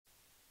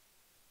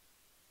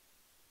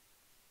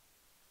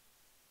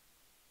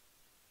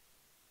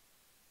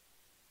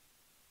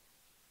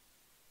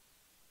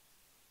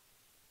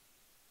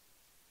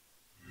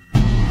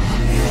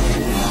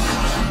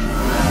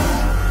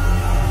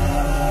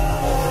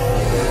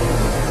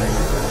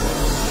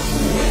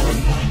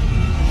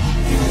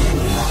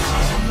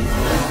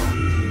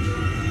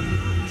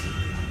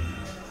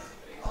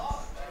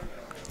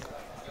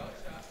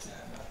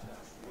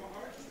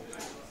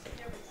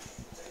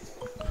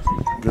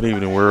Good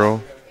evening,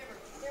 world.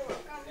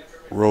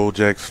 Roll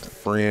Jacks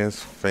friends,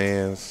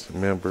 fans,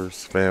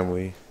 members,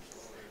 family.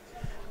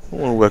 I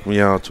want to welcome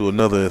y'all to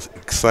another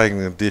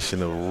exciting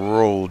edition of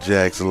Roll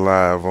Jacks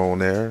Live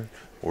on air,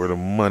 where the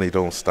money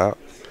don't stop.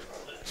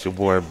 It's your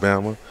boy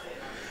Bama.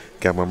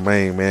 Got my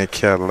main man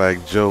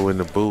Cadillac Joe in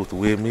the booth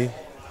with me.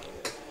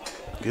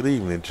 Good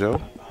evening,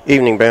 Joe.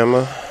 Evening,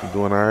 Bama. You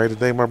doing all right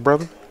today, my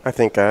brother? I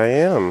think I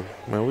am.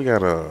 Man, we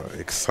got a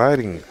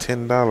exciting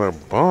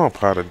 $10 bomb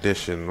pot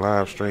edition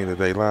live stream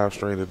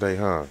today,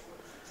 huh?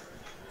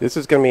 This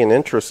is going to be an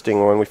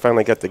interesting one. We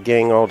finally got the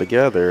gang all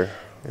together.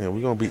 Yeah, we're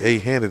going to be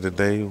eight-handed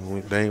today.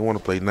 They ain't want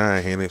to play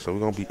nine-handed, so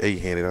we're going to be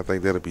eight-handed. I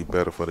think that'll be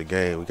better for the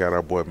game. We got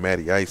our boy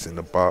Matty Ice in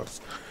the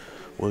box.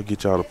 We'll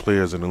get y'all the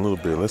players in a little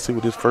bit. Let's see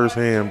what this first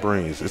hand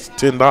brings. It's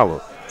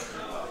 $10.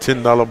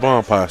 $10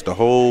 bomb pots, the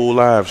whole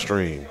live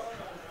stream.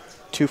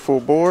 2 full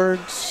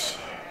boards.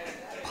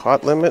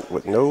 Pot limit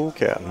with no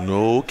cap.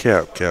 No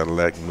cap,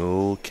 Cadillac,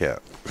 no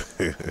cap.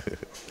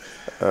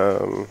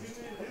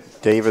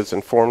 Dave has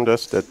informed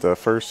us that the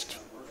first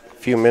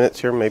few minutes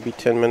here, maybe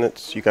 10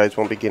 minutes, you guys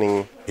won't be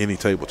getting any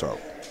table talk.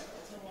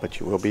 But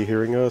you will be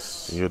hearing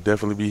us. You'll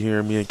definitely be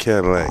hearing me in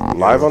Cadillac.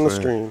 Live on the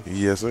stream.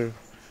 Yes, sir.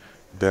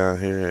 Down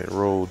here at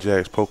Roll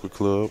Jacks Poker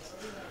Club,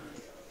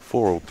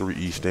 403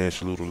 East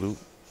Angeluta Loop,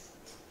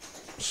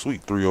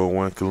 Suite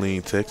 301,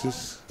 Killeen,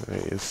 Texas.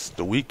 Hey, it's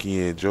the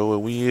weekend, Joe,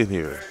 and we in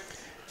here.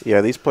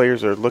 Yeah, these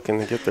players are looking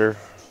to get their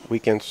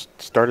weekend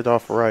started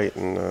off right,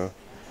 and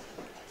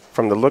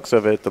from the looks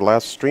of it, the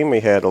last stream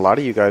we had, a lot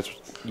of you guys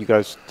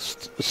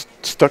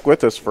stuck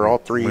with us for all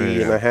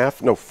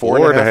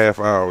 4.5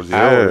 hours.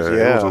 Yeah,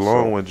 it was a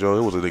long one, Joe.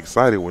 It was an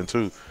exciting one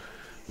too.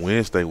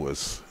 Wednesday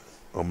was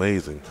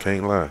amazing.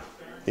 Can't lie.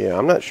 Yeah,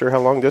 I'm not sure how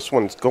long this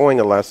one's going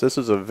to last. This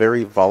is a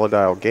very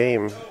volatile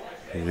game.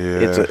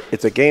 Yeah,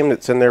 it's a game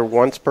that's in there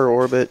once per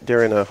orbit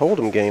during a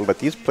hold'em game, but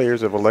these players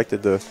have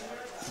elected to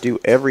do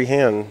every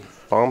hand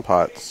bomb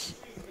pots.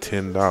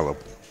 $10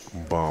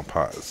 bomb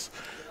pots.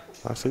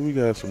 I see we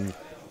got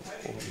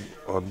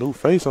a new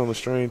face on the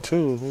stream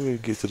too. We'll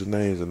get to the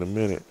names in a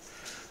minute.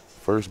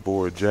 First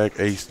board, Jack,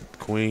 Ace,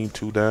 Queen,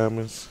 2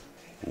 diamonds.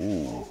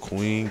 Ooh,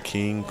 Queen,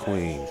 King,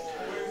 Queen.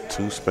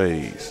 2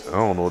 spades. I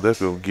don't know if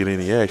that's going to get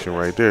any action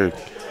right there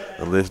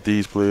unless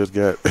these players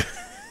got...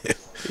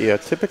 Yeah,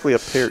 typically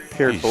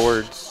paired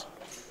boards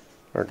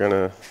are going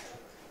to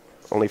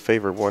only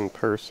favor one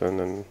person,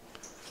 and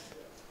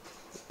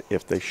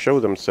if they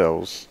show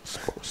themselves...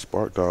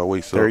 Spark Dog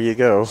waits up. There you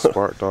go.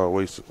 Spark Dog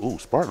waits up. Ooh,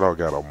 Spark Dog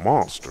got a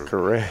monster.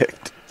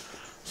 Correct.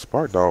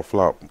 Spark Dog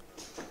flop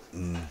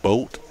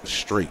boat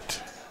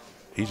straight.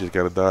 He just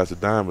got to dodge the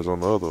diamonds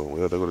on the other one.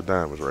 Well, there go the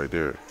diamonds right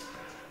there.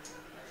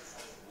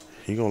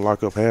 He going to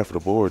lock up half of the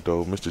board,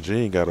 though. Mr.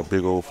 Gene got a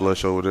big old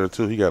flush over there,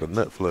 too. He got a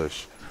nut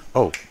flush.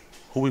 Oh,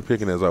 who we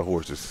picking as our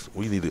horses?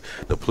 We need to,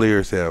 the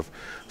players have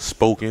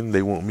spoken.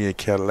 They want me and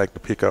Cadillac to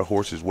pick our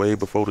horses way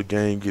before the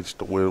game gets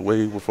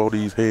way before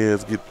these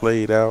hands get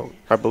played out.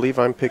 I believe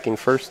I'm picking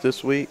first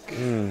this week.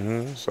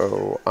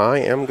 So I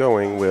am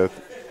going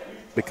with,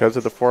 because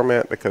of the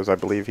format, because I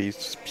believe he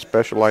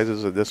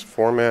specializes in this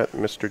format,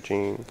 Mr.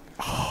 Gene.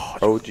 Oh,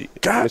 OG,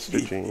 Mr.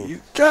 me. Gene.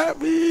 You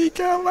got me,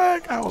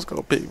 Cadillac. I was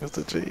going to pick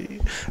Mr.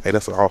 Gene. Hey,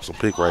 that's an awesome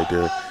pick right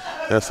there.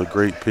 That's a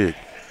great pick.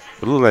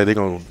 It looks like they're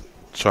going to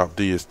chop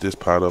this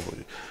pot up,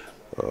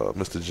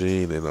 Mr.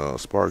 Gene and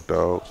Spark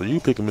Dog. So you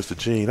picking Mr.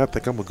 Gene. I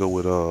think I'm going to go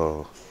with,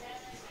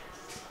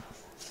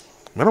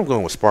 man, I'm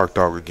going with Spark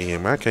Dog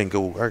again, man. I can't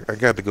go, I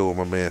got to go with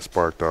my man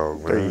Spark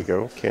Dog, man. There you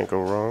go. Can't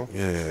go wrong.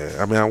 Yeah.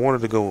 I mean, I wanted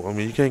to go, I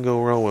mean, you can't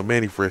go wrong with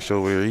Manny Fresh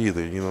over there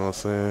either, you know what I'm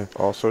saying?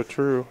 Also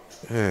true.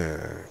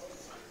 Yeah.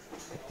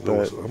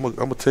 I'm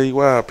going to tell you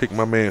why I picked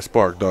my man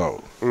Spark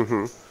Dog.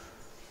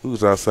 He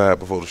was outside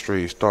before the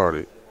stream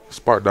started.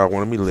 Spark Dog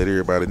wanted me to let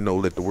everybody know,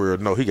 let the world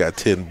know he got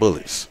 10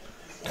 bullets.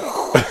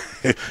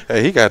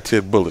 Hey, he got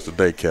 10 bullets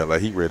today, Cat.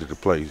 Like, he ready to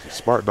play.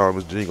 Spark Dog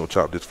and Mr. Gene going to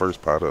chop this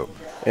first pot up.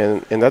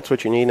 And that's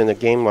what you need in a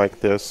game like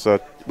this.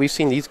 We've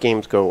seen these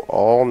games go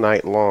all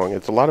night long.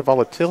 It's a lot of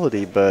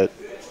volatility, but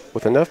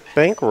with enough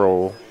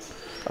bankroll,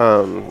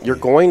 you're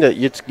going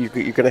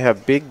to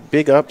have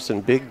big ups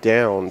and big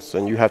downs,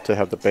 and you have to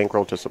have the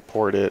bankroll to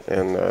support it.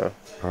 And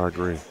I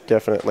agree.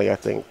 Definitely, I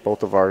think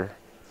both of our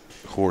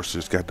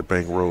horses got the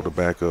bankroll to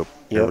back up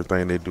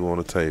everything they do on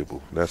the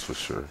table. That's for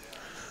sure.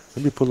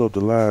 Let me pull up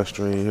the live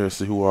stream here and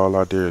see who all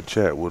out there in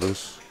chat with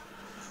us.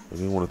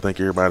 We want to thank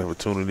everybody for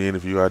tuning in.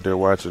 If you're out there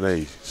watching,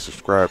 hey,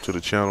 subscribe to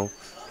the channel.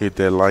 Hit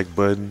that like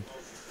button.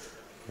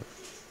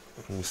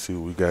 Let me see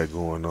what we got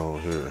going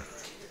on here.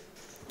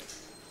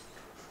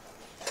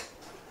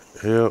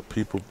 Help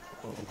people.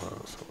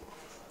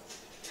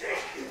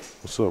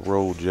 What's up,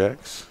 Roll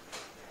Jacks?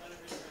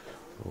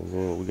 Oh,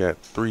 Lord, we got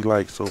 3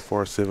 likes so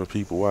far, 7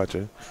 people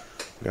watching.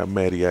 We got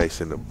Matty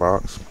Ice in the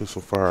box. Put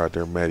some fire out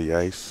there, Matty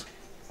Ice.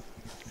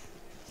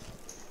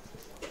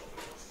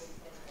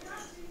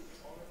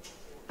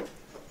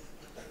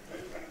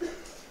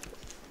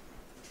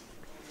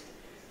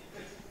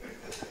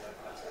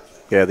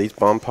 Yeah, these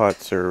bomb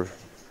pots are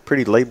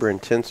pretty labor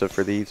intensive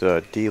for these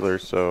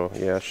dealers. So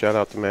yeah, shout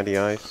out to Matty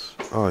Ice.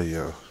 Oh,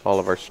 yeah. all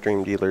of our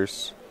stream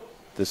dealers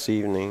this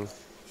evening.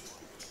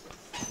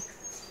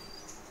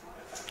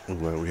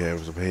 Looks like we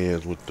having some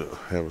hands with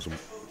having some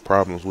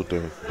problems with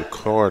the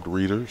card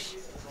readers.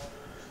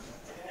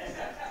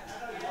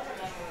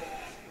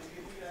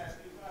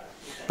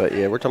 But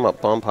yeah, we're talking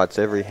about BOMBPOTS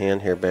every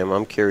hand here, Bam.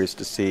 I'm curious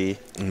to see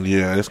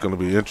Yeah, it's going to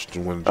be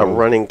interesting when a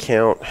running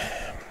count.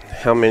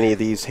 How many of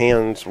these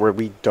hands where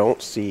we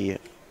don't see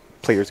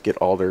players get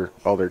all their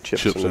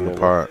chips in the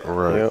pot,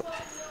 right? Yep.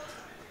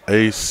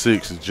 Ace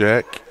 6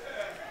 Jack,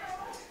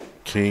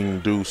 King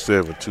Deuce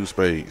 7, 2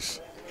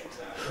 spades.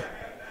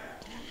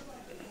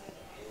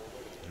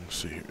 Let's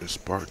see here.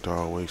 Spark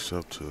Dog wakes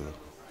up to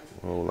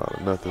a whole lot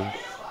of nothing.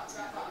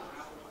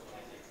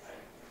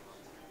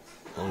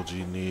 OG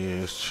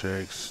Nias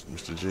checks,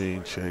 Mr.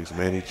 G checks,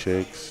 Manny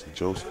checks,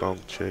 Joe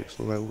Stomp checks.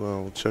 Looks like we're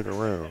going to check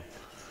around.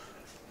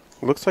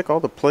 Looks like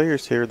all the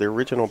players here, the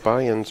original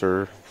buy-ins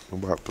are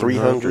About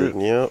 300.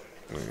 300. Yep.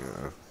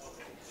 Yeah.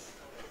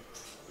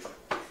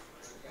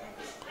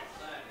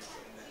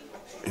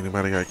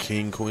 Anybody got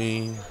King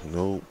Queen?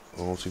 Nope. I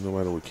don't see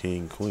nobody with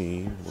King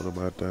Queen. What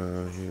about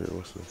down here?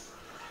 What's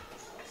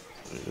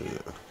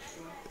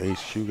the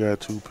HQ got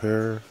 2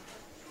 pair.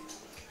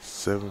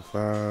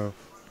 7-5.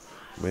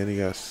 Manny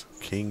got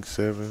King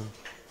 7.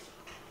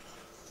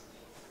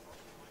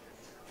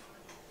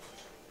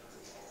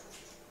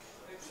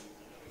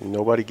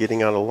 Nobody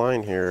getting out of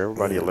line here.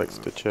 Everybody elects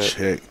to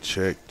check.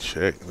 Check.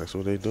 That's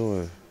what they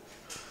doing.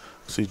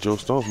 See, Joe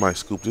Stones might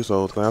scoop this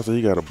whole thing. I said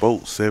he got a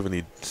boat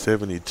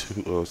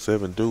 72,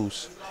 7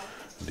 deuce.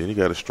 Then he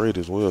got a straight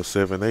as well,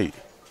 7-8.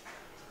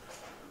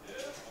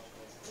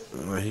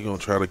 He gonna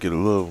try to get a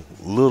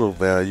little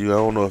value. I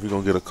don't know if he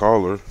gonna get a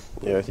caller.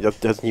 Yeah, he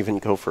doesn't even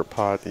go for a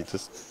pot. He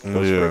just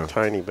goes for a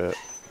tiny bit.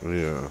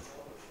 Yeah.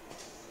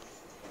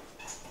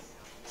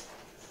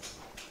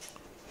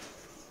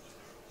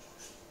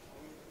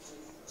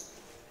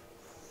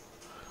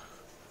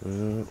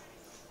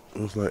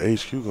 Looks like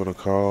HQ gonna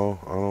call.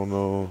 I don't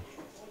know.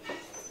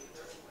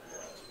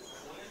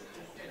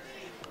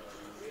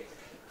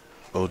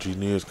 OG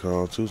Nia's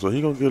call too, so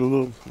he gonna get a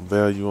little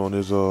value on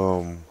his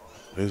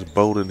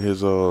boat and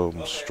his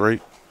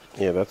straight.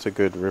 Yeah, that's a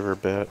good river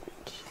bet.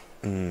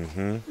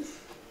 Mm-hmm.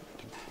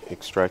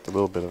 Extract a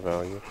little bit of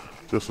value.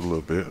 Just a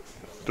little bit.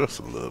 Just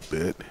a little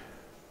bit.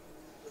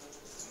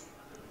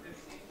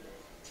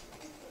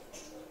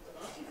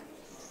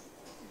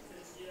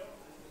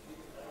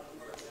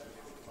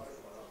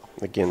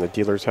 Again, the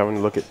dealer's having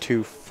to look at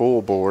 2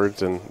 full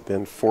boards and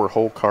then 4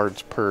 whole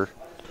cards per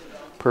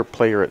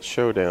player at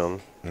Showdown.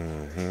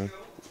 Mm-hmm.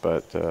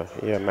 But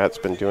yeah, Matt's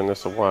been doing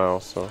this a while,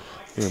 so.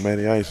 Yeah,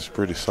 Matty Ice is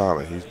pretty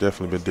solid. He's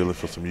definitely been dealing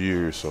for some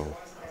years, so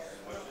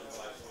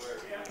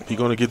he's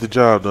gonna get the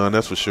job done.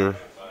 That's for sure.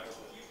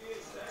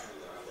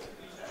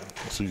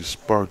 See,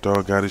 Spark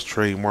Dog got his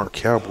trademark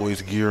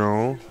Cowboys gear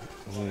on.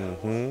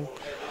 Mm-hmm.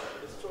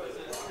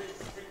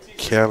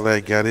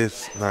 Cadillac got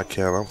his, not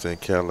Cadillac, I'm saying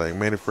Cadillac.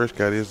 Manny Fresh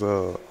got his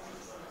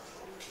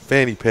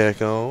fanny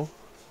pack on.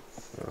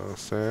 You know what I'm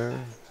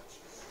saying?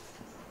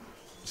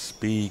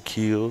 Speed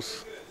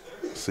kills.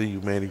 See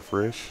you, Manny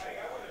Fresh.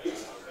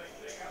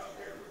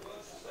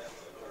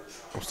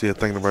 I'm still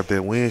thinking about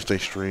that Wednesday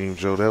stream,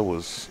 Joe. That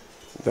was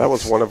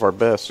one of our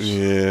best.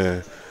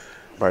 Yeah.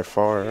 By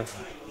far.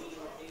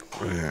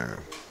 Yeah.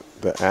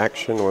 The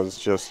action was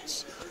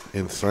just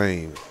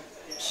insane.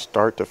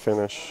 Start to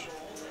finish.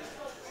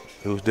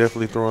 It was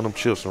definitely throwing them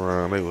chips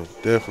around. They was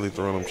definitely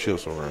throwing them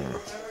chips around.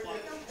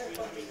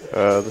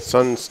 The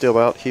sun's still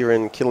out here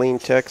in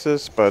Killeen,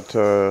 Texas, but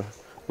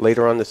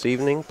later on this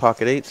evening,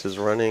 Pocket Eights is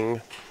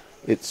running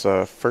its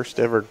first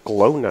ever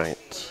glow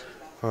night.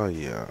 Oh,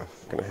 yeah.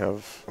 Going to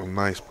have a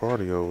nice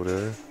party over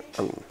there.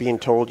 I'm being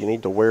told you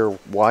need to wear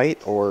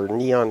white or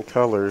neon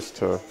colors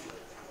to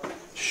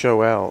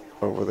show out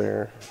over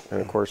there. And,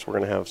 of course, we're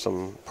going to have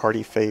some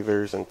party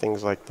favors and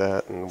things like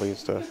that and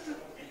ways to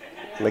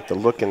make the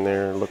look in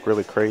there look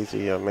really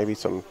crazy. Maybe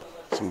some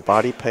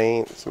body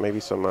paints, maybe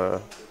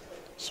some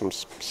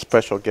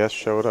special guests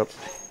showed up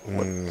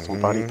with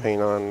some body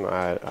paint on.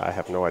 I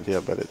have no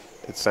idea, but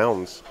it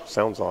sounds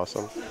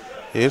awesome.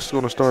 Yeah, it's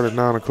going to start at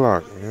 9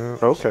 o'clock. Yeah.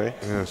 Okay.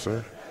 Yes,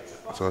 sir.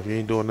 So if you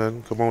ain't doing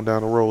nothing, come on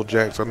down the road,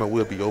 Jacks. I know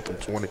we'll be open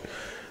 20.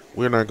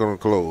 We're not going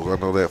to close. I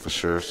know that for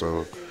sure.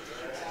 So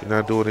if you're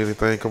not doing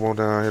anything, come on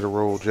down here to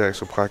Roll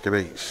Jacks or Pocket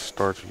 8.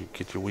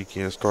 Get your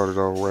weekend started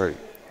all right.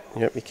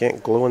 Yep, you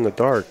can't glow in the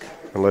dark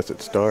unless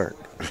it's dark.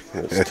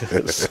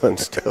 The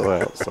sun's still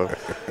out, so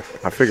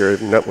I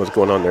figured nothing was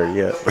going on there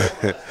yet.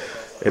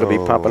 It'll be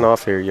popping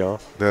off here,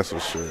 y'all. That's for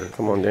sure.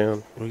 Come on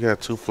down. We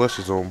got 2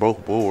 flushes on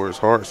both boards,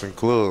 hearts and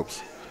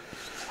clubs.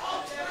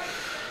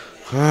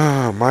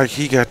 Mike,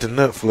 he got the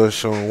nut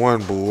flush on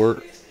one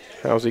board.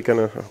 How's he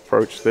going to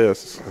approach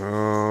this?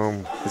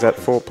 Is that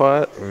full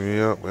pot?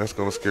 Yep, that's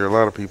going to scare a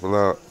lot of people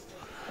out.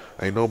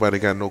 Ain't nobody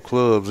got no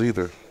clubs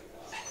either.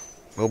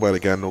 Nobody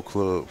got no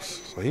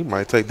clubs. So he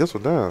might take this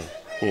one down.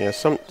 Yeah,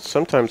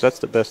 sometimes that's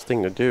the best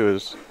thing to do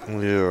is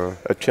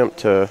attempt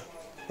to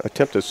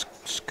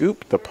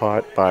scoop the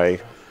pot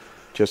by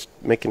just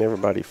making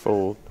everybody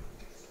fold.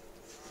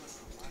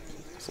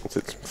 since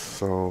it's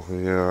So,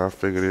 yeah, I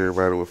figured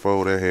everybody would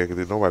fold that hand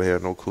because nobody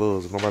had no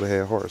clubs and nobody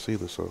had hearts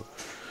either. So,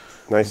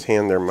 nice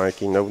hand there,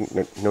 Mikey. No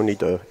need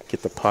to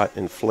get the pot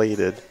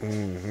inflated.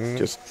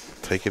 Just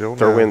take it on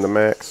throw down. in the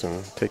max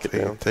and take it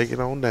down. Take it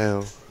on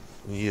down.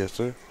 Yes,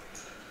 sir.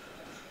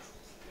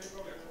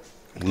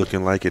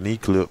 Looking like an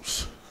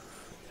eclipse.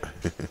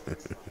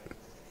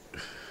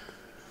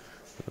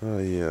 Oh,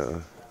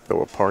 yeah.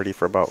 Throw a party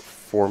for about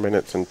 4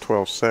 minutes and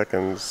 12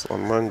 seconds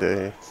on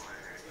Monday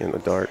in the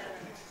dark.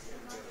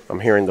 I'm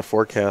hearing the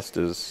forecast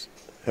has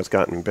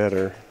gotten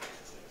better.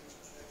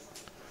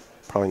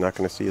 Probably not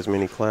going to see as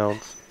many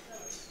clouds.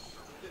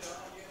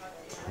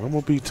 I'm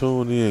going to be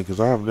tuned in because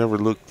I've never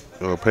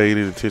paid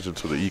any attention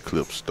to the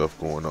eclipse stuff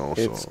going on.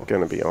 It's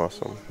going to be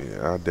awesome.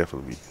 Yeah, I'll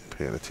definitely be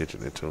paying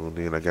attention and tuned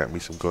in. I got me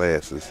some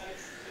glasses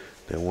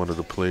that one of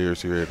the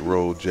players here at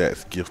Road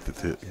Jacks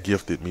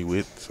gifted me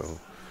with. So,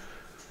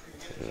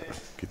 yeah,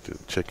 get to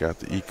check out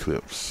the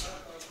eclipse.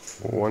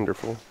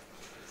 Wonderful.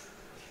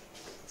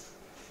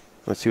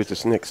 Let's see what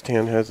this next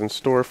hand has in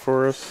store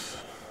for us.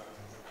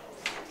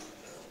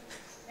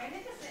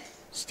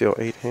 Still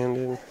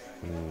 8-handed.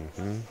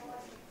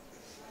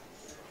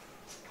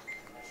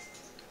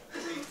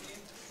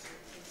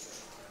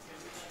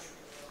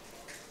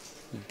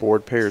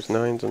 Board pairs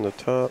 9s on the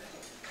top.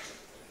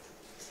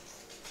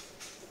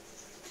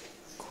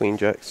 Queen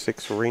Jack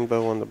 6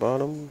 rainbow on the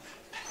bottom.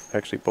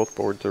 Actually, both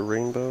boards are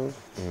rainbow.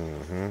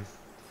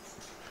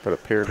 But a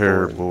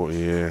paired board.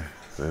 Yeah.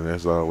 And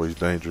that's always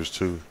dangerous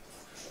too.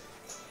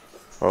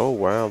 Oh,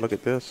 wow, look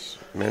at this.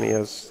 Manny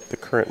has the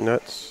current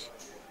nuts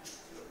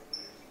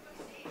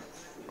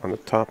on the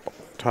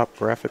top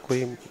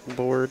graphically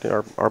board.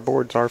 Our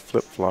boards are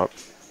flip-flop.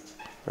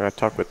 I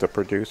talked with the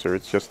producer.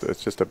 It's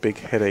just a big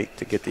headache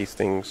to get these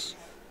things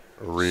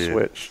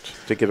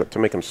switched, to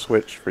make them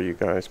switch for you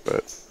guys.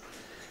 But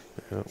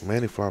yeah,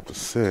 Manny flopped a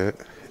set.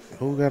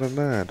 Who got a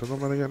 9? Don't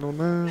nobody got no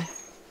 9?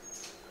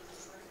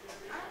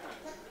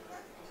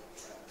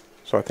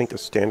 So I think to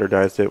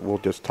standardize it, we'll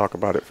just talk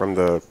about it from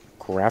the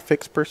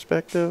graphics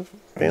perspective,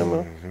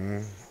 Bama.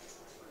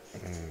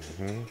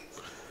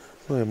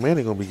 Well,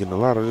 Manny gonna be getting a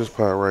lot of this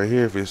pot right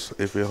here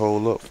if it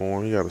hold up for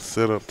him. He got a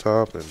set up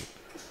top and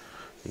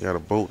he got a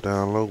boat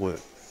down low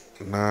with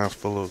 9s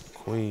full of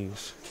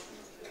queens.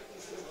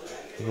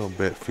 He gonna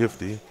bet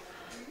 50.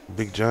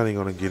 Big Johnny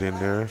gonna get in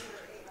there.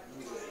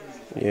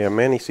 Yeah,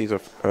 Manny sees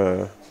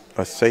a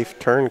safe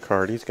turn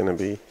card. He's gonna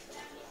be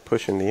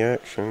pushing the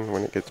action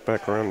when it gets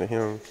back around to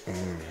him.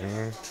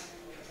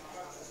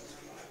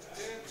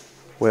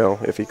 Well,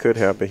 if he could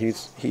have, but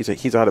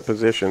he's out of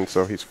position,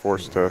 so he's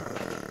forced to.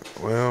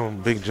 Well,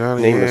 Big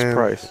Johnny name his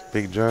price.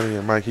 Big Johnny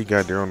and Mike, he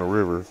got there on the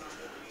river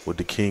with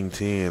the King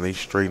 10. They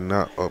straightened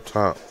out up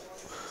top.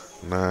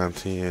 9,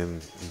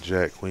 10,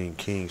 Jack, Queen,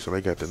 King. So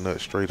they got the nut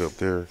straight up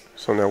there.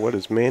 So now what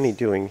is Manny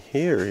doing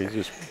here? He's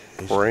just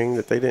praying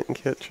that they didn't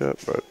catch up,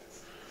 but.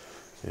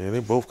 Yeah, they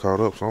both caught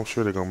up, so I'm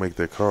sure they're gonna make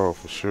that call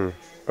for sure.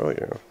 Oh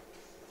yeah.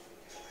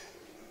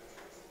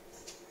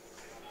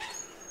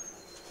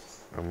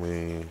 I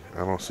mean,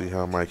 I don't see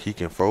how Mike he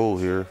can fold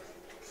here.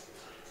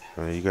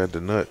 I mean, you got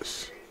the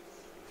nuts.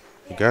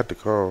 You got the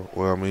call.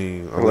 Well, I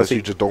mean, unless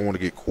you just don't want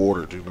to get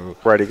quartered, you know.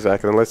 Right,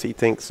 exactly. Unless he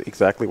thinks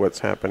exactly what's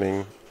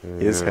happening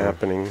is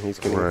happening, he's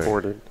getting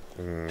quartered.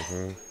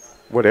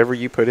 Whatever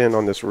you put in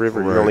on this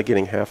river, you're only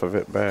getting half of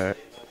it back.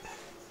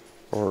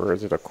 Or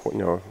is it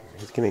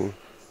he's getting,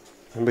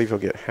 I believe he'll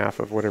get half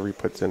of whatever he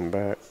puts in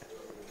back.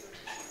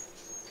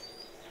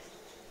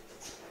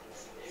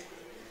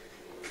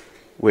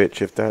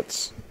 Which, if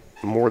that's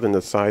more than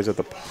the size of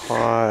the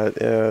pot,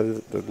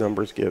 the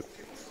numbers get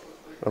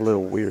a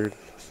little weird.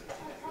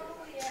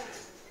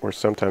 Or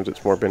sometimes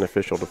it's more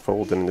beneficial to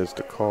fold than it is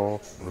to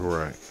call.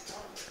 Right.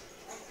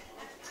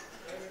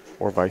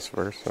 Or vice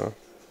versa.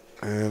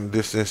 In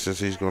this instance,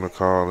 he's going to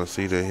call and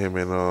see that him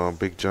and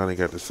Big Johnny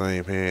got the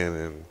same hand.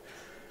 And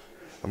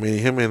I mean,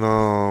 him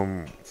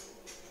and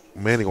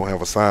Manny going to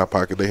have a side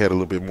pocket. They had a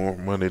little bit more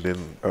money than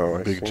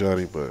Big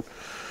Johnny, but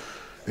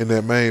in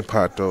that main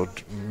pot, though,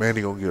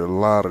 Manny going to get a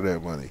lot of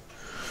that money.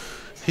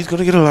 He's going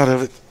to get a lot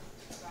of it.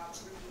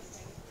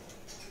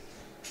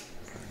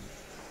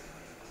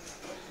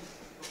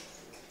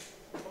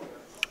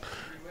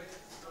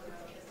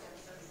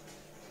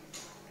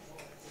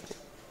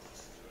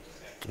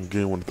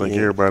 Again, I want to thank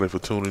everybody for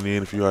tuning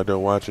in. If you're out there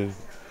watching,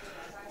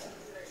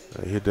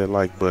 hit that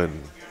like button.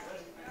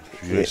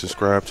 If you ain't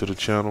subscribed to the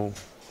channel,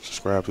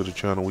 subscribe to the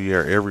channel. We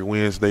are every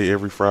Wednesday,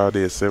 every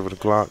Friday at 7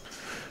 o'clock.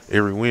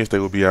 Every Wednesday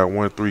will be our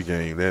 1-3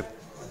 game.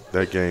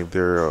 That game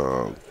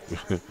there,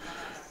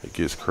 it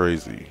gets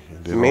crazy.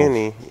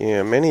 Manny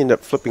ended up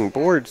flipping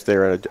boards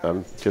there.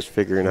 I'm just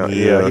figuring out.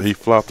 Yeah, he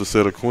flopped a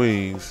set of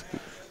queens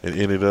and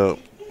ended up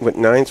with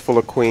 9s full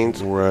of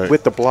queens,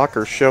 with the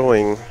blocker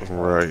showing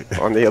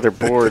on the other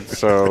board.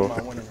 So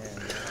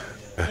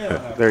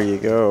there you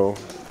go.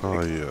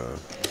 Oh yeah.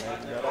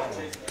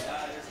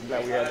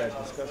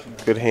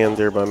 Good hand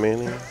there by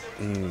Manny.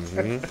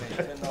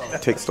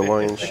 Takes the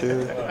lion's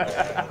share.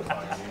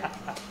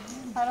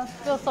 I don't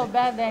feel so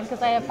bad then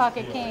because I have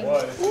pocket king.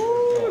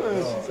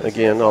 Ooh,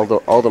 Again,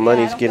 all the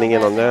money's getting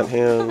in on that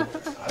hand.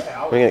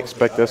 We can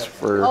expect this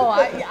for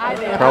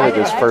probably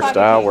this first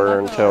hour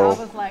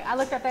until I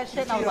looked at that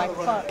shit and I was like,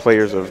 fuck.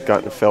 players have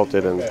gotten felt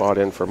it and bought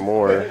in for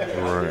more.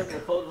 Right.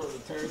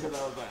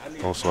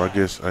 Also, I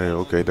guess, hey,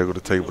 okay, they go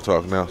to table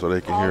talk now so they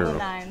can hear them.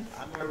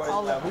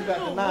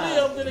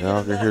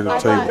 Y'all can hear the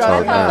table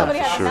talk now, for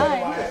sure.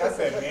 I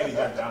said Manny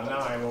got down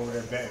 9 over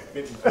there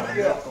betting 50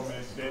 milk on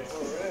that shit.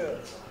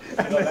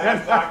 The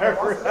last I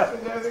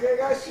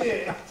got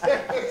shit.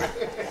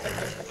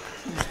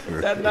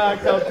 That 9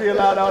 come feel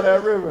out on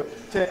that river.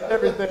 Check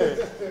everything.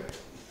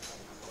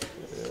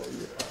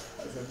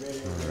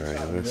 All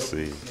right, let's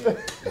see.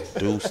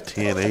 Deuce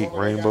 10-8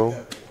 rainbow.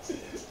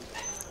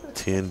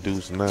 10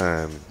 deuce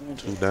 9,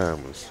 2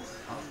 diamonds.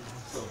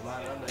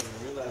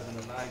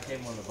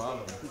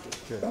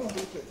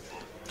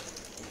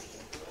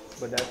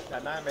 But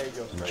that 9 made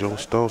your straight. Joe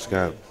Stokes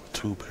got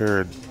 2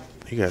 pair.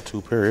 He got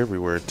 2 pair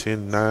everywhere.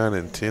 10-9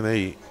 and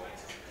 10-8.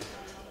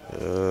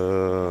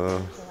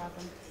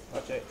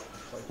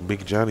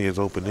 Big Johnny is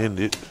open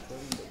ended.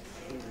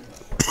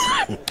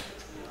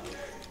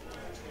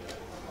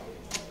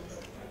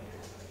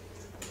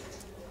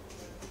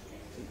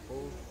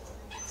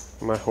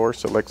 My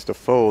horse elects to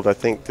fold. I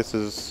think this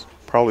is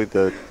probably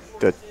the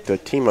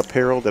team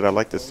apparel that I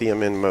like to see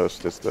him in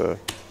most is the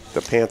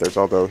Panthers,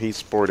 although he's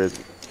sported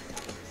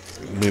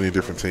Many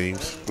different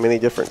teams. many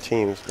different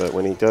teams, but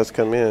when he does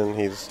come in,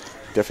 he's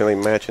definitely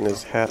matching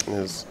his hat and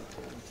his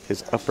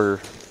upper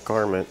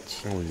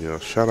garments. Oh yeah!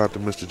 Shout out to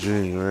Mr.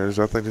 Gene, man.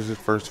 I think this is his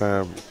first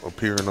time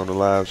appearing on the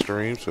live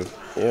stream. So,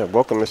 Yeah,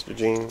 welcome, Mr.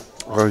 Gene.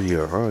 oh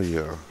yeah, oh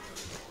yeah.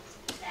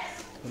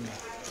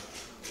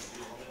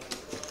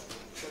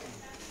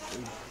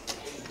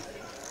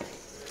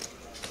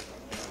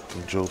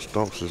 And Joe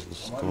Stumps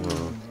is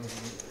gonna.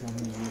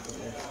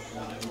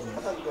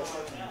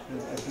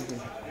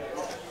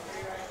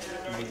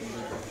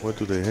 What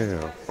do they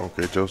have?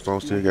 Okay, Joe Stone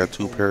still got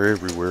 2 pair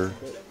everywhere.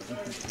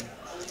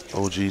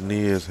 OG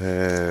Nias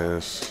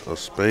has a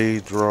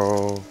spade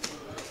draw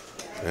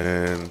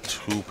and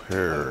 2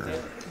 pair.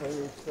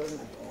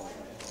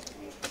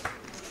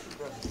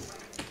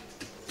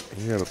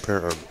 He had a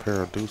pair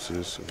of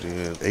deuces,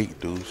 then 8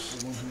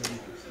 deuce.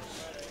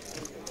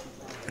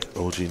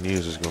 OG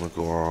Nias is gonna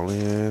go all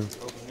in.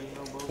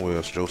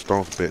 Well, Joe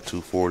Stone's bet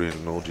 240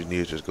 and OG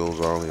Nias just goes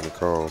all in and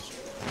calls.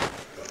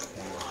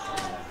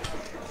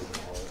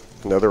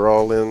 Another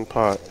all-in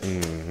pot.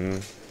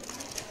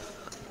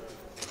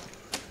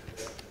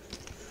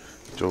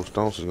 Joe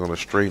Stones is gonna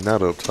straighten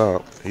out up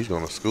top. He's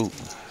gonna scoop.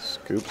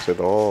 Scoops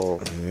it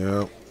all.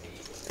 Yep.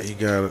 He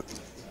got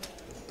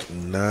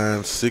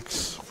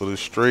 9-6 for the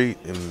straight,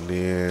 and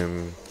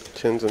then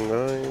 10s and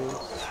 9s.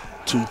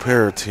 2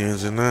 pair of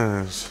 10s and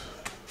 9s.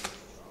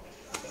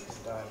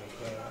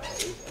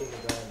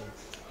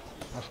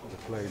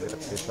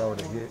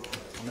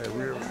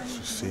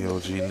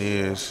 COG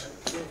Niz.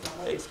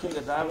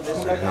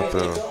 Have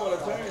to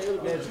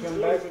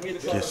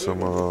get some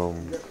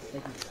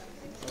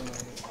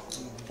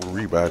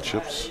rebuy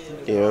chips.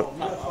 Yeah.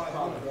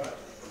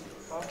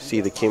 See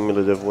the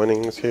cumulative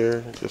winnings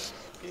here. Just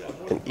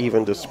an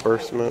even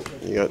disbursement.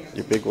 You got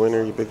your big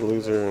winner, your big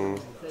loser, and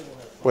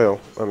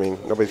well, I mean,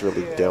 nobody's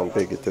really down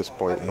big at this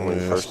point. Only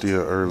Yeah, first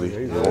still early.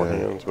 four Yeah.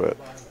 hands, but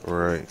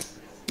Right.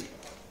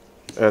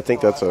 I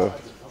think it's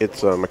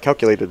a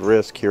calculated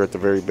risk here at the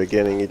very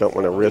beginning. You don't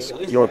want to risk.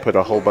 You want to put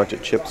a whole bunch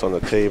of chips on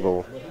the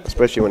table,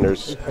 especially when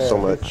there's so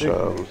much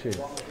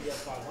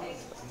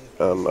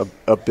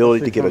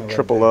ability to get a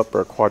triple up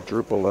or a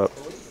quadruple up.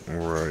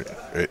 Right.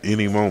 At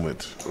any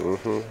moment.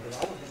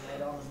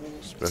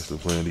 Especially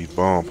playing these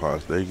bomb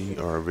pots. They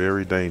are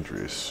very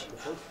dangerous.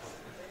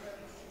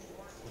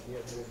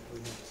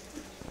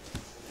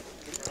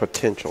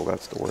 Potential,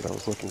 that's the word I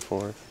was looking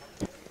for.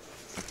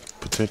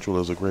 Potential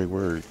is a great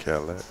word,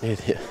 Cadillac.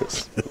 It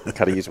is.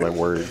 Got to use my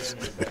words.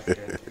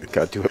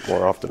 Got to do it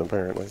more often,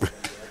 apparently.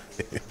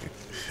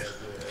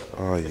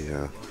 Oh,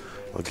 yeah.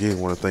 Again,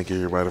 want to thank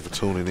everybody for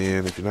tuning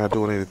in. If you're not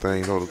doing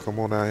anything, though, come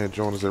on down here and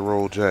join us at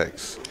Roll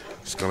Jacks.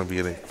 It's going to be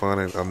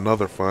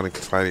another fun and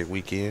exciting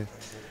weekend.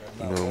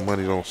 You know,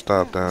 money don't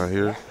stop down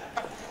here.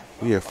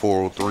 We at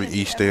 403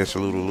 East Stand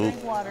Saluda Loop,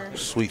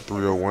 Suite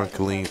 301,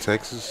 Killeen,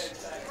 Texas.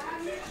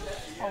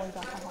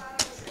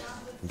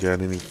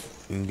 Got any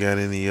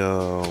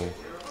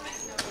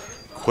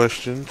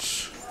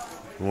questions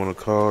you want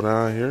to call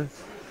down here?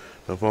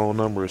 The phone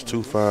number is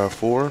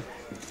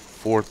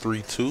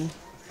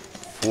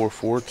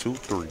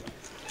 254-432-4423.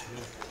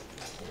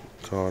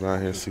 Call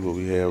down here, see what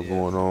we have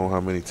going on, how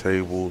many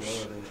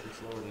tables,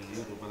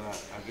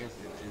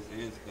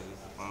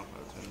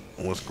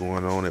 what's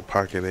going on at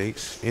Pocket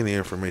Ace, any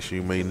information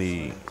you may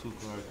need.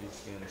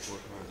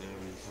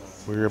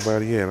 Where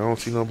everybody at? I don't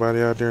see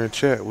nobody out there in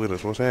chat with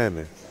us. What's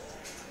happening?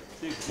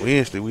 We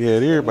had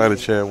everybody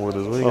chat with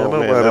us. We ain't got Oh,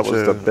 man, nobody that was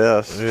chat. the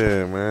best.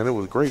 Yeah, man, it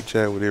was great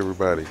chat with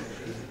everybody.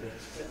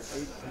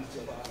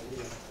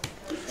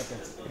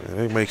 And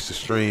it makes the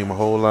stream a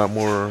whole lot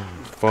more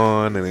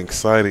fun and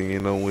exciting. You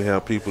know, we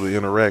have people to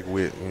interact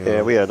with. You know?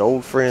 Yeah, we had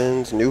old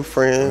friends, new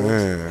friends.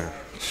 Yeah,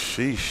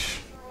 Sheesh.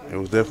 It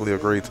was definitely a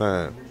great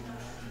time.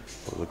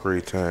 It was a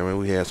great time, and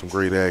we had some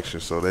great action.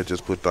 So that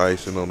just put the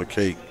icing on the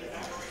cake.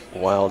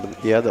 Wild.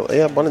 Yeah,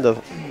 one of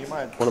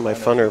my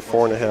funner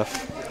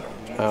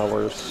 4.5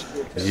 hours.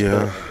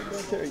 Yeah.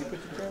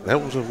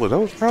 That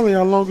was probably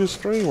our longest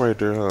stream right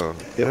there, huh?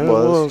 It That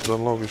was. the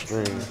longest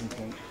stream.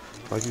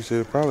 Like you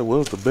said, it probably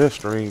was the best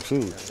stream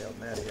too.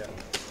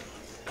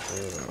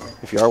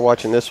 If you are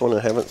watching this one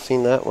and haven't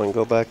seen that one,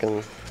 go back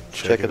and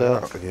check it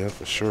out. Yeah,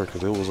 for sure,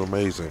 because it was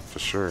amazing, for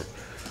sure.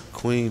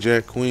 Queen,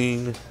 Jack,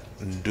 Queen,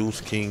 and Deuce,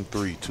 King,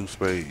 3, 2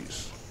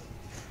 spades.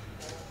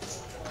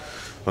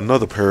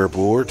 Another pair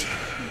board.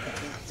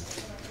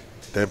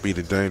 That be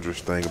the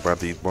dangerous thing about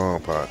these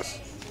bomb pots.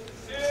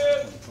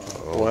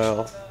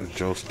 Wow.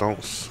 Joe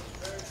Stonks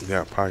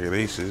got pocket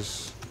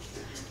aces.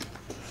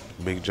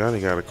 Big Johnny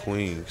got a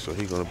queen, so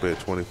he's gonna bet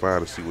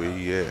 25 to see where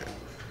he at.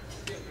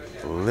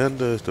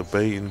 Linda is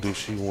debating, do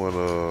she want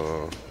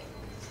to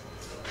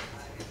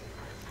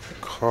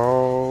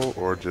call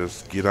or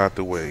just get out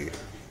the way?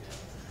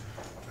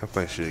 I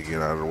think she'll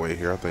get out of the way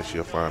here. I think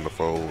she'll find the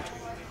fold.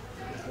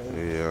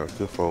 Yeah,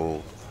 good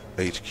fold.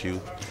 HQ.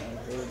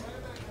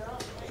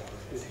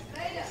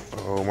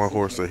 Oh, my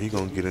horse said he's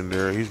going to get in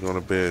there. He's going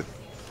to bet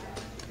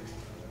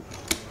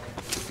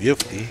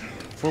 50.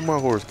 What my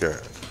horse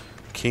got?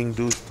 King,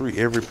 Deuce, 3,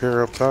 every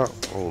pair up top?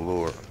 Oh,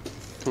 Lord.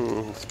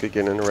 It's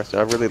getting interesting.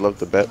 I really love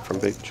the bet from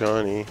Big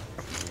Johnny.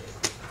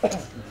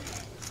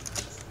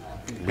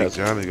 Big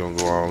Johnny's going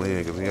to go all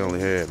in because he only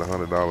had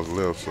 $100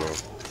 left, so.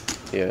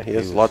 Yeah, he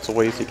has lots of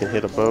ways he can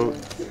hit a boat.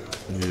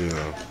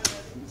 Yeah.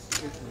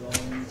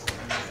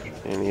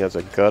 And he has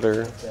a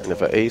gutter. And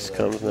if an ace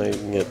comes, now you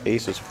can get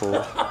aces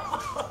full.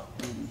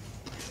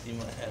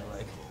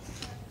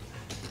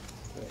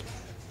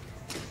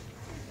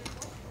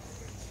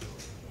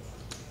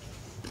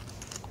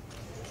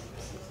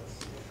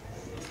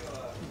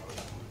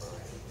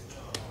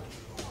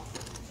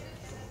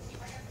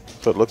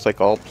 So it looks like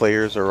all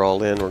players are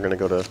all in. We're going to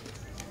go to,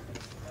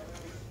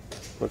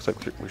 looks like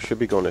we should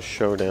be going to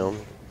showdown.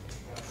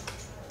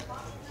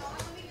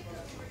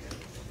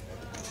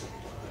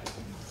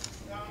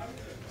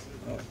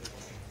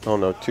 Oh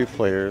no, 2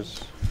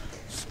 players.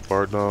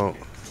 Spartan.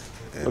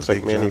 Looks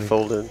like Manny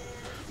folded.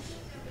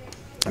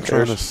 I'm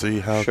trying to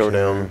see how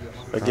showdown.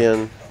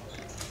 Again,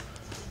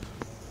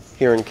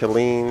 here in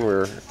Killeen,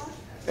 we're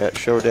at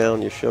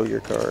showdown. You show your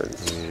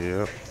cards.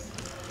 Yep.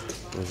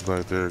 Looks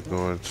like they're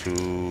going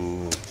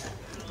to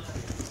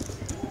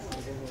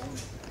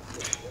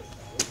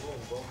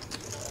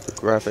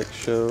graphics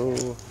show.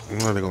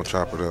 They're going to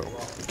chop it up.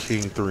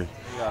 King 3.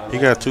 He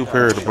got 2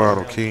 pair at the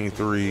bottom. King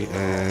 3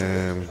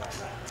 and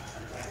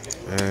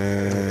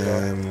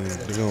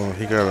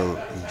he got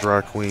a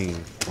dry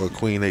queen or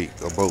queen 8,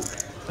 a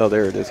boat. Oh,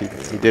 there it is.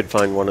 He did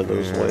find one of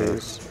those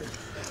ways.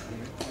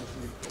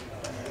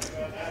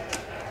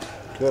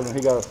 7.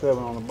 He got a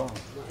 7 on the bottom.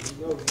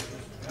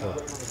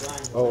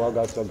 Oh, I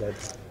got you.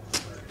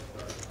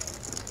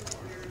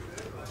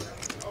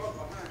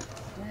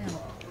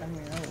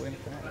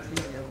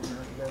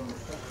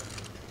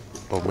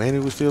 Oh, Manny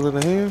was still in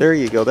the hand? There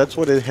you go. That's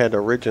what it had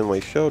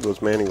originally showed,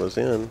 was Manny was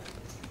in.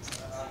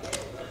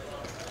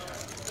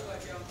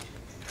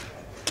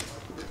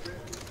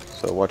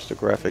 So watch the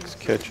graphics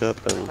catch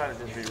up, and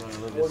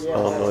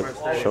oh no,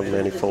 it showed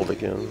Manny fold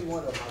again.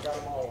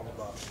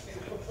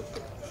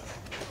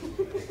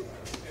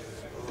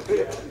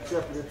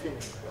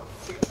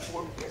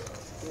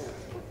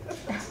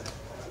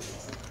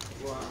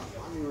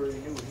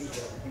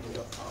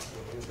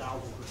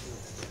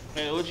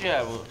 Hey, what you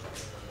have?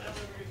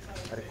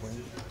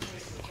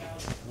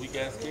 Weak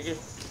ass kicker?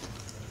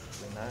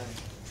 9.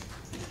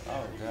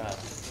 Oh god.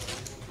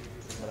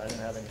 But I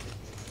didn't have any.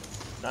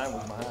 9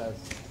 was my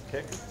highest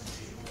kicker.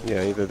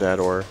 Yeah, either that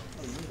or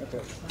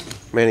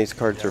Manny's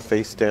cards are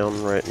face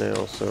down right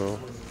now, so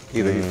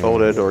either he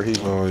folded or he.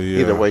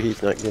 Either way,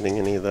 he's not getting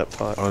any of that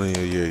pot. Oh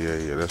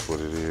yeah. That's what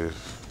it is.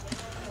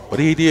 But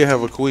he did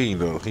have a queen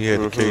though. He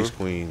had the case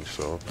queen,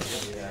 so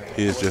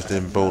his just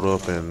didn't boat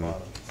up, and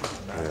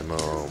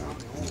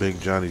Big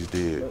Johnny's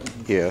did.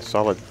 Yeah,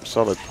 solid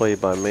play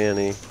by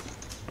Manny.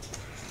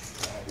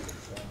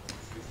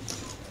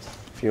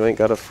 If you ain't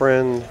got a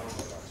friend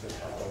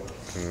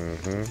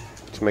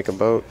to make a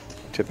boat,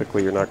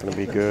 typically you're not going to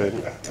be good.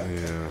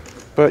 Yeah.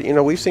 But you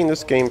know, we've seen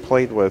this game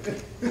played with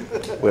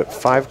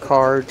 5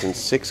 cards and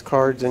 6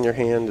 cards in your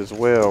hand as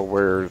well.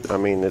 Where I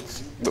mean, but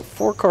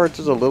 4 cards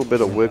is a little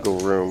bit of wiggle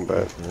room,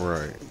 but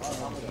right.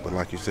 But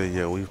like you said,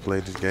 yeah, we've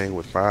played this game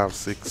with 5,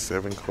 6,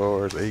 7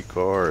 cards, 8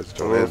 cards.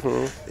 So it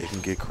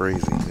can get crazy.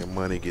 That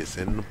money gets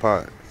in the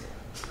pot.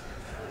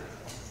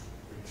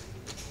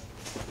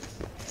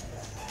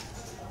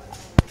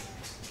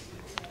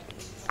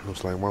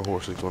 Looks like my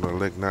horse is going to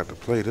elect not to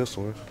play this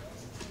one.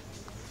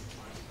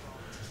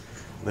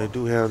 They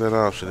do have that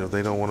option. If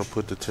they don't want to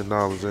put the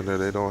 $10 in there,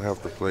 they don't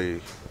have to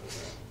play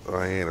a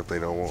hand if they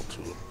don't want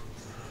to.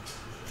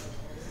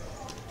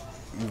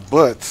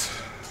 But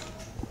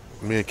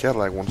me and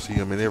Cadillac want to see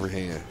him in every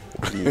hand.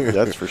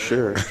 That's for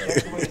sure.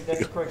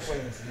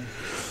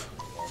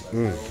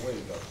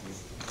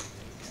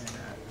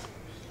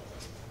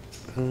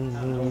 We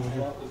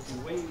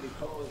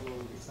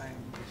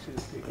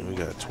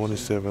got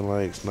 27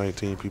 likes,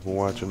 19 people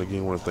watching.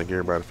 Again, want to thank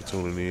everybody for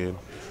tuning in.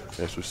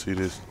 As we see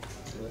this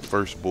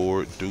first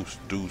board, deuce,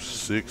 deuce,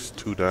 6,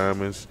 2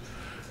 diamonds,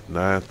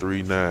 9,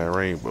 3, 9,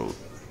 rainbow.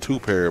 2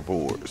 pair of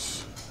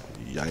boards.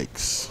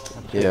 Yikes.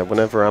 Yeah,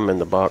 whenever I'm in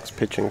the box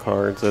pitching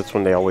cards, that's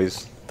when they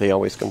always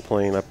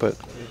complain.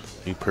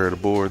 You pair the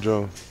board,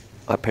 Joe?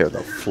 I pair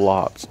the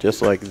flops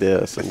just like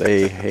this, and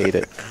they hate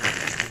it.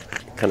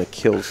 Kind of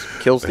kills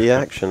the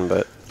action,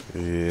 but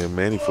Yeah,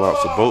 Manny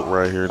flops a boat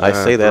right here. I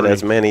say that 9-3.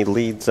 as Manny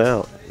leads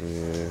out.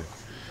 Yeah.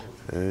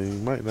 And he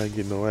might not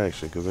get no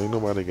action because ain't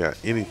nobody got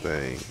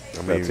anything. I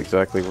mean, That's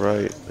exactly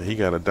right. he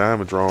got a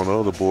diamond draw on the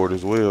other board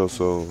as well,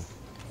 so.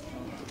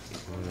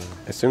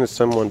 As soon as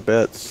someone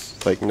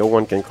bets, like no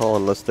one can call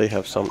unless they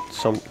have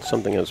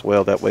something as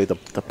well. That way the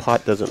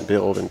pot doesn't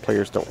build and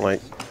players don't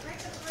like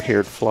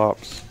paired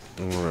flops.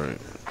 Right.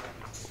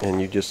 And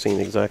you just seen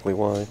exactly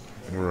why.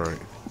 Right.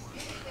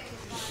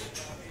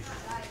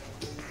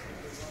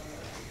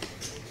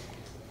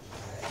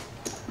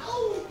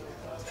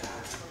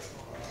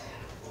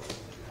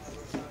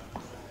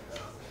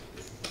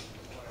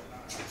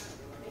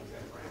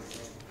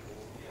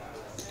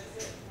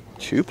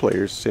 Two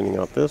players sitting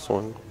out this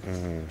one.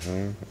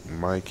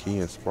 Mikey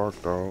and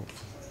Spark Dog.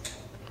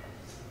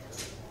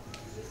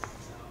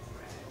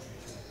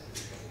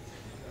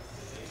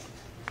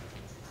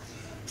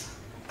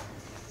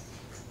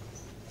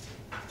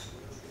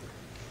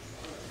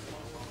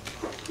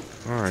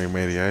 All right,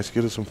 Matty, let's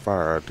get us some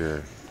fire out there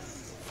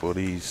for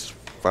these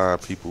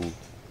 5 people,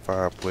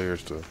 5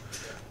 players to.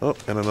 Oh,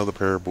 and another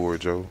pair of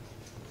board, Joe.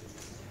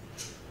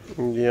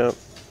 Yep.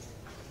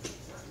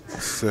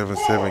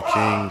 7-7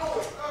 king.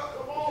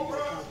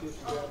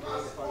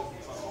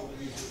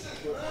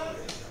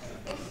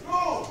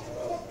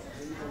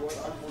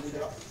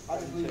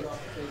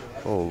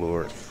 Oh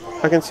Lord.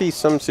 I can see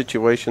some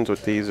situations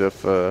with these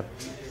if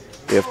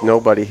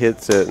nobody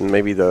hits it and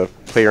maybe the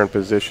player in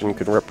position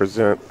could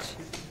represent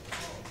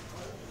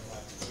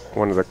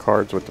one of the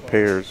cards with the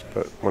pairs,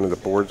 but one of the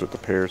boards with the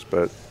pairs,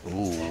 but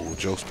Ooh,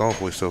 Joe Stoneway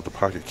himself the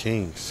pocket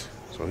kings,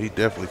 so he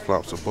definitely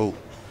flops a boat.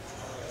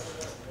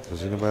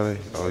 Does anybody?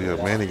 Oh yeah,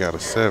 Manny got a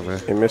 7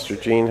 and Mr.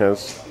 Gene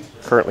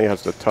currently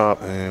has the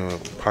top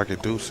and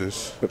pocket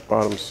deuces. the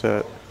bottom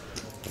set.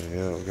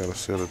 Yeah, we got a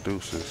set of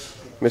deuces.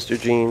 Mr.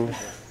 Gene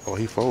Oh,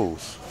 he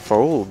folds.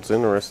 folds,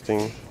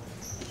 interesting.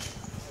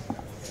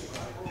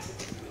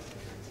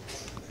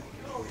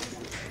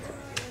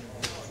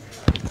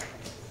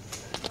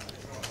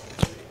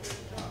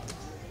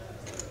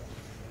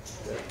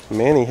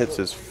 Manny hits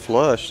his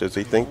flush. Does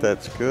he think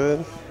that's good?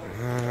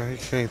 He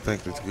can't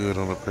think that's good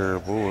on a pair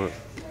of board.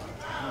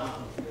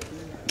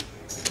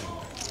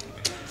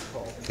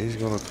 He's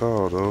gonna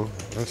call though.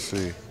 Let's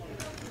see.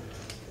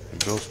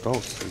 Joe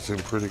Stokes is in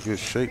pretty good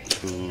shape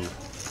to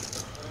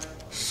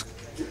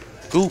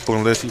scoop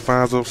unless he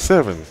finds up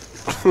 7.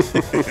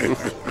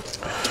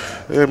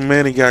 And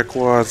Manny got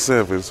quad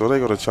 7, so they're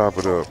gonna chop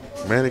it up.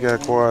 Manny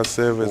got quad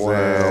 7s Wow.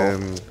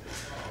 and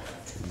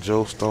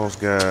Joe Stones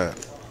got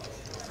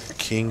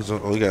kings.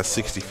 Oh, he got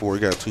 64.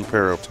 He got 2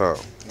 pair up top.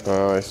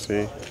 Oh, I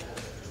see.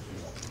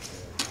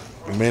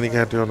 Manny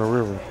got there on the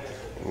river.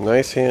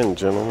 Nice hand,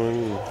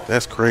 gentlemen.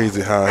 That's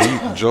crazy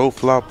how Joe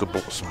flopped the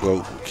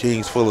boat,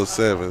 kings full of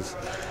 7s.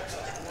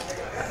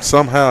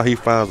 Somehow he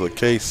finds a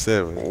case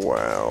 7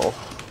 Wow.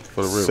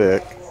 for the river.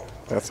 Sick.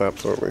 That's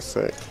absolutely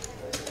sick.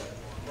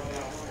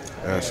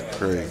 That's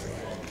crazy.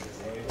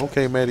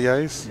 Okay, Matty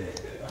Ice.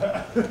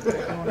 I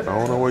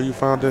don't know where you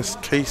found this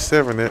case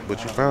 7 at,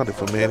 but you found it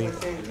for Manny.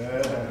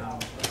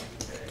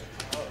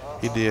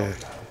 He did.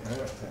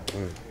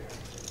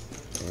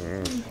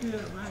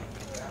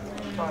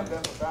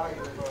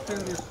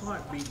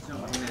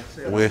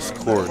 West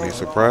Courtney.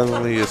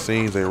 Surprisingly, it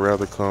seems a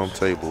rather calm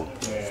table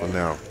for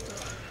now.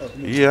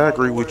 Yeah, I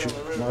agree with you.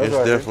 It's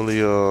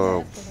definitely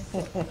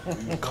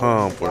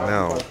calm for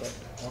now.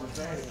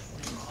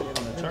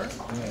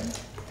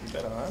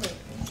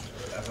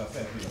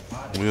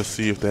 We'll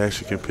see if they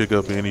actually can pick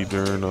up any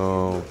during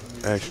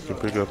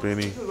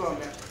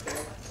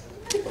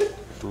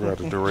throughout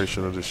the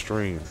duration of the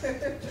stream.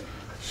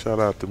 Shout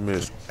out to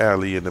Miss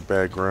Allie in the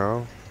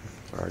background,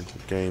 our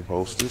game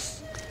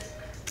hostess.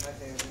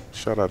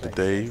 Shout out to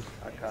Dave.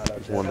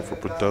 His wonderful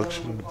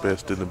production, the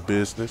best in the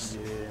business.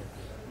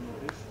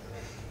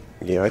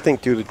 Yeah, I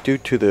think due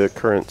to the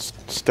current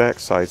stack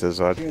sizes,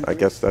 I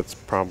guess that's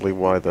probably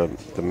why the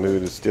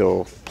mood is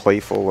still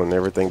playful and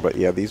everything. But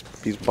yeah, these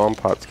bomb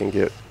pots can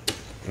get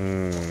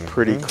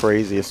pretty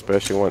crazy,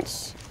 especially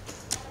once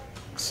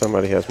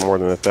somebody has more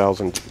than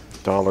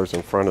 $1,000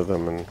 in front of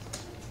them and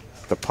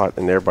the pot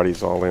and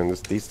everybody's all in.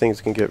 These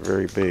things can get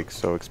very big,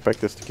 so expect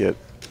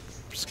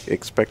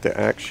the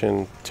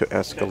action to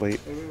escalate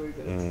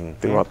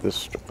throughout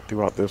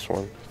this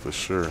one. For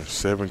sure.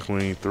 7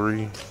 queen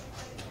 3.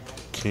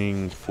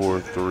 King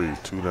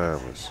 4-3, 2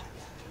 diamonds.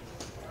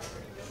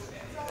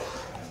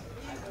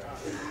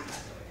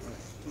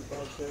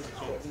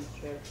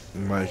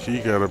 Mike, he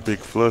got a big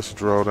flush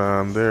draw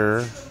down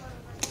there.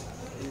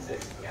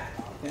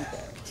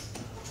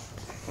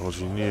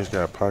 O'Genia's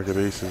got pocket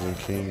aces and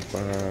king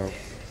 5.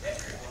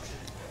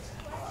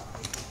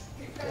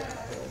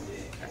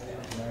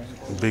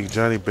 Big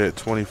Johnny bet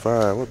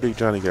 25. What Big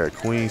Johnny got?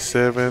 Queen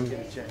 7. He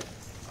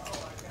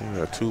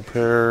got 2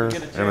 pair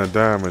and a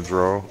diamond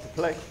draw.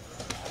 Play.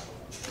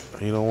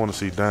 He don't want to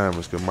see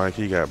diamonds because Mike,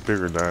 he got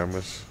bigger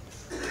diamonds.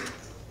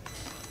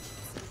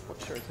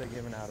 What shirts they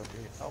giving out of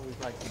here? I always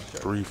like these shirts.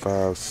 3,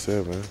 5,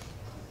 7.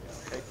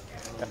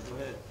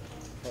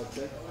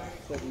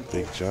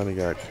 Big Johnny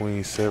got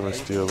Queen 7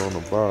 still on the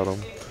bottom.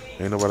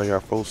 Ain't nobody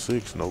got 4,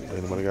 6. Nope,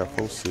 ain't nobody got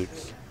 4,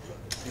 6.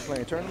 You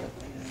playing tournament?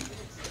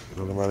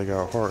 Ain't nobody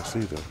got hearts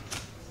either.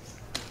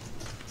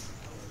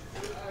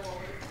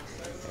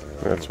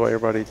 That's why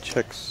everybody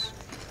checks.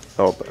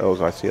 Oh,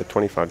 I see a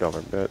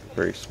 $25 bet.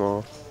 Very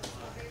small.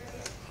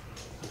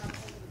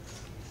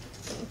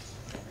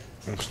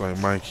 Looks like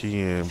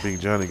Mikey and Big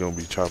Johnny gonna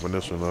be chopping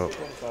this one up.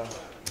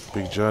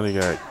 Big Johnny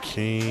got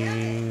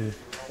king.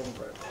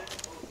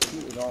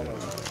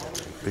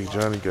 Big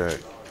Johnny got.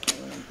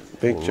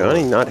 Big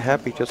Johnny not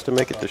happy just to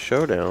make it to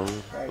showdown.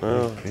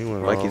 Oh, He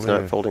went Mikey's all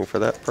not in. folding for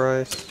that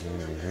price.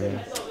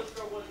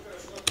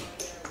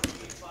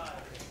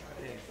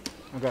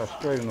 I got a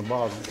straight in the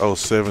bottom. Oh,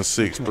 7,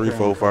 6, 3,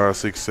 4, 5,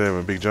 6,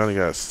 7. Big Johnny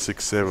got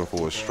 6, 7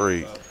 for a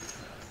straight.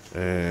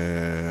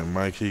 And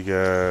Mikey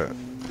got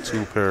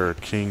 2 pair of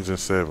kings and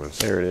 7s.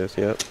 There it is.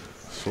 Yep.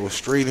 So a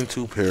straight and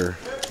 2 pair.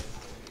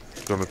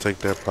 Gonna take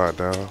that pot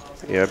down.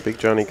 Yeah, Big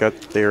Johnny got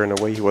there in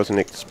a way he wasn't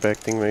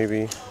expecting,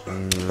 maybe.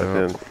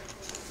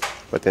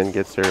 But then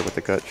gets there with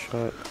the gut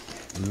shot.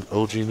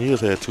 OG Neals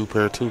had 2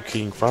 pair, 2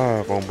 king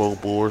 5 on both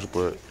boards,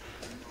 but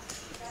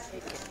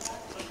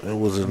it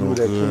wasn't no Knew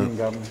that good. king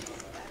got me.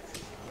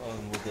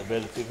 With the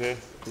belly tip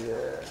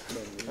here.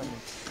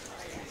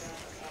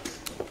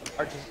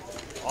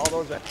 All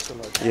those extra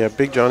look. Yeah,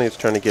 Big Johnny is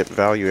trying to get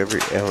value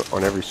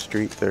on every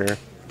street there.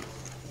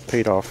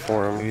 Paid off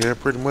for him. Yeah,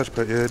 pretty much.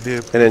 But yeah, it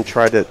did. And then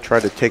try to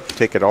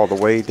take it all the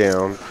way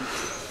down.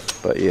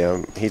 But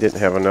yeah, he didn't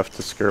have enough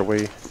to scare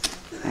away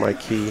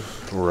Mikey.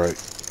 Right.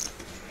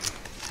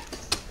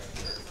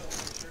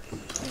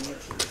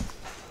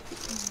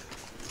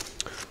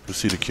 We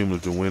see the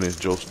cumulative winners.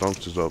 Joe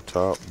Stunks is up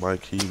top.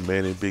 Mikey,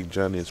 Manny, Big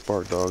Johnny, and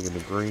Spark Dog in the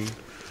green.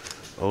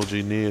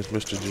 OG Niz,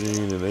 Mr.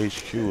 Gene, and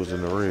HQ is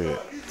in the red.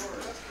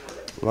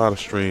 A lot of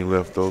stream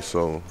left though,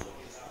 so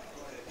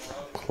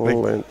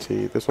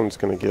Plenty. This one's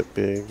gonna get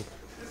big.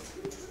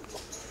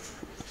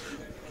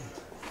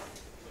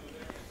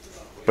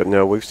 But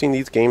no, we've seen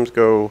these games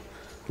go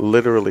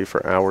literally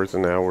for hours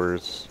and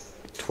hours,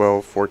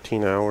 12,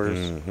 14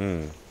 hours.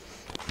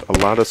 A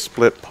lot of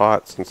split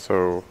pots, and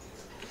so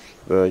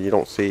you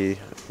don't see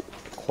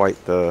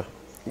quite the.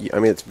 I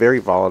mean, it's very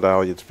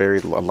volatile. It's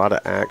a lot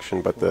of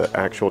action, but the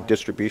actual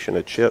distribution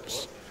of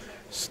chips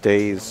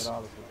stays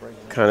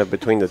kind of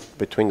between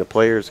the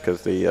players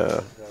because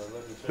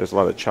there's a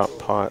lot of chopped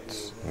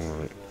pots,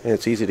 and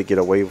it's easy to get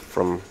away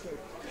from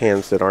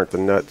hands that aren't the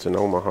nuts in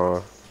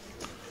Omaha.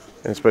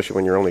 And especially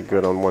when you're only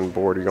good on one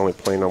board, or you're only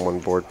playing on one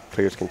board,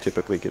 players can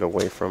typically get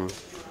away from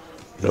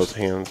those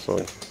hands. So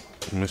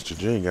Mr.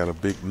 Gene got a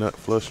big nut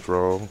flush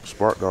draw.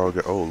 Spark Dog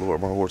got, oh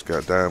Lord, my horse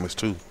got diamonds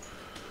too.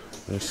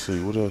 Let's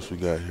see, what else we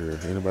got here?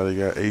 Anybody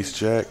got Ace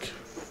Jack?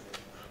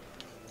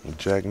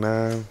 Jack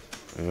 9?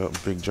 Yep,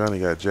 Big Johnny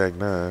got Jack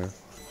 9.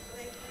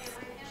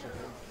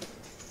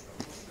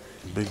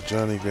 Big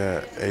Johnny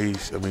got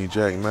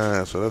Jack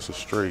 9, so that's a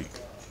straight.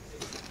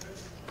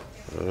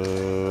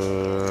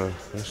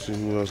 Let's see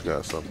who else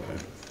got something.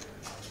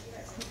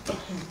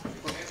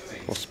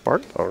 well,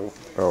 Spark Dog.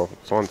 Oh,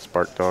 it's on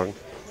Spark Dog.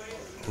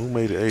 Who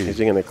made it 8? Is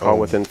he going to call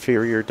with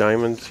inferior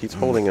diamonds? He's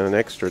holding an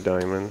extra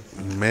diamond.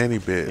 Manny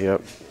bet.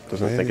 Yep.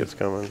 Doesn't think Manny- it's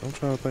coming. I'm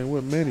trying to think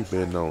what Manny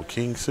betting on.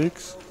 King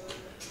 6?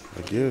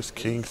 I guess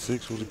King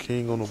 6 was a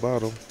king on the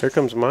bottom. Here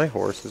comes my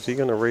horse. Is he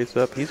going to raise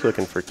up? He's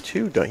looking for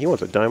 2 diamonds. He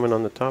wants a diamond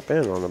on the top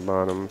and on the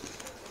bottom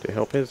to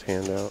help his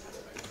hand out.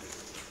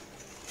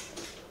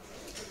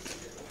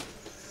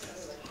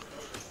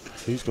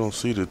 He's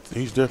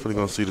definitely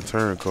gonna see the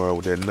turn card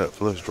with that nut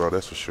flush draw,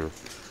 that's for sure.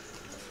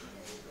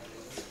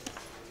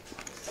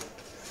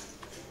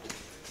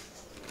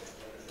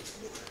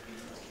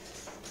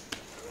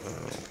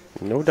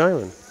 No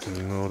diamond.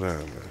 No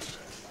diamonds.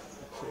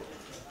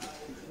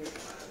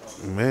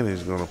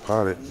 Manny's gonna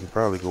pot it and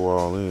probably go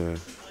all in.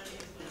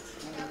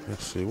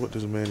 Let's see, what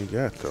does Manny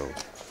got though?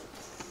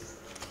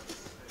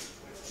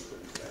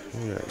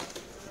 Yeah.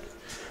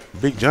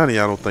 Big Johnny,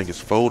 I don't think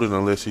is folded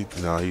unless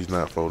he's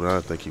not folded. I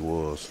don't think he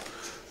was.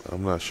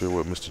 I'm not sure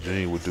what Mr.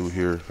 Gene would do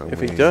here. If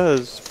he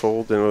does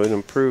fold, then it would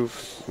improve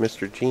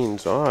Mr.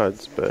 Gene's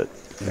odds, but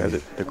as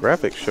the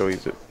graphics show,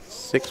 he's at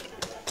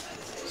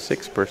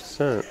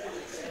 6%.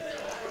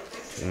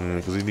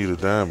 Because he need a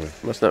diamond.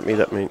 Must not be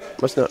that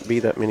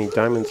many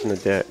diamonds in the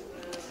deck.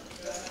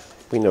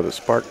 We know the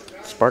Spark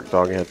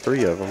Dog had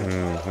 3 of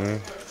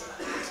them.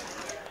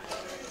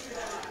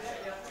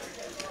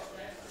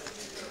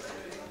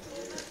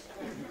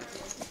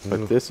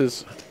 But this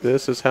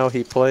is how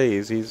he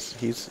plays.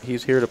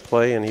 He's here to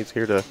play, and he's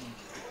here to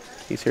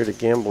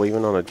gamble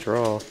even on a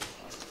draw.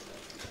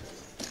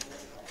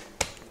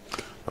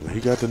 I mean, he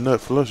got the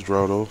nut flush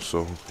draw though,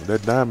 so when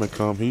that diamond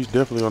come, he's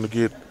definitely gonna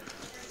get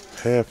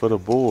half of the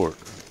board.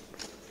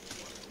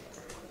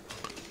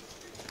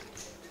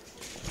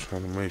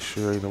 Trying to make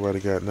sure ain't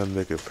nobody got nothing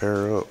that could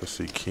pair up. Let's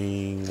see,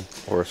 king.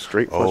 Or a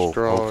straight flush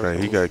draw.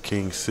 Okay, he got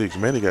king 6.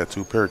 Man, he got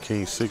 2 pair of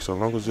king 6. So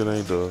long as it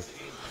ain't the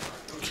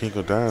king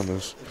of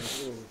diamonds.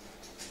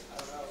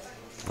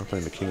 I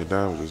think the king of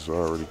diamonds is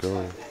already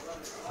gone.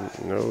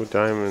 No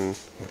diamond.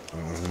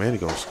 Manny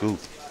gonna scoop.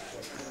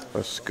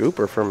 A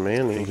scooper from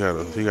Manny. He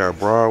got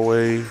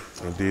Broadway,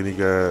 and then he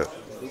got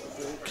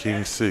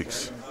king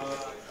 6.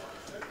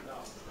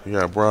 He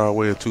got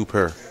Broadway and 2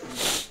 pair.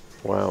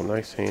 Wow,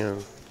 nice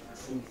hand.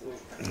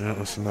 Yeah,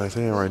 that's a nice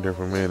hand right there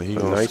for Manny. He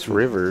gonna Nice scoop.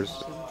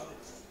 rivers.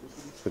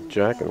 The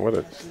jack and what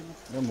a.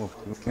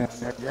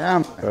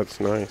 Yeah. That's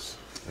nice.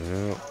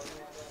 Yeah.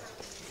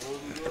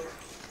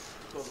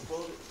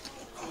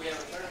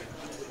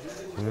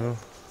 Yeah.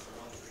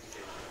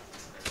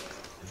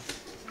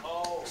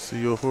 See,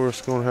 your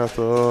horse gonna have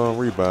to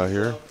rebuy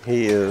here,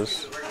 He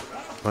is.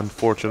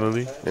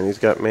 unfortunately. And he's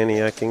got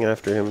Manny acting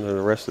after him the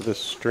rest of this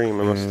stream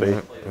unless they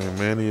And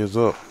Manny is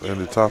up at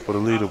the top of the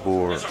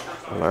leaderboard.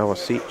 allow a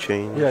seat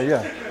change.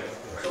 Yeah.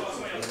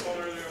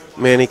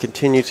 Manny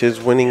continues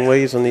his winning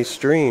ways on these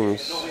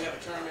streams.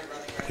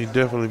 He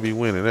definitely be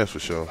winning, that's for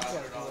sure.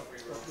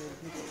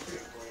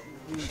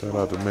 Shout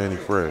out to Manny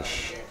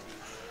Fresh.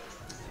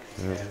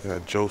 Yeah, we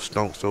got Joe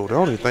Stonks over there.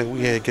 I don't even think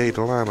we had gave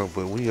the lineup,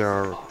 but we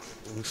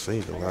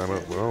seen the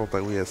lineup, but I don't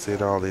think we had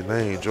said all their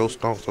names. Joe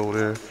Stonks over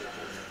there.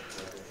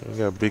 We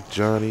got Big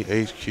Johnny,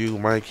 HQ,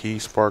 Mikey,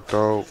 Spark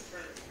Dog,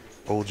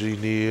 OG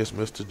Niz,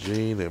 Mr.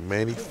 Gene, and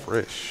Manny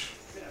Fresh.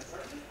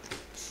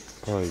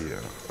 Oh yeah.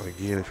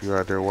 Again, if you're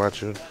out there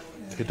watching,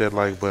 hit that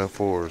like button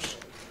for us.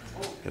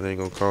 It ain't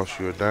gonna cost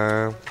you a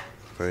dime.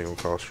 It ain't gonna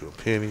cost you a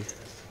penny.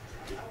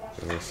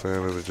 You know what I'm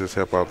saying? It'll just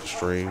help out the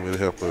stream. It'll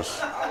help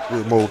us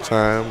with more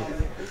time.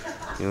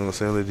 You know what I'm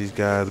saying? Let these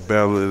guys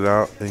battle it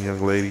out, and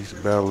young ladies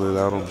battle it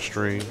out on the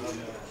stream.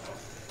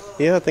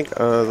 Yeah, I think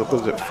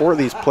was it 4 of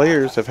these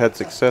players have had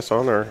success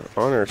on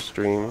our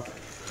stream.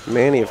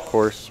 Manny, of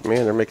course,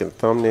 man, they're making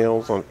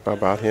thumbnails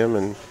about him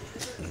and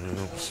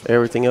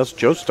everything else.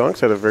 Joe Stonks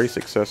had a very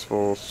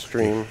successful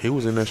stream. He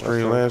was in that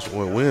stream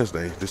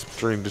Wednesday. This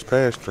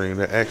past stream,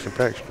 that action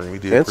pack stream, he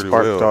did And pretty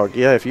Spark well. Dog,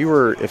 yeah. If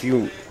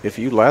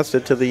you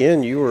lasted to the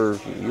end, you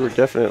were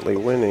definitely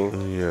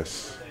winning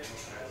Yes.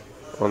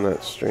 on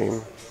that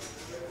stream.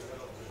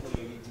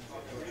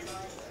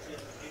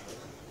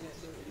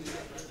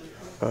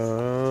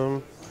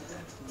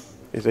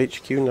 Is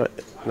HQ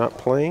not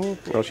playing?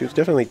 No, she was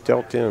definitely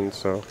dealt in.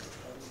 So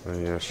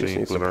Yeah, she she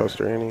needs put to post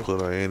her ante.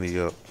 put her ante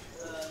up.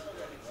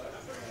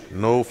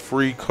 No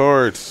free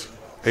cards,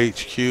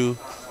 HQ.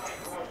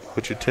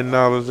 Put your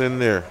 $10 in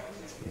there.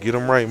 Get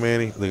them right,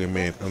 Manny. Look at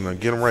Manny.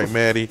 Get them right,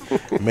 Maddie.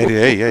 Maddie,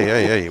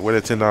 hey, where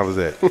that $10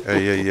 at?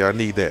 Hey, yeah, I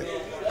need that.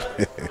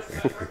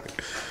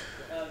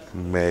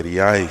 Maddie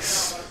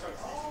Ice.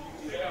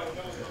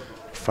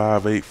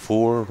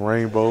 584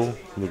 Rainbow.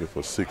 Looking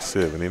for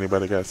 6-7.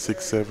 Anybody got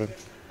 6-7?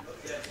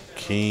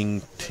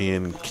 King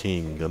 10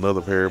 King.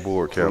 Another pair of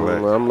board,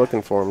 Cadillac. I'm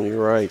looking for him.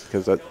 You're right,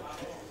 because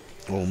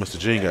Oh, Mr.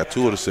 Gene got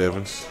 2 of the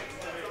 7s.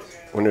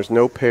 when there's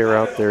no pair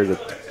out there, the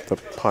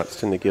pots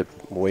tend to get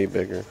way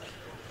bigger.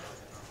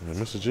 And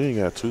Mr. Gene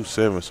got 2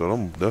 7s,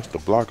 so that's the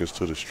blockers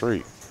to the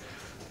straight.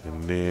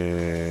 And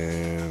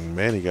then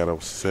Manny got a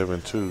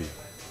 7 too.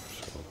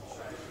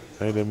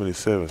 So ain't that many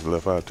 7s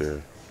left out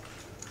there.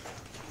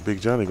 Big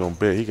Johnny gonna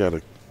bet he got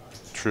a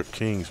trip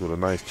kings with a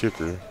nice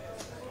kicker.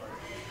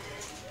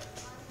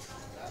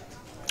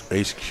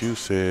 HQ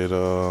said,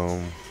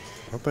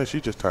 I think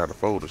she just tired of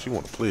folding. She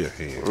want to play a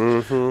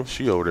hand.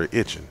 She over there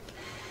itching.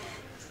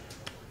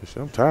 She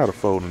said, I'm tired of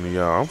folding to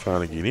y'all. I'm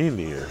trying to get in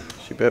there.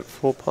 She bet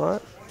full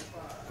pot?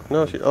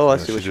 No, I see what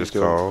she she's just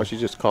doing. called. Oh, she's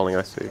just calling,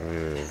 I see.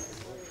 Yeah.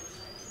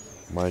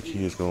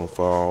 Mikey is going to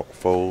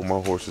fold. My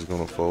horse is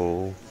going to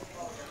fold.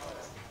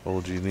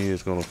 OG Nia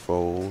is going to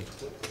fold.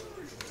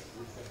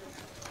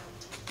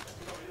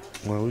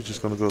 Well, we're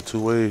just going to go 2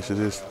 ways to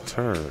this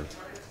turn.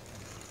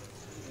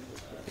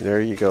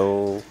 There you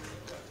go.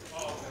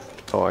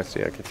 Oh, I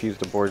see. I confused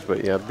the boards,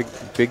 but yeah,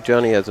 Big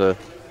Johnny has a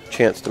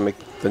chance to make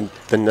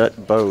the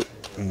nut boat.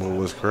 Well,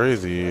 what's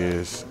crazy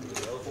is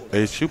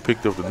HQ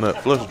picked up the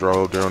nut flush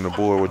draw up there on the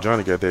board where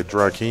Johnny got that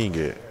dry king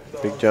at.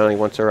 Big Johnny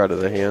wants her out of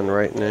the hand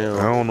right now.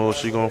 I don't know if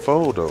she going to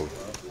fold, though.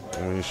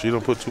 I mean, she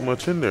don't put too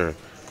much in there.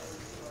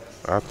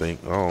 I think.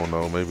 I don't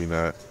know. Maybe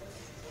not.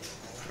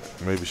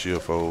 Maybe she'll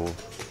fold.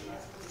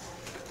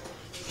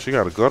 She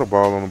got a gutter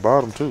ball on the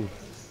bottom, too.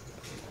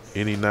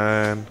 Any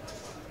 9.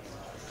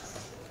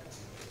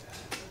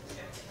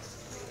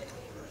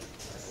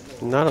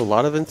 Not a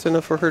lot of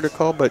incentive for her to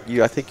call, but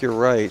I think you're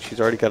right. She's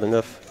already got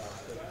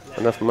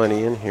enough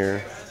money in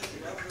here.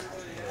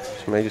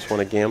 She may just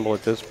want to gamble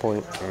at this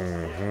point.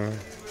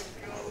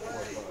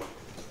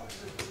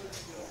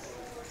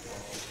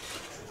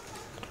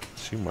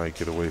 She might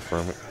get away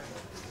from it.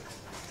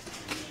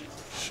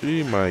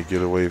 She might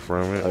get away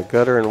from it. A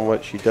gutter and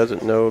what she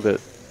doesn't know that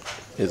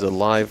is a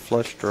live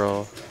flush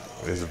draw.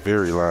 It's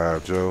very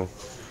live, Joe.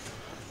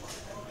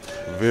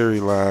 Very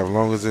live.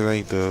 Long as it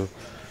ain't the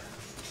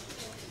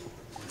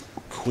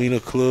Queen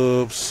of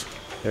Clubs.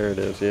 There it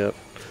is. Yep.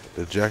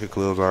 The Jack of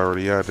Clubs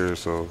already out there.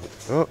 So,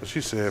 oh,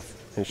 she said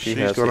And she's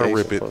has gonna the ace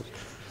rip of it. clubs.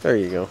 There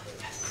you go.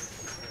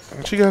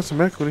 And she got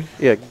some equity.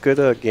 Yeah,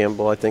 good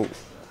gamble. I think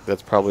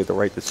that's probably the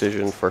right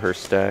decision for her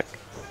stack.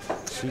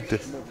 She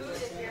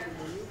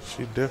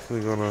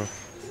definitely gonna.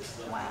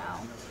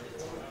 Wow.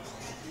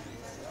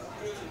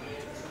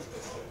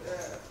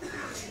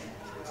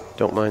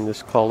 Don't mind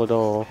this call at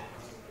all.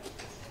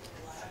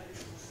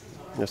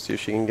 Let's see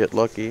if she can get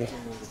lucky.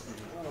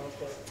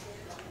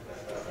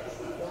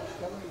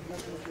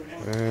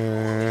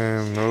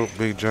 And nope,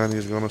 Big Johnny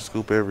is gonna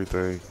scoop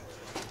everything.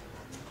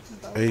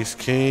 Ace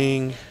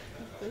King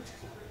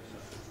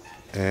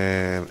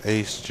and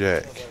Ace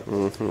Jack.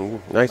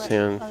 Nice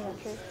hand. Oh, yeah,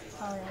 true.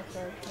 Oh,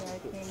 yeah, true.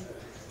 Yeah,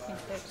 king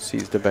six.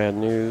 Sees the bad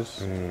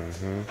news.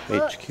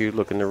 HQ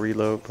looking to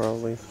reload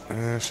probably.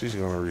 And she's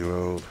gonna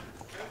reload.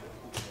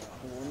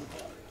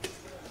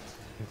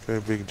 Okay,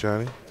 Big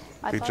Johnny.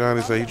 I Big thought Johnny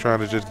about say he it. trying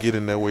to just get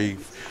in that way,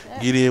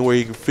 get in where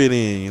he can fit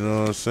in. You know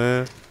what I'm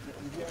saying?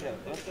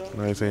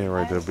 Nice hand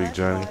right there, Big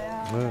Johnny.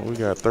 Well, we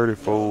got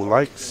 34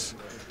 likes,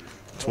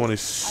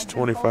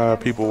 25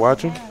 people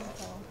watching.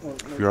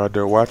 If you're out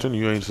there watching,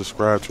 you ain't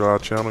subscribed to our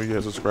channel, you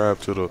have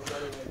subscribed to the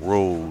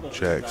Road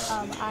Jacks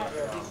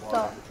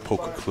So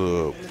Poker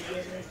Club.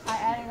 I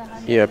added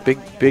 100. Yeah,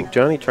 big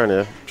Johnny trying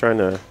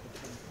to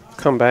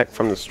come back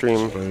from the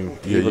stream.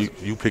 Yeah,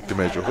 you picked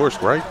him as your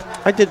horse, right?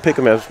 I did pick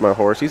him as my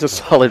horse. He's a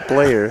solid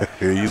player.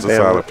 Yeah, he's a Man,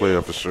 solid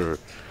player for sure.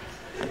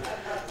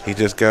 He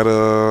just got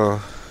a,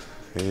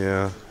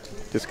 yeah.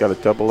 Just got a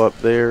double up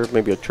there,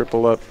 maybe a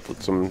triple up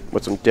with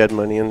some dead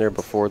money in there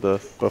before the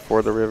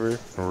river.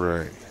 All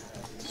right.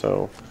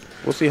 So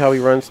we'll see how he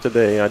runs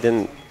today. I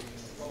didn't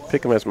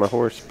pick him as my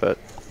horse, but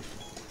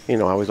I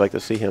always like to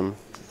see him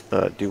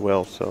do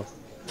well. So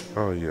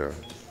Oh yeah.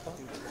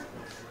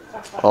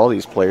 all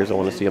these players, I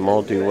want to see them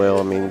all do well.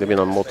 I mean, they've been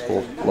on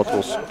multiple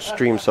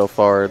streams so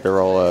far.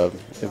 They're all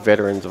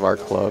veterans of our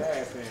club.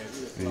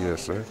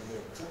 Yes, sir.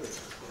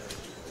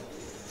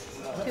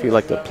 If you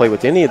like to play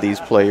with any of these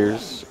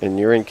players and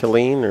you're in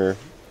Killeen or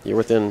you're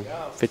within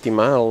 50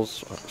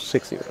 miles,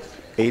 60,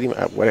 80,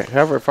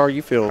 however far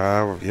you feel.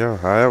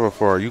 However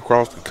far you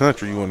cross the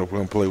country, you want to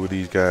come play with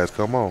these guys,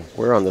 come on.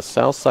 We're on the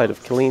south side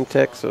of Killeen,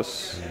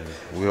 Texas.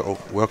 We'll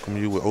welcome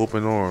you with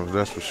open arms,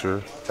 that's for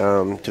sure.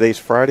 Today's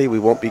Friday. We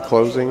won't be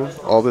closing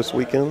all this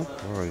weekend.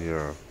 Oh,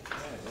 yeah.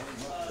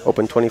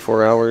 Open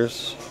 24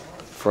 hours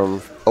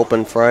from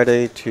open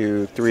Friday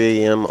to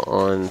 3 a.m.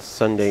 on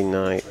Sunday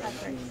night.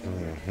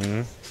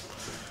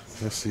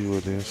 Let's see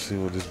what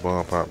this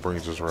bomb pop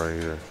brings us right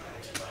here.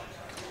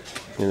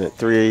 And at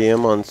 3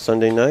 a.m. on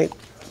Sunday night,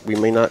 we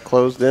may not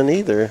close then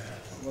either.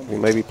 We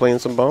may be playing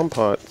some bomb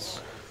pots.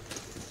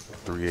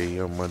 3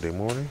 a.m. Monday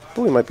morning.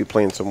 But we might be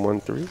playing some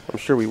 1-3. I'm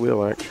sure we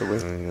will, actually.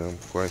 And I'm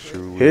quite sure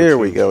we will Here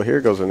we too. go. Here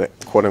goes a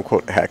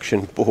quote-unquote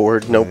action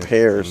board. No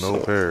pairs. No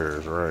so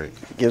pairs, right.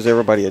 gives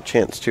everybody a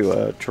chance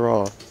to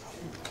draw.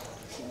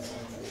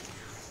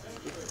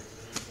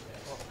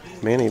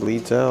 Manny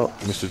leads out.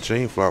 Mr.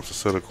 Gene flops a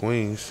set of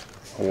queens.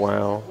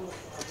 Wow.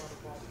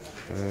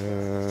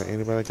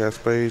 Anybody got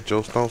spades?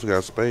 Joe Stone's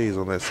got spades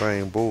on that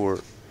same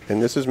board.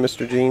 And this is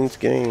Mr. Gene's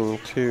game,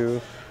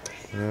 too.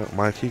 Yeah,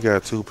 Mike, he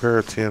got two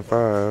pair,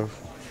 10-5.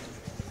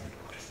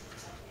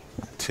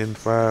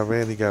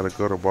 10-5, and he got a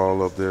gutter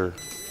ball up there.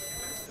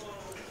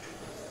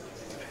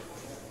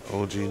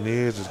 OG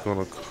Nids is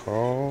gonna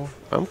call.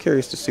 I'm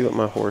curious to see what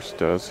my horse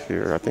does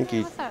here. I think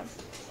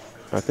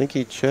What's up?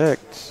 he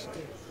checked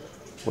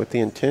with the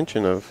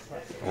intention of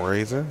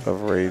Raising.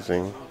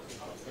 raising.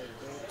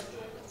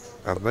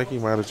 I think he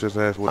might have just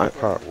asked what the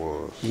pot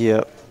was.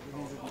 Yep.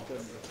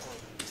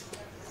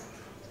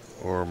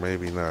 Or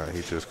maybe not.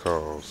 He just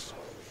calls.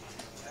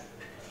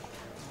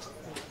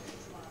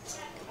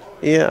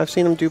 Yeah, I've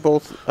seen him do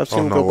both. I've seen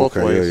him go both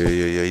ways.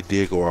 Yeah. He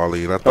did go all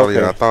in. I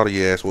thought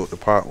he asked what the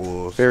pot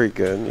was. Very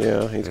good.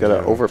 Yeah, he's got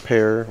an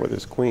overpair with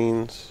his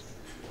queens,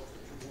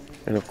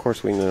 and of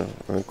course we know.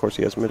 And of course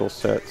he has middle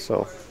set.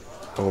 So.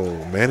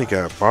 Oh man, he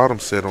got bottom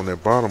set on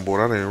that bottom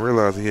board. I didn't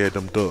realize he had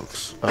them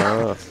ducks.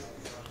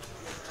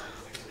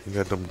 He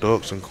got them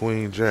ducks and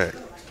Queen Jack.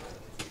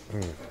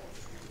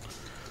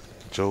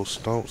 Joe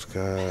Stone's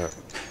got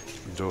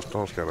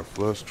a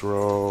flush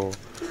draw,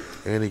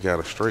 and he got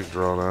a straight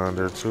draw down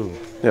there too.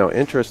 Now,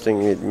 interesting,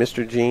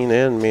 Mr. Gene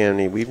and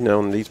Manny, we've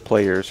known these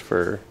players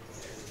for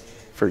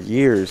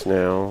years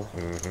now.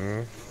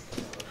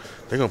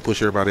 They're gonna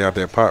push everybody out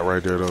that pot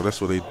right there though.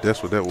 That's what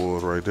that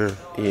was right there.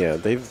 Yeah,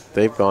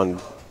 they've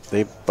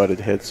butted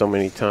heads so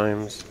many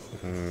times.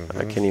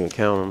 I can't even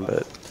count them,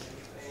 but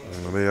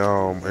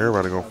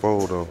Everybody gonna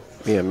fold though.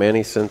 yeah,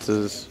 Manny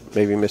senses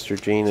maybe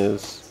Mr. Gene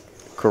is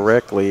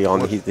correctly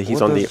on. He's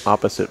on the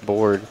opposite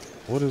board.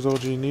 What is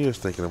OG Nias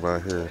thinking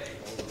about here?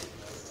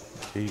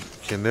 He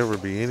can never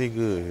be any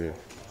good here.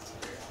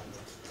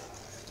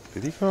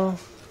 Did he call?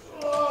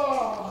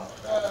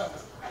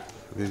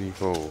 Did he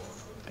fold?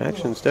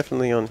 Action's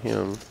definitely on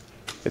him.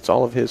 It's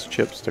all of his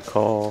chips to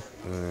call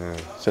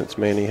since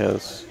Manny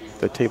has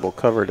the table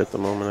covered at the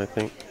moment, I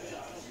think.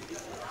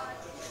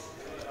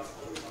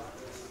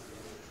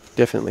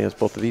 Definitely has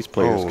both of these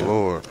players. Oh,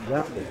 Lord.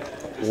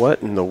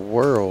 What in the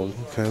world?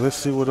 Okay, let's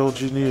see what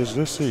OG needs.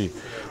 Let's see.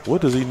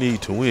 What does he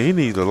need to win? He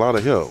needs a lot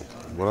of help.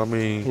 But I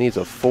mean, He needs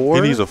a 4?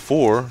 he needs a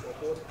 4.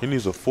 He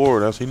needs a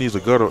 4. He needs a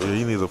gutter.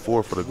 He needs a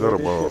 4 for the gutter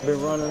ball.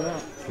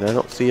 And I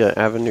don't see an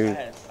avenue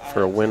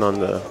for a win on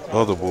the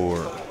Other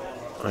board.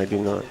 I do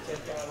not.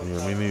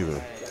 Yeah, me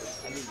neither.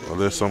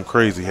 Unless something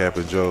crazy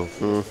happen, Joe.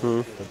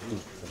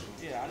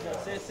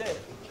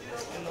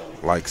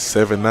 Like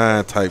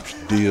 7-9 type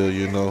deal,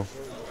 you know.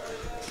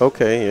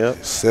 Okay, yeah.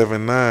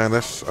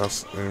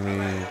 7-9. I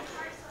mean,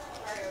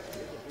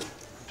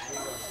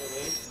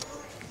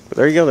 But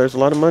there you go. There's a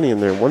lot of money in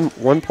there.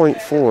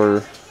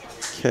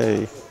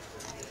 1.4K.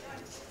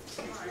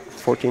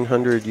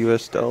 1,400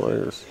 US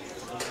dollars.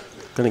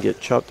 Gonna get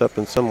chopped up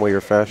in some way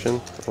or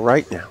fashion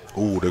right now.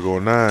 ooh, they're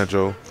going 9,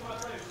 Joe.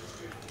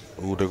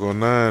 Ooh, they're going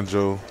 9,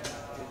 Joe.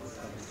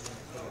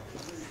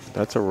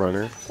 That's a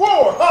runner.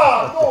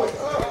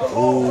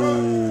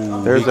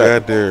 Ooh, There's he that-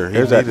 got there. He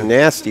There's that needed-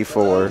 nasty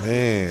 4.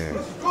 Man.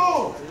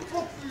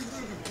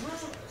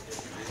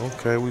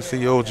 Okay, we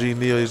see OG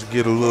Neal just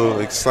get a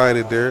little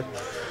excited there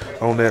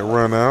on that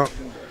run out.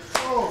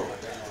 All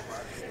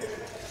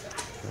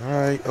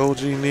right,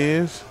 OG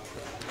Niz.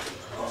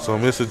 So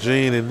Mr.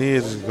 Gene and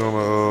Niz is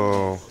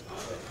gonna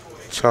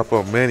chop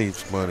up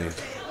Manny's money.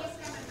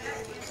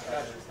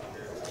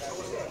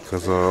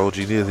 Cause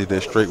OG Niz hit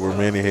that straight where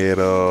Manny had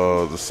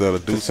the set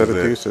of deuces. Set of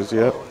at. deuces,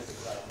 yep.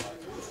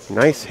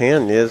 Nice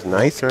hand, Niz.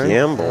 Nice Okay.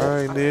 gamble. All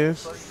right,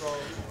 Niz.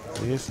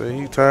 He said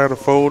he tired of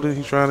folding.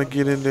 He's trying to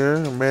get in there.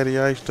 And Matty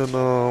Ice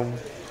done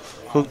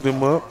hooked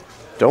him up.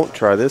 Don't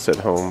try this at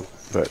home,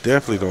 but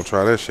Definitely don't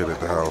try that shit at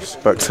the house.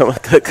 someone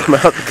could come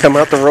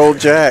out the roll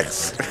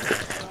jacks.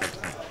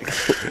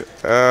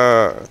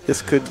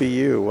 This could be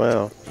you.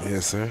 Wow.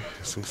 Yes, sir.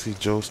 So we see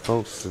Joe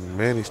Stokes and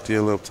Manny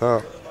still up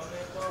top.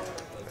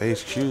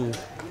 HQ,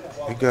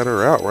 he got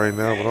her out right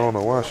now, but I don't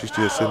know why she's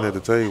still sitting at the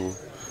table.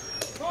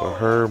 But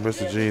her,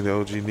 Mr. Gene, and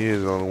OG Near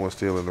is the only one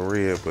still in the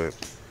red. But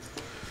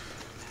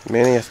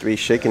Manny has to be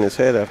shaking his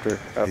head after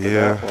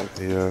yeah, that one.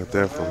 yeah,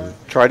 definitely.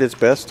 Tried his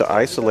best to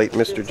isolate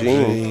Mr.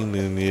 Gene. Gene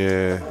and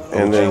yeah,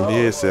 And OG then-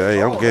 Near said,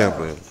 "Hey, I'm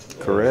gambling."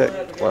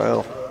 Correct.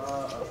 Wow.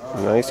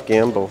 Nice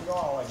gamble.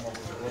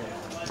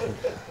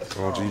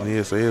 OG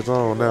Near said, "It's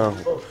on now."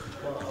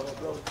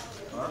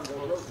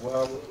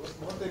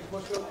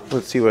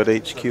 Let's see what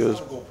HQ has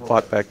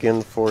bought back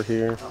in for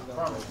here.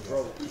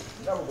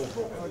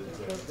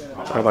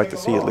 I'd like to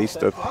see at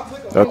least a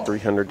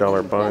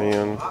 $300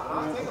 buy-in.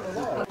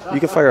 You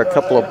can fire a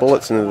couple of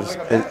bullets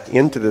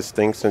into this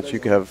thing since you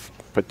could have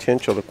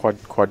potential to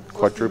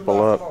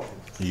quadruple up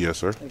Yes,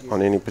 sir.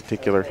 on any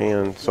particular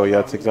hand. So yeah,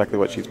 that's exactly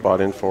what she's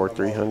bought in for,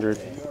 300.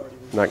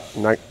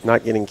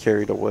 Not getting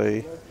carried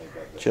away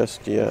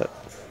just yet.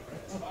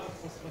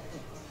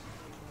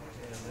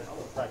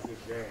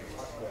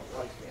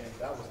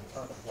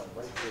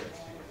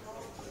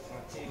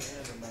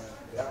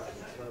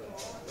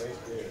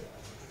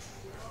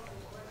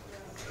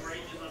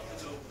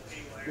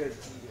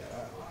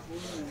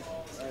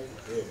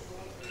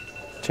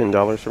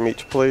 $10 from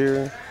each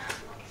player.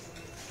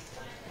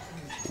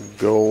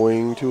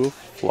 Going to a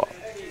flop.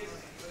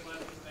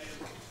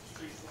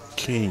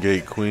 King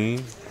 8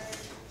 Queen.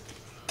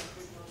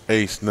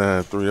 Ace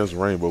 9 3. That's a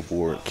rainbow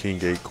board. King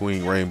 8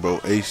 Queen rainbow.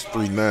 Ace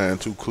 3 9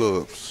 2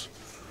 clubs.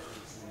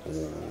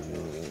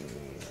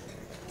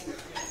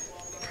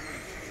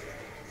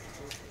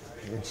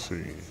 Let's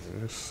see.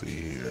 Let's see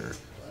here.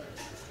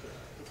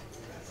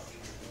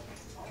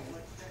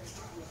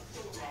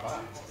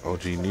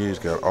 OG Near's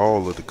got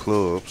all of the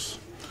clubs.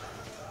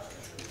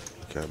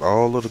 Got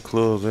all of the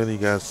clubs, and he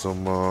got some.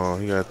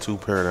 He got 2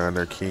 pair down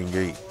there, King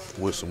 8,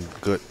 with some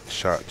gut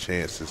shot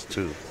chances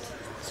too.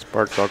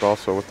 Spark Dog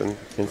also with an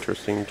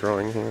interesting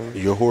drawing hand.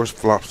 Your horse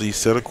flops these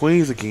set of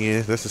queens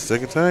again. That's the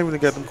second time they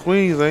got them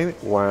queens, ain't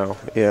it? Wow.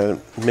 Yeah,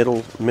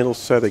 middle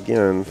set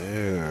again.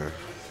 Yeah.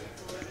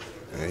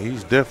 And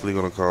he's definitely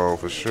gonna call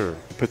for sure.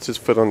 Puts his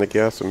foot on the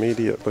gas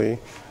immediately.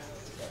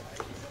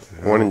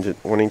 Wanting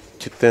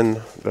to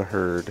thin the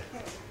herd.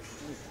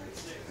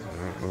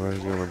 Well,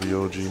 he's gonna be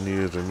OG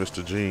Nears and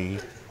Mr. Gene.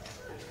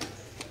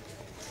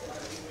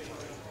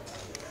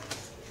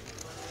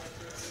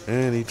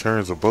 And he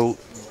turns a boat.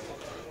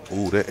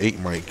 Ooh, that 8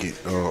 might get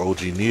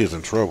OG Nears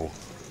in trouble.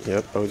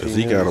 Yep, OG Cause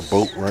he got Nears. a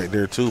boat right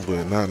there too,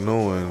 but not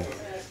knowing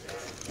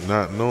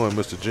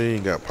Mr.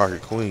 Gene got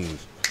pocket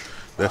queens.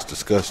 That's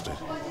disgusting.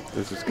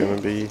 This is going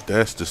to be...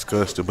 That's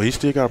disgusting. But he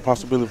still got a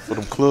possibility for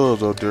them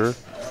clubs out there.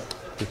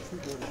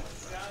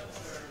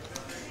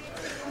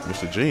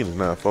 Mr. Gene is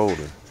not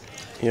folding.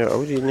 Yeah,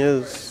 OG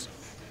Nears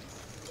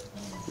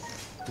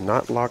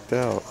not locked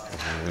out.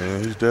 Yeah,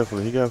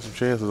 he got some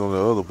chances on the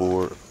other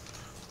board.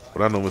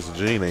 But I know Mr.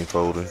 Gene ain't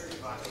folding.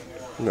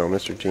 No,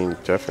 Mr. Gene's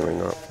definitely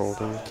not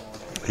folding.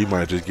 He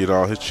might just get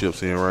all his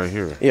chips in right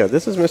here. Yeah,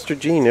 this is Mr.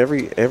 Gene.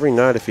 Every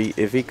night, if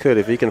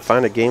he can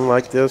find a game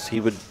like this, he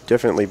would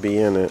definitely be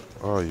in it.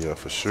 Oh yeah,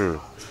 for sure.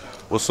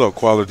 What's up,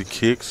 Quality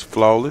Kicks?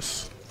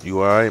 Flawless.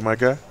 You all right, my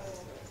guy?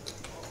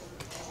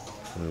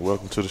 And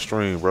welcome to the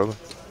stream, brother.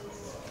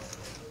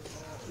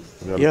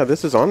 Yeah,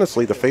 this is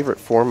honestly the favorite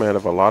format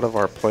of a lot of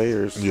our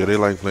players. Yeah, they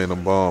like playing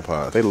them bomb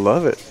pots. They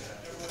love it.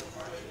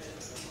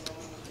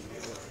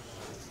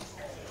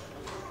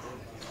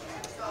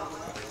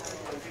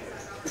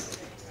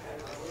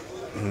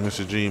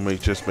 Mr. Gene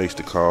just makes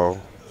the call,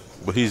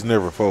 but he's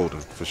never folding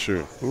for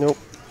sure. Nope.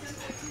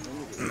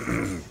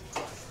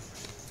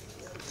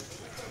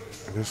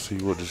 Let's see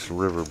what this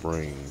river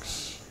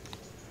brings.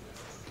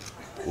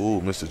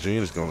 Ooh, Mr.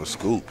 Gene is gonna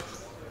scoop.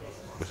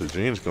 Mr.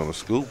 Gene is gonna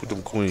scoop with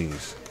them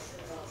queens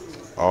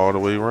all the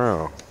way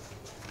around.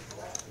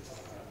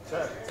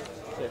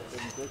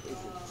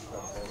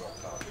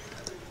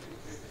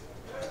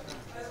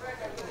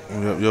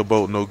 Your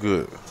boat no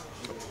good.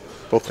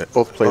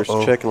 Both players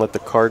check and let the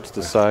cards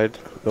decide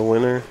the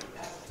winner.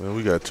 Man,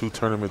 we got 2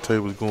 tournament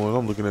tables going.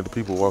 I'm looking at the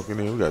people walking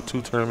in. We got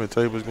 2 tournament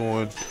tables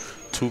going,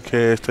 2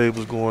 cash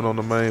tables going on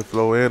the main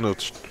floor, and a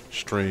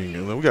string.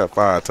 And then we got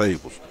 5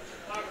 tables.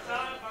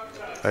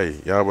 Hey,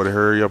 y'all better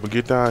hurry up and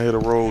get down here to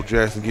Roll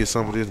Jacks and get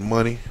some of this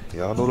money.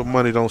 Y'all know the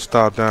money don't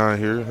stop down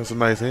here. That's a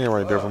nice hand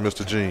right there from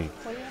Mr. Gene.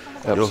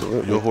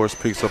 Absolutely. Your horse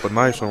picks up a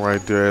nice one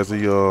right there as he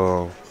he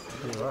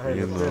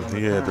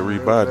had to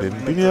rebuy.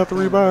 Didn't he have to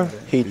rebuy?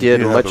 He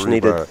did. Much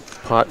needed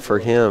pot for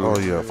him. Oh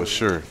yeah, for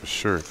sure, for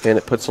sure. And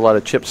it puts a lot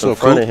of chips in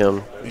front of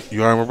him.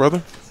 You all right, my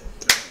brother?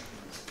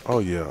 Oh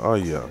yeah, oh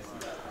yeah.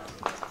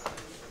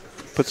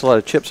 Puts a lot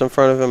of chips in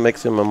front of him,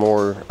 makes him a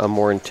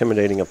more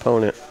intimidating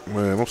opponent.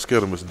 Man, I'm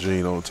scared of Mr.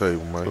 Gene on the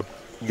table, man.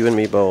 You and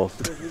me both.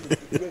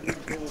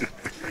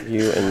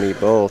 You and me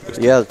both.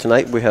 Yeah,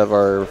 tonight we have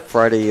our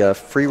Friday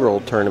free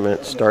roll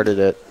tournament started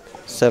at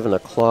 7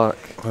 o'clock.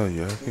 Oh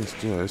yeah, it's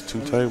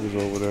 2 tables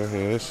over there.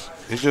 Yeah,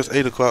 it's just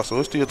 8 o'clock, so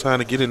it's still time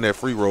to get in that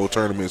free roll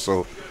tournament.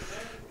 So,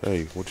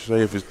 hey, what you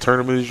say if this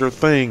tournament is your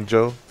thing,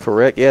 Joe?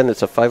 Correct. Yeah, and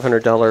it's a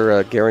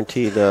 $500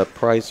 guaranteed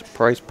prize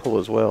pool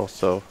as well.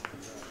 So,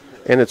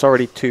 and it's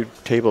already 2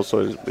 tables,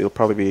 so it'll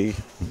probably be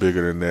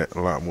bigger than that,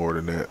 a lot more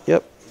than that.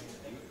 Yep.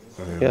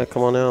 Man. Yeah,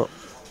 come on out.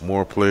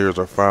 More players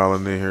are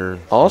filing in here.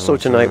 Also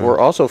tonight, we're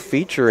also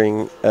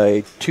featuring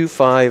a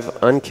 2-5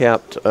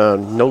 uncapped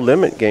no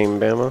limit game,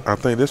 Bama. I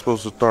think they're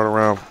supposed to start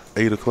around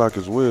 8 o'clock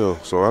as well.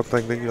 So I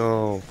think they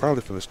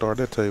probably finna start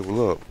that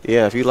table up.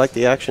 Yeah, if you like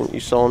the action you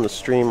saw on the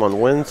stream on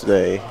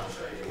Wednesday,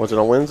 was it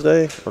on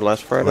Wednesday or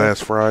last Friday?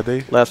 Last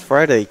Friday. Last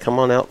Friday. Come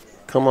on out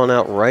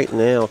right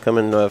now. Come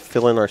and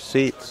fill in our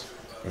seats.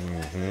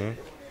 Mm-hmm.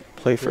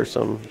 Play for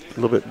some a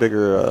little bit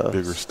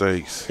bigger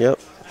stakes. Yep.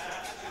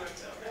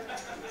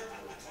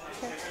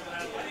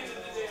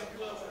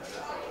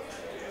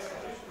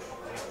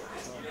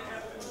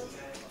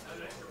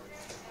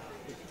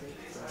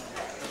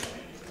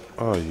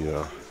 Oh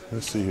yeah.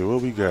 Let's see here.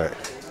 What we got?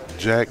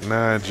 Jack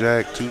 9,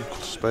 Jack 2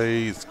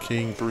 spades,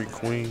 King 3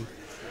 queen.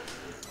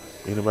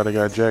 Anybody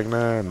got Jack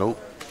 9? Nope.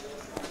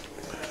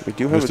 We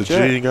do have Mr. a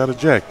Jack. G ain't got a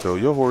Jack though.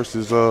 Your horse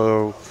is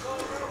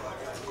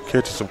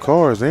catching some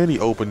cards and he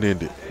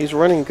open-ended. He's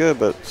running good,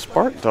 but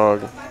Spark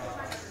Dog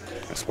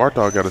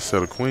got a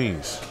set of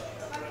queens.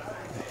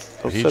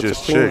 He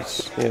just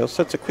checks. Yeah, those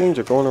sets of queens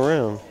are going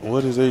around.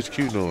 What is HQ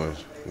doing?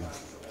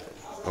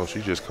 Oh,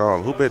 she just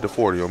called. Who bet the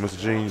 40? Oh, Mr.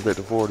 Jean bet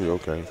the 40?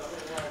 Okay.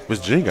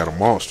 Mr. Jean got a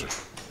monster.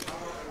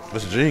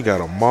 Mr. Jean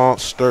got a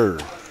monster.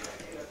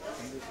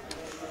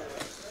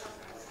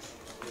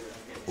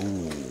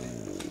 Ooh.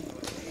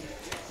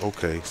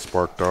 Okay,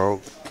 Spark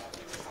Dog.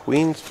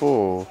 Queen's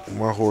full.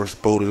 My horse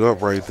bolted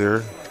up right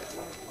there.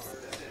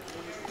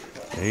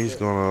 And he's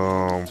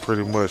going to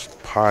pretty much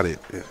pot it,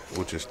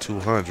 which is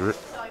 200.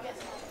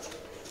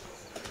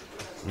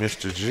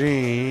 Mr.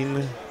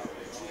 Jean.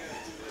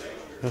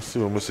 Let's see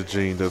what Mr.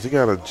 Jean does. He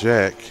got a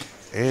Jack,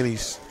 and he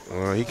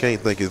can't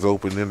think his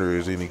open ender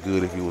is any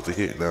good if he was to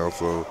hit now.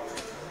 So,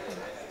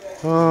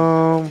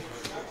 I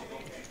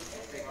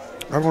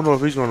don't know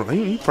if he's gonna.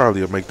 He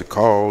probably will make the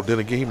call. Then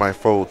again, he might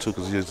fold too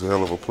because he's a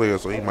hell of a player.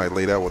 So he might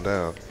lay that one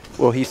down.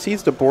 Well, he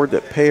sees the board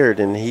that paired,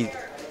 and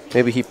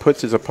maybe he puts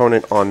his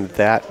opponent on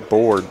that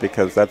board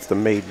because that's the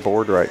made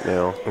board right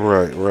now.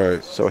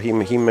 Right. So he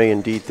may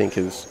indeed think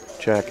his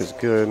Jack is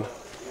good.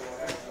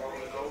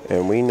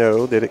 And we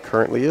know that it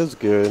currently is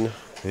good.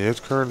 Yeah, it's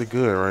currently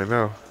good right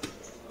now.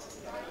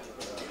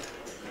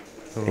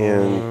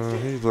 And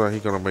he's like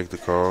he's gonna make the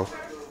call.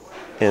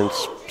 And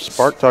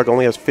Spark Dog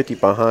only has 50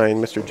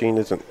 behind. Mr. Gene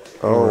isn't.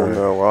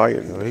 Oh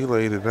right. No, he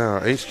laid it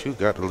down. HQ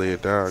got to lay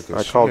it down.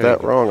 I called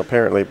that wrong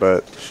apparently,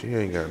 but she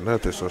ain't got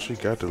nothing, so she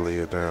got to lay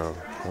it down.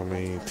 I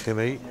mean,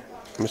 10-8.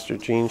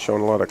 Mr. Gene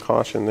showing a lot of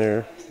caution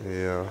there.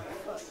 Yeah.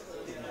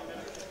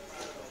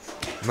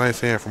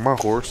 Nice hand from my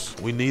horse.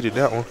 We needed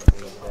that one.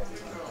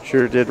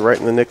 Sure did, right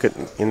in the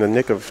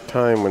nick of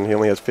time when he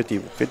only has 50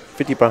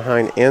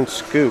 behind and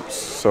scoops.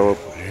 So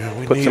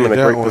yeah, puts him in a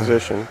great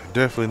position.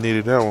 Definitely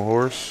needed that one,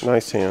 horse.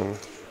 Nice hand.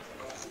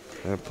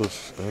 That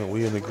puts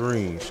we in the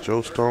greens.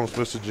 Joe Stones,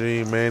 Mr.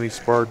 Gene, Manny,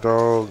 Spark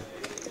Dog,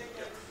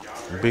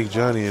 and Big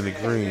Johnny in the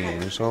green.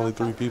 There's only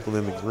 3 people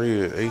in the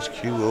grid: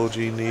 HQ,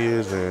 OG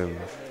Niaz, and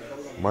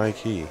Mike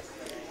He.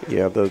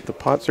 Yeah, the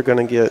pots are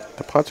gonna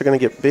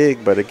get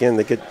big, but again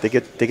they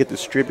get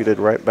distributed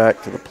right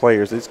back to the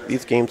players.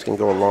 These games can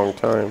go a long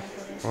time.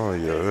 Oh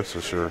yeah, that's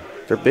for sure.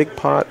 They're big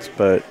pots,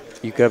 but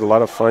you get a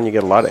lot of fun. You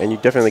get a lot of, and you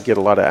definitely get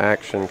a lot of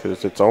action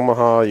because it's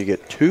Omaha. You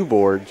get 2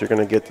 boards. You're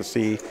gonna get to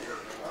see,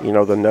 you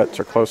know, the nuts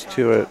are close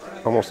to it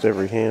almost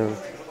every hand.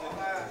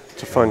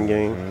 It's a fun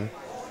game.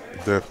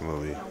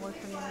 Definitely.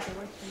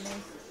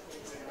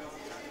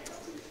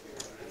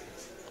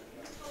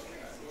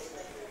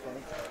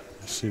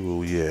 Let's see where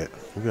we at.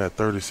 We got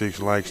 36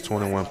 likes,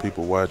 21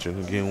 people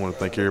watching. Again, want to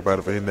thank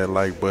everybody for hitting that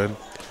like button.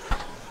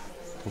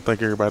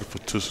 Thank everybody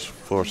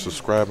for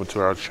subscribing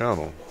to our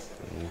channel.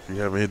 If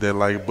you haven't hit that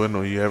like button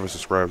or you haven't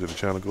subscribed to the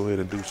channel, go ahead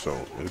and do so.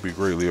 It'd be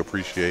greatly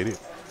appreciated.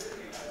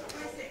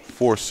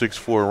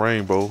 464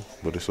 rainbow,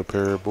 but it's a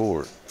pair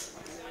board.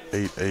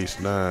 8 ace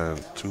 9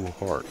 2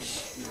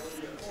 hearts.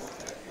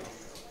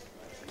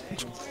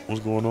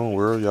 What's going on,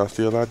 world? Y'all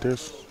still out there?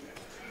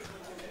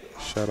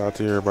 Shout out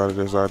to everybody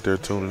that's out there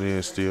tuning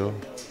in still.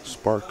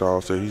 Spark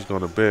Dog said he's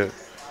gonna bet.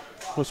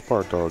 What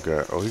Spark Dog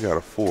got? Oh, he got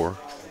a 4.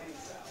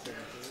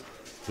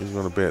 He's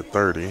gonna bet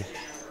 30.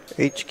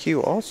 HQ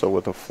also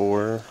with a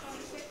 4.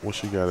 What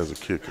she got as a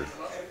kicker?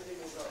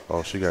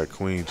 Oh, she got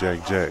Queen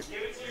Jack Jack.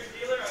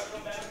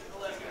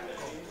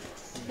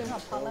 There's no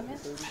pot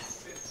limit?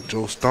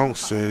 Joe Stonk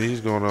said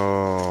he's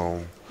gonna.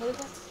 What is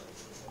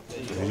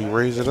it? Did he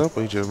raise it up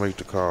or he just make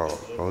the call?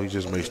 Oh, he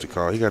just makes the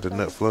call. He got the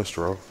nut flush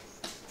draw.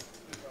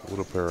 With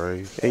a pair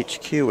of ace.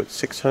 HQ with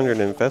 600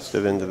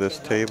 invested into this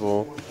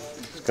table.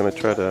 He's gonna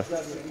try to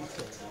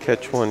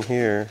catch one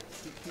here.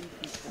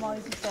 Well,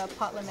 it's just a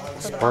pot limit for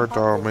the Spark one pot.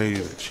 Dog made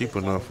it cheap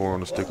enough for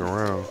him to stick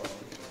around.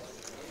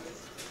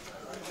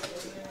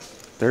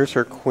 There's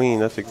her queen.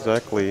 That's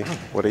exactly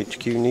what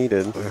HQ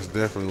needed. That's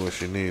definitely what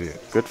she needed.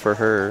 Good for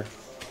her.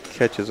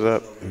 Catches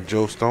up. And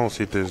Joe Stones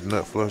hit this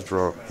nut flush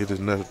draw. Hit his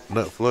nut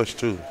flush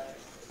too.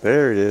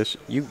 There it is.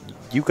 You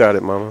got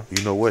it, mama.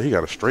 You know what? He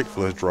got a straight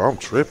flush draw. I'm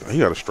tripping. He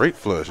got a straight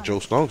flush. Joe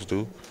Stones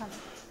do.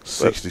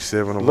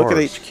 67 of Look at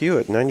hearts. HQ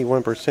at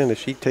 91%. Is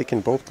she taking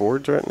both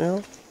boards right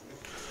now?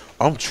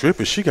 I'm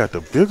tripping. She got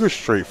the bigger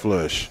straight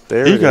flush.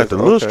 There he it got is. the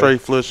little Okay.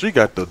 straight flush. She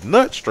got the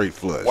nut straight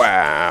flush.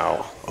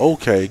 Wow.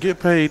 Okay,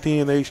 get paid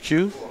then,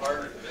 HQ.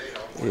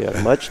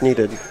 Yeah, much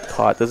needed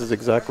pot. This is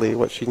exactly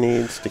what she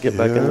needs to get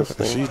back in this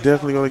thing. She's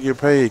definitely gonna get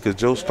paid because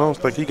Joe Stones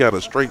think he got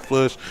a straight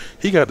flush.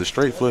 He got the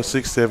straight flush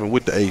 6-7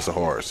 with the ace of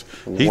hearts.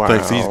 He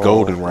thinks he's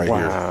golden right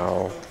here.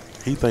 Wow.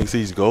 He thinks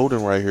he's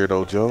golden right here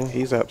though, Joe.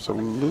 He's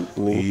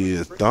absolutely. He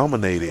is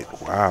dominated.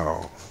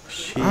 Wow.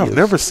 She I've is-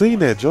 never seen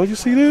that, Joe. You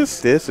see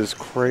this? This is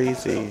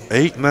crazy.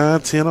 8, 9,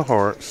 10 of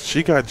hearts.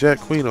 She got Jack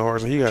Queen of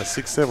hearts and he got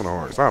 6, 7 of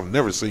hearts. I've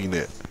never seen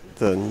that.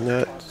 The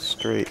nut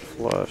straight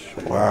flush.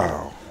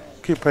 Wow.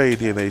 Get paid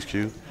then,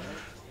 HQ.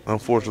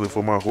 Unfortunately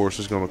for my horse,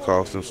 it's going to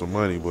cost him some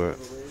money, but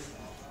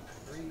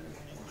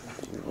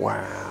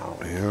Wow.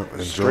 yeah.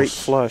 And Straight Joe,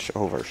 flush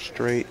over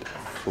straight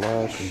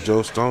flush.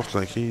 Joe Stones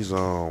think he's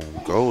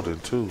golden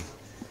too.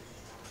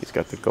 He's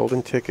got the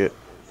golden ticket.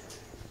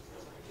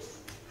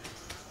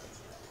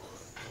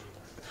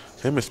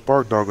 Him and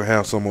Spark Dog will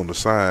have some on the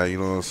side, you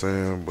know what I'm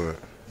saying? But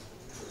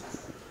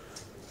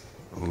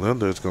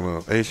Linda is gonna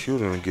HQ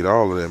gonna get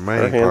all of that main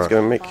Her hand's pot.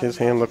 gonna make his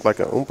hand look like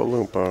a Oompa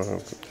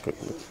Loompa.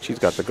 She's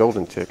got the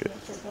golden ticket.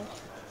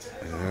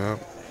 Yeah.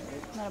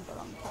 Not a boat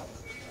on top.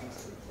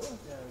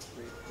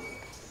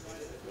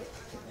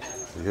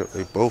 Yep,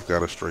 they both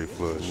got a straight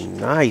flush.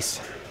 Nice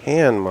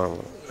hand, mama.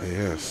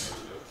 Yes.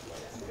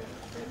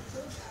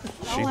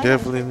 She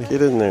definitely.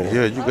 Get in there.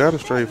 Yeah, you got a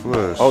straight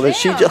flush. Oh, then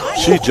she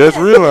just. She just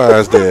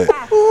realized that.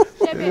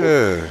 Champion.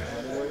 Yeah.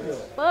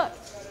 Fuck.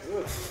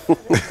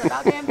 It's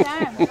about damn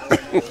time.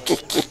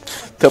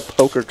 The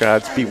poker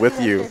gods be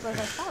with you.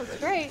 That was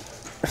straight.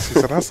 She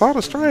said, I saw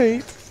the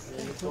straight.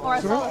 Or I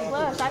saw the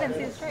flush. I didn't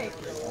see the straight.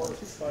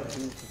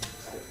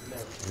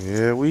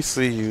 Yeah, we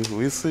see you.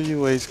 We see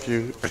you, HQ.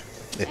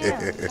 Damn,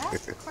 that's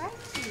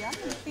crazy. I've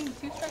never seen 2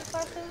 straight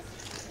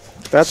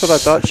flushes. That's what I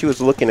thought she was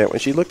looking at. When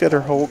she looked at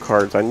her hole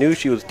cards, I knew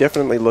she was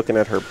definitely looking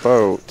at her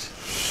boat.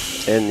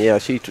 And yeah,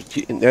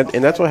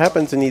 and that's what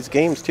happens in these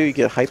games too. You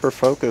get hyper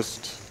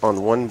focused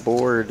on one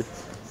board,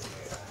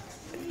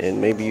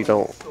 and maybe you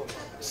don't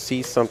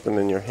see something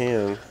in your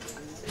hand.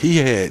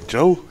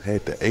 Joe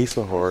had the ace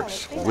of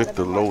hearts with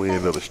the low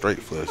end of the straight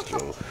flush,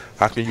 Joe.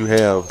 How can you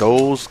have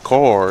those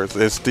cards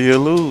and still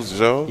lose,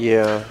 Joe?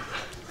 Yeah,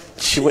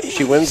 she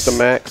wins the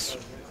max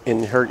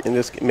in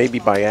this maybe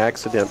by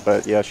accident,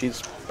 but yeah,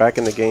 she's back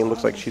in the game.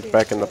 Looks like she's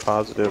back in the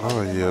positive.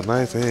 Oh yeah,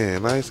 nice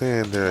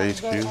hand there,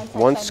 HQ.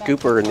 One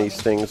scooper in these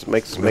things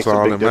makes That's a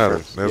all big that matters.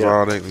 difference. That's Yeah.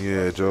 all that,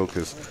 yeah, Joe.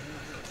 Because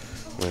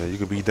man, you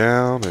could be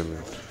down and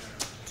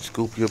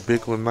scoop your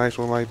big one, nice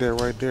one like that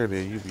right there,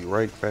 then you be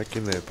right back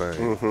in that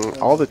thing.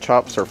 All the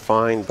chops are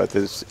fine, but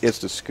it's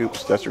the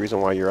scoops. That's the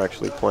reason why you're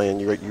actually playing.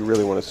 You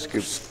really want to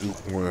scoop.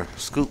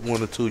 Scoop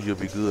one or two, you'll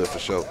be good for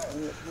sure.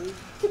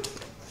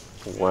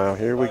 Wow,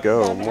 here we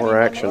go. More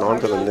action. On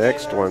to the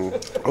next one.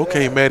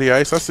 Okay, Matty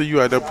Ice, I see you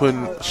out there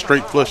putting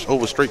straight flush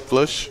over straight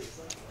flush.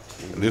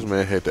 And this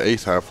man had the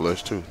ace high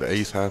flush too. The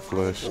ace high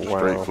flush, the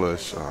straight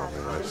flush. Oh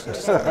man,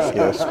 that's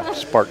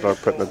Yes, Spark Dog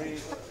put in a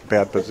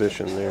bad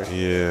position there.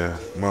 yeah,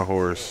 my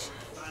horse.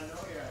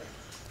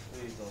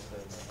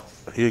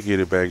 He'll get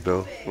it back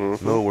though.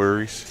 No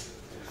worries.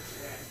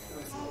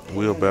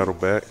 We'll battle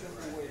back.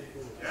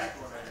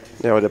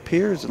 Now it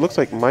appears, it looks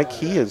like Mike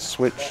He has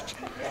switched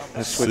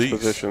Seats.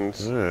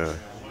 positions. Yeah.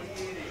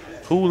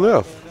 Who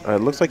left?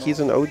 It looks like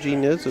he's in OG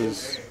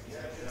Niz's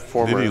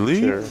former Did he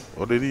leave? chair.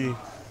 Or did he?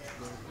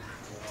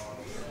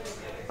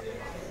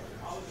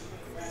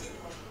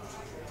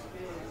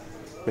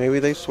 Maybe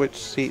they switched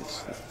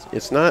seats.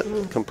 It's not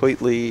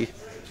completely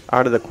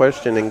out of the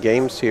question in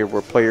games here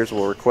where players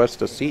will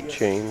request a seat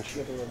change.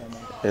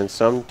 And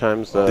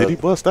sometimes Did he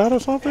bust out or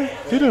something?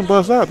 He didn't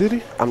bust out, did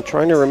he? I'm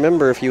trying to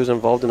remember if he was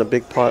involved in a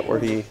big pot where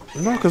he...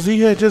 No, because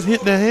he had just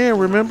hit the hand,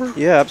 remember?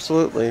 Yeah,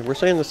 absolutely. We're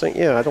saying the same.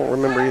 Yeah, I don't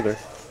remember either.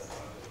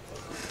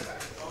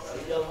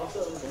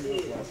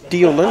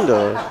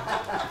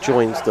 Diolinda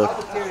joins the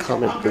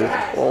comment booth.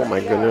 Oh, my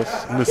goodness.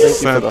 Miss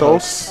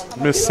Santos.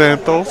 Miss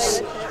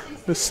Santos.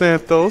 Miss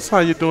Santos. How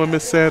you doing,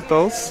 Miss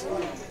Santos?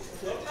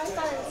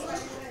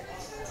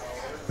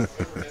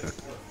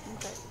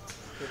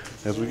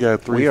 As we got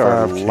 3-5 We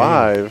are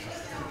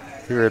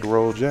live here at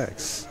Roll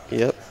Jacks.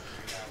 Yep.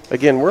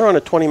 Again, we're on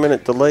a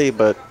 20-minute delay,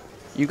 but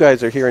you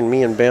guys are hearing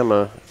me and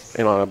Bama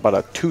on about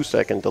a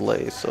 2-second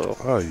delay. So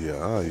Oh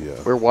yeah.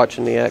 we're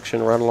watching the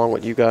action right along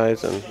with you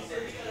guys and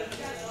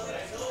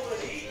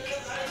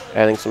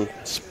adding some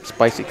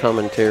spicy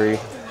commentary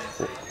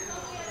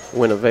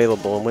when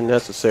available and when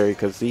necessary,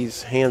 because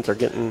these hands are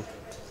getting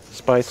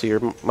spicier.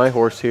 My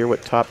horse here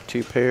with top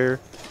 2 pair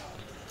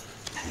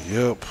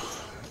Yep.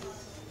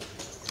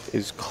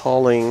 is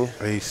calling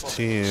Ace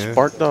 10.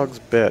 Spark Dog's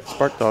bet.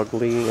 Spark Dog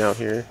leading out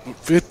here.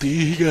 50.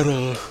 He got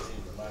a.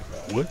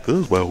 What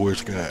does my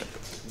horse got?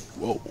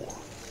 Whoa.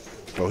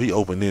 Oh, he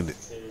open ended.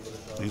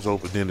 He's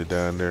open ended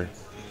down there.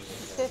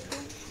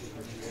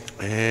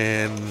 50?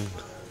 And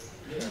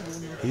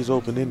he's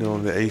open ended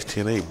on the Ace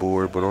 10-8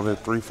 board, but on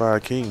that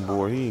 3-5 King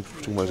board, he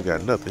ain't too much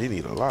got nothing. He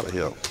need a lot of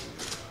help.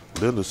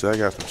 Linda said, I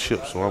got some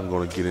chips, so I'm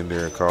going to get in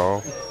there and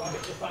call.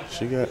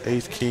 She got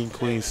Ace King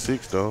Queen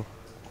 6 though.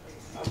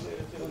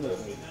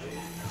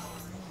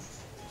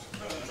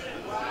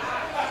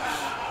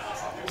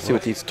 See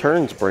what these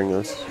turns bring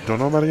us. Don't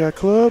nobody got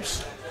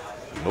clubs?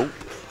 Nope.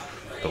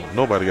 Don't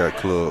nobody got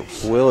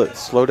clubs. Will it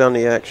slow down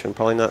the action?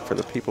 Probably not for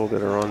the people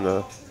that are on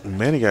the...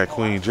 Manny got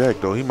Queen Jack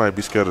though. He might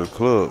be scared of the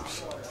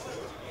clubs.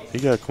 He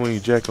got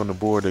Queen Jack on the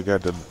board that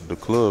got the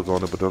clubs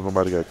on it, but don't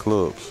nobody got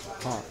clubs.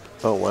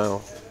 Oh,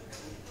 wow.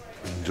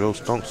 And Joe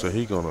Stunk said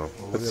he gonna.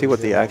 Let's see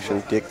what the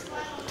action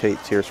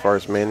dictates here as far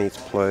as Manny's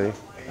play.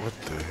 What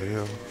the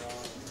hell?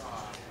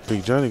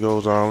 Big Johnny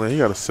goes all in. He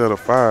got a set of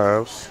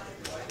 5s.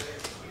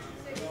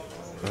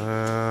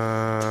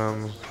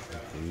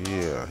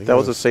 Yeah. That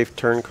was a safe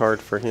turn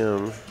card for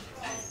him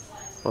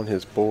on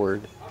his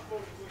board.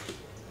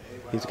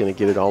 He's going to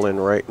get it all in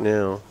right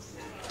now.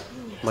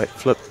 Might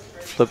flip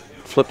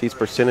these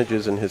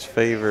percentages in his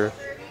favor.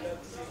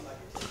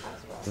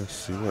 Let's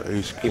see what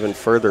HQ. Even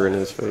further in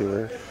his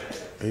favor.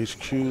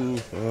 HQ.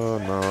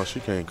 No, she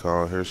can't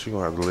call here. She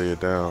gonna have to lay it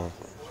down.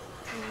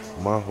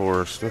 My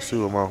horse. Let's see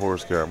what my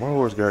horse got. My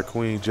horse got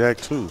Queen Jack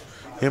too.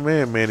 Him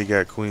and Manny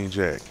got Queen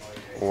Jack.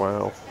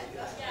 Wow.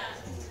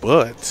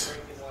 But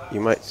you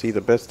might see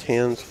the best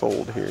hands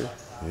fold here.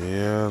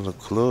 yeah, the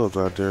clubs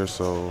out there.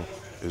 So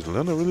is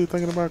Linda really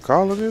thinking about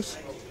calling this?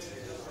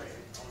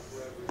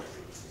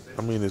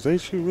 I mean, is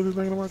HQ really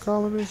thinking about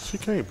calling this? She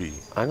can't be.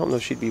 I don't know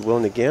if she'd be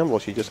willing to gamble.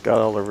 She just got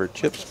all of her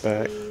chips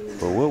back.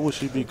 But what would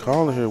she be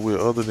calling here with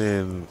other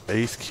than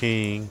Ace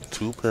King,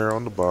 2 pair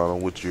on the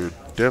bottom, which you're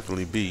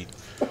definitely beat,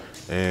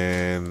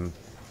 and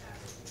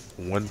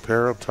 1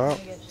 pair up top?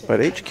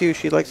 But HQ,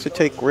 she likes to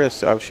take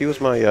risks. She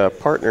was my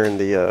partner in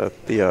the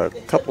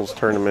couples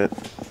tournament.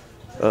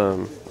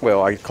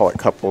 Well, I call it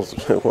couples.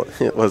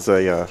 It was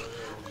a,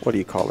 what do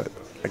you call it?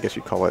 I guess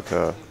you call it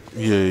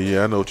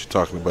Yeah, I know what you're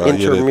talking about.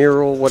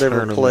 intramural,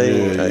 whatever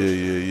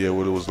play. Yeah.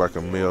 What it was like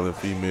a male and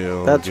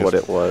female. That's what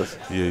it was.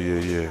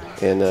 Yeah.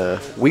 And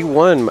we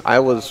won. I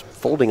was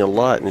folding a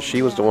lot, and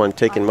she was the one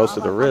taking most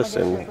of the risks,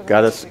 and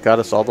got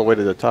us all the way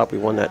to the top. We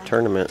won that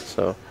tournament.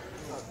 So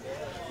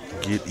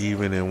Get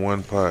even in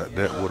 1 pot.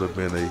 That would have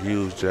been a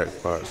huge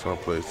jackpot some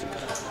places.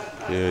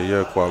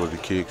 Yeah, quality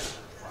kicks.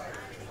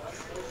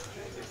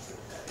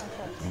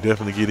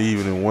 Definitely get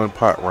even in 1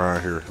 pot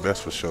around here.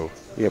 That's for sure.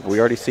 yeah, but we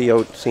already seen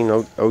OG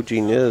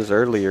Niz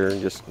earlier.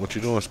 Just What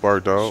you doing,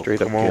 Spark Dog?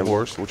 Straight up Come on, gamble.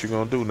 horse. What you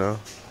gonna do now?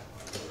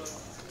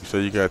 You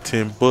say you got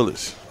 10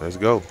 bullets. Let's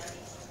go.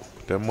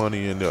 Put that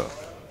money in there.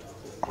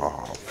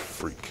 Oh,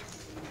 freak.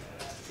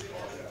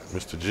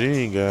 Mr.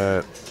 Gene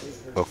got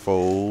a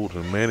fold,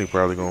 and Manny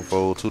probably gonna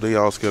fold too. They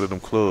all scared of them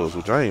clubs,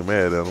 which I ain't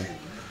mad at them.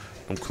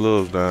 Them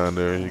clubs down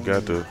there, you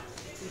got to.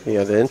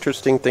 Yeah, the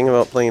interesting thing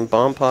about playing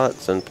bomb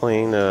pots and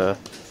playing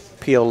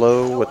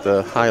PLO with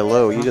the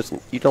high-low,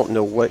 you don't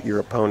know what your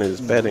opponent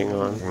is betting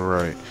on.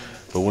 Right.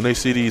 But when they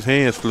see these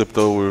hands flipped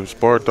over,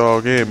 Spark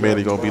Dog and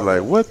Manny gonna be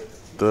like, what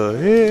the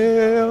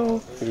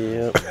hell?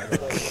 Yeah.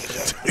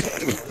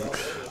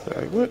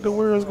 Like, what the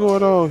world's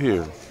going on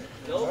here?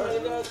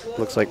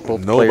 Looks like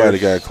both Nobody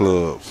players got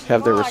clubs.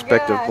 have their Oh my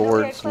respective God,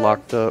 boards okay,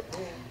 locked up.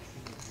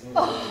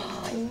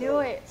 Oh, I knew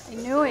it. I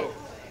knew it.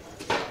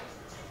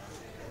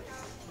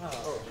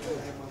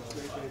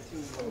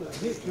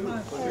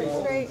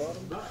 Straight.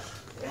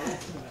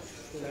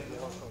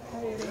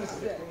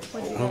 I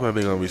don't think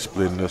they're gonna be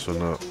splitting this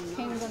one up.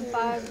 Kings and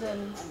fives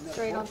and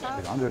straight on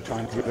top. I'm just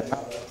trying to get it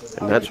out.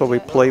 And that's why we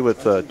play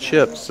with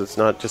chips. It's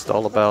not just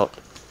all about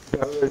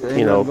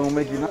You know, gonna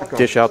make you knock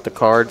dish out the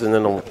cards and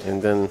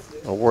then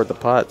award the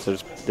pots.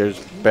 There's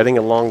betting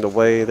along the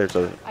way. There's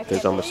a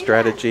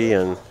strategy,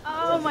 and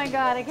Oh my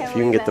God, I can't if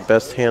you can believe get the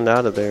best hand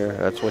out of there,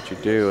 that's what you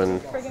do.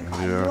 And Friggin'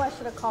 I Yeah. knew I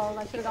should have called.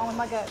 I should have gone with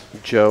my gut.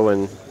 Joe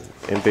and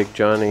Big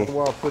Johnny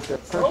Well, I'll put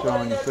that pressure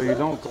on you so you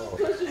don't call.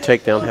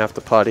 take down half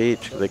the pot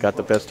each. They got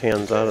the best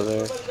hands out of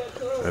there.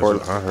 That's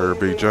what I heard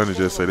Big Johnny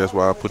just say. That's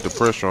why I put the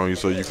pressure on you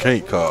so you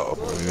can't call.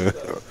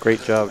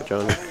 Great job,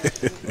 Johnny.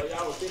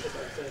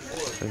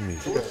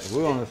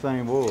 We're on the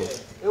same board.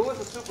 It was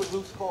a super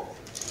loose call,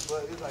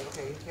 but it's like,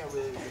 okay, he can't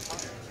really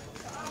respond.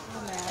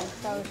 Oh man,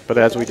 that was But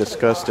as we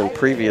discussed in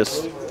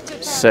previous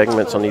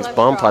segments on these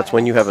bomb pots,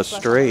 when you have a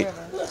straight,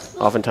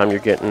 oftentimes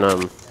you're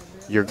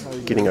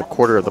getting a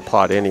quarter of the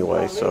pot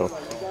anyway. So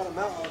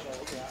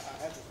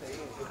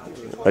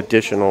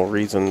additional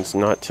reasons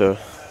not to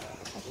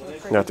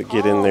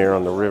get in there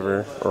on the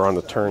river or on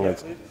the turn.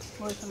 most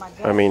of my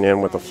gut.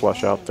 And with a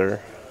flush out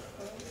there.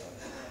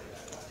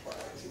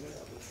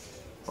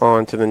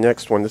 On to the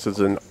next one. This is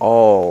an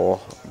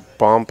all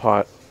bomb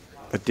pot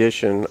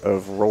edition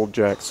of Roll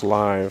Jacks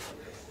Live.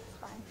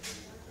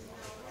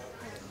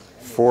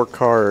 4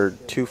 card,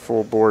 2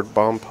 full board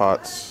bomb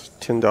pots,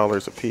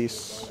 $10 a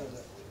piece.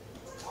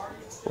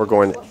 We're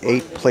going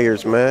 8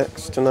 players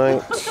max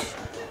tonight.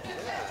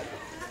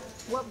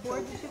 What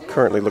board did you get?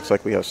 Currently looks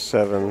like we have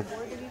 7. What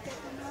board did you get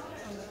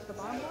on the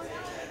bottom board?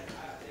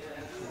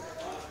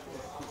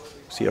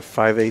 See a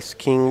 5-ace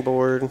king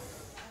board.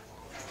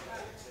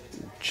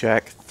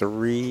 Jack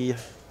 3,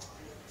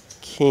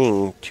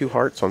 king, 2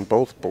 hearts on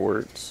both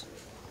boards.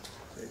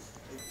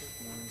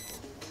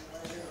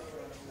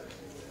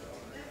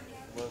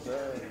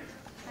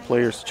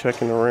 Players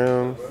checking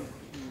around.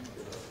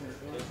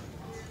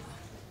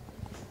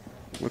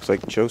 Looks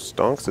like Joe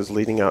Stonks is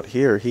leading out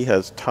here. He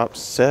has top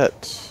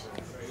set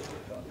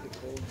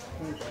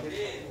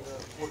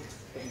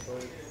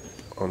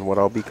on what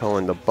I'll be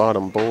calling the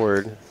bottom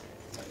board,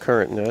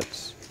 current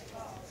nets.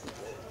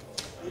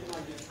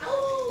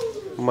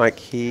 Mike,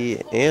 he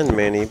and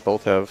Manny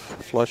both have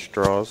flush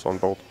draws on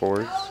both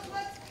boards.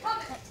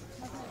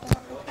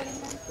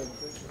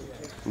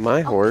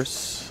 My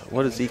horse,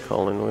 what is he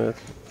calling with?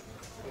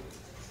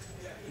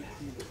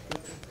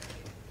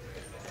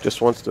 Just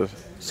wants to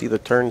see the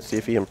turn, see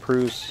if he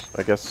improves.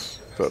 I guess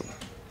the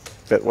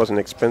bet wasn't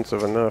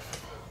expensive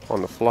enough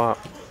on the flop.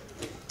 I'm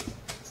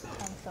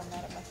so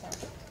mad at myself.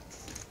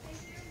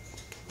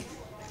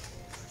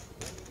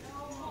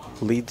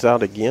 Leads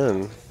out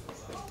again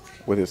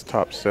with his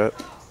top set.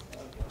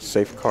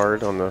 Safe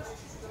card on the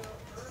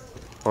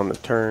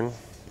turn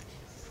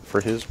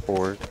for his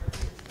board.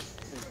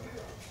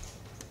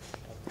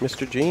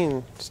 Mr.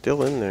 Gene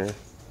still in there.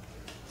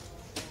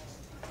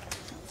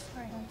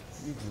 Sorry, hon.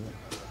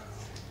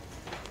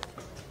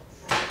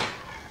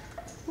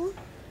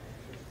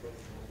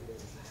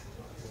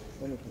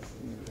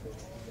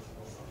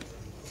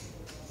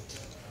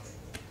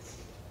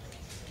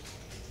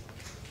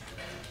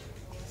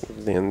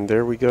 And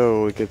there we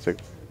go. It gets a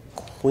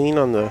queen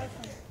on the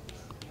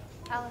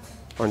Allison,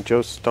 on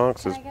Joe can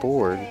Stonks' I get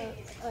board.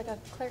 like a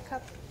clear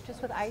cup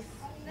just with ice?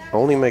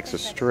 Only makes a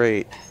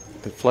straight.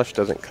 The flush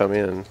doesn't come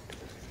in.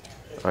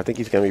 I think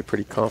he's going to be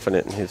pretty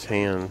confident in his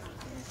hand.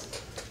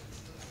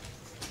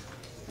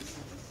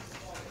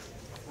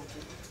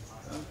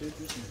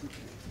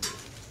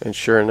 And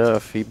sure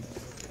enough,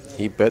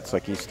 he bets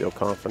like he's still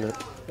confident.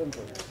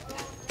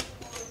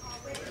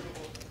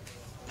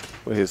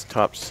 With his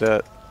top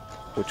set,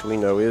 which we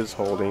know is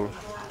holding.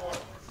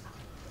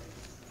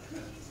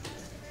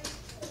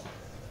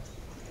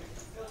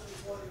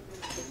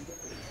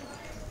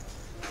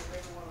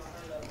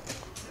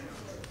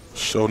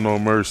 Show no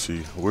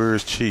mercy. Where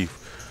is Chief?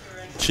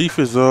 Chief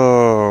is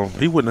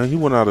he went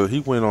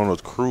on a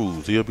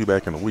cruise. He'll be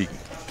back in a week.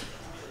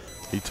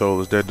 He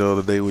told us that the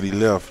other day when he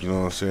left, you know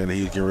what I'm saying,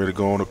 he's getting ready to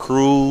go on a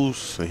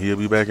cruise and he'll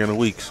be back in a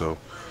week. So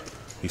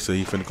he said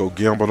he finna go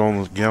gamble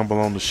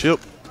on the ship.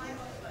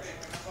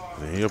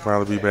 And he'll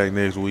probably be back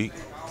next week.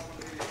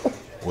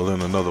 Well,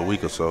 in another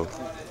week or so.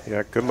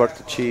 Yeah, good luck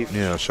to Chief.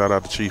 Yeah, shout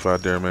out to Chief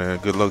out there, man.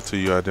 Good luck to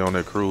you out there on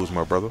that cruise,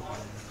 my brother.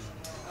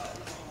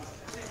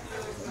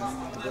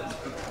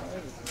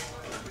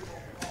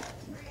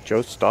 Joe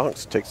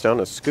Stonks takes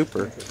down a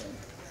scooper.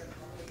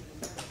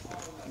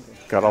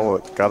 Got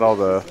all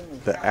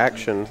the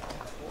action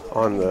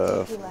on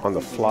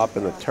the flop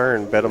and the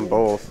turn. Bet them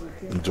both.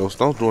 And Joe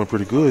Stone's doing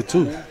pretty good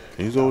too.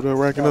 He's over there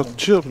racking up the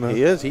chips now.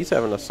 He is. He's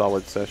having a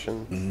solid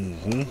session.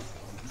 Mm-hmm.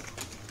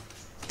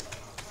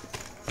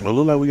 It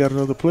look like we got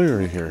another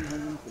player in here.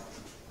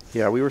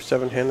 Yeah, we were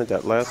 7-handed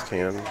that last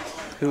hand.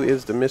 Who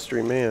is the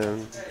mystery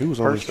man? He was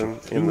on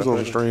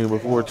the stream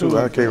before too.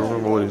 I can't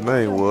remember what his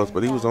name was,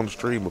 but he was on the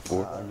stream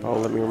before. Oh,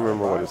 let me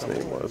remember what his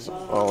name was.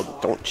 Oh,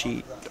 don't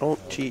cheat. Don't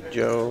cheat,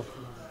 Joe.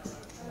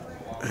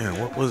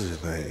 Man, what was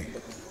his name?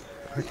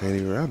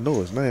 I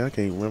know his name. I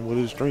can't remember what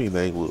his stream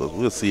name was.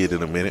 We'll see it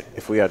in a minute.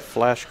 If we had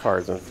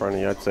flashcards in front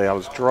of you, I'd say I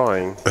was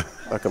drawing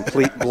a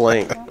complete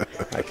blank.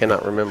 I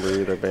cannot remember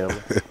either, Bam.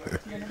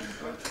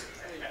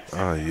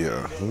 Oh,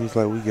 yeah. It looks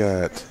like we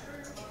got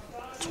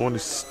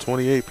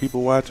 28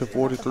 people watching,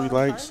 43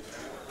 likes.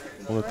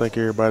 I want to thank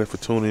everybody for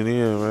tuning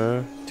in,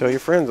 man. Tell your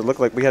friends. It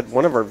looked like we had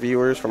one of our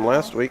viewers from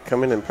last week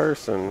come in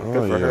person.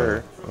 Good for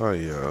her. Oh,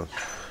 yeah.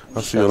 I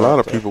see a lot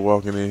of people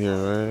walking in here,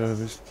 man.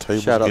 This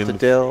table's Shout out to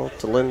Dell,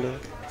 to Linda.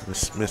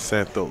 Miss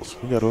Santos.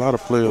 We got a lot of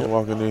players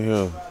walking in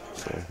here.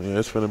 So, yeah,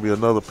 it's going to be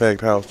another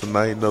packed house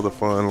tonight, another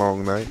fun,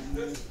 long night.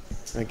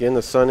 Again,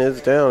 the sun is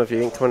down. If you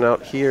ain't coming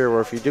out here,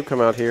 or if you do come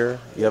out here,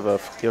 you have a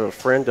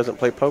friend doesn't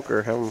play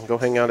poker, have them go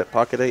hang out at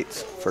Pocket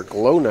 8s for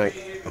glow night.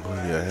 Oh,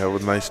 yeah, have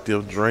a nice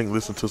stiff drink,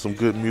 listen to some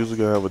good music.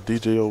 I have a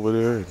DJ over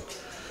there. And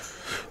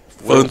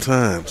fun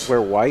times.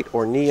 Wear white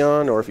or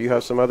neon, or if you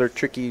have some other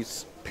tricky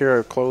pair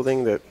of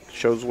clothing that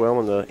shows well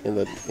in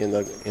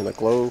the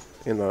glow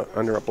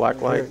under a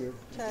black light.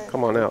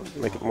 Come on out,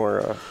 make it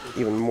more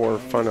even more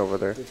fun over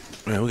there.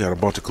 Man, we got a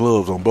bunch of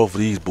clubs on both of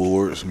these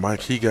boards.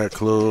 Mike, he got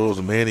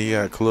clubs. Manny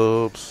got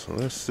clubs.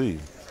 Let's see.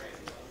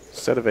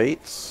 Set of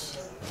 8s.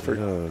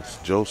 Yeah,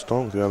 Joe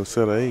Stone's got a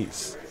set of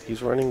 8s.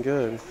 He's running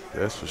good.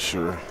 That's for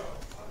sure.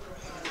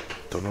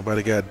 Don't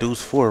nobody got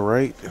deuce 4,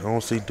 right? I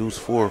don't see deuce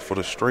 4 for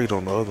the straight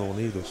on the other one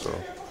either. So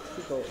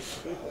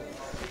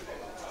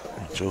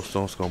Joe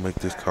Stone's gonna make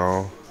this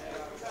call.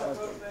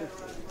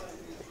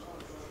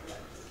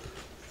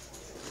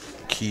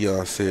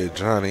 Kia said,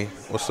 Johnny.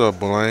 What's up,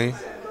 Blaine?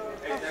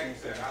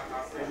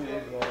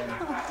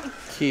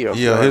 Kia.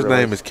 Yeah, his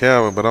name is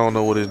Calvin, but I don't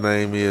know what his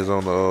name is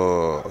on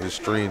the his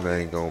stream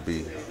name gonna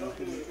be.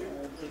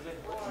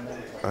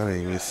 I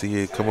didn't even see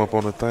it come up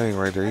on the thing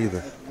right there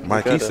either.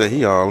 Mike, he said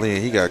he all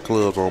in. He got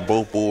clubs on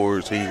both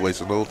boards. He ain't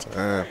wasting no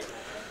time.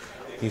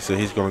 He said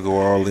he's gonna go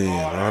all in.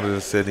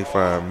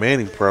 175.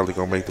 Manny probably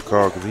gonna make the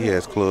call because he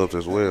has clubs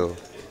as well.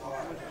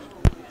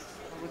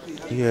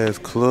 He has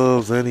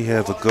clubs and he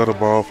has a gutter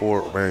ball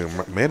for it.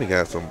 Man, Manny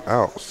got some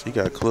outs. He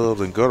got clubs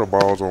and gutter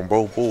balls on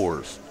both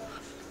boards.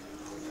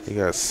 He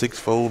got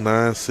 6-4,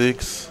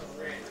 9-6.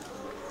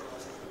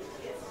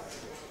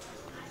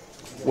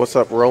 What's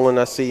up,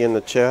 Roland? I see you in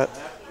the chat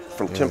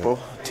from Temple,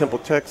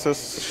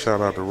 Texas. Shout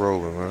out to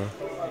Roland, man.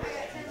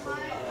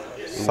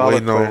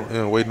 Solid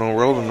waiting on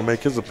Roland to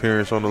make his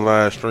appearance on the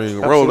live stream.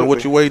 Roland,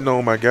 what you waiting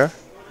on, my guy?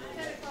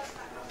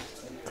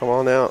 Come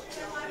on out.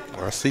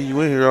 I see you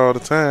in here all the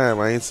time.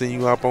 I ain't seen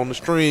you hop on the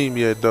stream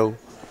yet, though.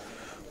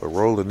 But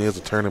Roland is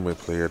a tournament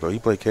player, though. He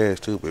play cash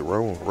too, but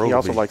Roland he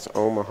also likes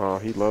Omaha.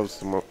 He loves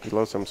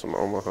him some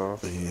Omaha.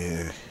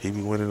 Yeah, he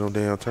be winning them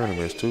damn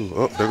tournaments too.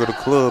 Oh, there go the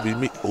club.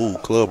 Ooh,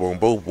 club on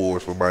both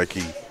boards for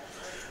Mikey.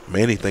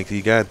 Manny thinks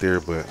he got there,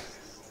 but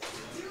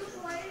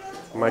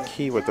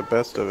Mikey with the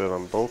best of it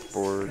on both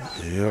boards.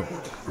 Yep.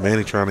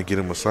 Manny trying to get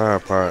him a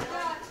side pot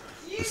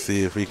to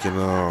see if he can.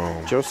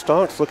 Joe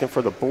Stonk's looking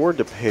for the board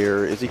to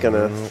pair. Is he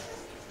gonna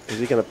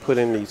put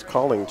in these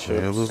calling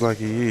chips? Yeah, it looks like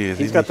he is.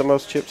 He's got the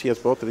most chips. He has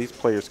both of these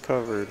players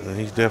covered. And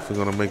he's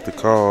definitely gonna make the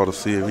call to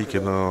see if he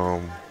can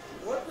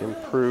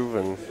improve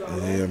and.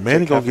 Yeah,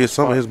 Manny gonna get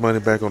some of his money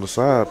back on the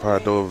side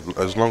pot though,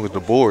 as long as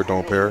the board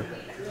don't pair.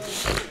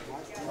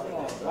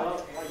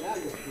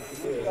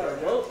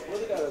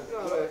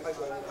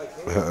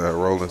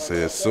 Roland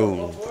says soon.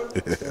 All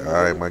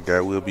right, my guy,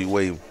 we'll be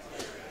waiting.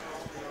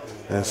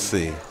 Let's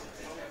see.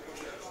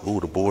 Ooh,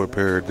 the board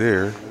paired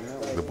there.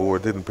 The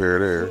board didn't pair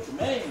there.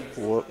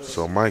 Whoops.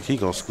 So Mike, he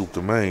gonna scoop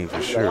the main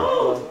for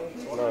sure.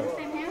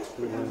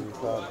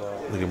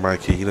 Look at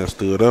Mikey, he done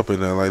stood up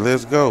and like,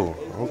 let's go.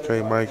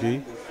 Okay,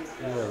 Mikey.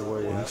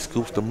 He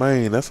scoops the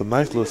main. That's a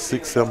nice little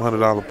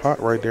 $600-700 pot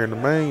right there in the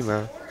main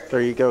now.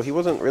 There you go. He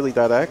wasn't really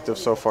that active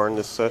so far in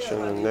this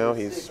session, and now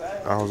he's.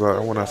 I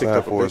went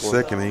outside for a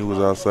second, and he was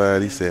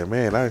outside. He said,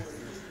 "Man,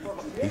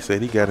 he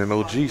said he got an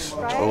OG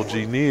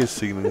Niz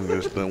season and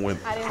just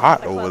went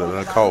hot over there.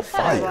 I caught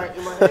fire."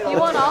 You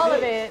want all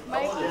of it,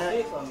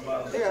 Mikey.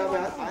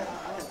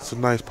 It's a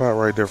nice pot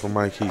right there for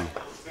Mikey.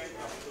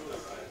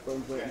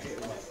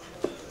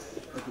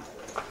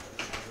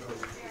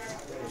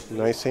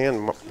 Nice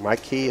hand,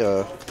 Mikey.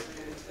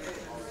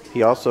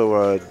 He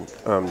also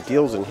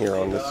deals in here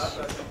in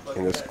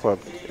this club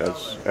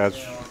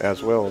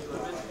as well.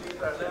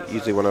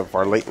 Usually one of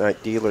our late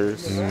night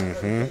dealers.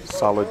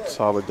 Solid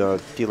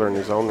dealer in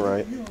his own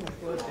right.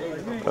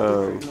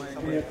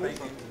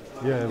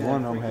 Yeah,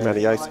 one of them had.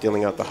 Matty Ice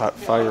dealing out the hot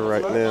fire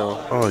right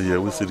now. Oh yeah,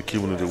 we see the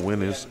cumulative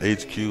winners: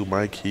 HQ,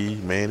 Mikey,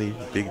 Manny,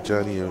 Big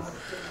Johnny, and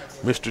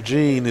Mr.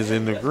 Gene is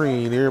in the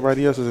green.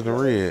 Everybody else is in the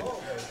red.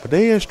 But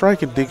they in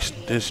striking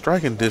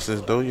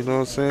distance though. You know what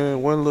I'm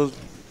saying? One little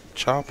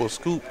chop or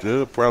scoop,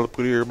 they'll probably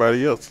put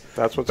everybody else.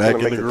 That's what's back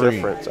going to in make the the green.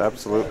 difference.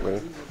 Absolutely.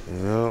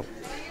 Yep.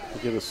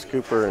 You get a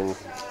scooper and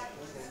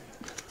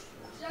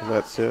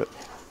that's it.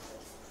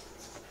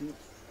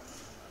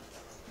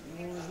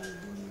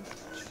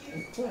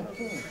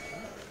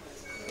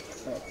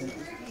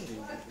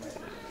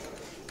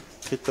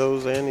 Get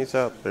those Annies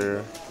out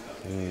there.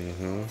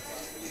 Mm-hmm.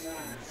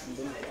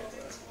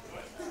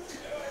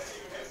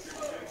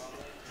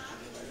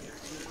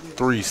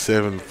 Three,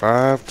 7,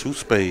 5, 2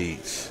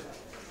 spades.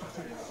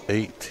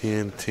 8,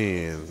 10,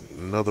 10.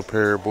 Another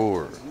pair of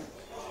board.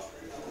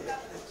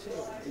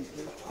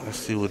 Let's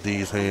see what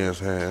these hands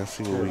have. Let's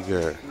see what we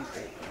got.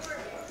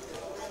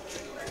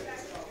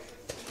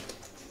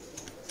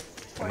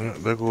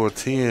 There go a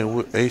 10.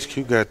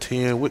 HQ got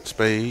 10 with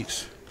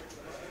spades.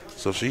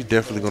 So she's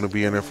definitely going to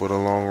be in there for the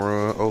long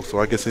run. Oh, so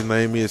I guess his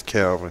name is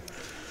Calvin.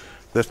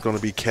 That's going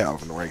to be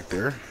Calvin right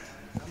there.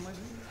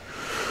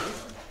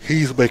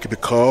 He's making the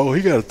call.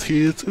 He got a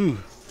 10 too.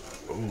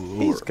 Oh,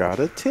 Lord. He's got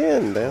a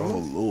 10 down. Oh,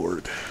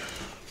 Lord.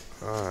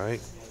 All right.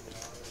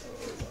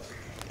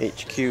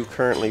 HQ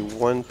currently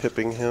one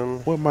pipping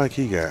him What Mike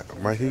he got?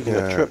 Mike he in the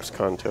got. trips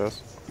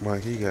contest.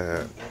 Mike he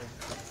got.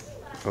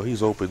 Oh,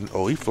 he's open.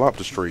 Oh, he flopped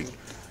the straight.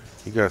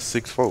 He got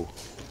 6-4.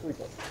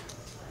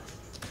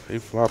 He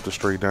flopped the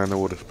straight down there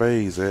where the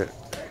spades at.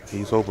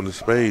 He's hoping the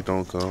spade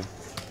don't come.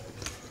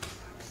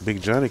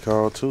 Big Johnny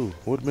called too.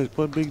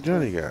 What Big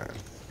Johnny got?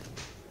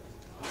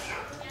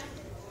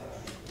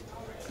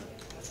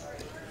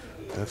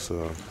 That's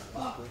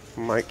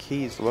Mike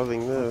Key's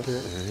loving this.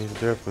 yeah, he's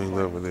definitely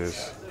loving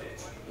this.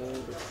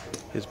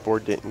 His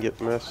board didn't get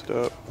messed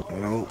up.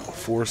 No,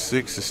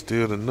 4-6 is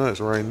still the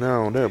nuts right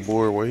now on that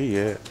board where he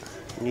at.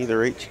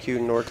 Neither HQ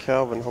nor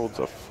Calvin holds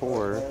a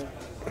 4.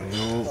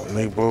 No,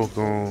 they both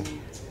gone.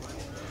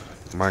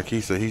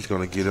 Mikey said he's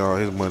gonna get all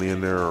his money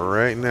in there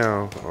right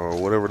now, or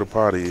whatever the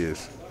party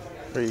is.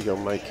 There you go,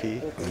 Mike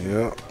Key.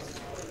 Yep.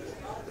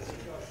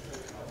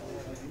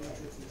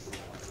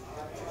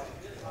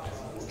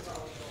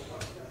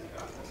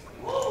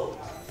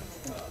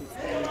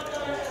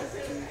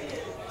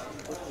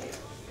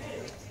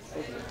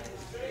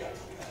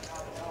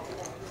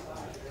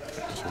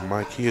 So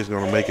Mikey is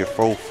gonna make it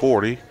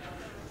 440.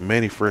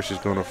 Manny Fresh is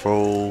gonna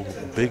fold.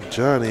 Big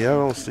Johnny, I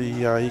don't see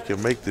how he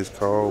can make this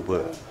call,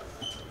 but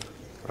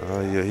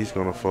yeah, he's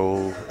gonna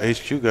fold.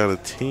 HQ got a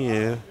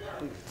 10,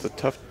 It's a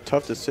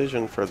tough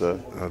decision for the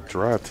a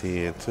dry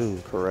 10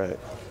 too. correct.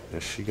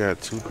 And she got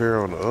 2 pair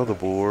on the other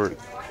board,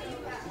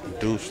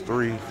 deuce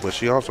 3, but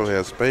she also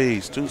has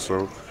spades too.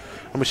 So,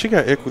 I mean, she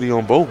got equity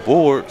on both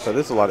boards. So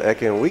this is a lot of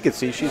equity. And we can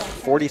see she's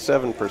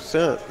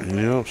 47%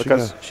 Yeah, she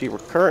because got. she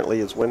currently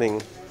is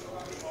winning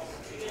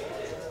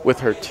with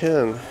her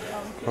 10.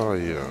 Oh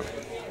yeah.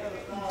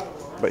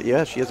 But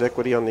yeah, she has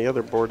equity on the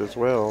other board as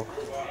well.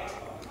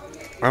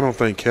 I don't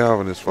think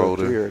Calvin is Or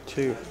 3 folding. or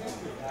 2.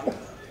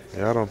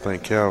 Yeah, I don't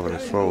think Calvin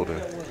is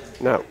folding.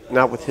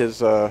 Not with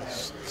his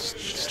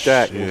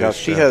stack Yeah, because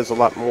she stack. has a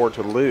lot more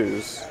to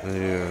lose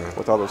Yeah,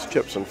 with all those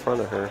chips in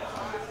front of her.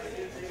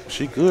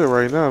 she good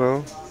right now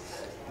though.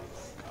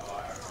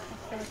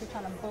 I feel like you're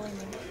trying to bully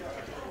me.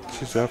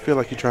 She said, "I feel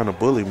like you're trying to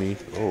bully me."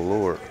 Oh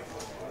Lord.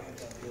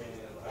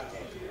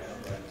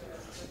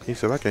 He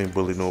said, "I can't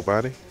bully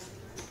nobody."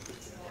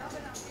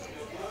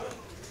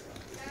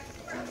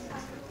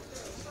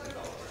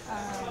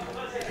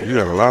 You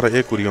got a lot of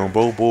equity on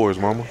both boards,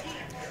 mama.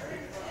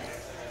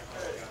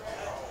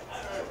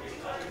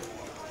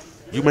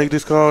 You make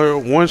this call.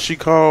 1 she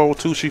call,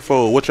 2 she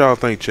fold. What y'all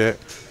think, chat?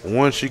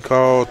 1 she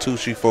call, 2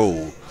 she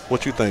fold.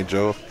 What you think,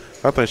 Joe?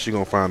 I think she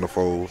gonna find the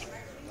fold.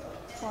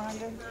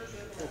 400?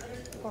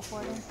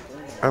 440?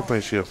 I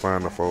think she'll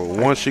find the fold.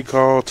 1 she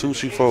call, 2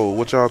 she fold.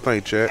 What y'all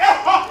think, chat?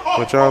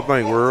 What y'all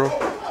think, world?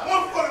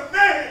 One for the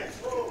name.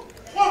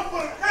 One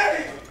for the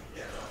name.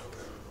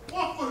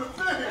 One for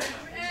the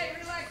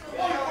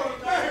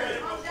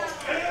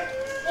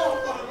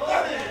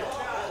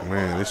name.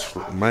 Man, this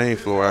main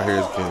floor out here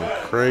is getting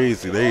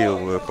crazy. They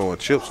over there throwing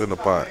chips in the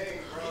pot.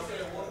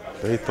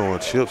 They throwing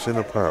chips in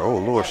the pot. Oh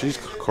Lord, she's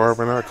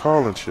carving out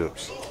calling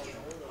chips.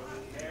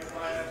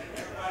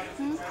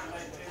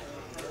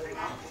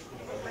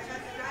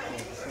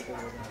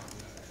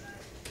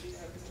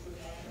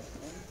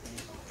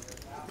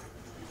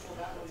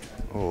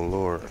 Oh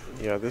Lord.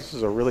 Yeah, this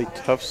is a really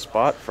tough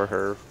spot for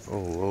her. Oh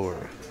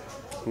Lord.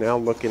 Now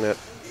looking at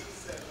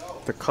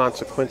the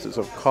consequences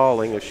of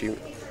calling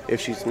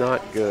if she's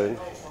not good.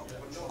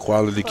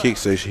 Quality kick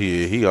says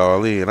he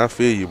all in. I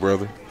feel you,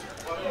 brother.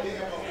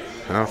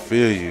 I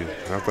feel you.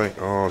 I think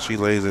she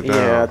lays it down.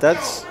 Yeah,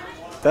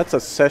 that's a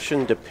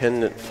session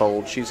dependent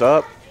fold. She's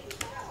up.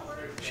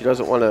 She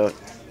doesn't want to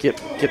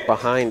get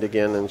behind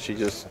again, and she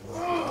just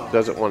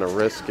doesn't want to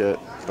risk it.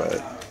 But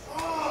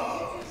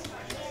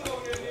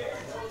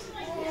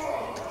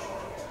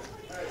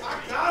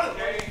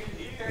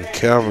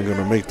Calvin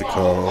gonna make the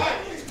call.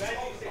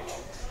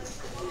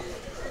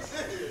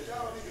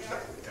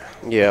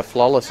 Yeah,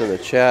 Flawless in the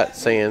chat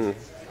saying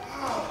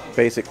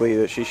basically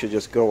that she should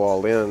just go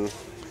all in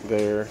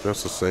there.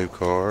 That's a safe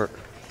card.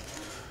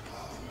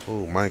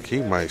 Oh, Mike,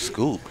 he might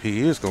scoop.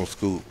 He is gonna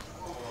scoop.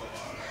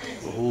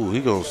 Oh,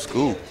 he gonna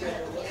scoop.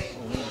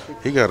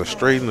 He got a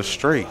straight and a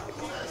straight.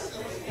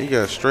 He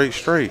got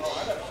straight.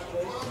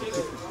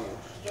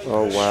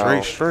 Oh,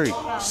 wow. Straight.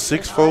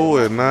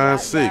 6-4 and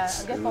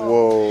 9-6.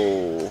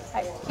 Whoa.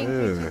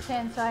 King Yeah.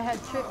 10, so I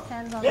had trick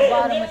 10s on the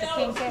bottom with the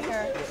king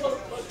kicker.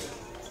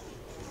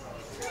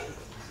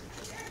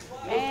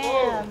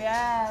 Damn,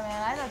 yeah,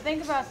 man. I didn't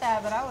think about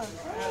that, but I was.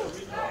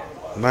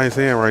 Nice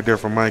hand right there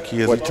from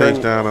Mikey as he takes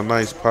down a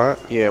nice pot.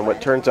 Yeah, and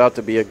what turns out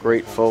to be a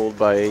great fold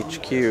by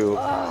HQ.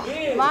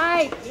 Oh,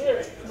 Mike!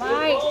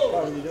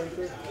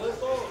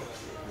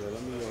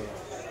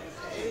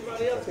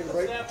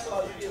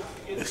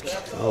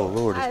 Oh,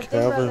 Lord, I it's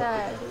think about Calvin.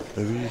 that.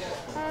 Maybe.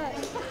 Hey,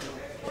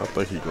 I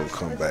think he's going to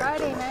come back.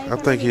 Friday Though. night, I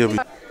think he'll be.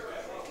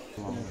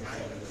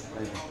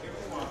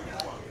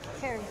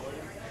 Carry.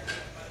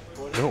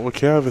 No, what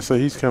Calvin say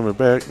he's coming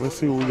back. Let's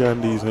see what we got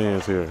in these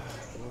hands here.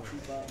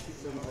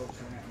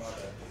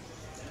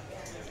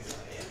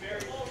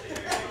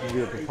 You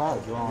get the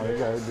pot drawn. You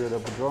got to get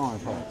up a drawing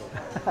pot.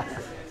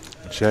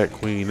 Jack,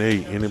 Queen,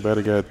 8.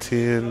 Anybody got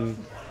 10,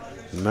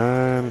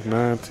 9,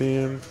 9,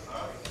 10?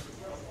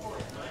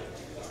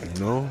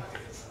 No?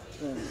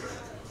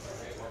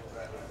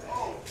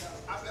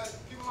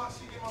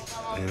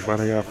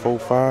 Anybody got 4,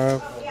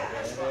 5?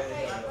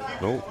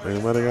 Nope.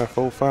 Anybody got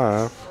 4,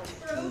 5?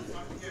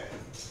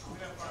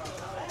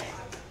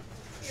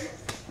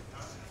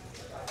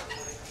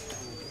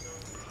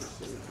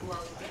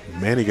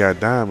 Manny got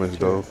diamonds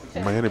though.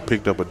 Manny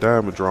picked up a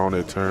diamond draw on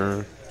that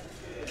turn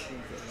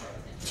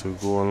to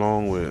go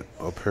along with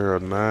a pair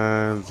of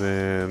 9s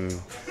and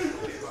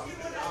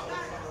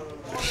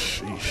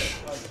sheesh.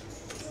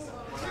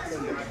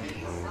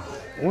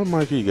 What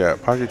Mikey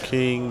got? Pocket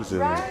Kings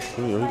and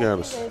he got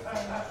us.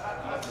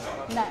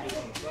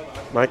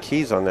 Mike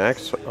Key's on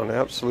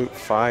absolute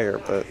fire,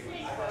 but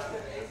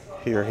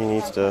here he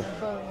needs to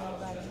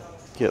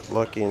get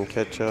lucky and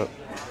catch up.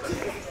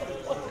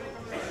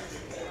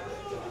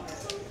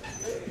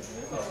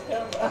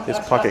 His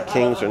pocket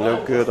kings are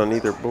no good on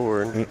either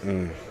board. He's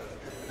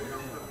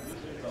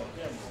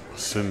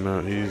sitting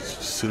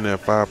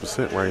at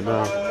 5% right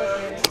now.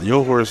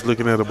 Your horse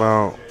looking at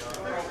about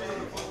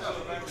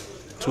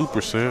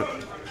 2%.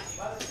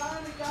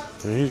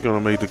 And he's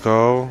gonna make the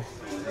call.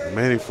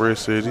 Manny Fresh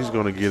says he's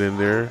gonna get in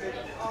there.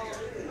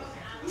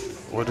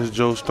 What does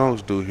Joe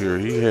Stonks do here?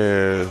 He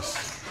has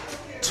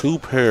 2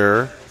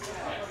 pair.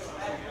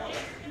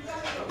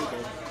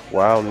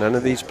 Wow, none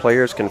of these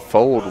players can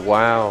fold.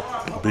 Wow.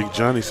 Big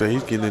Johnny said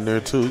he's getting in there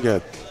too. He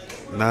got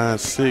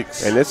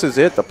 9-6. And this is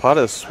it. The pot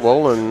is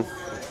swollen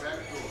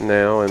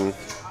now, and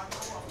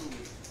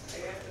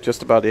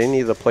just about any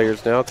of the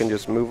players now can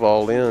just move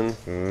all in.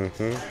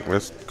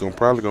 That's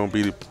probably gonna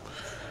be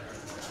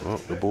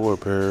the board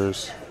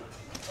pairs.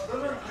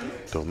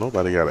 Don't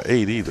nobody got an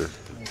 8 either.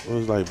 It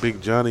was like Big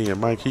Johnny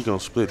and Mike. He gonna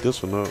split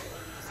this one up.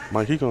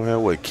 Mike, he gonna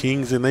have what,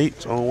 kings and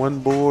 8s on one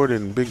board,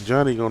 and Big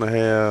Johnny gonna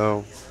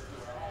have,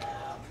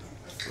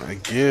 I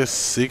guess,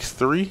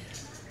 6-3,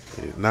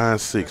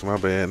 9-6. My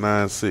bad,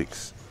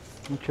 9-6.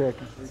 I'm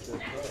checking.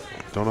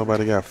 Don't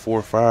nobody got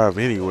 4-5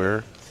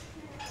 anywhere.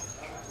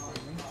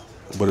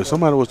 But if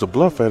somebody was to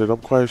bluff at it, I'm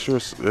quite sure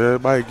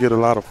everybody get a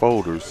lot of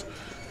folders.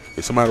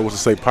 If somebody was to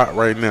say pot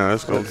right now,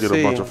 it's gonna get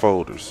a bunch of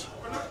folders.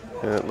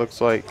 And it looks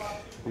like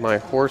my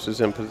horse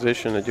is in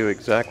position to do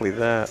exactly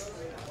that.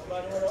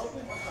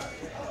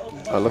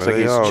 Looks like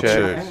he's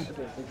checked.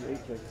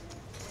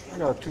 I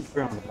got 2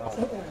 pair on the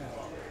bottom.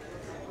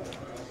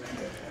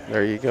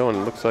 There you go, and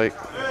it looks like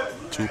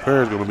 2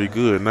 pairs gonna be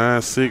good.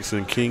 9-6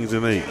 and kings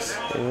and 8s.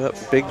 yep,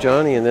 Big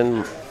Johnny, and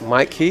then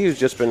Mike Key, who's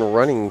just been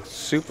running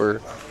super.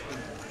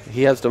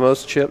 He has the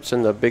most chips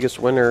and the biggest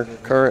winner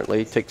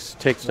currently. Takes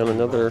down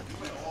another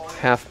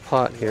half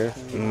pot here.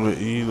 You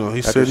know, he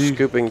After said he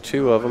scooping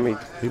 2 of them.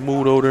 he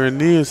moved over there in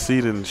Nia's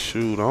seat and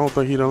shoot. I don't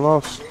think he done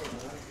lost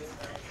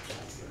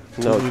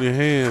No, too many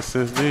hands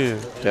since then.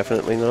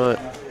 definitely not.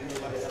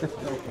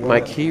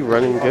 Mike Key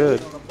running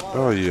good.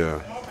 Oh yeah.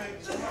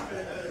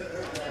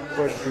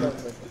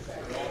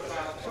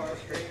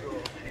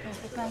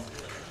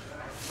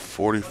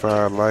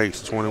 45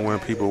 likes, 21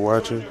 people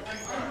watching.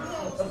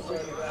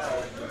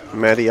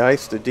 Matty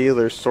Ice, the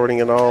dealer, sorting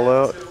it all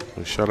out.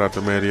 And shout out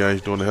to Matty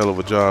Ice doing a hell of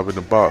a job in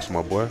the box,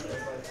 my boy.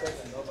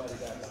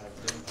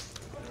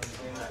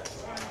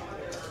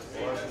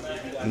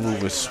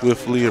 Moving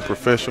swiftly and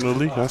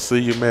professionally. I see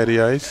you,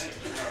 Matty Ice.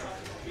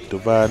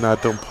 Dividing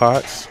out them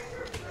pots.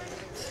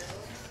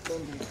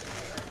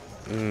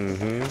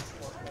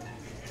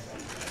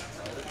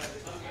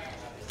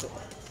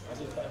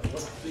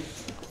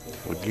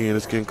 Again,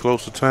 it's getting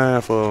close to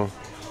time for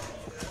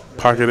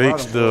Pocket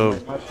 8s to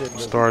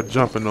start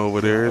jumping over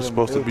there. It's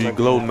supposed to be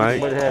glow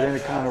night,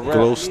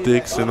 glow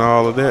sticks and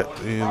all of that,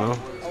 you know.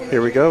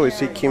 Here we go. We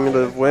see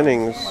cumulative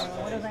winnings.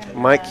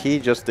 Mike Key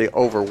just the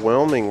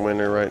overwhelming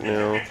winner right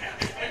now.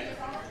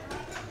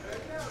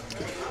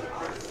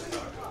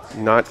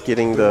 Not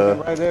getting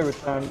the Right every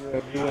time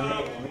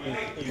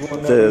you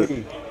win The-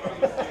 league.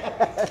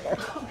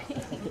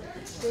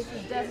 This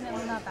is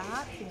definitely not the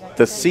hot seat. I can the tell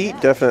you seat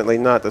that. definitely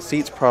not. The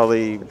seat's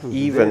probably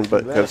even,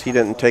 but because he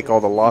didn't take all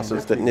the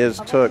losses that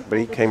Niz took, but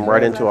he came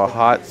right into a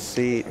hot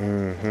seat.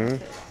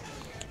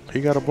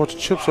 He got a bunch of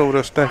chips over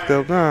there stacked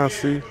up now,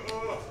 see?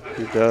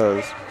 He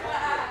does.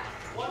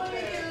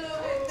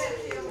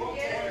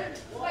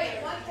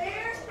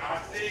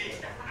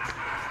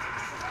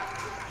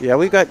 Yeah,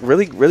 we've got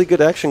really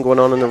good action going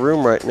on in the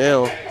room right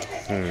now.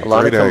 A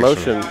lot of great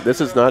commotion. action.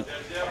 This is not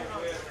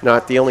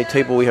the only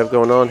table we have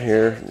going on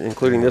here,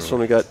 including this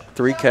one. We got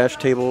 3 cash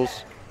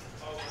tables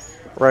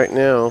right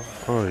now,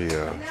 Oh,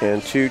 yeah.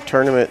 and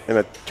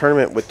a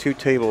tournament with 2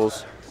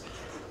 tables.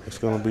 It's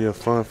going to be a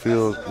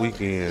fun-filled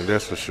weekend,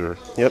 that's for sure.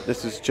 Yep,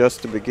 this is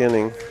just the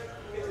beginning.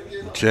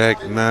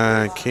 Jack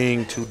 9,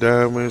 King 2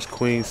 diamonds,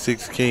 Queen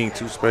 6, King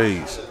 2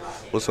 spades.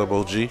 What's up,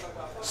 OG?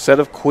 Set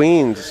of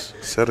queens.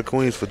 Set of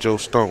queens for Joe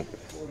Stone.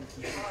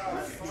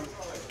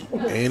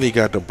 And he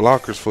got the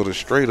blockers for the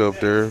straight up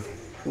there.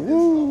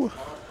 Woo!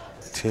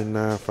 10,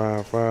 9,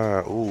 5,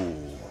 5. Ooh.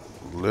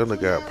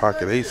 Leonard got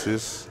pocket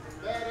aces.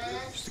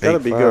 She's got to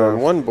be 8, good on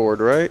 5. one board,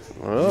 right?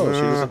 Oh,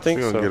 she doesn't think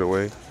She's so. gonna get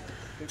away.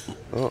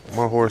 Oh,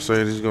 my horse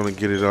says he's gonna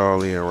get it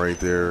all in right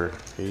there.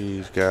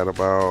 He's got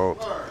about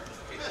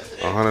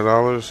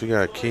 $100. He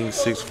got King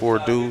 6, 4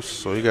 deuce.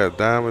 So he got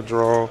diamond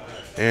draw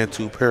and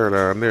 2 pair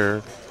down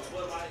there.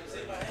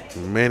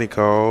 Manny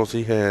calls.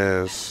 He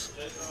has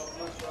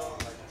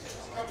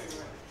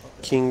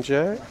King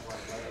Jack.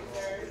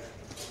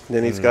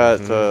 Then he's got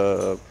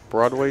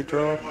Broadway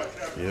draw.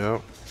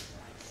 yep.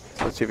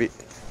 Let's see if he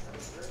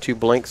 2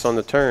 blanks on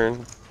the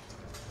turn.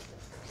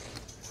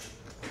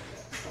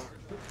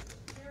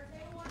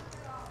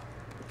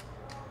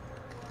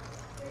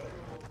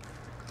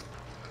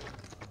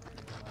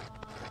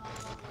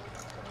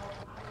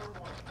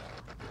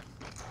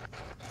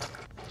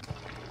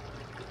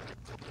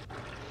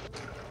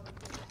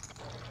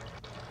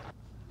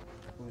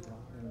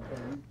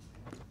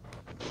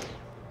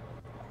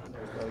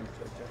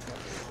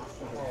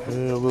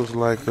 Yeah, it looks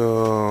like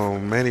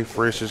Manny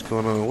Fresh is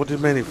gonna. What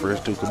did Manny Fresh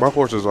do? 'Cause my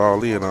horse is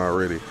all in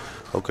already.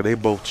 Okay, they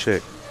both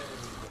checked.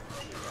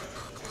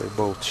 They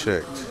both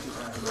checked.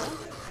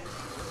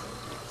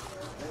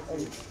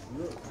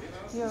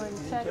 You already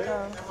checked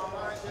though.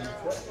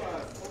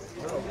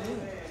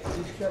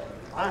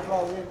 I was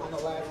all in on the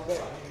last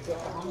bet. You got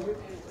 100,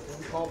 when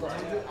you called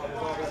 100, I was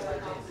already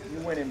right in.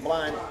 You went in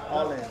blind,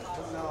 all in.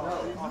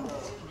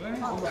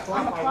 On the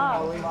flop,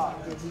 I went all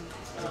in,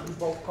 and you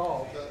both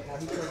called. Now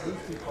he took these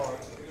 2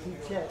 cards, he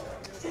checked.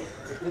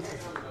 If this is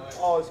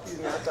Oh, excuse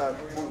me, I thought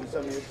you moving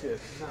some of your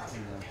chips.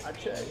 I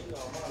checked.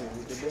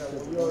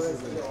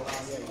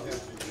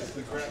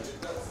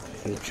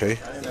 Okay.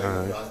 All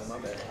right.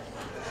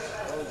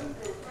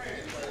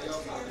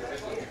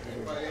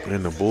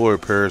 And the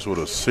board pairs with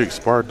a 6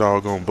 spark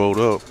dog on boat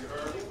up.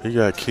 He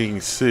got King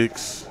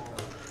 6.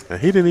 And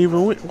he didn't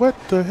even win. What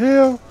the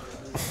hell?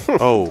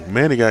 Oh,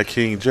 Manny got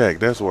King Jack.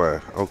 That's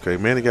why. Okay,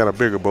 Manny got a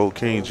bigger boat,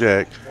 King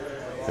Jack.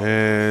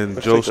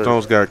 And Joe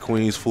Stone's got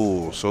Queen's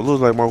Full. So it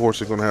looks like my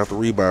horse is going to have to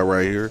rebuy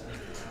right here.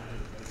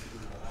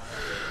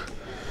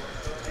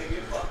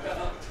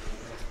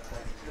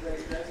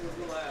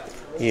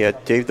 Yeah,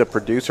 Dave, the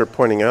producer,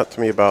 pointing out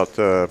to me about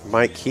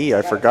Mike Key.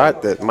 I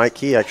forgot that Mike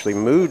Key actually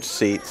moved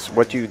seats. The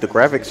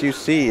graphics you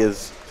see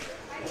is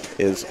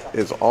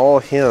all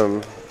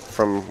him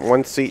from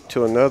one seat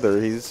to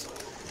another. He's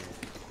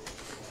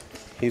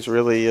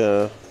really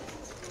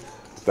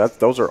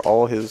those are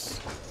all his.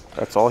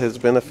 That's all his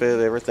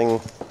benefit.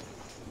 Everything,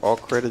 all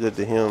credited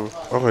to him.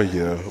 Oh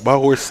yeah, my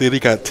horse said he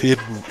got 10.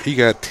 He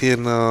got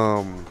 10.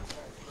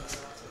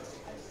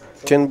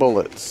 10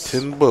 bullets.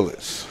 10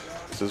 bullets.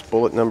 This is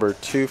bullet number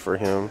 2 for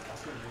him,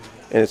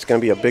 and it's going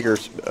to be a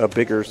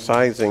bigger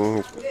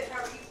sizing.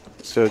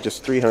 So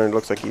just 300.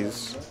 Looks like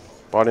he's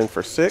bought in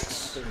for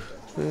 6.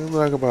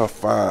 Like about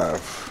 5.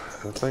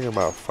 I think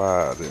about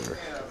 5 there.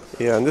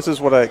 Yeah, and this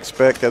is what I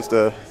expect as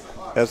the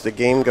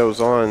game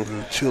goes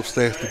on. Chip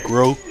starts to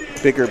grow.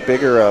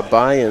 Bigger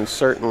buy-in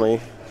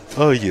certainly.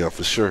 Oh yeah,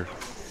 for sure.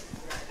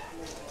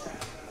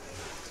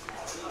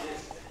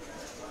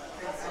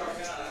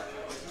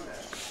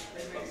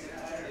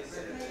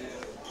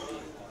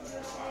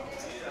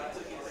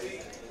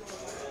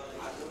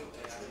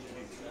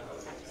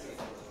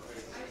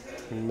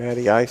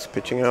 Matty Ice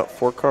pitching out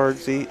 4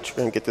 cards each. We're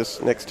going to get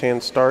this next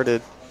hand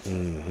started.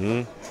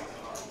 Mm-hmm.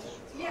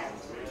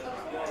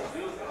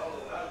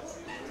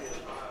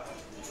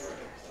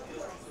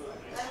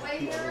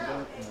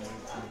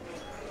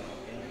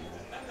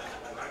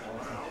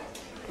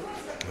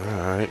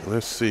 All right,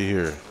 let's see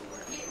here.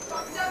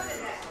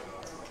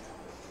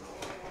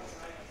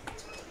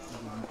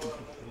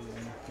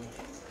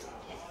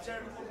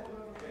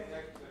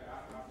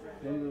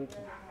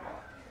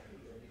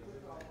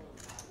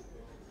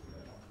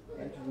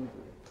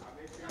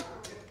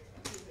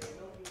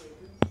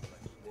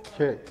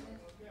 Check.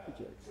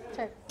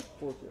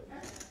 4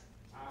 checks.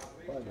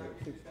 5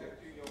 checks, 6 checks.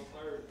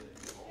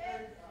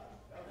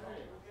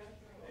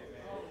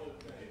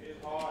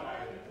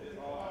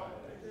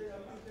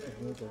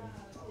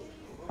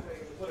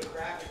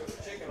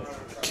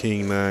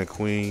 King 9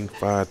 queen,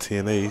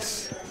 5-10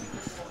 ace.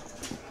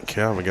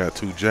 Calvin got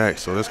 2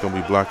 jacks, so that's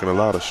gonna be blocking a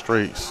lot of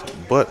straights.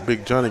 But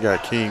Big Johnny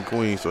got king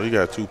queen, so he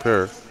got 2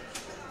 pair.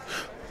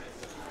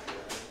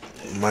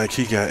 Mike,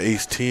 he got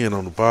ace 10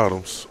 on the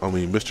bottoms. I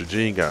mean, Mr.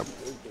 Jean got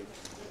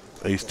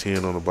ace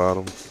 10 on the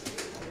bottom.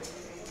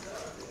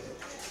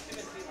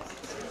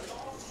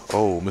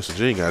 Oh, Mr.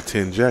 Jean got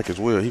 10 jack as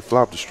well. He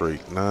flopped the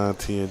straight. 9,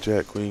 10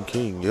 jack, queen,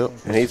 king. Yep.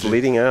 And he's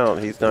leading out.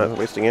 He's not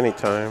wasting any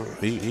time.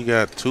 He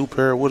got 2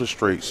 pair with a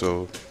straight,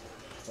 so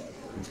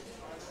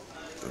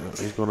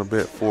he's gonna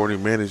bet 40.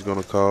 Manny's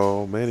gonna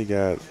call. Manny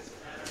got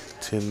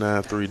 10,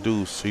 9, 3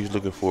 deuce. He's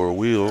looking for a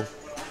wheel.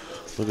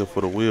 Looking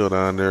for the wheel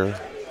down there.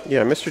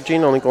 Yeah, Mr.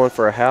 Jean only going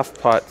for a half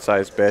pot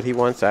size bet. He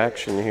wants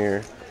action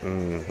here.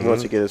 He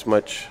wants to get as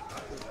much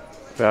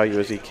value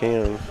as he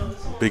can.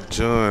 Big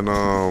John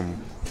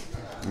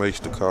makes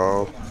the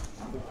call.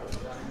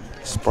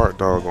 Spark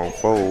Dog on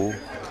fold.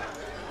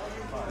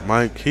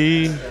 Mike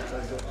E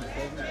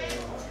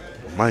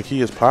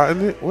is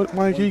potting it? What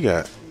Mike E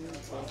got?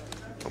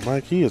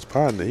 Mike E is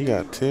potting it. He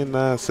got 10,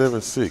 9,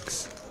 7,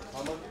 6.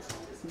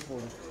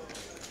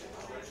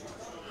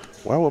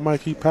 Why would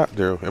Mike E pot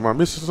there? Am I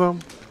missing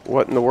something?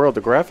 What in the world?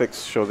 The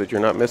graphics show that you're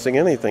not missing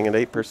anything at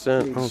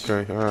 8%.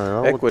 Okay,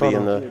 all right. Equity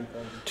in the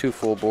 2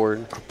 full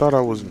board. I thought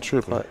I wasn't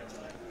tripping.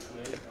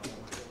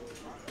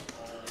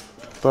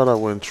 Thought I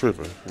wasn't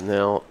tripping.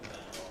 Now,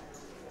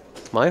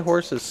 my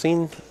horse has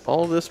seen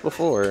all this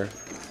before.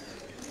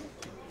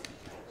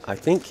 I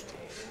think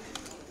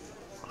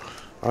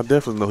I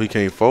definitely know he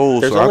can't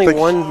fold. there's so only I think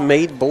one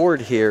made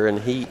board here, and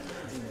he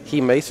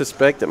may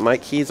suspect that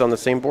Mike Key's on the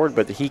same board,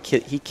 but he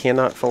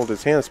cannot fold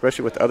his hand,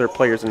 especially with other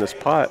players in this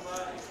pot.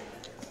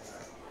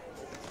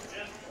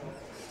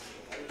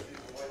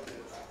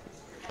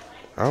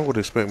 I would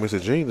expect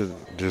Mr. Jean to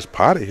just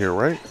pot it here,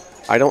 right?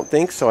 I don't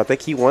think so. I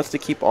think he wants to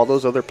keep all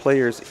those other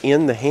players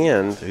in the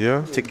hand.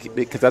 Yeah.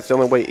 Because that's the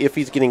only way. If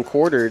he's getting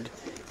quartered,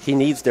 he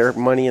needs their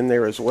money in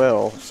there as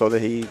well, so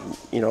that he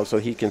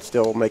can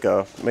still make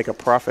a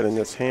profit in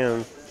this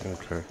hand.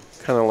 Okay.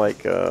 Kind of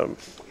like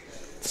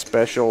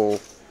special,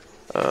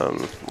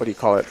 what do you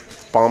call it?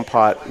 Bomb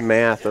pot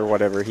math or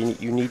whatever.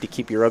 You need to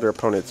keep your other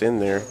opponents in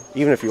there,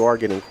 even if you are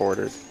getting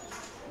quartered.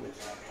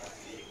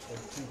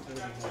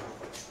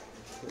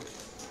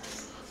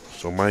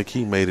 So Mike,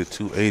 he made it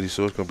 280,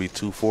 so it's going to be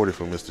 240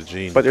 for Mr.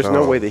 Jean. But there's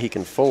no way that he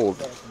can fold.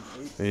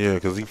 Yeah,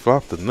 because he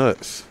flopped the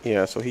nuts.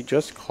 Yeah, so he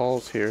just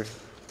calls here.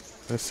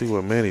 Let's see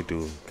what Manny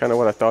do. Kind of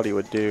what I thought he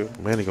would do.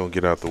 Manny going to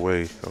get out the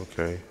way.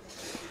 Okay.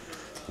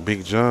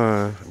 Big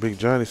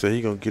Johnny said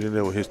he going to get in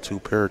there with his 2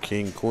 pair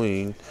king,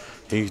 queen.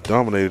 He's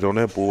dominated on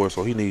that board,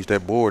 so he needs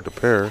that board to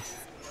pair.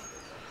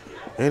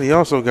 And he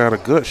also got a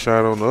gut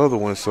shot on the other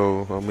one,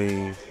 so, I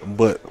mean,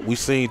 but we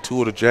seen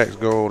 2 of the jacks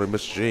go on, and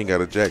Mr. Jean got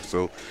a jack,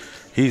 so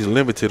he's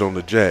limited on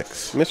the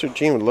jacks. Mr.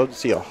 Jean would love to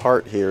see a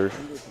heart here.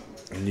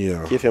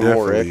 Yeah, give him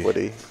more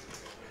equity.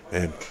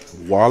 And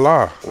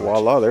voila.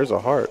 Voila, there's a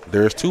heart.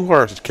 There's 2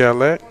 hearts,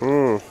 Cadillac.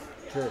 And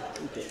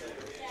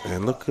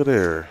look at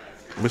there.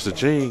 Mr.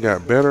 Jean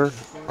got better.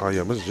 Oh,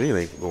 yeah, Mr. Jean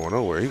ain't going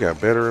nowhere. He got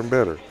better and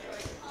better.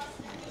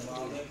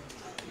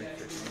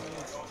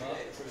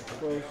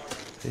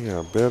 He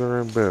got better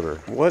and better.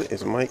 What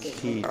is Mike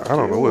He doing? I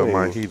don't know what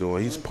Mike He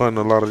doing. He's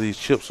punting a lot of these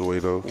chips away,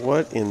 though.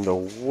 What in the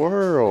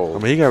world? I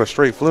mean, he got a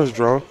straight flush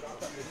draw.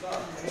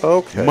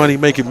 Okay. Money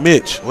making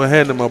Mitch. What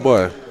happened to my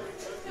boy?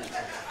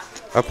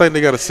 I think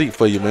they got a seat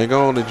for you, man.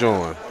 Go on and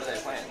join.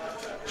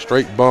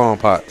 Straight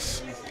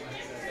BOMBPOTS.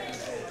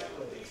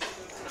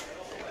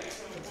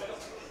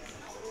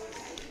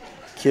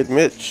 Kid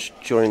Mitch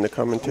joining the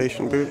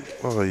commentation booth.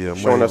 Oh, yeah.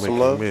 Showing us some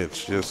love.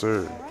 Mitch. Yes,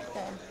 sir.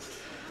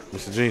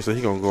 Mr. Jean said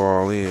he going to go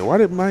all in. Why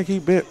did Mikey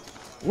bet?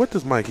 What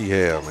does Mikey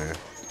have, man?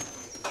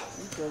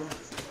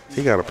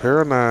 He got a pair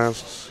of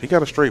 9s. He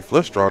got a straight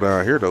flush draw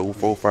down here, though.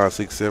 4, 5,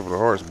 6, 7 of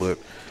hearts, but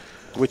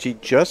which he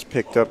just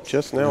picked up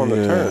just now on the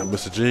turn.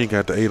 Mr. Jean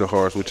got the 8 of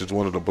hearts, which is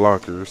one of the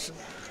blockers.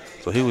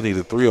 So he would need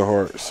a 3 of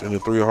hearts and a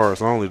 3 of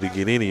hearts only to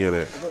get any of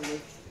that.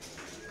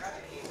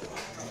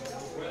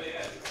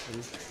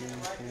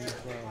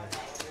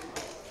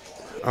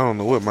 I don't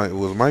know what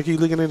was Mikey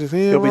looking at his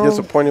hand. He'll be wrong?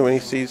 disappointed when he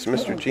sees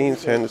Mr.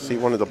 Jean's hand to see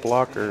one of the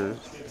blockers.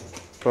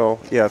 Well,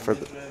 yeah, for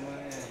the.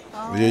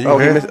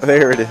 Yeah,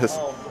 there it is.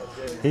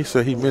 He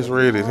said he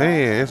misread his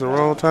hand. It's the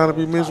wrong time to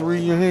be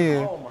misreading your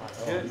hand.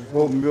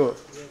 Open good.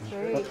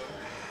 Straight.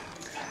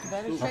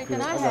 Better straight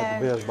than I I got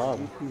had. the best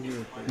bottom.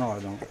 No, I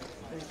don't.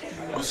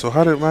 So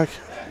how did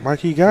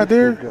Mikey got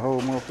there? The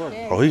whole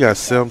motherfucker. Oh, he got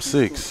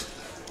 7-6.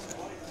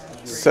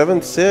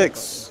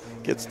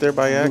 7-6 gets there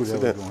by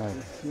accident.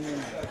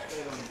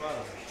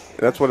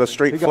 That's what a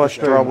straight flush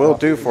draw will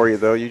do for you,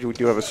 though. You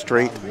do have a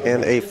straight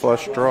and a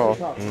flush draw.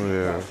 Oh,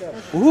 yeah.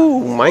 Ooh,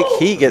 Mike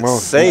He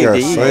gets saved.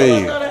 He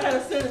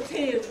got saved.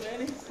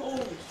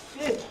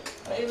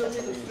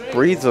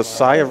 Breathes a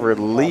sigh of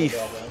relief.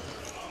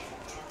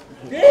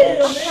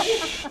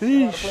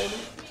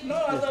 Sheesh. No,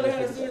 I thought I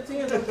had a set of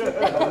 10s.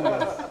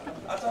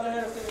 I thought I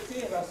had a set of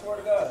 10s, I swear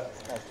to God.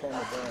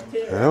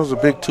 That was a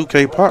big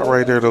 2K pot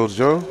right there, though,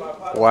 Joe.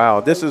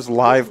 Wow, this is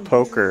live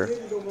poker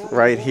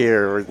right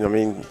here. I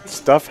mean,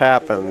 stuff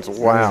happens.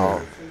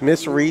 Wow.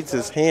 Misreads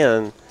his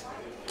hand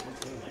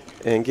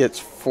and gets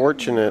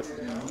fortunate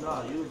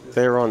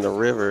there on the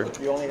river.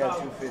 You only had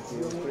 250.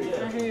 It was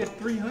 350. I had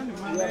 300.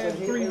 My last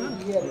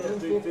 300. He had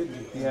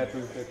 350. He had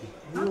 350.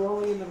 You were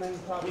only in the main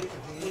pot.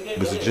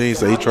 Mr. Gene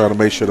said he trying to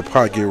make sure the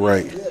pot get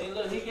right.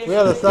 We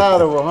had a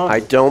side over 100. I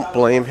don't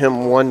blame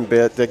him one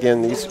bit.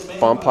 Again, these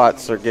bomb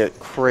pots are get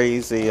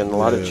crazy and a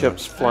lot of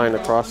chips flying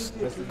across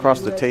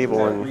the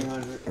table. And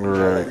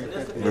Right.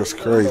 That's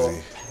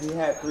crazy. He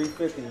had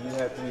 350. You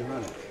had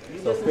 300.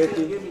 So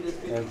 50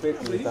 and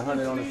 50 with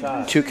 100 on the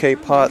side. 2K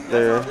pot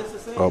there.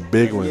 A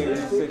big one.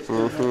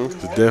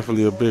 It's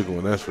definitely a big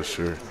one, that's for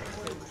sure.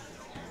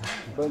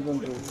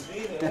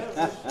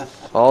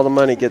 All the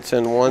money gets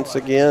in once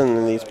again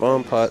in these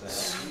bomb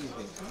pots.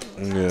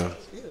 Yeah.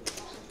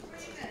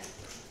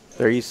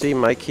 There you see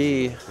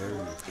Mikey.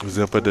 He's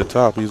up at the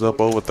top. He's up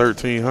over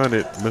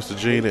 1,300. Mr.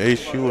 Gene, the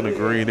HQ in the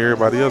green.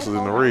 Everybody else is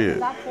in the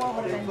red. That 4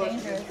 would have been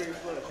dangerous.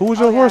 Who was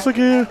your horse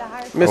again?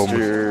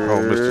 Mr.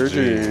 Mr.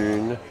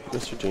 Gene.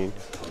 Mr. Gene.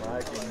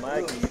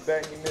 Mikey, you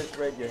bet you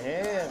misread your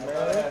hand,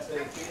 man.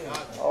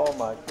 Oh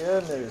my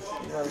goodness.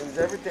 You're gonna lose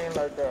everything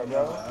like that,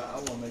 bro.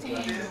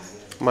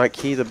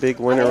 Mikey, the big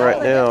winner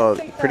right now.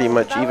 Pretty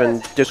much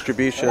even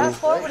distribution. That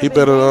 4 would He have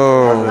been better,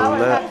 dangerous. I would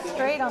have had it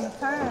straight on the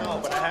turn.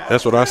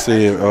 That's what I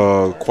said.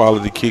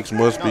 Quality kicks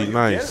must be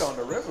nice. On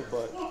the river,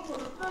 but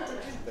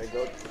they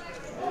go.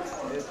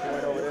 This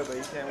went over there, but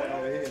he can't win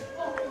over here.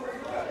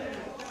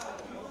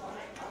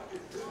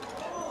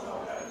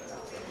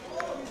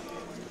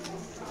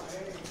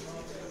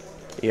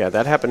 Yeah,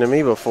 that happened to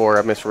me before.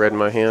 I misread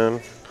my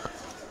hand.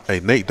 Hey,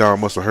 Nate Dogg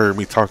must have heard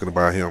me talking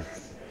about him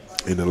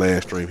in the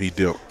last stream. He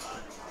dipped.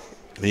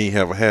 He ain't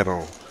have a hat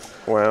on.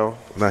 Wow.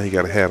 Now he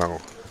got a hat on.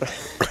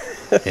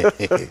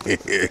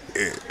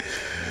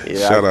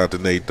 Yeah. Shout out to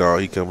Nate Dogg.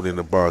 He coming in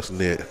the box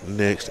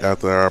next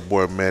after our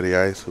boy Matty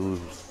Ice, who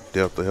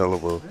dealt the hell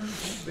of a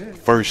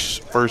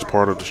first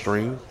part of the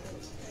stream.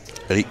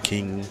 8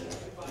 king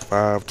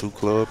 5 2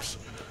 clubs.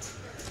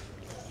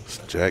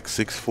 Jack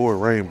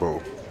 6-4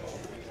 rainbow.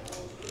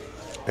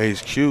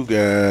 HQ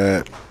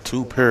got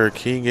 2 pair of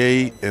king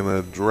 8 and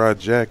a dry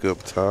jack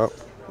up top.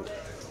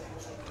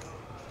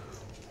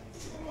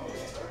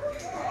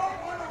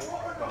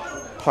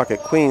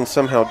 Pocket queens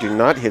somehow do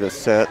not hit a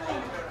set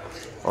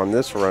on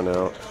this run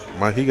out.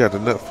 Mike, he got the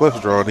nut flush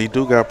draw, and he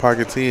do got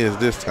pocket 10s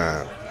this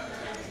time.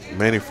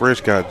 Manny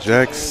Fresh got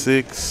jack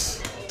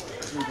 6,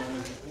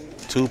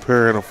 2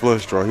 pair and a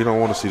flush draw. He don't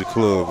want to see the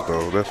clubs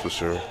though, that's for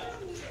sure.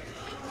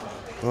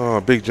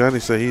 Oh, Big Johnny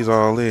said he's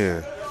all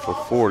in for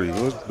 40.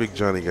 What's Big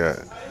Johnny got?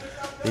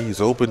 He's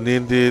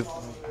open-ended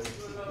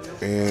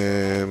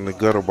and the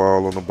gutter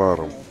ball on the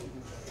bottom.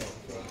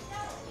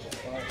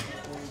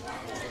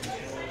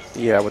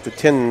 Yeah, with the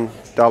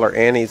 $10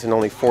 antes and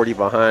only 40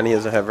 behind, he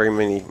doesn't have very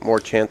many more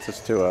chances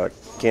to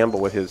gamble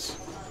with his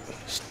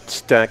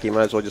stack. He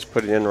might as well just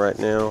put it in right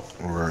now.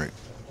 Right.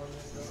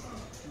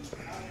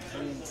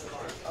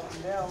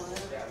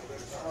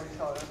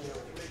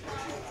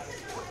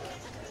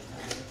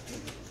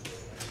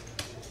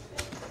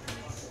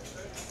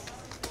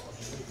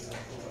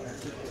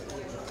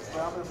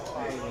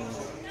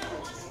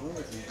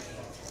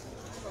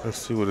 Let's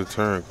see what the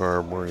turn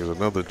card brings.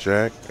 Another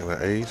jack and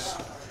an ace.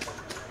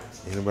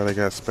 Anybody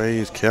got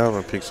spades?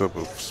 Calvin picks up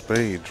a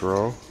spade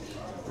draw.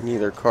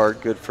 Neither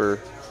card good for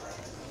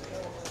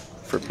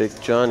Big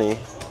Johnny.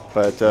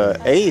 But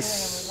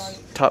ace,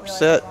 top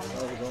set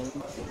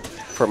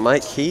for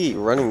Mike Key,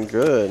 running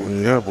good.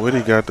 Yeah, but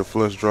he got the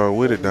flush draw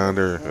with it down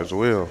there as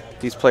well.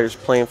 These players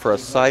playing for a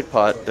side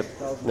pot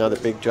now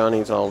that Big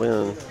Johnny's all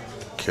in.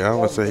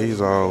 Calvin said he's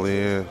all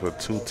in for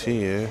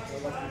 210.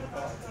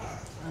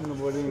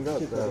 Nobody even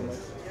got that.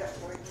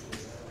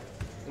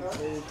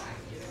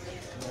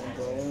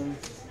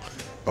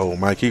 Oh,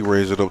 Mikey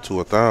raised it up to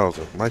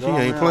 1,000. Mikey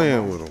ain't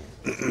playing with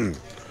him.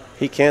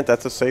 He can't.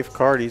 That's a safe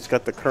card. He's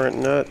got the current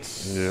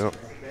nuts. Yep.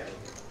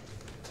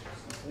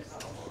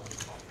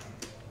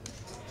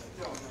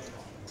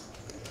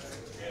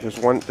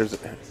 There's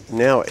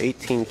now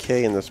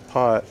 18K in this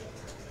pot.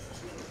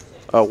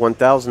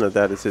 1,000 of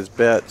that is his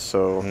bet.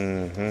 So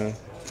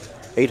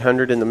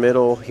 800 in the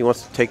middle. He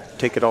wants to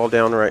take it all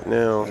down right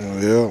now.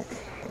 Yeah.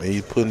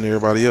 He's putting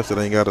everybody else that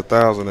ain't got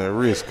 1,000 at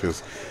risk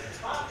because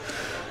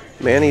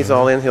Manny's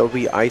all in. He'll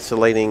be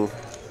isolating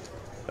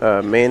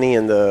Manny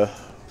in the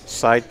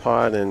side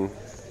pot and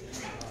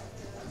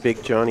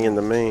Big Johnny in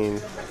the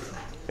main.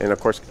 And, of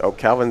course,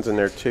 Calvin's in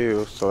there,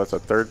 too. So that's a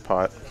third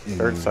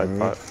side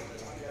pot.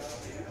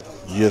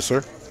 yes,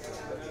 sir.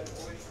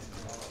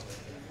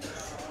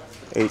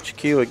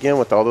 HQ, again,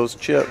 with all those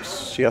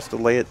chips. She has to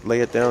lay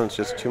it down. It's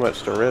just too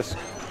much to risk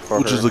for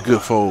Which her. is a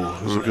good fold.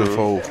 It's a good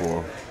fold for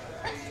him.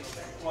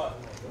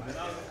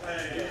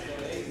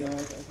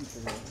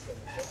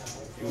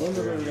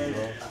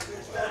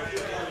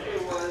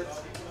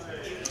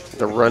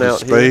 The run The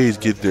out here. spades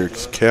get there.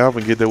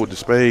 Calvin get there with the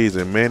spades,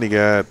 and Manny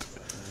got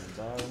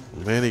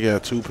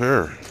 2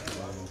 pair.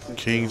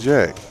 King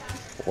Jack.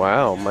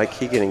 Wow, Mike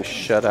Key getting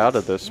shut out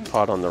of this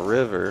pot on the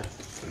river.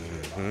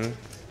 Mm-hmm.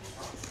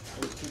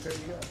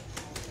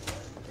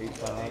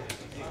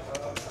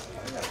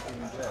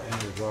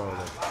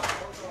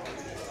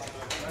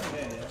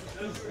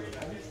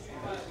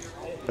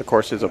 Of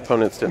course, his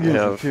opponents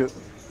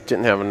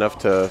didn't have enough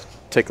to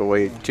take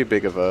away too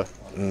big of a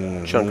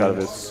chunk out of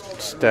his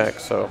stack.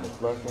 So On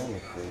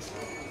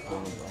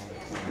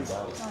the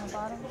bottom.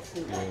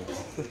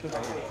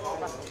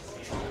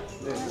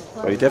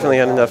 but he definitely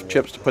had enough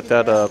chips to put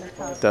that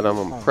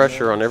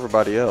pressure on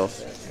everybody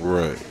else.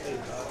 Right.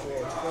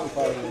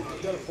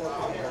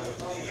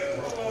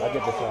 I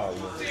get the foul.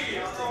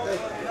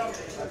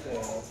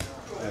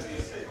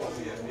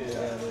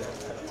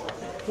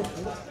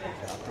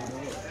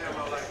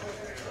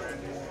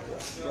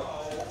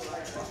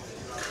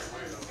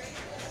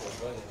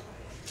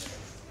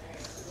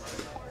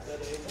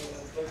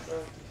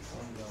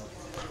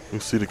 We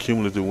see the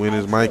cumulative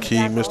winners. Mike Key,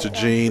 Mr.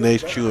 Gene,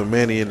 HQ, and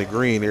Manny in the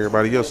green.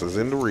 Everybody else is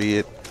in the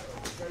red.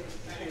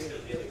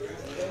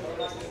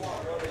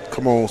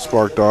 Come on,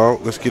 Spark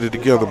Dog. Let's get it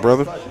together,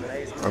 brother.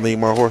 I need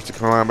my horse to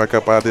climb back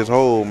up out of this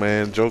hole,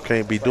 man. Joe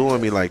can't be doing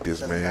me like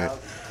this, man.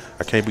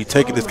 I can't be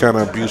taking this kind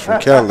of abuse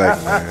from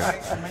Cadillac, man.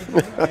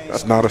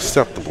 It's not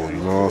acceptable, you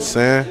know what I'm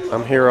saying?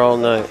 I'm here all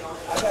night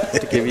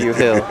to give you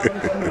hell.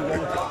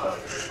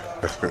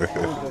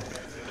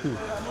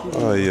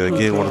 Oh, yeah.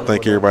 Again, want to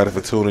thank everybody for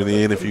tuning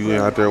in. If you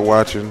out there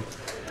watching,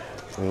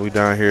 we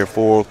down here at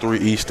 403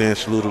 East End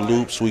Saluda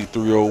Loop, Suite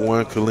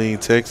 301, Killeen,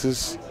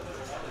 Texas.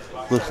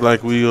 Looks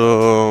like we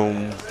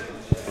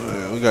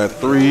got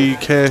 3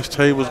 cash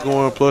tables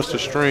going plus the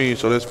stream,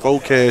 so that's 4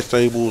 cash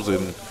tables,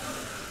 and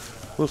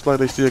looks like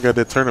they still got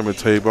that tournament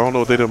table. I don't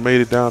know if they done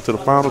made it down to the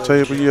final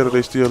table yet, or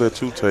they still at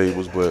 2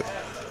 tables, but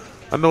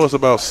I know it's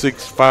about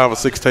 5 or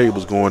 6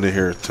 tables going in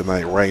here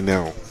tonight right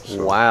now.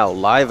 So. Wow,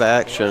 live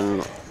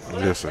action.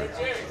 Listen,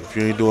 if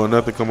you ain't doing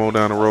nothing, come on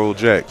down the road,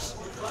 Jack's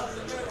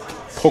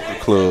Poker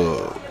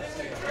Club.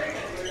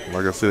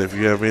 Like I said, if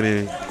you have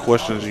any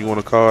questions you want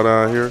to call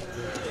down here,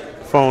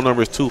 phone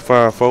number is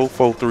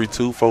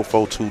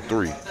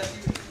 254-432-4423.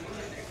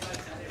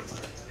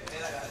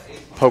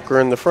 Poker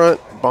in the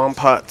front, bomb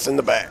pots in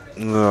the back.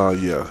 Oh,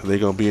 yeah. They're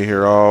going to be in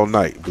here all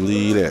night.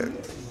 Believe that.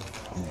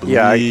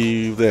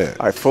 Believe that.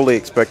 I fully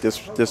expect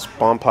this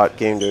bomb pot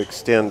game to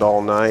extend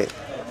all night.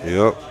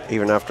 Yep.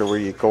 Even after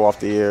we go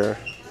off the air.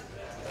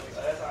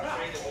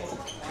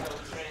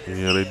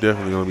 Yeah, they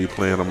definitely going to be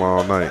playing them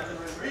all night.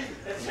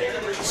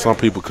 Some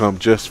people come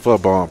just for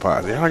bomb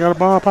pots. Y'all got a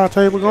bomb pot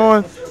table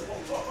going?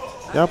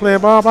 Y'all playing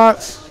bomb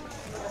pots?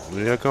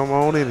 Yeah, come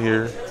on in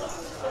here.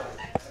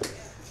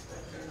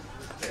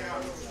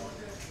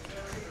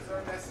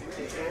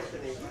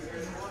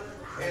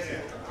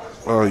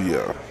 Oh,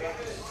 yeah.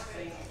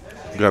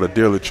 Got a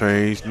dealer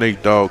change.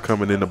 Nate Dogg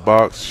coming in the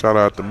box. Shout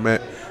out to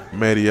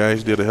Matty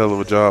Ice. Did a hell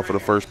of a job for the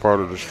first part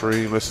of the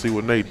stream. Let's see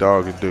what Nate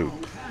Dogg can do.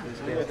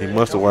 He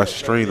must have watched the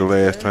stream the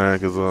last time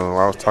because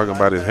I was talking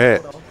about his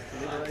hat.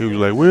 He was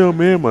like, well,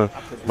 man,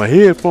 my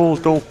headphones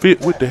don't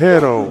fit with the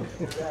hat on.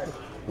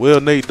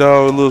 Well, Nate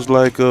Dogg, it looks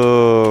like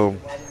the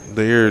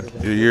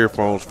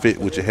earphones fit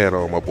with your hat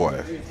on, my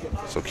boy.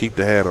 So keep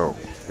the hat on.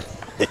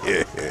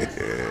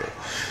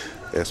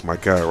 That's my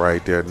guy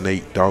right there,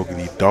 Nate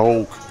Doggity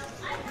Dog.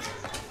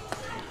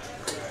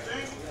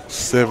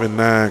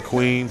 7-9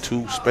 queen,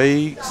 2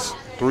 spades,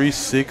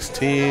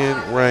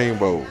 3-6-10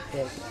 rainbow.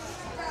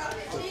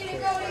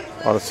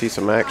 Ought to see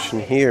some action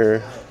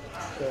here.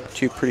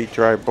 2 pretty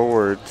dry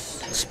boards.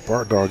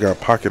 Spark Dog got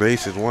pocket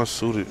aces, 1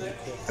 suited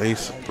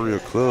ace, 3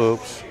 of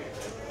clubs.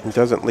 He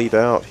doesn't lead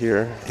out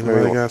here.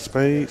 Anybody got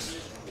spades?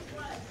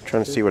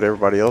 Trying to see what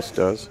everybody else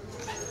does.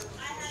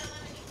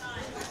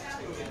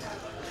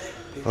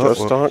 Joe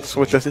Stonks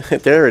with the,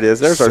 there it is.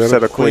 There's our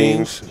set of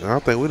queens. I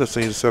think we'd have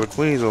seen a set of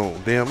queens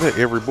on damn near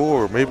every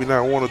board. Maybe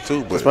not 1 or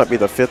 2, but this might be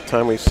the 5th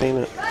time we've seen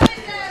it.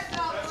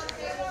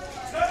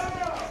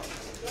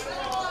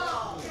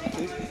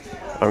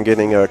 I'm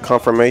getting a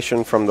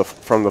confirmation from the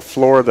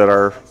floor that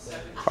our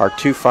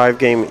 2-5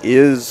 game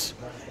is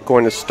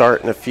going to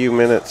start in a few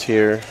minutes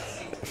here.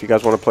 If you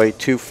guys want to play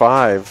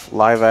 2-5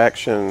 live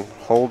action,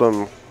 hold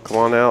 'em, come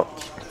on out.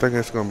 I think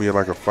that's going to be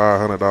like a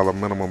 $500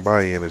 minimum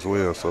buy-in as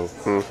well. So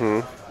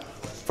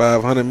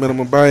 $500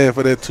 minimum buy-in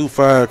for that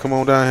 2-5. Come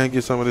on down here and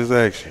get some of this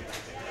action.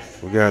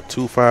 We got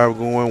 2-5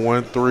 going,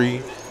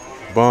 1-3,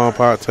 bomb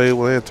pot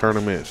table, and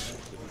tournaments.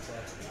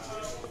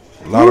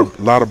 A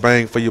lot of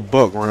bang for your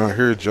buck around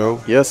here, Joe.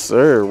 Yes,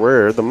 sir.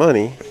 Where the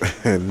money?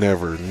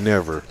 Never.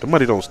 The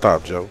money don't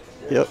stop, Joe.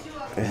 Yep.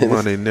 The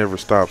money never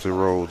stops at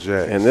Roll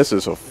Jack. And this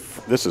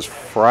is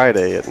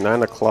Friday at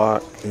 9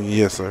 o'clock.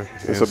 Yes, sir.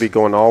 This will be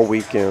going all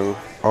weekend.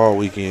 All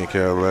weekend,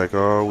 Cadillac,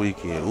 all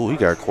weekend. Ooh, he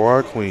got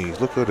quad queens.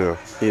 Look at her.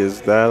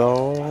 Is that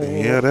all?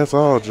 Yeah, that's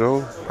all,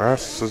 Joe. I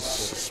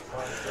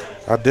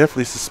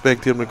definitely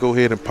suspect him to go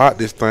ahead and pot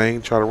this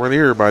thing, try to run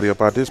everybody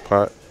up out this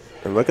pot.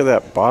 And look at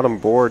that bottom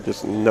board,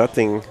 just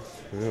nothing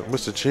Yeah,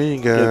 Mr.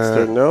 Ching Gets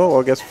there. got. No,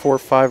 I guess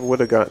 4-5 would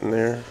have gotten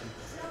there.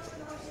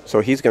 So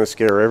he's going to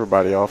scare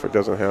everybody off. It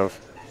doesn't have.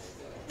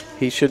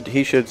 He should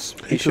He should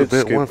bet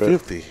scoop it.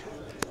 150.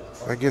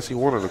 I guess he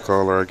wanted a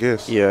caller. I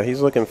guess. Yeah, he's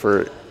looking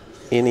for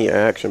any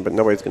action, but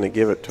nobody's going to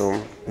give it to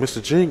him.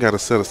 Mr. Ching got a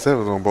set of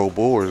sevens on both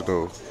boards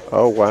though.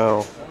 Oh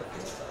wow.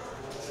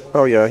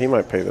 Oh yeah, he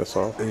might pay this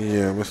off.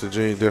 Yeah, Mr.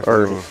 Ching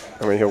Or definitely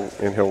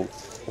I mean, he'll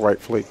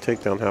rightfully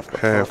take down half the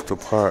half the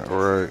pot,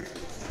 right?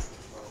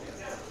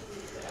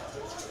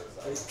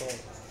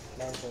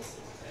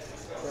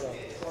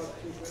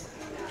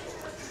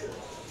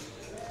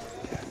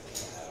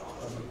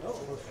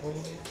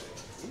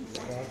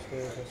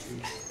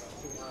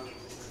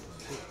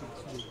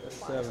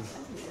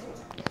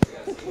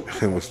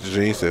 And Mr.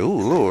 Ching said,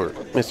 "Ooh, Lord."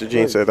 Mr.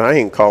 Jean said, "I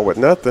ain't called with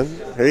nothing."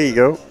 Here you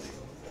go.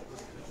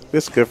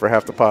 This is good for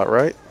half the pot,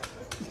 right?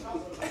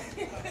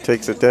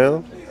 Takes it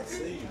down.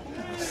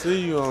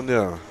 See you on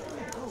there.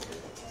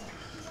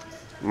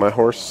 My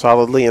horse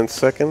solidly in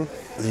second.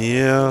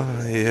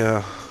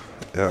 Yeah.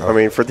 I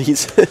mean, for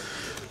these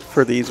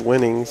for these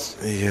winnings.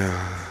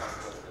 Yeah.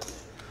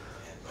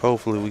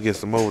 Hopefully we get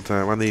some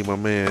overtime. I need my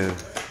man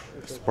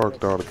Spark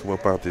Dog to come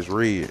up out this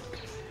red.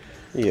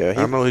 Yeah,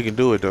 I know he can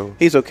do it though.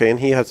 he's okay, and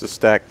he has a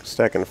stack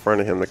in front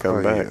of him to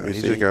come back. Yeah. You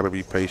He see? just got to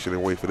be patient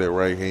and wait for that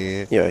right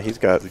hand. Yeah, he's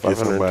got To get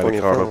somebody 520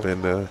 caught in up front of him.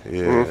 in there.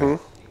 Yeah.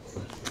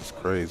 Mm-hmm. It's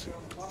crazy.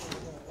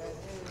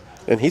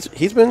 And he's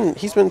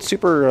been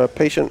super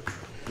patient.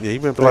 Yeah, he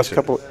been The last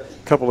patient.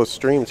 couple of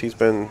streams, he's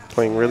been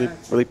playing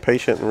really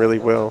patient and really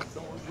well.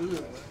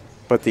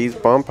 But these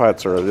bomb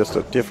pots are just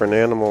a different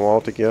animal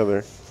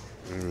altogether.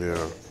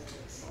 Yeah.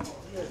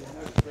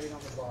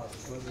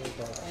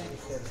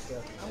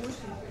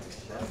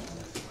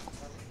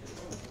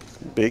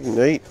 Big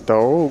Nate,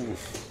 dog.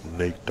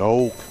 Nate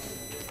Dog.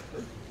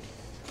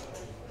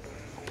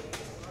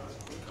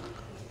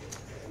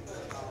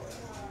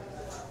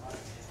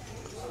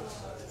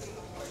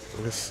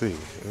 Let's see.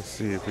 Let's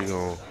see if he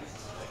gonna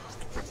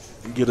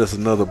get us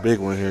another big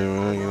one here,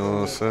 man. You know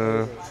what I'm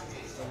saying?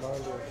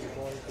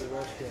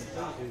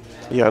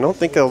 Yeah, I don't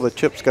think all the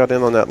chips got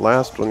in on that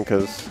last one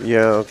because,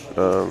 yeah,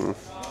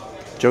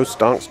 Joe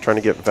Stonk's trying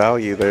to get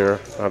value there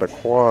out of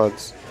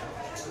quads.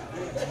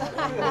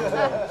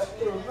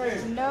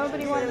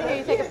 Nobody wanted to hear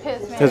you take a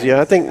piss, man. Because,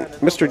 yeah, I think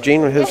Mr.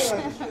 Gene, with his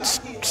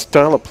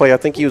style of play, I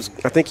think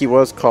he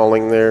was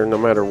calling there no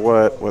matter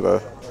what with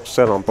a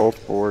set on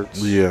both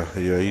boards. Yeah,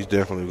 he's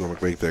definitely gonna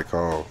make that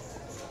call.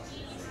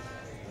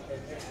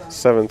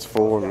 Seven's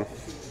full and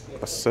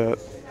a set.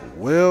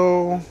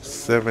 Well,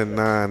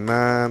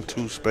 7-9-9,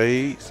 2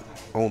 spades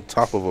on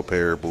top of a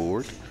pair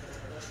board.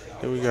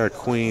 Then we got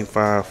Queen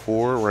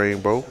 5-4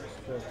 rainbow.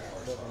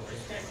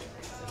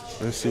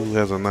 Let's see who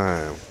has a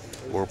 9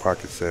 or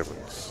pocket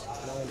sevens.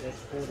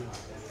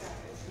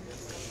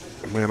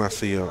 Man, I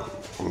see a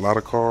lot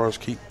of cars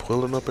keep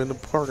pulling up in the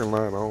parking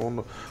lot. I don't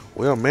know.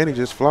 Well, Manny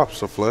just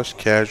flops a flush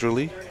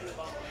casually.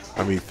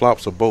 I mean,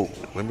 flops a boat.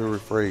 Let me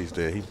rephrase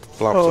that. He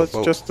flops Oh, a it's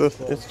boat. just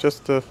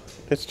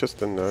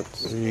the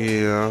nuts.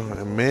 Yeah,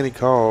 and Manny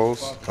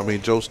calls. I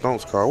mean, Joe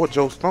Stone's call. What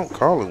Joe Stone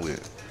calling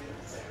with?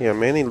 Yeah,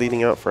 Manny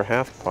leading out for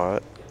half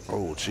pot.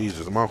 Oh,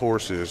 Jesus. My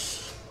horse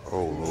is...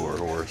 Oh, Lord,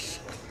 horse.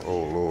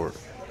 Oh, Lord.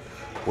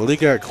 Well, he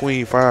got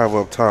Queen 5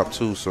 up top,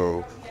 too,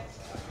 so...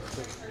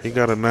 He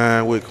got a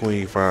 9 with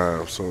Queen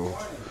 5, so...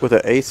 With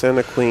an ace and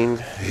a queen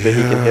that he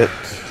can hit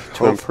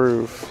to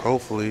improve.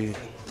 Hopefully.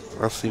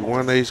 I see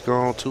 1 ace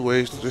gone, 2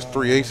 aces. There's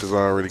 3 aces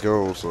already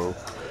go, so...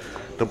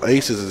 Them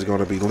aces is going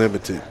to be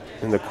limited.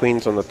 And the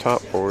queen's on the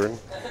top board.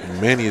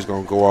 And Manny is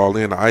going to go all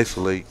in to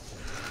isolate.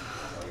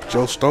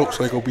 Joe Stokes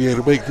ain't going to be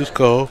able to make this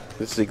call.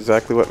 This is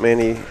exactly what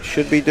Manny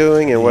should be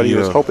doing and what he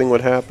was Yeah. hoping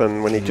would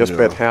happen when he just Yeah.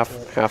 bet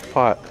half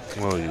pot.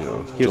 Oh,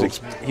 yeah.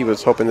 He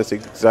was hoping this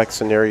exact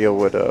scenario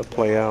would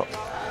play out.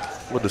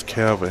 What does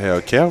Calvin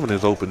have? Calvin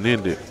is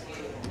open-ended,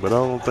 but I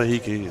don't think he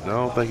can. I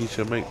don't think he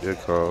should make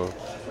that call.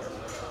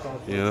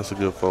 Yeah, that's a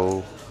good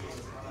fold.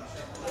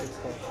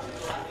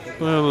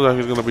 Well, it looks like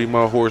it's gonna be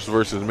my horse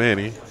versus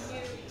Manny.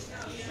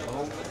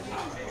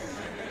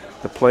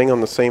 They're playing on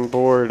the same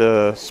board.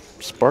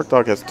 Spark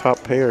Dog has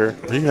top pair.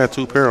 He had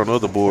 2 pair on the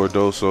other board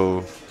though,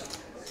 so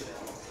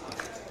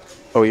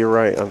Oh, you're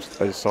right. I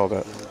just saw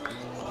that.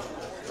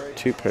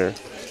 2 pair.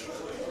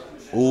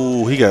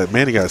 ooh,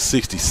 Manny got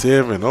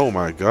 67. Oh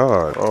my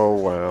God. Oh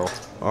wow.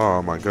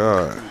 Oh my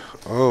God.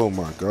 Oh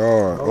my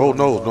God. Oh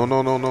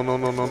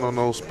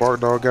no. Spark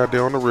Dog got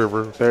there on the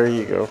river. There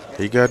you go.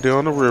 He got there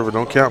on the river.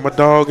 Don't count my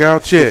dog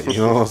out yet. You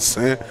know what I'm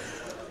saying?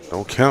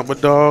 Don't count my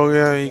dog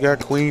out. He got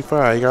Queen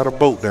 5. He got a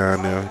boat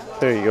down there.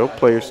 There you go.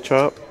 Player's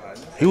chop.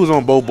 He was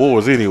on both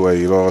boards anyway,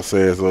 you know what I'm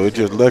saying? So it's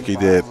just lucky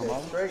that,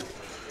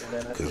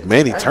 because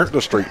Manny turned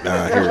the straight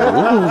down here.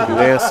 Ooh,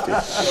 Nasty.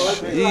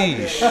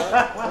 sheesh.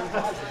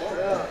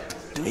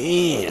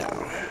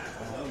 Damn.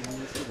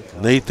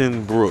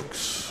 Nathan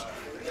Brooks.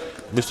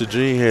 Mr.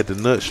 Gene had the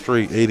nut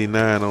straight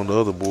 89 on the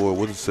other board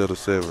with a set of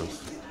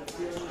sevens.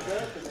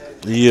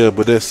 Yeah,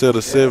 but that set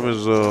of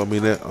sevens,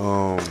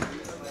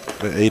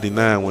 That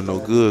 89 wasn't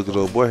no good because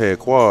old boy had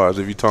quads.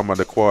 If you talking about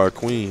the quad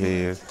queen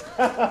hand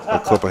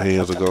a couple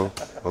hands ago,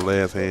 or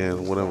last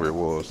hand, whatever it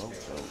was.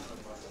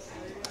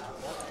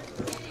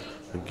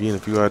 Again,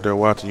 if you out there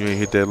watching, you ain't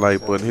hit that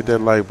like button, hit that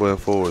like button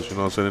for us. You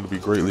know what I'm saying? It'd be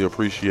greatly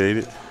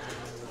appreciated.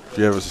 If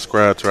you haven't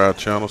subscribed to our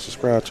channel,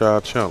 subscribe to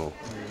our channel.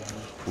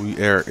 We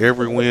air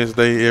every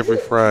Wednesday, every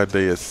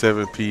Friday at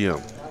 7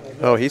 p.m.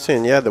 Oh, he's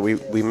saying, yeah, that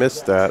we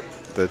missed that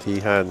he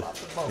had,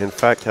 in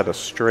fact, had a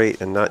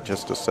straight and not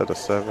just a set of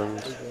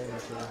sevens.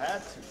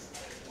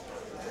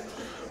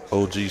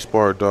 OG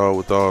Spark Dog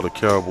with all the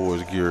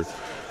Cowboys gear.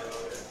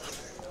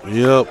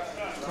 Yep.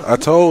 I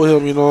told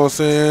him, you know what I'm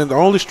saying, the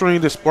only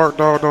string that Spark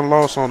Dog done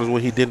lost on is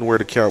when he didn't wear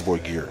the Cowboy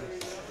gear.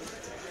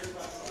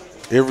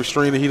 Every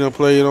string that he done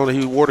played on that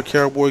he wore the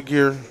Cowboy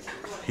gear,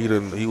 he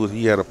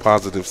had a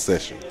positive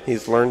session.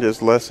 He's learned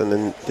his lesson.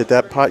 And did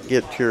that pot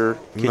get your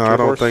No, I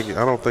don't horse?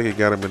 think it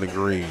got him in the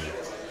green.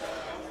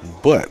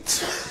 But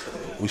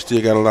we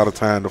still got a lot of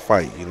time to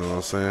fight, you know what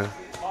I'm saying?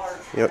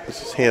 Yep,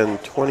 this is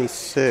hand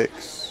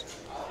 26.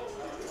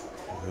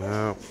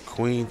 Yeah,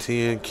 Queen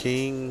 10,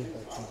 King,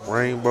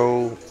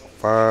 Rainbow,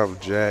 5,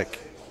 Jack,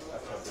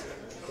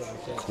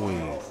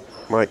 Queen.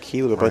 Mike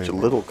Key with a bunch of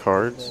little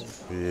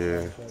cards.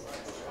 Yeah.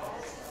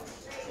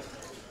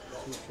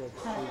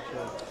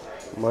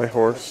 My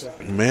horse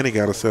Manny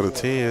got a set of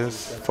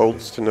 10s.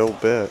 folds to no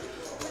bet.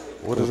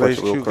 What A does bunch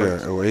of little HQ got?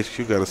 cards. Oh,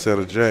 HQ got a set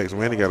of Jacks.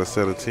 Manny got a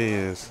set of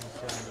 10s.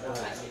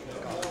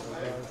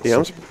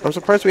 Yeah, I'm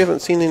surprised we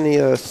haven't seen any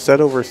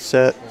set over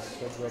set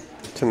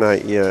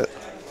tonight yet.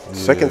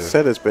 Second Yeah.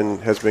 set has been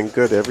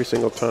good every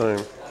single time.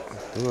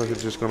 Looks like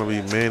it's just going to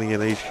be Manny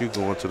and HQ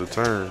going to the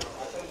turn.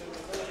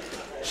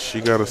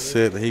 She got a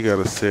set and he got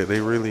a set.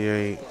 They really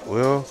ain't.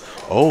 Well,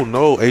 oh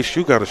no,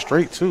 HQ got a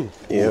straight too.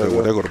 Yeah,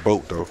 Ooh, they go to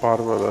boat though.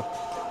 Bottom of the.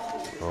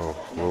 Oh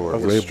Lord,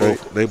 Of the they straight.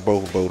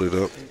 both boated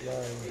up.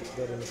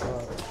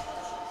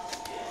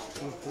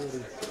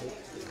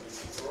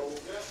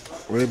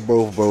 They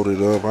both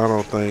boated up. I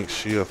don't think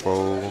she'll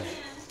fold.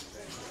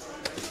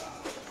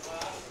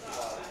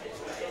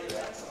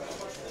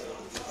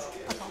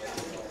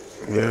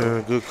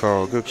 Yeah, good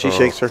call. Good call. She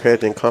shakes her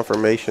head in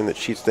confirmation that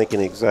she's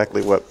thinking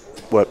exactly what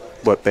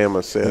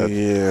Bama said.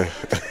 Yeah.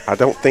 I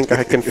don't think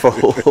I can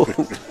fold.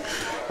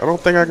 I don't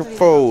think I can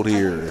fold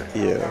here.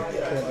 Yeah.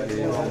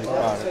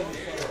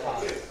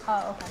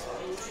 Oh, okay.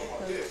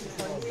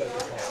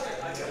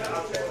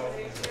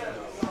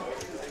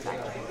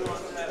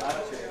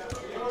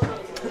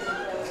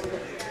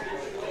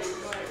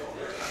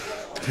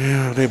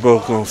 Yeah, they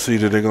both gonna see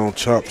that they're gonna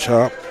chop.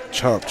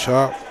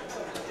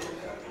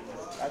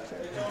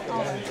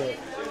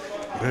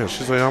 Yeah,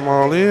 she's like, I'm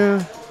all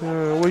in.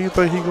 Yeah, where you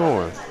think he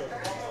going?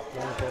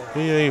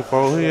 He ain't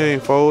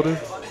folding.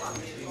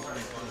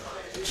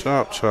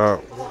 Chop.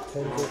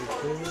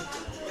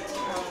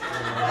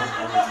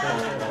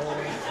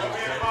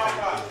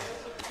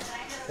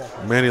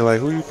 Manny like,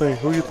 who you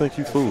think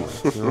you fooling?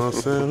 You know what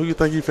I'm saying? Who you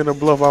think you finna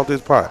bluff out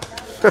this pot?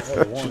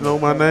 You know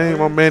my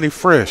name? I'm Manny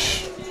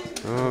Fresh. You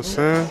know what I'm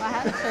saying? I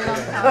had a shirt on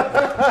top.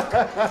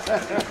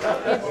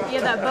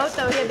 Yeah, that boat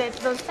though, yeah,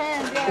 those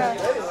pants, yeah.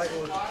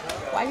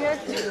 Why you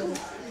have to?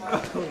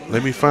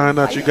 Let me find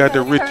out you got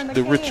the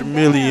rich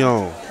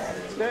million.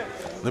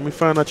 Let me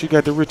find out you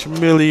got the rich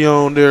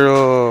million there,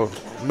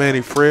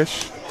 Manny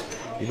Fresh.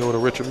 You know what a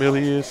rich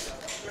million is?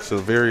 It's a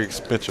very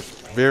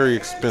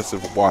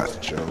expensive watch,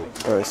 Joe.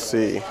 I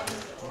see. You know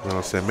what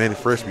I'm saying? Manny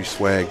Fresh be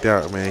swagged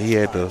out, man. He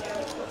had the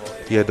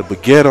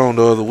baguette on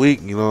the other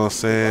week, you know what I'm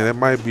saying? That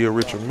might be a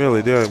Richard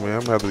Mille there, man. I'm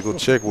gonna have to go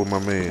check with my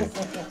man.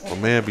 My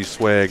man be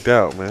swagged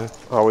out, man.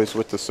 Always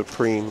with the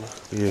Supreme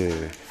Yeah.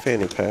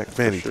 fanny pack. for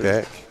Fanny sure.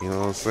 pack, you know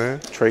what I'm saying?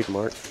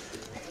 Trademark.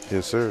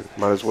 Yes, sir.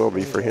 Might as well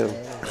be for him.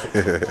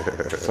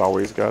 It's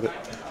always got it.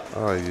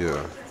 Oh,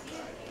 yeah.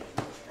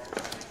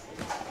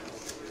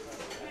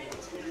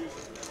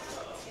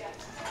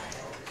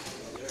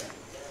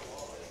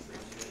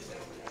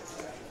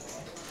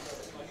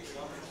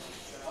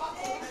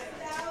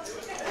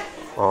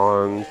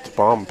 On to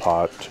bomb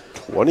pot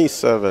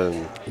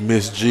 27.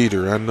 Miss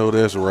Jeter, I know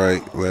that's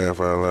right. Laugh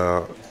out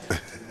loud.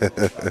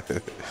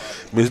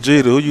 Miss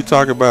Jeter, who you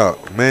talking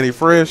about? Manny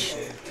Fresh?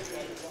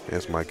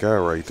 That's my guy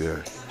right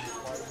there.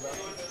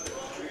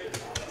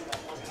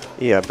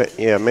 Yeah, but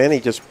yeah, Manny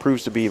just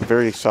proves to be a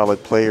very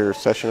solid player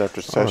session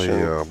after session.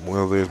 Oh, yeah.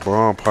 Whether it's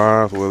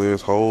BOMBPOTS, whether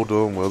it's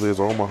Hold'em, whether it's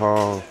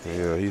Omaha.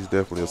 Yeah, he's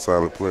definitely a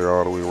solid player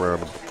all the way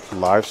around.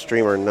 Live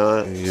stream or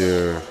not.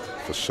 Yeah,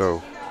 for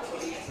sure.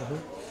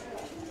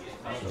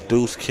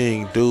 Deuce,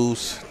 King,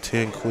 Deuce,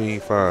 10,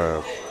 Queen,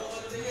 5.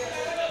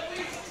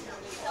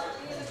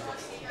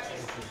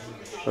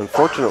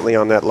 Unfortunately,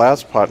 on that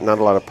last pot, not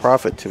a lot of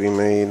profit to be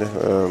made.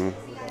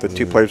 The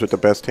two players with the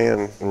best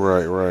hand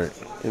Right.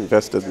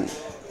 invested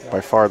by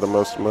far the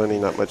most money,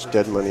 not much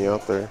dead money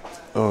out there.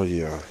 Oh,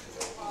 yeah.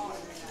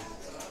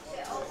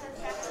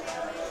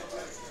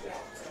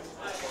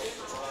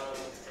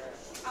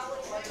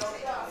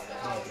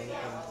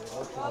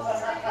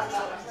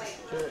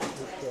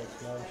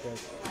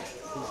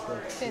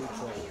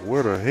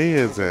 Where the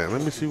heads at?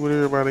 Let me see what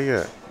everybody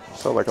got.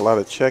 Sound like a lot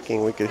of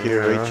checking. We could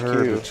hear Yeah, I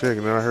heard the HQ. check,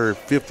 and then I heard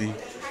 50.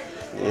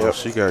 Yep.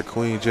 She got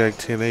Queen Jack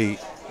 10-8.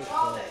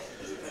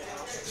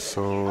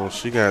 So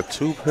she got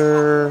 2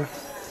 pair.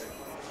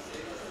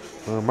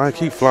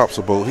 Mikey flops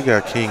a boat. He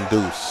got King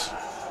Deuce.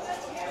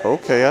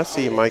 Okay, I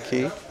see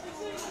Mikey.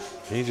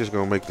 He's just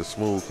going to make the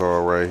smooth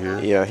call right here.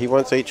 Yeah, he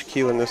wants HQ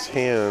in this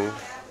hand.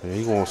 And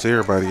he wants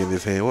everybody in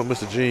this hand. What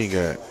Mr. Jean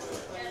got?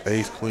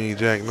 Ace, Queen,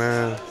 Jack,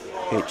 9.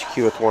 HQ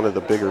with one of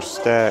the bigger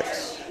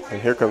stacks.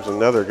 And here comes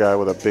another guy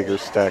with a bigger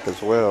stack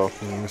as well.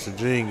 And Mr.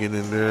 Jean getting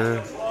in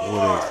there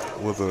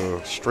with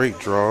a straight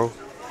draw.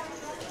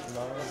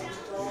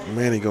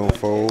 Manny gonna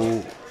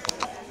fold.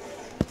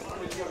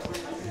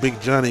 Big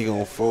Johnny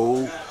gonna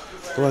fold.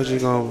 What's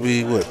it gonna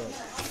be? What?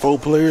 4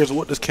 players?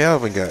 What does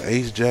Calvin got?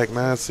 Ace, Jack,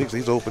 9, 6.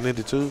 He's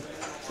open-ended too.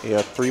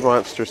 Yeah, 3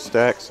 monster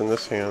stacks in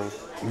this hand.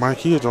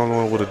 Mikey is the only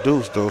one with a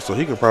deuce though, so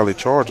he can probably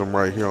charge him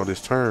right here on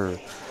this turn.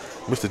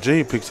 Mr.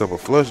 Jean picks up a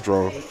flush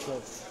draw.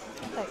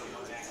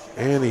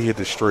 And he hit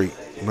the straight,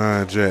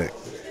 9 Jack.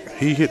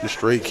 He hit the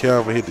straight,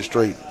 Calvin hit the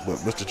straight, but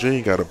Mr.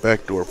 Jean got a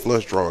backdoor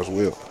flush draw as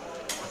well.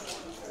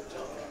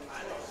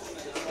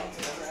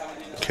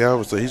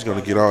 Calvin said he's going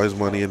to get all his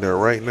money in there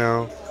right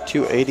now.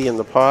 280 in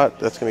the pot.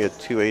 That's going to be a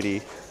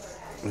 280.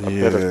 A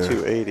bit of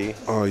 280.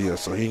 Oh, yeah,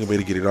 so he ain't going to be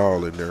able to get it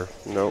all in there.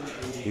 Nope.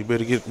 He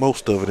better get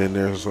most of it in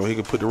there so he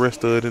can put the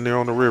rest of it in there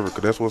on the river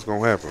because that's what's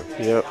going to happen.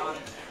 Yep.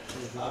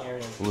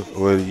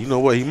 Well, you know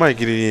what? He might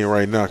get it in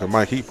right now because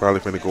Mike, he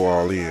probably finna go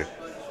all in.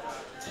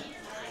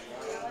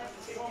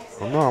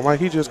 Oh, no, Mike,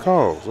 he just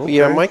calls. Okay.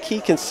 Yeah, Mike,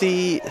 he can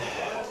see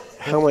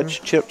how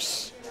much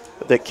chips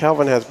that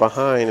Calvin has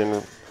behind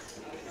and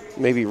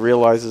maybe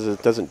realizes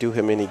it doesn't do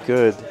him any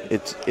good.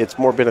 It's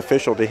more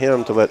beneficial to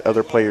him to let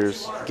other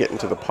players get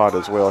into the pot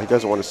as well. He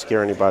doesn't want to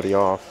scare anybody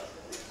off.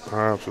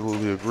 I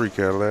absolutely agree,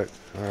 Cadillac.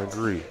 I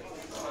agree.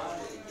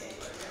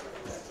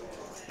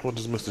 What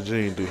does Mr.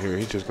 Jean do here?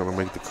 He's just going to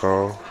make the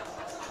call.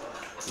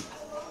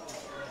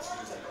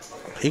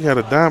 He got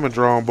a diamond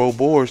draw on both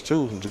boards,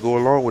 too, to go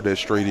along with that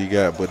straight he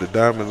got. But the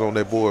diamonds on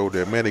that board with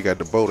that man, he got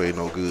the boat, ain't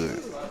no good.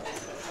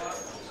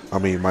 I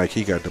mean, Mike,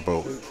 he got the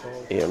boat.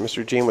 Yeah,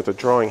 Mr. Jean with the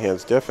drawing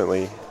hands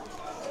definitely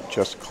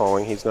just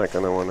calling. He's not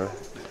going to want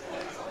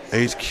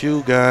to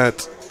HQ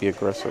got... be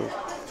aggressive.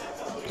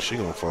 She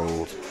going to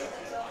fold.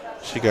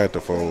 She got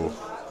to fold.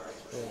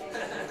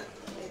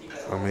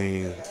 I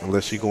mean,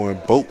 unless she going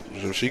boat.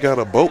 If she got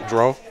a boat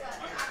draw.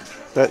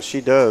 That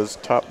she does.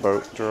 Top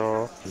boat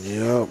draw.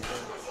 Yep.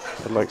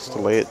 It likes to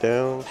lay it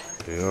down.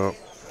 Yep.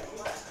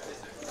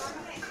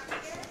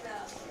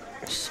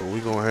 So we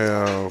going to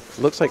have...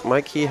 Looks like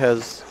Mikey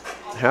has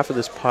half of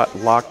this pot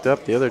locked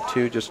up. The other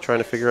two just trying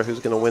to figure out who's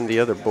going to win the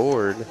other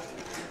board.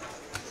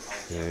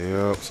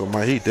 Yep. So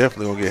Mike, he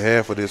definitely going to get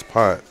half of this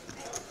pot.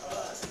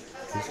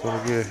 He's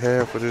going to get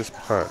half of this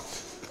pot.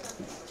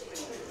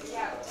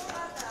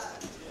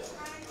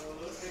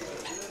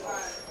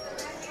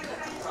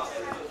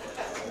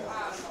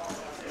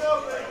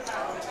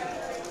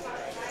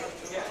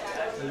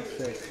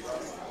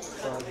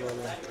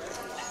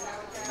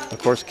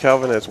 Of course,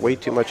 Calvin has way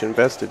too much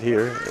invested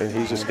here, and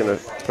he's just going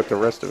to put the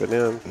rest of it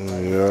in.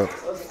 Yeah.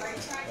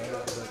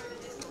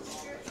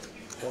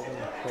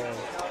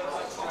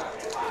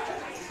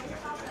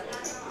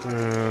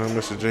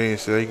 Mr. Jean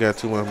said he got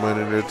too much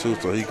money in there too,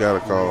 so he got a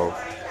call.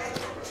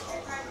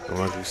 And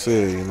like you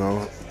said, you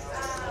know,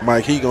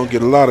 Mike, he gonna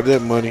get a lot of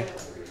that money.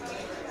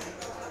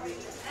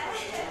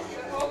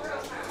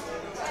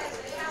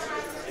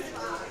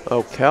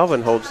 Oh,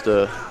 Calvin holds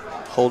the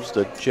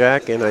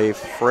jack and a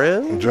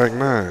friend. Jack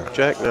 9.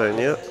 Jack 9,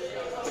 yeah.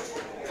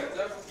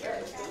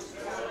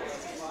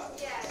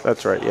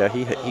 That's right. Yeah,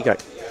 he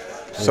got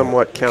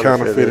somewhat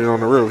counterfeited on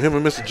the river. Him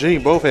and Mr.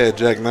 Jean both had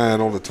Jack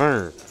 9 on the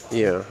turn.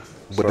 Yeah.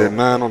 But that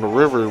 9 on the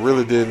river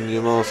really didn't,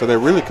 you know, so that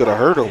really could have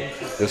hurt him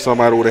if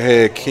somebody would have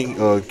had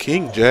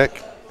King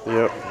Jack.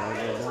 Yep.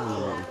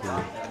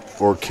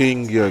 Or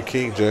King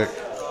Jack.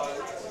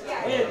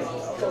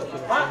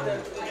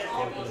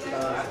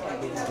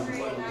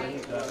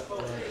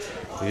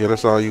 Yeah,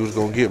 that's all you was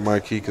going to get,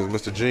 Mikey, because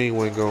Mr. Jean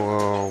wasn't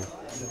going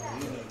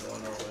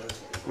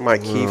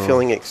Mikey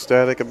feeling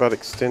ecstatic about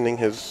extending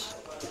his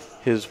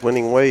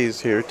winning ways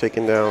here,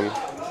 taking down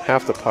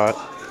half the pot.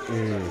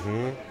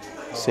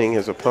 Seeing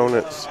his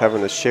opponents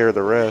having to share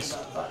the rest.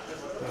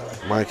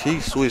 Mike,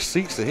 he switched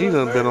seats and he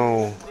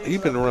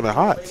been running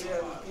hot.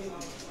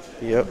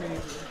 Yep.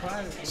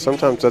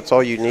 Sometimes that's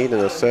all you need in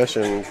a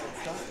session.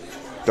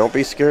 Don't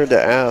be scared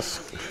to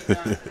ask.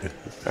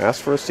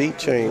 Ask for a seat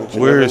change.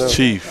 Where is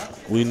Chief?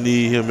 We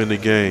need him in the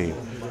game.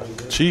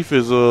 Chief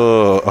is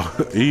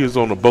he is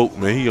on the boat,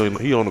 man.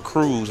 He on the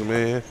cruise,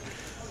 man.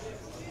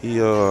 He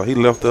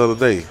left the other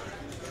day.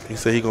 He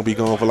said he gonna be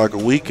gone for like a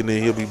week and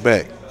then he'll be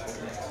back.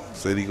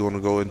 Said he gonna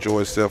go enjoy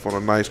himself on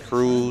a nice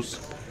cruise,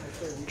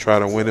 try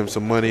to win him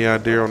some money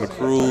out there on the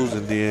cruise,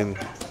 and then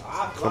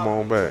come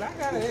on back.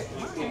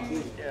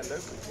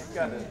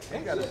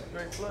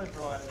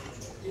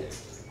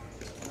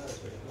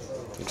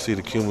 You see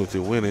the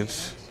cumulative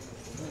winnings.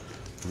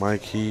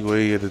 Mike, he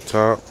way at the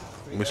top.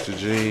 Mr.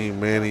 Gene,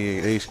 Manny,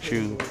 and Ace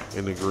Q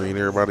in the green.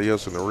 Everybody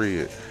else in the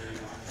red.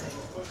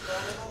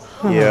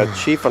 Yeah,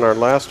 Chief on our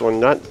last one,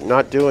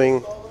 not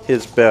doing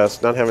his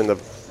best, not having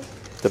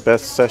the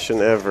best session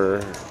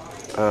ever.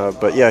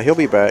 But yeah, he'll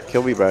be back.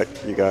 He'll be back,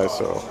 you guys.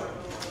 So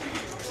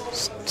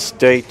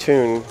stay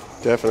tuned,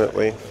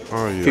 definitely.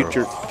 Oh yeah.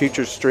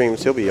 Future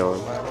streams, he'll be on.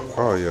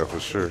 Oh yeah, for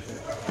sure.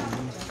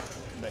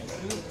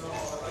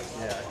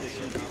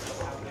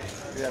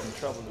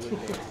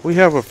 We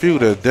have a few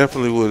that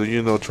definitely would,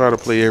 you know, try to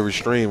play every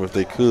stream if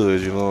they could,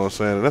 you know what I'm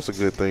saying? And that's a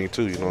good thing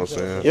too, you know what I'm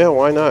saying? Yeah,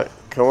 why not?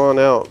 Come on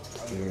out.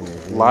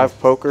 Live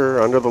poker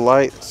under the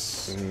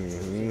lights.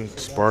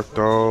 Spark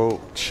Dog,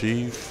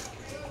 Chief,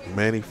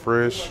 Manny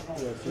Fresh.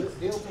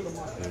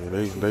 Yeah,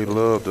 they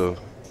love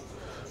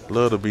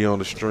to be on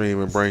the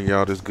stream and bring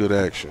y'all this good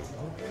action.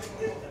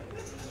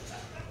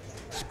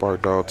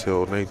 Spark Dog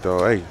tell Nate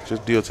Dog, hey,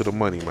 just deal to the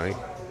money, man.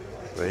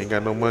 They ain't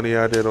got no money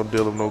out there, don't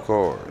deal them no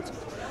cards.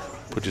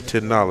 Put your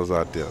 $10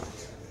 out there.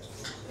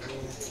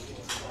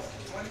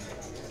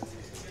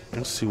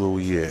 Let's see where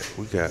we at.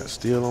 We got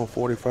still on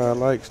 45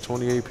 likes,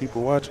 28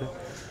 people watching.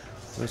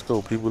 Let's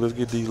go, people. Let's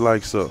get these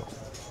likes up.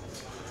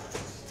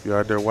 If you're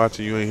out there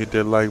watching, you ain't hit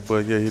that like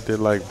button. Yeah, hit that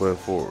like button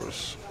for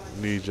us.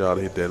 We need y'all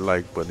to hit that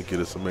like button to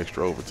get us some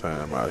extra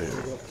overtime out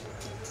here.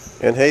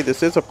 And hey,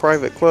 this is a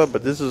private club,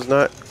 but this is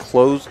not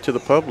closed to the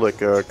public.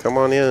 Come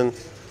on in.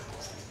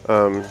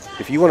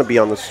 If you want to be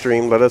on the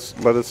stream, let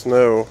us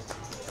know.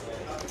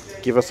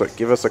 Give us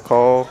a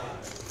call.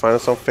 Find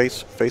us on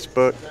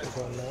Facebook.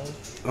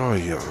 Oh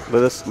yeah.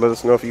 Let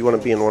us know if you want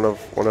to be in one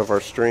of our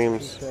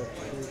streams.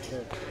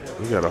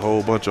 We got a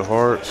whole bunch of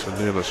hearts and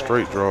then a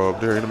straight draw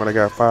up there. Anybody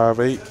got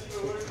 5-8?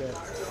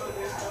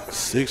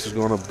 6 is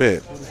gonna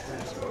bet.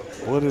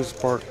 What is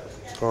Spark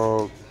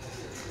Dog?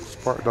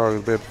 Spark Dog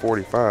is bet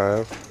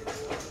 45.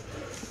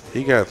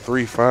 He got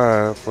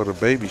 3-5 for the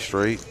baby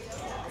straight.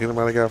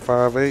 Anybody got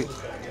 5-8?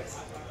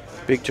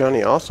 Big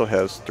Johnny also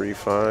has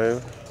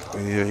 3-5.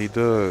 Yeah, he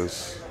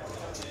does.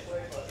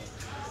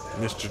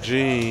 Mr.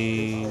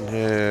 Gene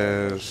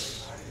has.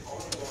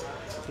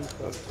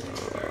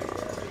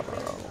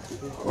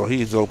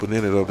 He's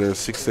open-ended up there,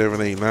 6,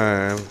 7, 8,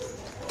 9.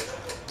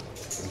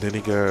 Then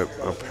he got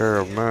a pair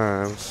of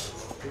 9s.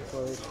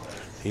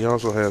 He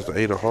also has the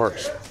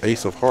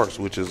Ace of Hearts,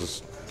 which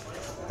is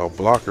a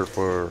blocker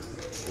for,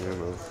 you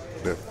know,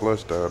 that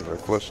flush down there,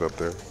 flush up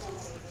there.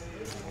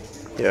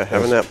 Yeah,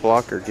 having that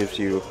blocker gives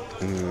you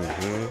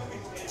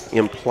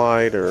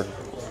implied or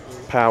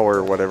power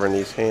or whatever in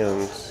these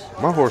hands.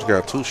 My horse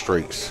got 2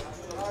 straights.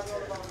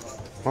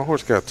 My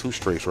horse got 2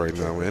 straights right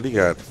now, man. He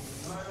got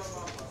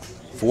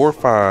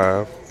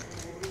 4-5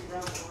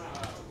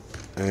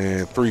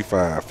 and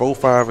 3-5.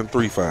 4-5 and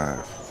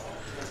 3-5.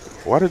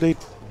 Why did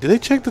they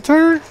check the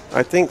turn?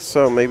 I think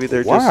so. Maybe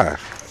they're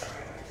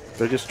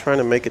just trying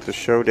to make it to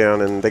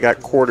showdown, and they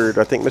got quartered.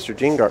 I think Mr.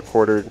 Gene got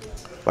quartered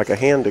like a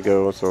hand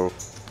ago, so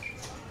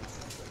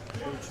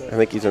I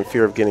think he's in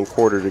fear of getting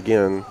quartered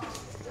again,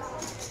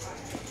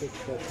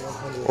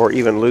 or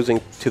even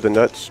losing to the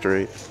nut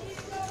straight.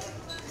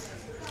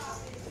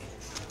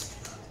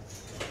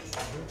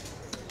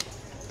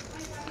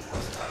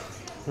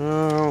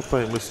 I don't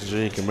think Mr.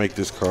 Gene can make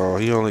this call.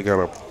 He only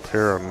got a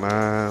pair of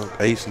 9,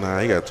 Ace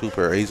 9. He got 2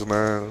 pair of Ace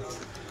 9.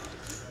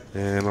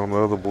 And on the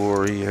other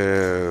board, he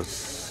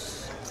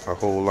has a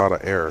whole lot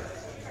of error.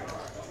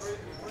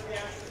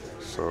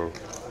 So,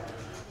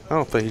 I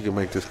don't think he can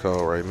make this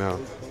call right now.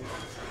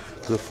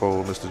 Good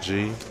fold, Mr.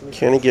 G.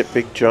 Can he get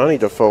Big Johnny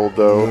to fold,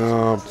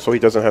 though, so he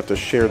doesn't have to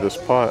share this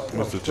pot?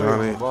 Mr.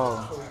 Johnny.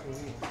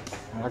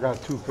 I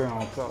got 2 pair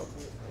on top.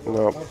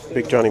 No,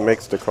 Big Johnny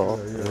makes the call.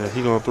 Yeah,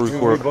 he gonna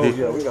 3/4.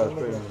 Yeah, we got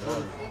straight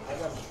on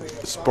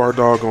the Spark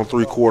Dog gonna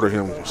 3/4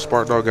 him.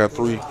 Spark Dog got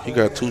 3. He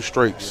got 2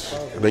 straights.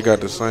 They got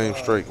the same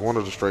straight. One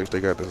of the straights, they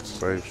got the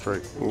same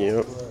straight.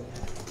 Yep.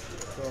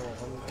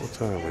 What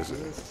time is it?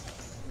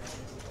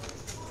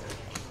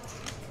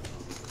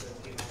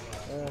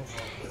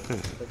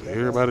 Did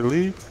everybody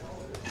leave?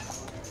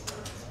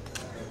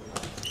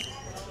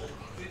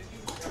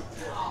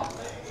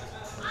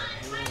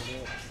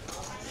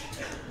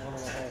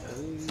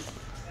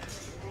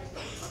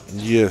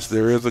 Yes,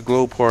 there is a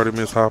glow party,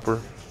 Miss Hopper,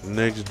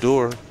 next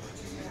door,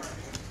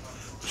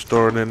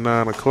 starting at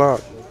 9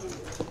 o'clock.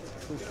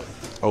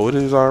 Oh, it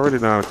is already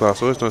 9 o'clock,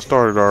 so it's done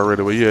started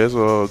already. But yeah, it's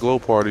a glow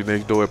party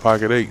next door at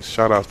Pocket 8.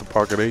 Shout out to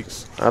Pocket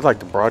 8s. I'd like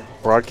to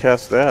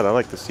broadcast that. I'd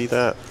like to see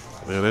that.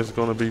 Yeah, that's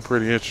going to be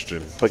pretty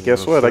interesting. But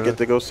guess what? I get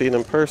to go see it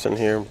in person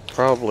here,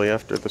 probably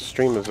after the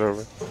stream is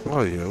over.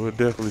 Oh yeah, we'll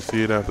definitely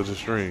see it after the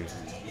stream.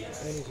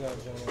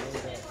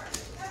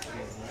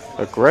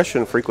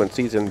 Aggression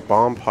frequencies in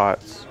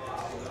BOMBPOTS.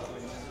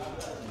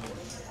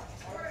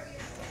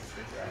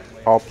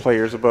 All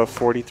players above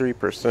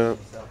 43%.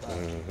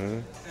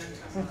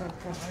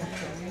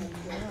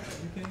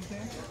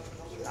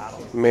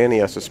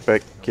 Manny, I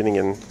suspect, getting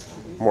in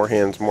more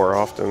hands more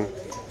often.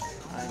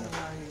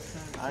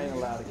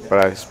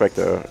 But I expect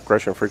the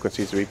aggression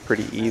frequencies to be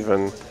pretty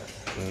even.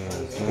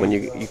 When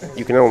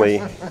you can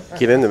only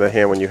get into the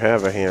hand when you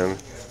have a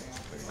hand.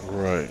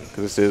 Right.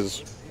 Because this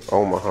is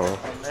Omaha.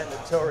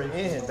 Mandatory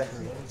end.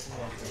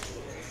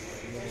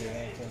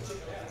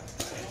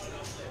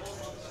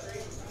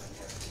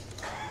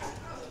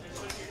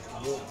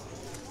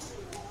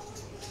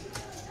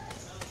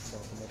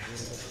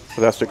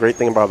 But that's the great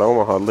thing about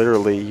Omaha.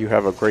 Literally, you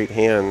have a great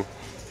hand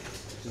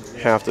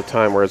half the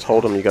time, whereas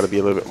Hold'em, you got to be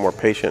a little bit more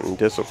patient and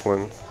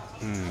disciplined.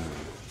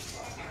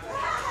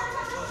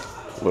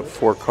 With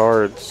 4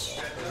 cards,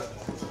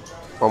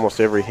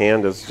 almost every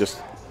hand is just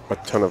a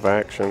ton of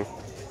action.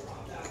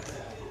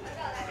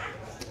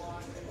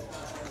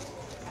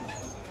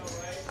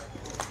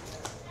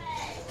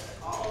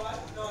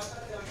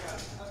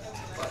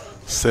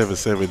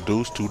 Seven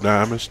deuce, 2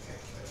 diamonds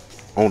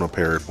on a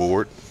paired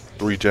board.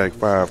 3 jack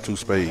 5, 2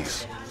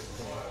 spades.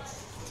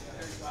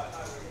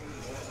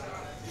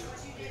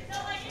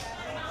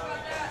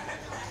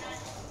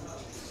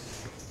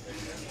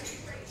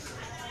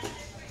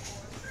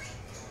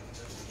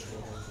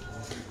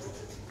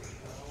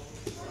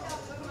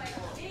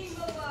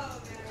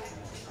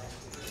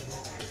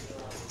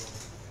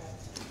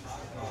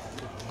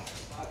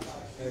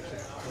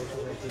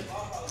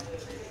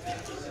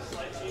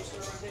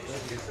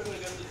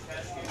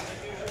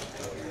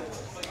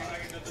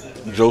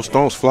 Joe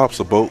Stones flops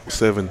a boat,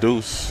 7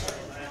 deuce.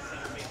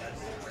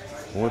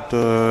 What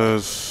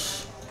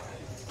does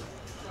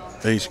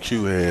HQ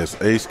has?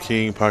 Ace,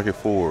 king, pocket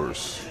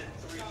 4s.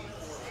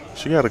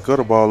 She got a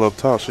gutter ball up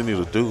top. She needs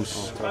a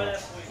deuce.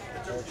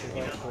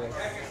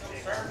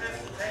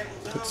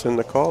 It's in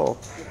the call.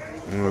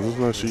 Looks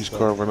like she's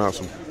carving out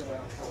some.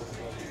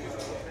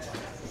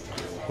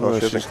 Oh,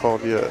 she hasn't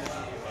called yet.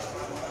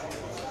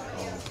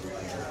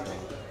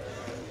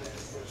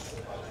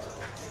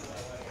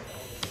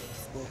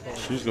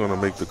 She's gonna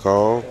make the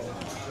call.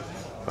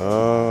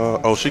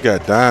 Oh, she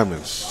got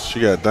diamonds. She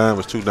got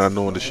diamonds too, not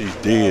knowing that she's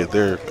dead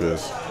there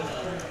because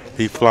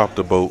he flopped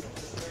the boat.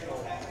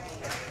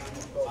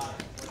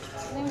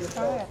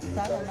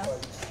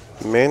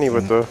 Manny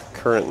with the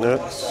current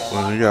nuts.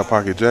 Well, he got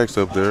pocket jacks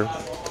up there.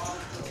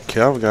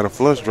 Calvin got a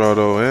flush draw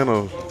though,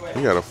 and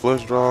he got a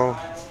flush draw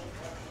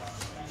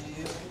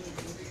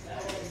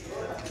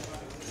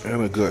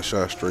and a gut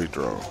shot straight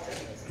draw.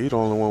 He the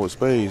only one with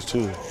spades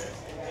too.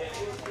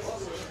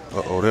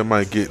 Uh-oh, that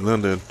might get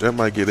Linda. That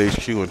might get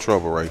HQ in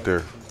trouble right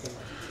there.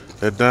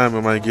 That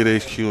diamond might get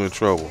HQ in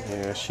trouble.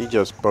 Yeah, she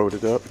just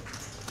boated up.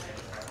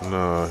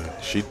 Nah,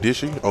 did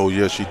she? Oh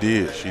yeah, she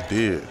did. She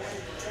did.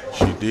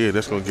 She did.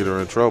 That's gonna get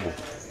her in trouble.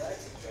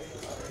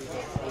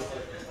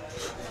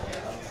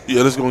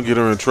 Yeah, that's gonna get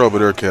her in trouble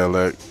there,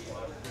 Cadillac.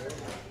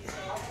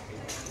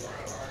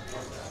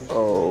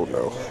 Oh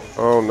no.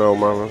 Oh no,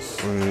 mamas.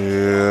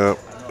 Yeah,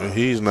 and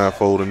he's not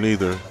folding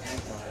either.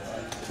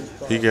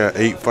 He got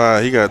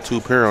 8-5. He got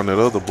 2 pair on that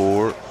other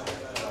board,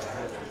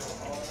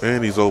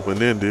 and he's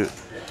open-ended.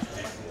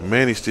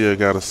 Manny still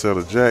got a set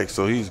of jacks,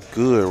 so he's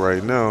good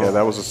right now. Yeah,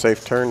 that was a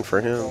safe turn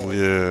for him.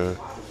 Yeah.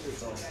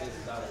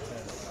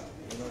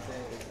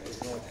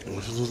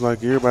 It looks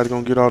like everybody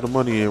gonna get all the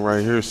money in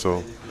right here,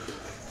 so.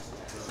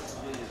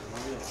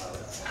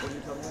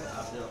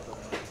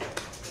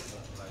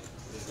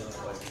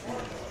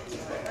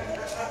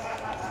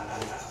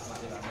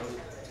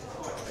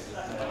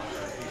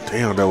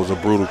 Damn, that was a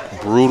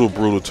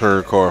brutal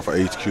turn card for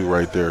HQ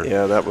right there.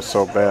 Yeah, that was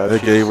so bad. They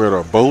gave her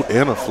a boat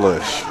and a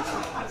flush.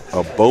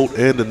 A boat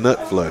and a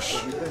nut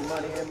flush.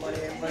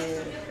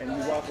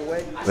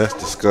 That's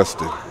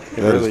disgusting.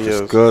 That really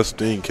is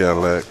disgusting,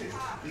 Cadillac.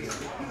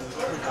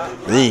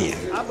 Man.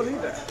 I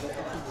believe that.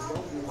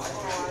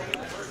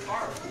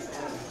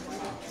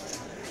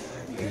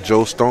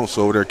 Joe Stonks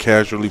over there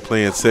casually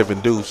playing 7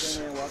 deuce.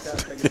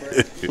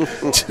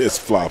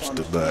 Just flops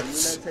the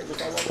nuts.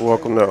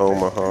 Welcome to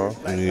Omaha.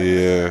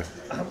 Yeah.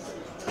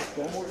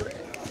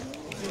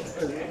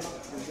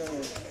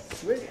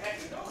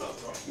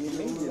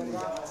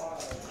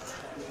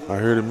 I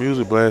hear the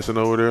music blasting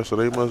over there, so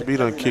they must be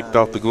done kicked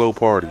off the glow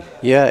party.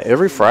 Yeah,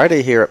 every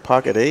Friday here at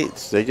Pocket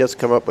 8s, they just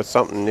come up with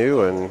something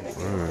new and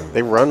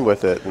they run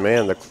with it.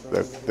 Man,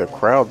 the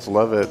crowds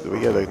love it.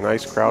 We get a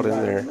nice crowd in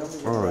there.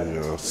 Oh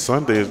yeah.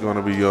 Sunday is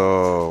gonna be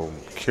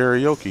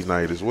karaoke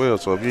night as well.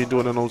 So if you ain't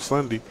doing it on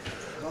Sunday,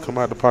 come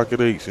out to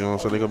Pocket 8s. You know what I'm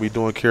saying? They're gonna be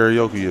doing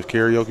karaoke. If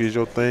karaoke is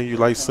your thing, you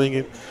like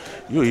singing,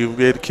 you'll even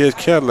be able to catch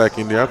Cadillac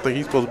in there. I think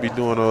he's supposed to be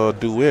doing a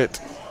duet.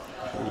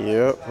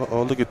 Yep.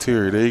 Uh-oh, look at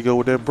Terry. There you go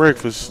with that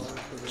breakfast.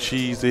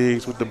 Cheese,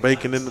 eggs with the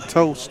bacon and the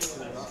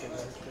toast.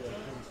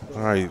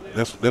 All right,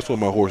 that's what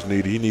my horse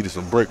needed. He needed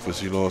some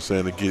breakfast, you know what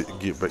I'm saying, to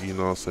get back, you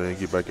know what I'm saying,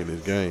 get back in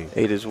his game.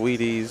 Ate his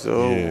Wheaties.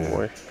 Oh, Yeah.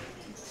 boy.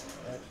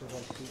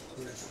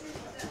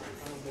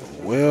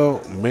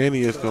 Well,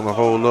 Manny is going to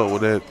hold up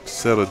with that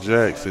set of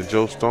jacks, and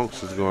Joe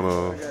Stonks is going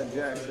to,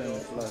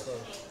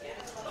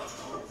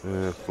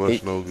 yeah,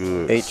 flush no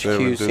good.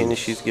 HQ, seeing as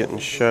she's getting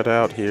shut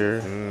out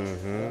here.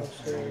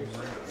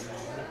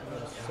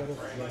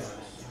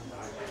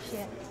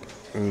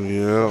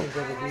 Yeah.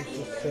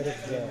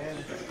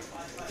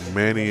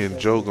 Manny and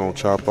Joe gonna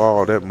chop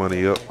all that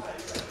money up.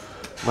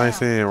 Nice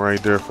hand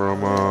right there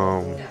from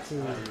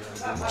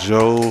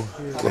Joe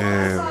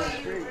and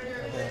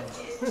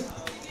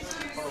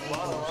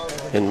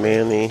And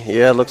Manny.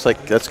 Yeah, it looks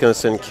like that's going to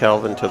send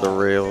Calvin to the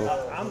rail.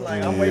 I'm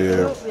like, I'm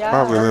waiting. Yeah,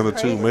 probably another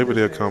two. Maybe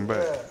they'll come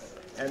back.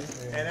 And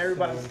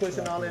everybody's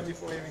pushing all in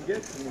before they even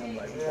get to me. I'm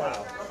like,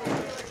 wow.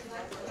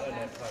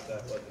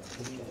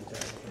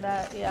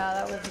 That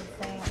was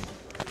insane.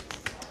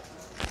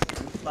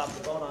 Slap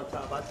the ball on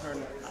top. I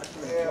turned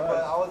Yeah,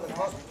 but I wasn't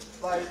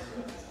like.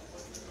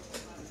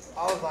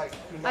 I was like,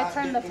 I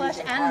turned the flush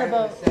and the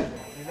boat.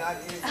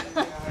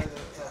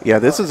 Yeah,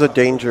 this is a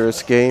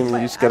dangerous game. You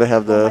just got to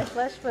have My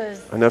flush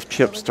was enough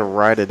chips to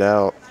ride it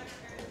out.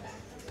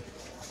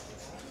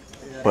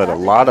 But a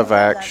lot of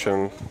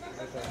action.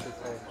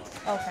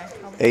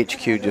 okay.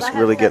 HQ just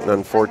really getting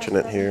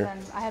unfortunate here.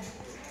 I had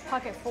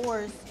pocket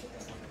fours,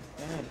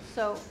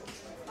 so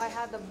I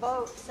had the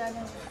boat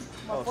 7,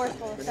 well, fours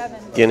full of 7.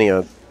 Getting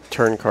a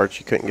turn card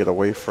she couldn't get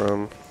away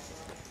from.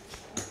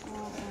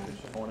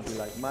 I want to be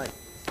like Mike.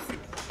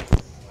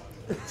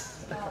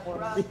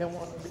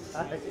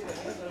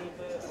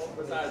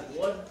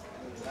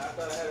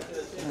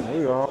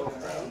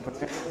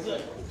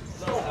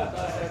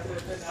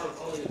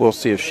 We'll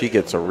see if she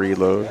gets a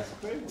reload.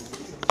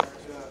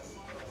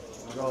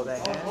 Roll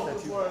that hand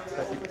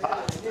that you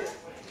popped.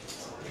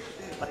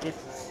 Like if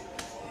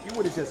you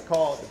would have just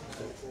called,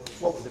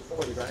 what was it,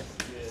 40, right?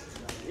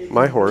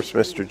 My horse,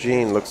 Mr.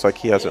 Gene, looks like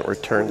he hasn't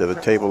returned to the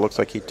table. Looks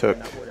like he took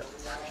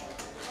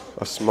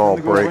a small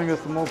break. Bring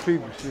us some more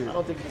people. Shit. I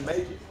don't think you make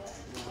it.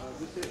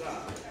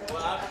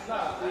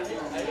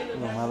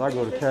 Man, I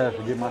go to cash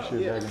to get my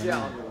shit back in the Yeah,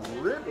 on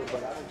the river, but I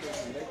don't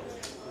think you make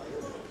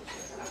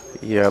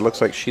it. Yeah, it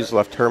looks like she's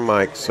left her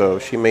mic, so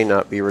she may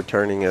not be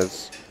returning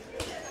as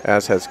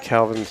has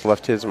Calvin's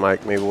left his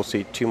mic. Maybe we'll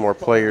see 2 more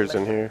players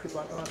in here.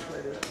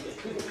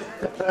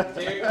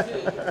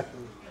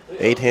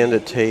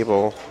 8-handed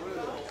table.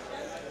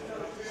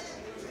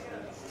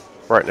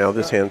 Right now,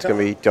 this hand's going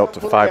to be dealt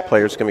to 5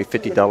 players. It's going to be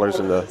 $50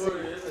 in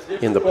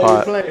the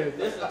pot.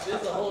 This a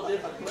whole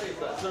different place.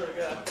 I swear to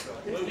God.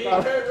 When you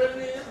heard what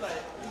it is, like,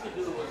 you can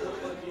do what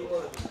you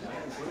want.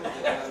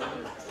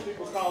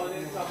 People calling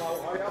in talking about,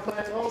 Are y'all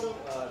playing Hold'em?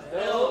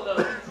 hell no.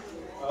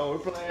 Oh, we're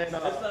playing. It's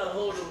not a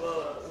Hold'em.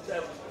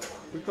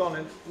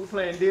 We're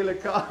playing dealer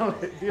call,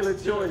 dealer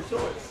choice.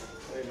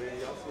 Hey man,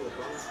 y'all see a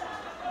bone?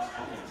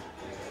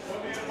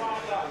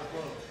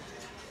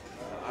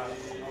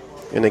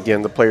 And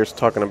again, the players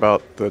talking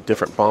about the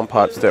different bomb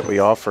pots that we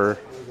offer.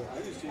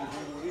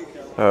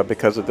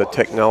 Because of the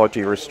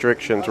technology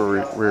restrictions,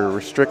 we're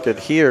restricted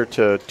here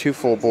to 2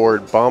 full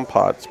board bomb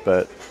pots.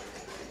 But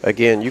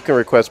again, you can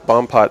request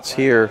bomb pots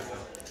here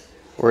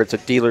where it's a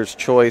dealer's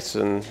choice,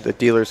 and the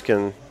dealers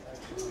can,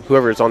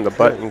 whoever is on the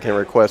button can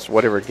request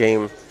whatever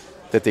game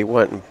that they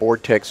want and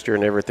board texture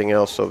and everything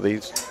else. So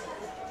these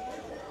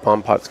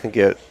bomb pots can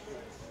get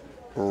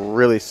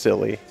really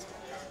silly.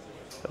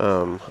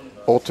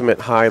 Ultimate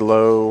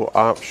high-low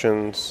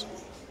options,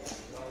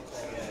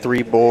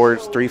 3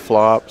 boards, 3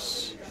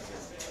 flops.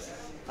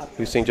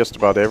 We've seen just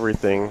about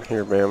everything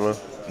here, Bama.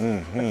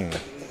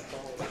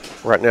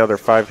 Right now they're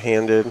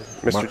 5-handed.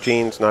 Mr.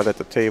 Gene's not at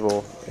the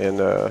table, and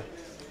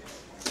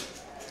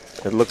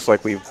it looks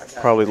like we've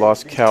probably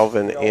lost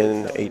Calvin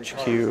in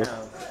HQ.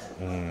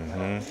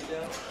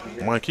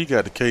 Mike, he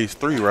got the case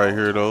 3 right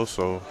here though,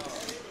 so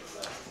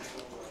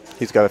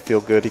He's got to feel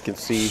good. He can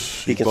see.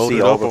 He can see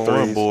bolted all up the on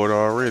one threes. board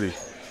already.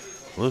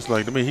 Looks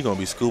like to me he gonna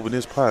be scooping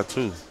this pot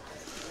too.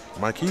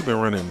 Mike, he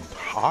been running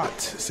hot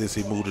since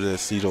he moved to that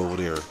seat over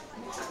there.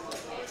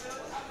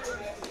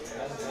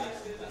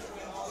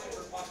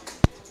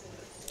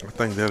 I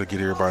think that'll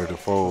get everybody to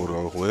fold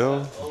though.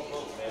 Well,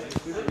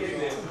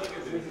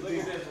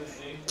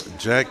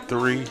 Jack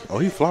 3. Oh,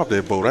 he flopped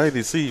that boat. I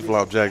didn't see he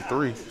flopped Jack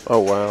 3. Oh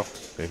wow!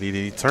 And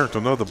he turned to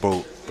another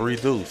boat, 3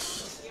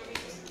 deuce.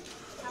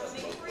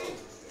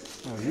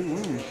 Oh, you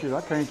winning shit.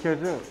 I can't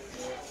catch up.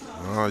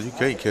 Oh, you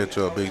can't catch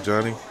up, Big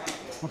Johnny.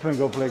 I'm finna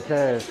go play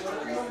cash.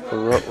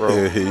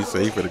 Yeah, he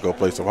said he finna go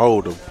play some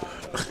Hold'em.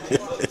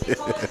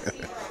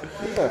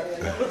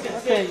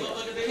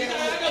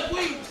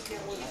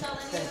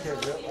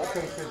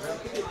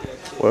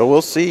 Well,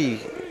 we'll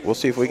see. We'll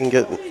see if we can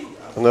get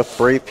enough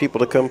brave people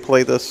to come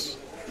play this.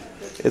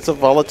 It's a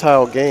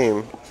volatile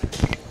game.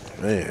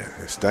 Man,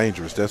 it's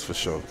dangerous, that's for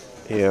sure.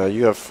 Yeah,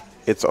 you have.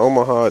 It's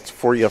Omaha.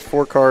 You have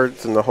 4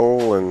 cards in the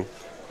hole, and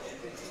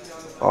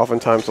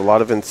oftentimes a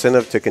lot of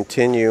incentive to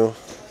continue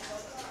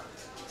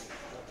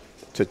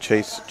to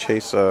chase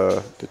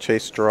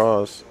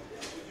draws.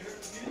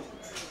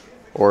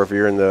 Or if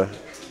you're in the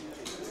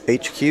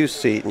HQ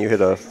seat and you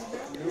hit a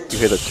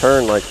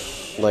turn like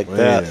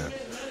Man, that.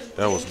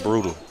 that was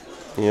brutal.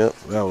 Yep.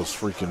 That was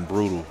freaking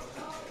brutal.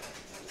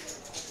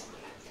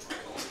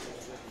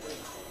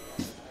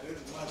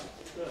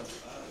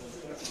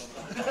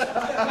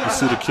 You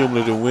see the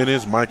cumulative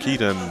winnings. Mike, he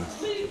done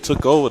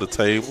took over the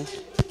table.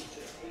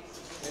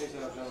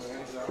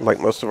 Like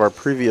most of our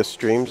previous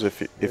streams,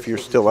 if you're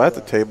still at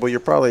the table, you're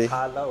probably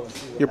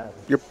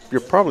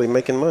you're probably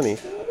making money.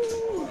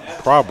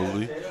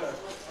 Probably.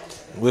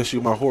 Unless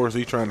you my horse,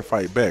 he trying to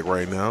fight back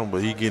right now,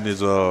 but he getting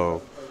his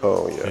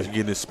Oh yeah. He's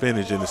getting his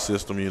spinach in the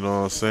system. You know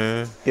what I'm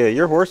saying? Yeah,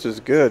 your horse is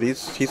good. He's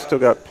still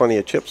got plenty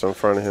of chips in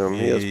front of him.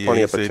 He has plenty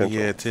he of said potential. he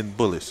had 10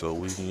 bullets, so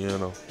we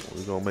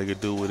gonna make it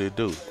do what it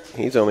do.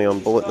 He's only on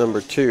bullet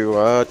number 2,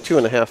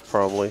 2.5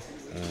 probably.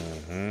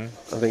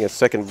 Mm-hmm. I think his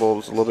second bull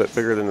was a little bit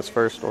bigger than his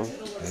first one.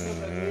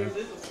 Mm-hmm.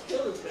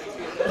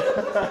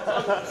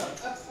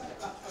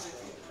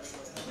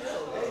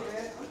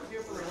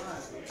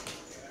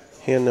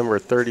 Hand number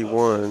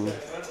 31.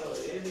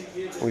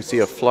 We see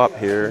a flop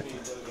here.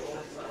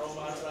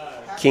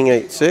 King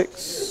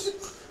 8-6.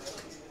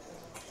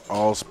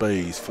 All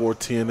spades, 4,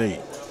 10, 8.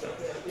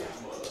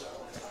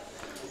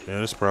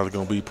 Yeah, it's probably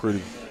gonna be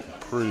pretty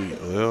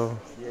well.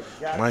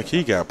 Mike,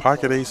 he got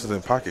pocket aces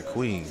and pocket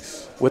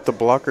queens with the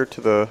blocker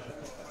to the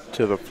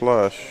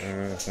flush,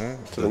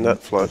 to the nut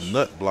flush. The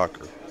nut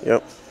blocker.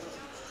 Yep.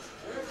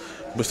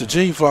 Mr.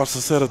 G flops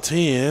a set of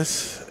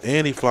 10s,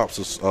 and he flops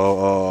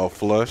a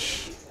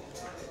flush.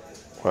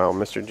 Wow,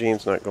 Mr.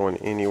 Gene's not going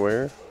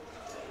anywhere.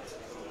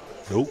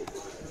 Nope.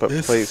 But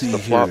let's plays see the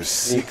here. flop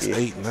 6, sneaky.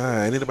 8,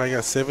 9. Anybody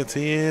got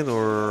 7-10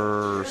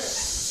 or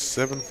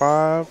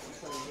 7-5?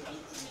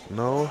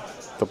 No.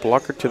 The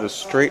blocker to the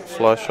straight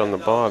flush on the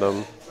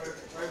bottom.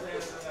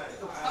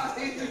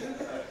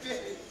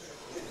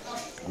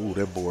 Ooh,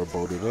 that board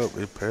bolted up.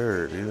 It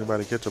paired.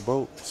 Anybody catch a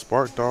boat?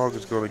 Spark Dog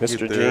is going to get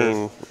Mr. there.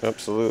 Gene,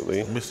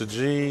 absolutely. Mr.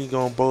 Gene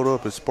going to boat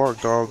up, and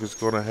Spark Dog is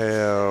going to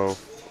have.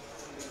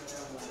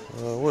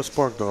 What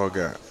Spark Dog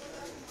got?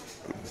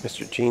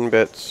 Mr. Gene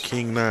bets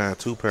King 9,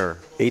 2 pair.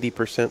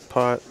 80%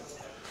 pot.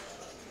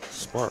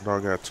 Spark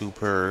Dog got 2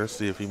 pair. Let's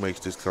see if he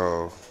makes this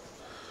call.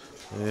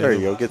 Yeah, There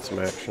you go. Get some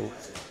action.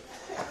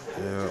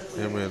 Yeah,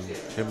 him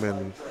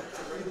and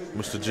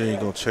Mr. Gene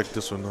going to check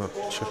this one up.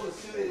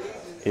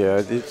 Yeah,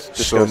 it's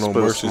just Show going to No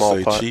split a Mercy small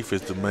say pot. Chief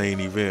is the main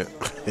event.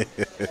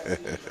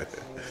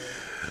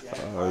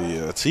 Oh,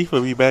 yeah. Chief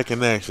will be back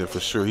in action for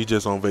sure. He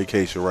just on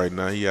vacation right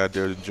now. He out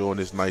there enjoying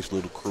this nice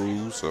little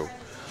cruise. So,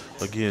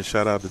 again,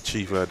 shout out to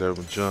Chief out there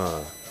with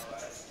John.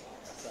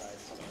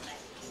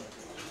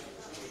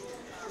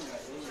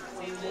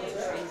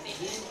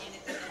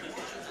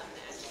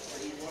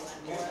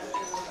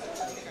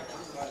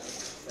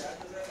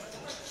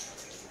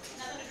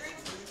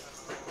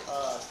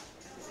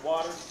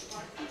 Water.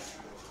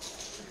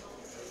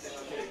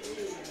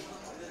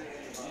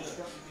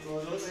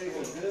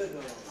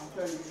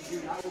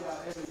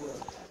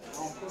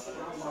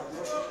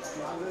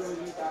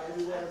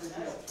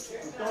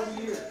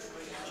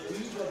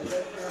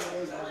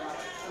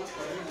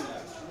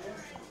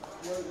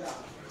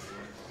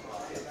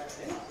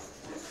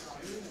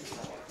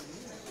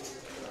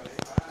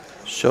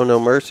 Show No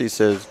Mercy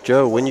says,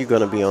 Joe, when you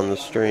going to be on the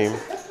stream?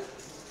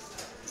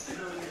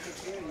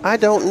 I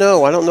don't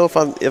know. I don't know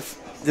when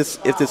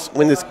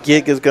this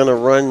gig is going to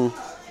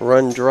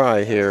run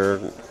dry here.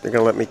 They're going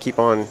to let me keep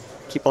on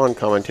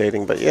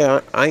commentating. But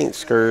yeah, I ain't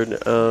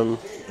scared.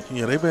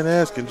 Yeah, they've been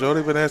asking, Joe.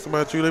 They've been asking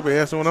about you. They've been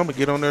asking when I'm going to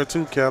get on there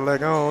too,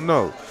 Cadillac. I don't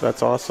know.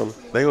 That's awesome.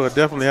 They will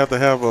definitely have to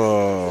have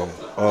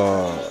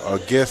a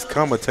guest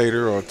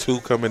commentator or two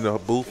come in the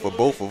booth for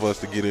both of us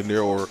to get in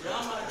there. Or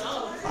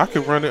I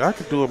could run it. I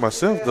could do it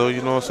myself, though.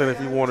 You know what I'm saying?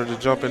 If you wanted to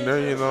jump in there,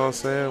 you know what I'm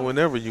saying?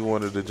 Whenever you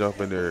wanted to jump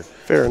in there.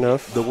 Fair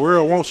enough. The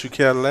world wants you,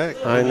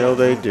 Cadillac. I know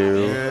they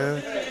do. Yeah.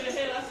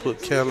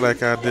 Put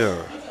Cadillac out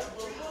there.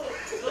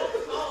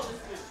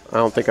 I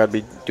don't think I'd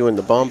be doing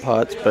the bomb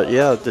pots, but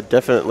yeah,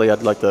 definitely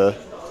I'd like to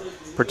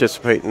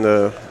participate in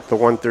the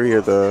 1-3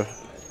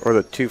 or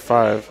the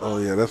 2-5. Oh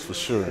yeah, that's for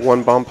sure.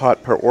 1 bomb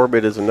pot per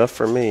orbit is enough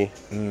for me.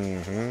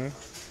 Mm-hmm.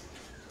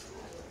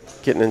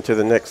 Getting into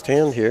the next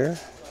hand here.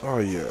 Oh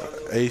yeah,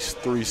 Ace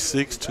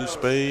 3-6, 2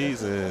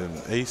 spades, and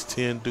Ace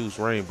 10 deuce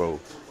rainbow.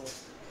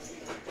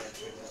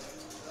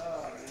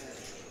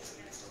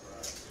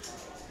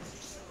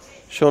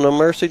 Show No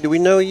Mercy, do we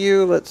know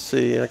you? Let's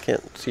see, I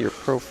can't see your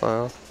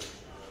profile.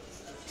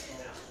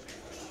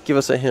 Give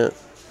us a hint.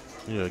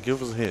 Yeah,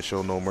 give us a hint,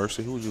 Show No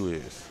Mercy, who you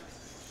is.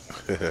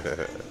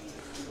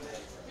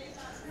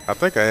 I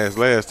think I asked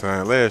last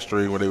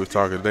stream when they was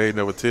talking, they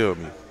never tell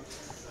me.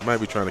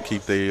 Might be trying to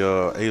keep their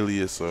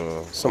alias.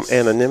 Some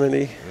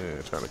anonymity.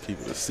 Yeah, trying to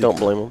keep it a secret. Don't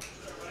blame them.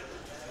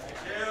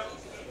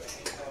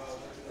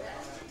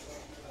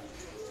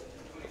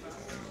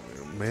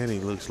 Manny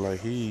looks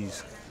like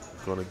he's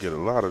going to get a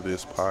lot of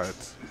this pot.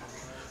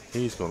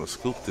 He's going to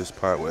scoop this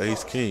pot with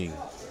Ace King.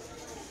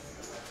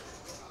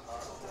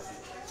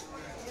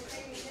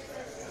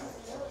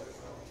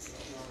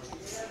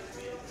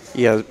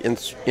 Yeah, in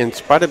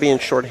spite of being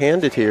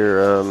short-handed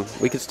here,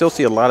 we can still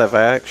see a lot of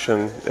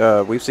action.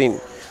 We've seen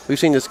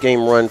this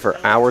game run for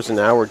hours and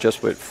hours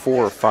just with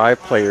 4 or 5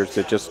 players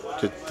that just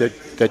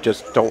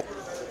don't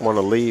want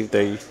to leave.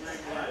 They,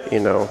 you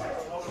know,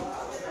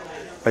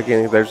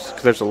 again,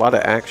 there's a lot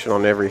of action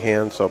on every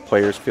hand, so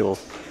players feel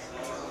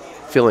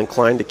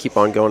inclined to keep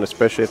on going,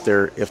 especially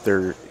if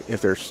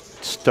they're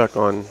stuck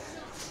on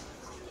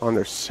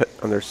their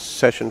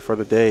session for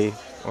the day.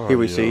 Oh, Here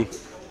we yeah. see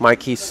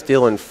Mike. He's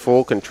still in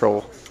full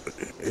control.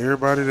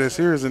 Everybody that's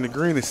here is in the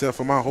green except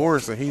for my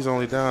horse, and he's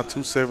only down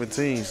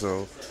 217.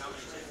 So,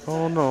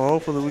 don't know.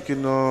 Hopefully we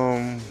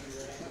can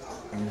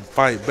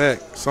fight back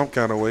some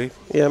kind of way.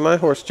 Yeah, my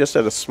horse just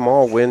had a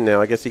small win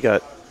now. I guess he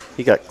got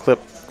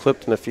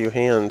clipped in a few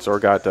hands or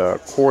got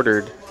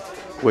quartered,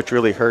 which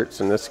really hurts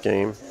in this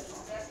game.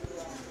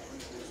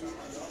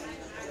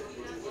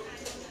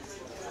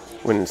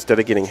 When instead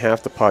of getting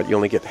half the pot, you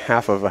only get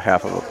half of a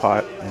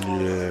pot.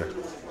 Yeah.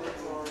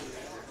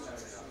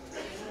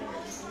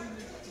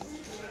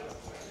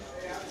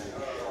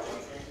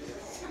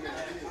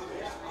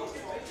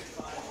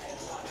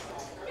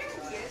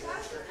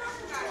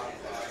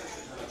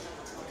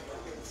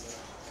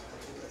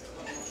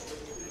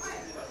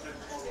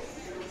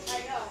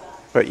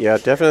 But yeah,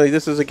 definitely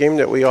this is a game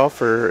that we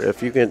offer.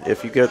 If you get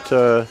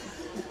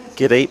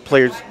 8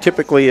 players,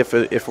 typically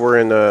if we're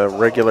in a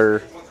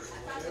regular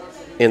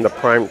in the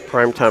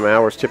prime time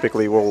hours,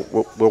 typically we'll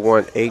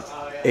want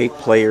eight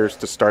players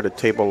to start a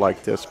table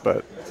like this.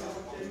 But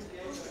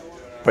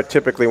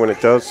typically when it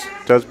does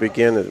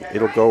begin,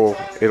 it'll go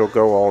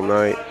all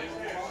night.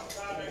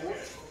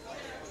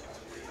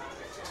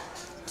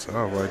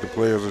 Sounds like the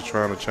players are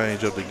trying to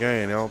change up the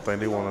game. I don't think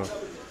they want to.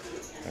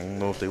 I don't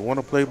know if they want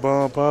to play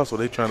BOMBPOTS or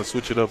they trying to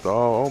switch it up to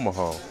all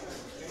Omaha.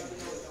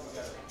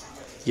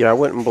 Yeah, I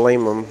wouldn't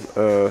blame them.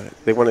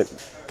 They want it.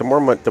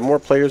 The more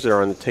players that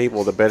are on the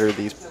table, the better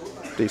these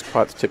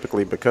pots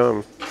typically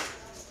become.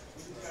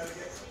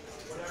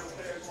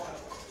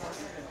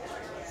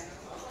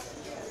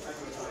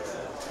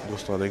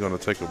 Looks like they're going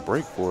to take a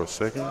break for a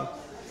second.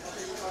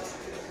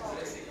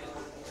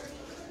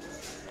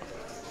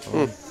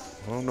 I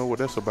don't know what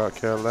that's about,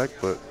 Cadillac,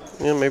 but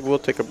yeah, maybe we'll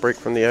take a break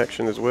from the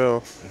action as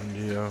well.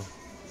 Yeah.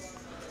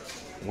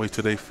 Wait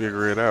till they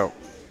figure it out.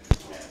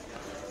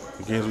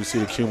 Again, we see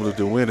the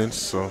cumulative winnings.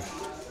 So,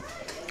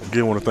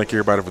 again, want to thank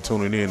everybody for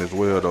tuning in as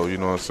well, though. You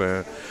know what I'm saying?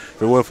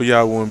 If it wasn't for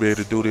y'all, we wouldn't be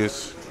able to do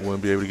this. We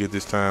wouldn't be able to get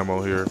this time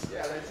on here.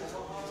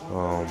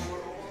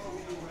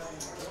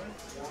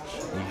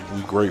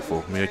 We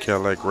grateful. Me and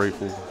Cadillac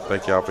grateful.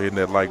 Thank y'all for hitting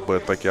that like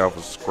button. Thank y'all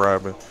for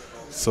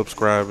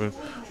subscribing.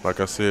 Like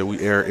I said, we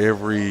air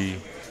every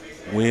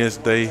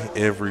Wednesday,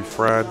 every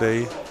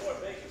Friday.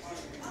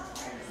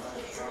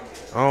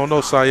 I don't know,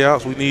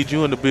 Psyops. We need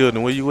you in the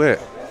building. Where you at?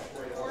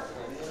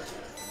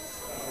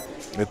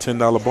 The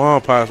 $10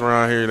 BOMBPOTS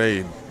around here,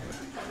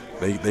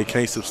 they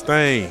can't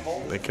sustain.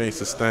 They can't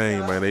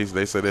sustain, man.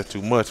 They say that's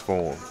too much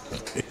for them.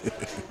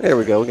 There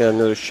we go. We got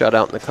another shout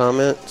out in the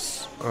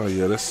comments. Oh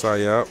yeah, that's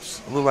Psyops.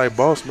 Look like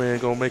Boss Man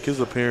gonna make his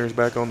appearance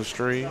back on the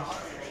stream.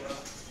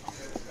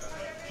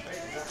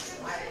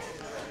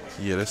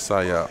 Yeah, that's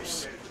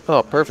Psyops.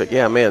 Oh, perfect.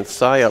 Yeah, man.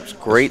 Psyops,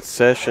 great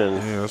session.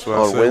 Yeah, that's what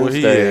on I said.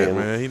 Wednesday. Where he at,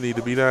 man? He need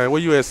to be down.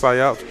 Where you at,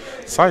 Psyops?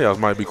 Psyops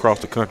might be across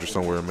the country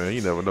somewhere, man.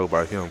 You never know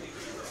about him.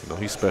 You know,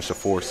 he's Special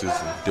Forces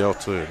and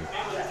Delta and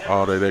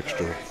all that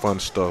extra fun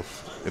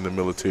stuff in the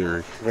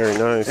military. Very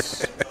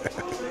nice.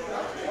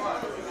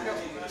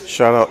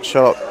 Shout out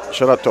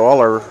to all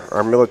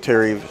our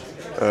military,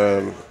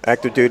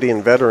 active duty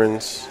and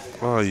veterans.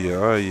 Oh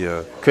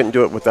yeah. Couldn't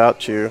do it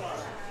without you.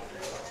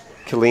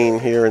 Colleen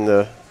here in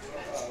the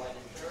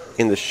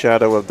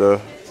shadow of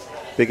the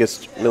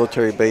biggest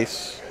military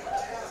base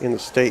in the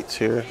States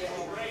here.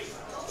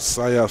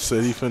 Psyops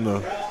said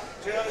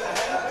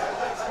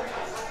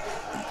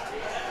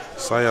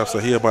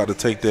he about to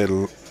take that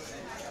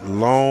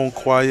long,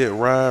 quiet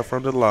ride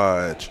from the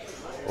lodge.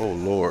 Oh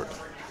Lord.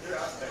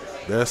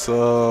 That's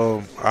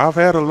I've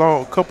had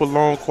a couple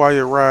long,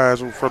 quiet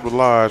rides from the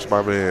lodge,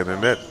 my man,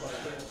 and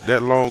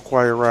that long,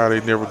 quiet ride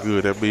ain't never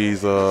good. That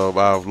means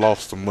I've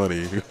lost some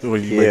money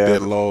when you make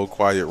that long,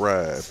 quiet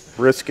ride.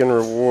 Risk and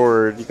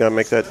reward. You gotta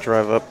make that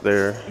drive up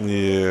there.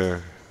 Yeah.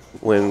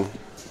 When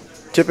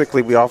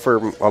typically we offer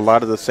a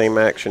lot of the same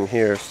action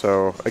here.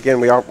 So again,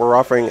 we're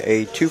offering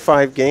a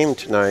 2-5 game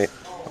tonight.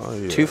 Oh,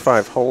 yeah.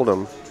 2-5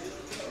 hold'em.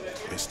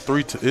 It's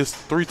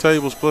three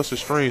tables plus a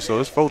string, so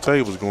it's 4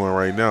 tables going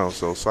right now.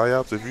 So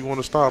Psyops, if you want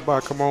to stop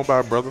by, come on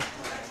by, brother.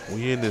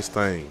 We in this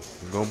thing.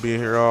 We're gonna be in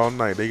here all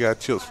night. They got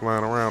chips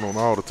flying around on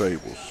all the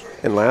tables.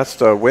 And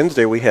last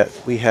Wednesday we had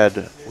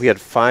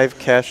 5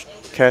 cash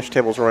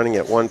tables running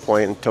at one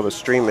point until the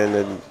stream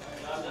ended.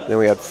 Then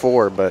we had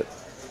 4, but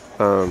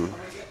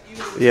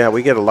yeah,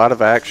 we get a lot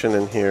of action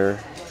in here,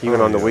 even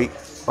on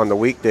the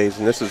weekdays,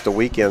 and this is the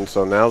weekend,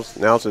 so now's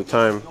the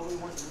time.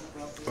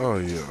 Oh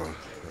yeah.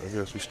 I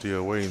guess we're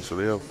still waiting, so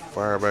they'll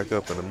fire back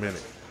up in a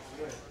minute.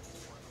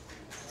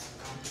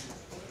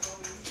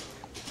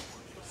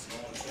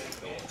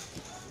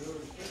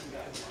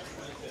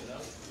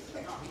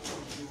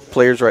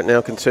 Players right now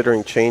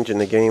considering changing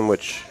the game,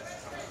 which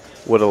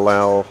would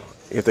allow,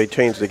 if they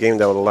change the game,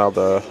 that would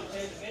allow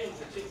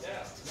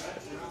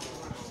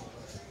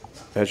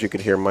as you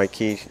could hear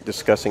Mikey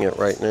discussing it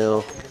right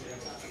now,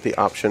 the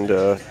option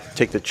to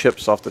take the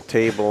chips off the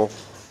table.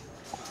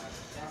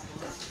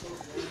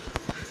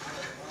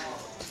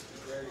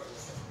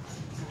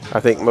 I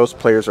think most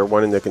players are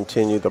wanting to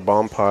continue the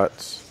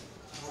BOMBPOTS.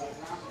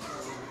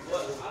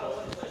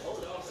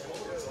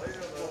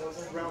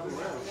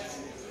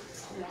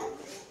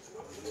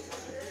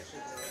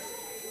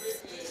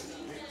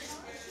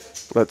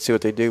 Let's see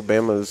what they do.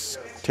 Bama's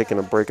taking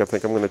a break. I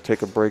think I'm going to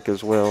take a break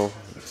as well.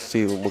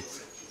 See, we'll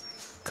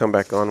come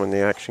back on when the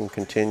action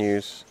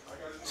continues.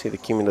 See the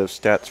cumulative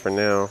stats for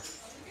now.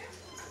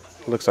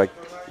 Looks like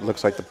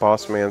the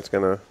boss man's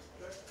gonna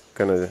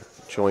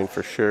join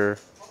for sure.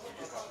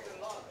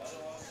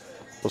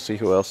 We'll see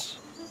who else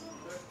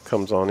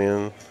comes on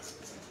in.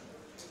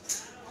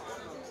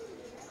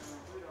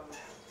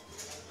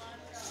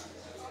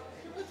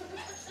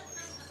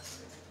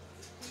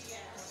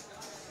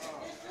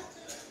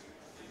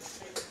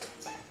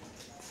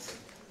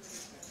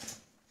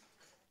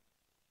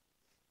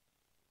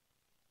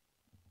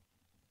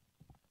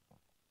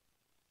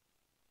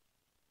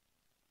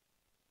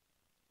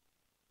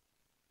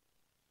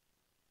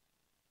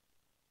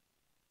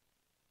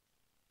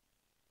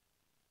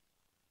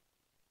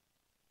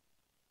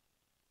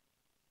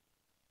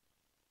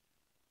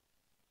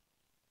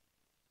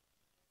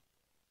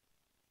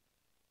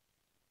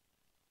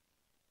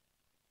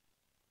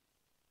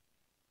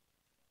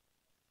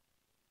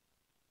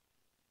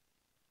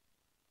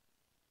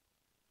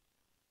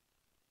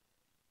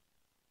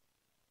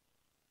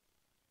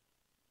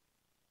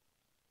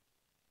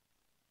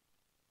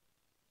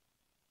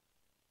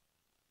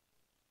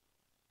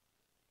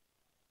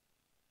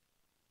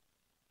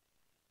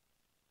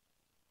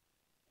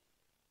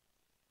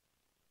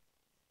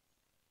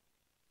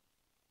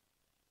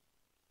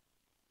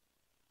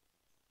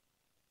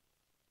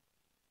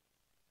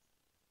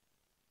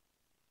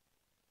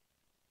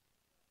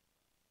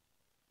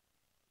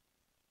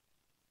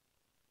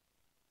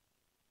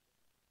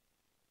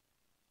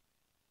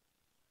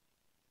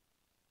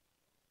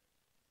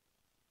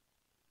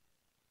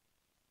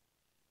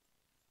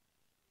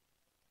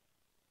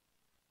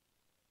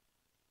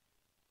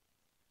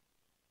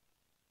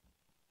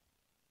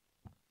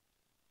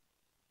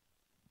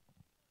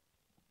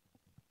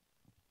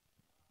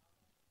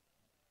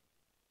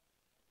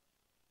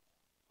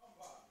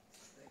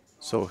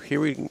 So here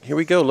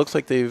we go. Looks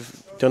like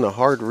they've done a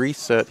hard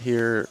reset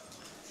here.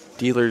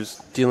 Dealers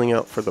dealing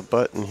out for the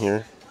button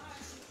here.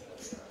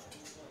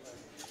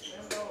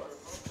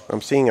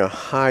 I'm seeing a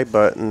high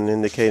button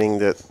indicating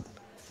that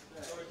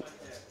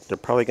they're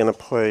probably going to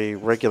play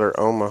regular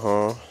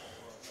Omaha.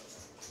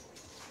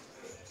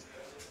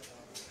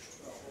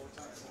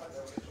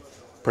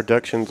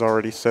 Production's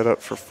already set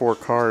up for 4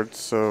 cards,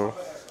 so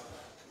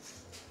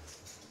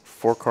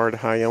 4 card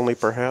high only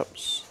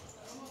perhaps.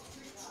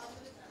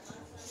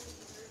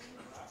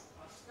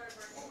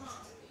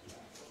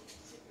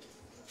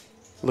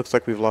 Looks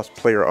like we've lost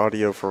player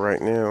audio for right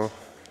now.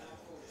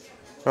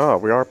 Oh,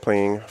 we are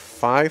playing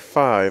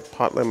 5-5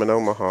 Pot Limit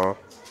Omaha.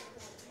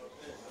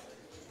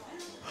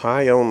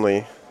 High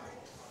only.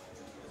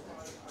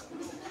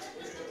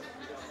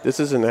 This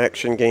is an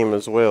action game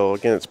as well.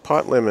 Again, it's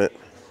pot limit.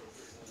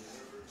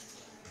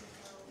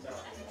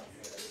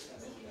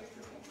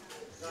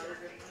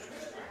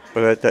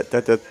 But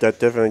that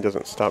definitely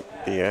doesn't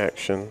stop the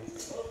action.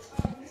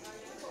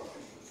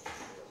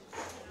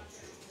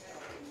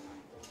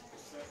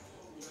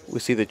 We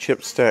see the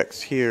chip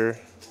stacks here.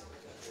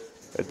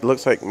 It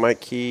looks like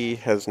Mike Key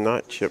has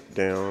not chipped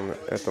down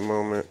at the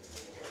moment.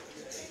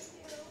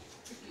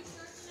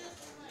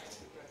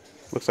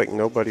 Looks like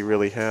nobody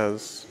really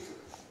has.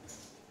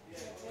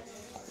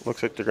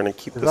 Looks like they're going to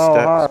keep the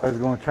stacks. It's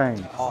going to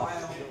change.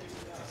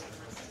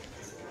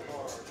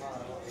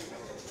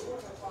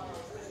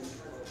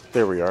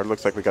 There we are.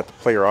 Looks like we got the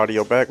player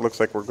audio back. Looks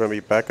like we're going to be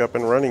back up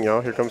and running,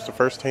 y'all. Here comes the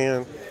first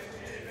hand.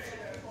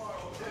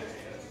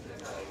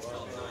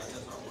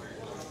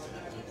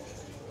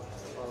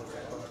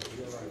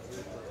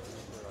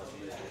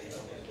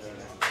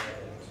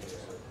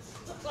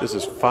 This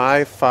is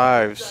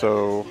 5-5,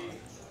 so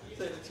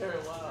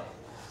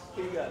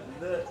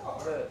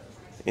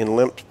in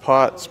limped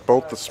pots,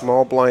 both the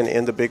small blind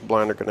and the big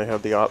blind are going to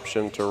have the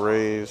option to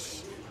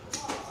raise.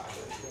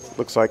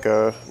 Looks like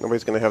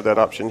nobody's going to have that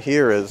option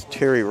here as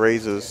Terry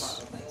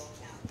raises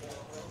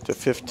to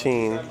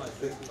 15.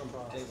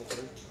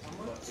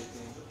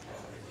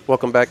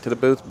 Welcome back to the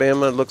booth,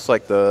 Bama. Looks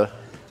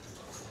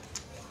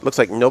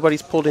like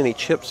nobody's pulled any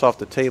chips off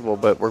the table,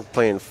 but we're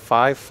playing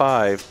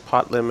 5-5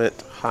 pot limit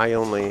high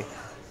only.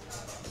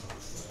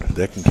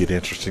 That can get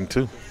interesting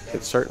too.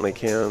 It certainly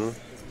can.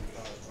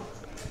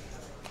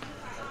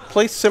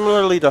 Plays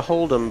similarly to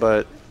Hold'em,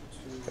 but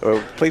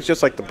plays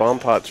just like the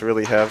BOMBPOTS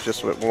really have,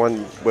 just with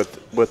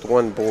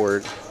one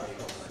board.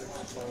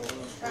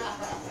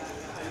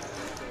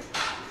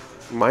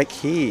 Mike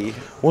He.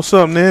 What's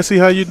up, Nancy?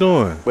 How you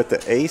doing? With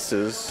the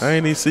aces. I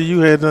ain't even see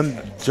you had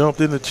done jumped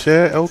in the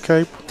chat.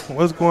 Okay,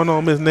 what's going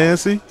on, Miss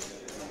Nancy?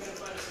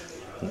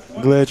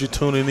 Glad you're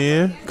tuning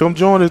in. Come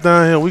join us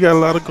down here. We got a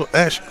lot of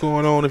action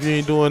going on. If you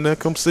ain't doing that,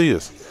 come see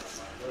us.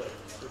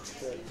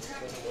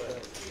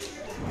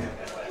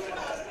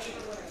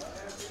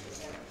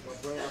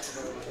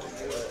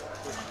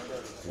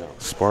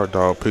 Spark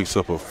Dog picks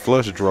up a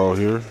flush draw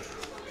here.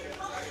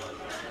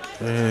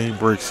 And he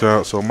breaks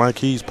out. So Mike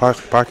Key's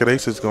pocket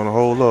ace is going to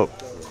hold up.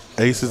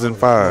 Aces and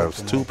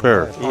fives, 2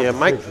 pair. Yeah,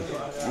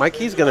 Mike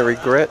Key's going to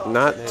regret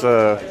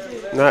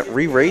not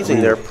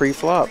re-raising their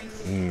pre-flop.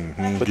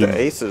 With the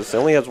aces, he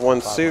only has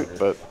one suit,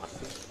 but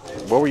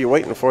what were you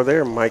waiting for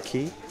there,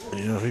 Mikey?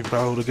 Yeah, he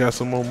probably would have got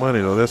some more money,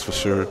 though, that's for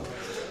sure.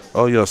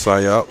 Oh, yeah,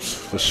 Psyops,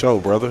 for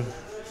sure, brother.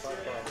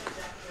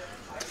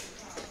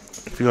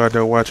 If you're out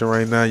there watching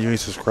right now, you ain't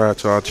subscribed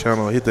to our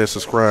channel, hit that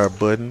subscribe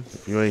button.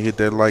 If you ain't hit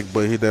that like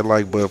button, hit that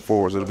like button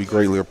for us. It'll be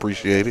greatly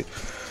appreciated.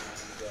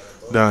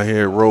 Down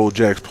here at Roll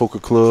Jacks Poker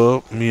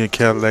Club, me and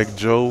Cadillac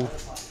Joe.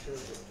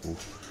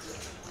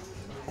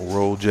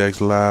 Roll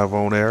Jacks live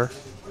on air.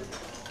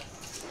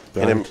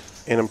 An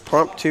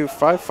impromptu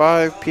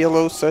 5-5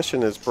 PLO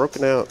session is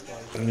broken out.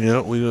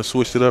 Yeah, we done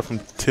switched it up from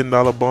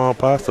 $10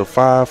 BOMBPOTS to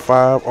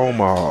 5-5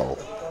 Omaha.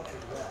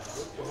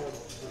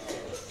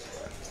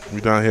 We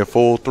down here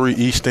 403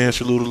 East Stand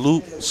Shaluta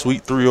Loop,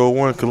 Suite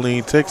 301,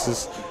 Killeen,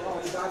 Texas.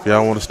 If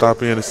y'all want to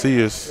stop in and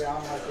see us,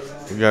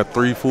 we got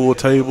 3 full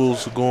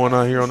tables going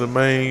on here on the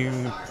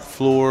main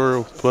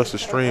floor, plus the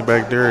stream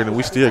back there, and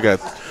we still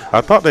got. I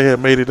thought they had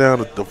made it down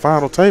to the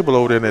final table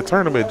over there in that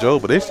tournament, Joe,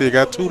 but they still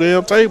got 2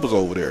 damn tables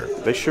over there.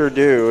 They sure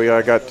do.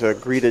 I got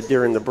greeted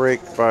during the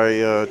break by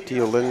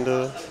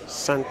Diolinda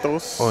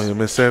Santos. Oh, yeah,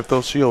 Miss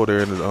Santos, she over there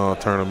in the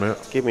tournament.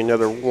 Give me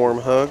another warm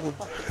hug.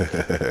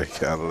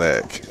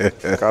 Cadillac.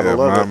 Gotta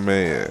love my it.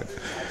 man.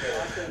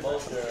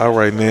 All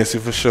right, Nancy,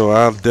 for sure.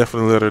 I'll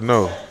definitely let her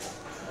know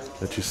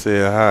that you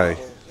said hi.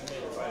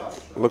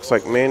 Looks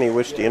like Manny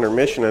wished the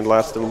intermission had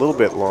lasted a little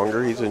bit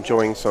longer. He's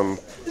enjoying some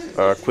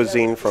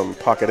cuisine from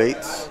Pocket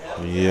Eights,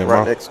 Yeah,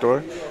 right next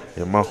door.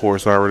 Yeah, my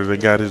horse already done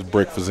got his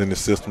breakfast in the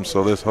system,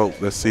 so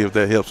let's see if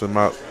that helps him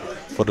out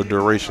for the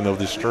duration of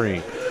the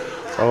stream.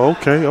 Oh,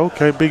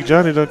 okay. Big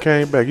Johnny done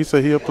came back. He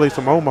said he'll play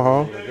some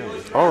Omaha.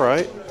 All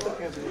right.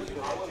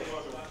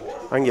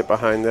 I can get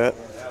behind that.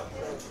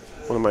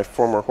 One of my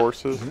former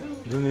horses.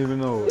 Didn't even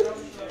know it.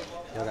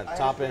 Y'all got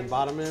top end,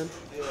 bottom end?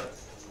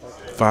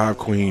 5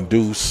 Queen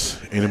Deuce.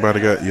 Anybody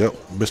got? Yep.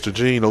 Mr.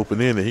 Gene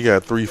open ended. He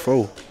got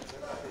 3-4.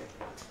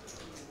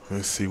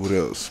 Let's see what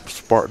else.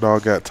 Spark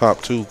Dog got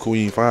top 2,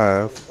 Queen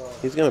 5.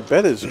 He's gonna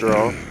bet his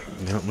draw.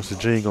 Yep, Mr.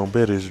 Gene gonna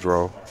bet his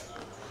draw.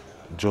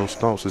 Joe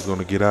Stumps is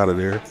gonna get out of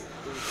there.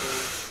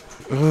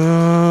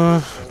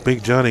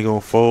 Big Johnny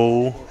gonna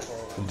fold.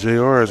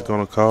 JR is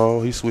gonna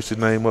call. He switched his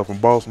name up from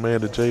Boss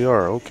Man to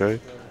JR. Okay.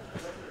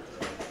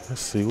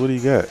 Let's see what he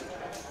got.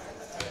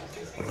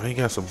 He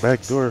got some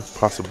backdoor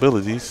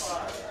possibilities.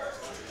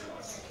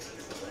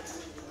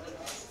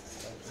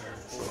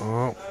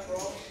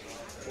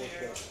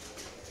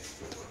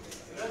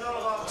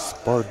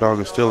 Spark Dog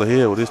is still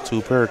ahead with his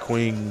 2-pair,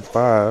 Queen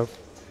 5.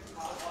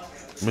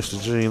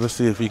 Mr. Gene, let's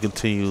see if he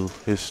continue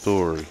his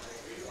story.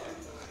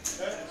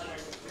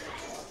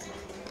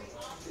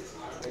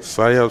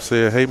 Sayab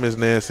said, hey, Miss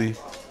Nancy.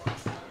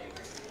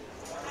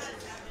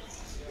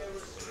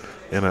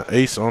 And an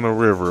ace on the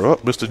river. Oh,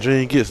 Mr.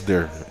 Gene gets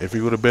there. If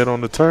he would have bet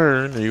on the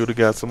turn, he would have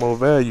got some more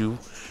value.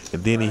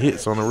 And then he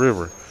hits on the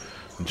river.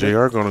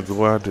 JR going to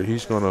go out there.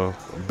 He's going to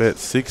bet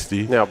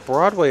 60. Now,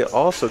 Broadway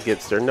also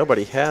gets there.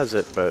 Nobody has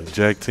it, but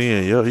Jack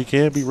 10. Yeah, he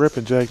can't be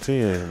repping Jack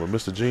 10. But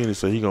Mr. Gene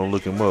said he's going to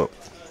look him up.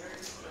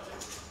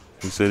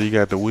 He said he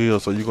got the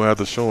wheel, so you're going to have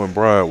to show him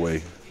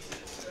Broadway.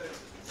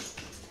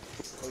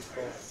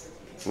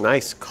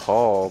 nice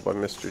call by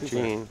Mr.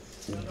 Gene.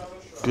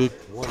 Good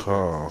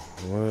call.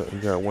 Well, you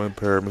got 1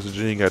 pair. Mr.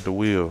 Gene got the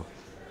wheel.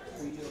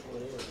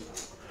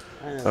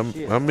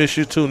 I miss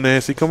you too,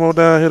 Nancy. Come on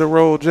down here to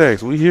Roll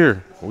Jacks. We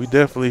here. We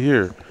definitely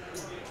here.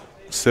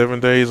 7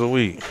 days a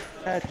week.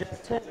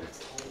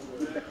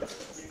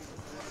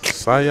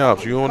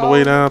 Psyops, you on the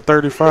way down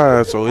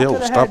 35, so yo,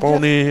 stop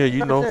on in here.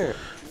 You know,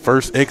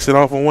 first exit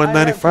off on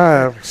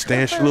 195.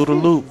 Stand Shaluta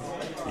Loop.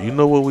 You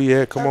know where we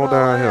at. Come on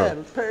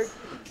down here.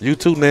 You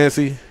too,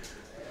 Nancy.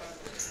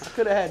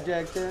 Could have had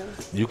Jack 10.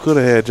 You could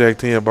have had Jack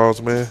 10, boss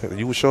man.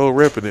 You were sure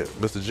repping it.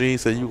 Mr. Gene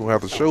said you gonna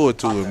have to show it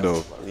to him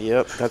though.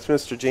 Yep, that's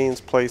Mr.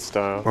 Gene's play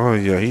style. Oh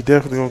yeah, he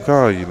definitely gonna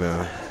call you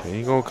now.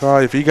 He gonna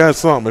call you if he got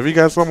something. If he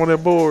got something on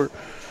that board,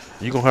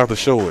 you gonna have to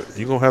show it.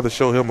 You gonna have to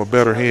show him a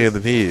better hand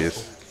than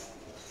his.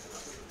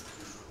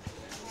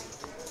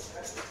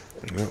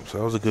 Yep, so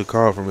that was a good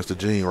call from Mr.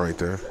 Gene right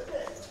there.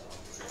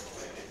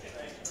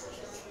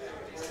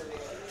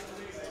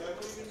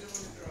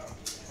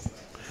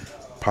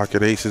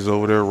 Pocket Aces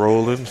over there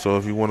rolling. So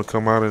if you want to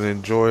come out and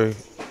enjoy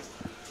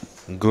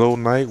glow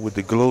night with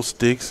the glow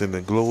sticks and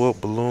the glow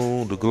up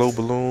balloon, the glow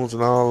balloons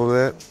and all of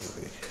that,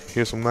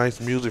 hear some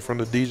nice music from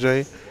the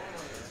DJ.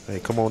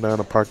 Hey, come on down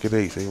to Pocket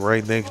Ace. They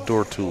right next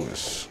door to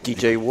us.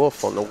 DJ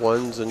Wolf on the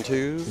 1s and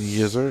 2s.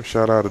 Yes, sir.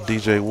 Shout out to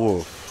DJ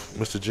Wolf.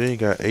 Mr. Gene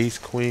got Ace,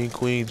 Queen,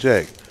 Queen,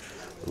 Jack.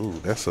 Ooh,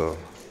 that's a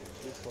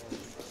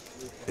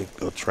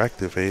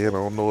attractive hand. I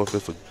don't know if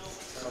it's a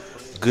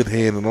good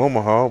hand in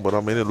Omaha, but I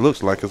mean it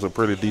looks like it's a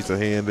pretty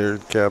decent hand there in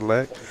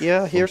Cadillac.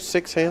 Yeah, here's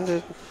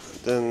 6-handed.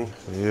 Then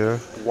yeah,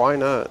 why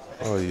not?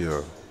 Oh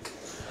yeah.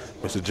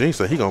 Mr. Gene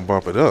said he gonna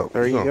bump it up.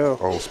 There you go.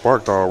 Oh,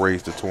 Spark Dog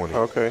raised to 20.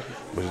 Okay.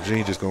 Mr.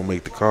 Gene just gonna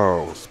make the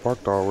call.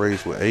 Spark Dog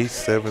raised with Ace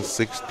 7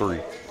 6 3.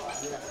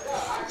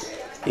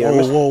 Yeah,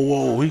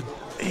 whoa.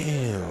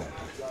 Damn.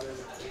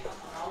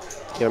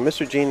 Yeah,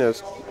 Mr. Gene has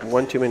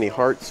one too many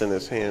hearts in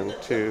his hand,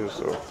 too,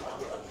 so.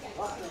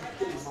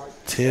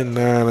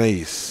 10-9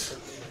 ace.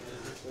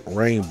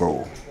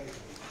 Rainbow.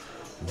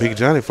 Big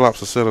Johnny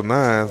flops a set of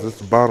 9s. That's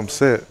the bottom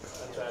set.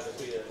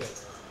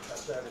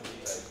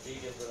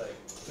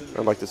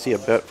 I'd like to see a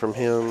bet from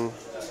him.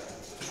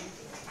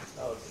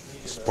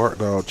 Spark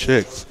Dog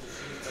checks.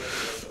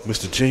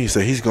 Mr. Gene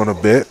said he's going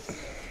to bet.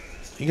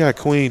 He got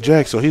Queen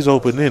Jack, so he's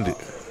open-ended.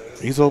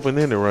 He's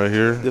open-ended right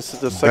here. This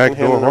is the second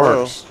hand in a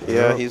row.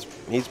 Yeah, Yep.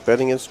 he's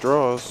betting his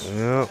draws.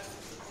 Yep.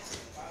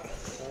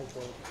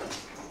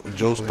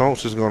 Joe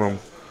Stonks is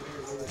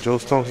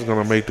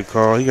gonna make the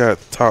call. He got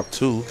top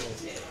 2.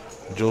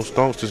 Joe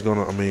Stonks is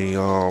gonna.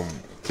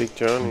 Big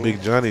Johnny.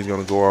 Big Johnny's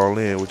gonna go all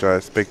in, which I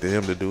expected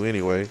him to do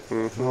anyway.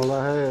 All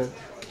I had.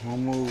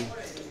 One move.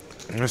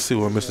 Let's see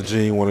what Mr.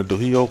 Gene want to do.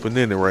 He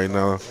open-ended right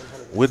now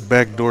with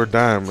backdoor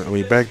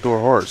backdoor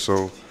heart.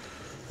 So,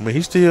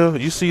 he still,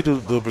 you see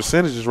the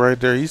percentages right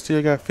there. He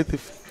still got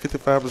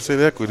 55%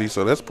 equity,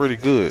 so that's pretty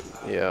good.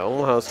 Yeah,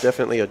 Omaha's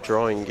definitely a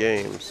drawing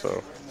game,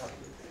 so.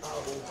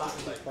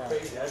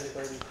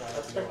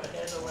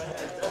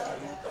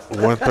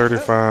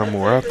 135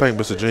 more. I think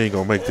Mr. Gene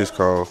gonna make this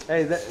call.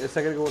 Hey, a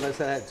second ago when I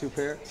said I had 2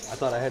 pair, I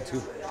thought I had 2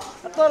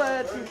 pairs. I thought I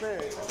had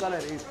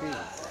ace king.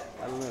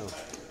 I don't know.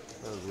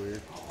 That was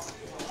weird.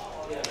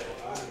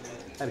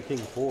 I had a king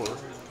 4.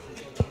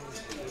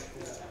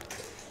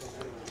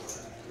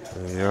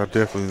 Yeah,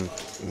 definitely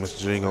Mr.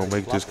 Gene gonna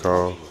make this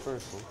call.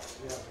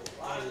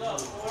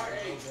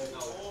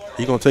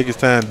 He gonna take his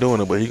time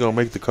doing it, but he gonna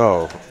make the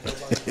call.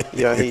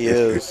 Yeah, he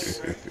is.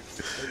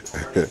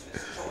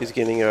 He's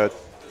getting a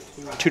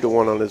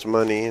 2-to-1 on his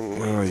money. And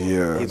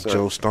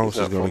Joe Stonks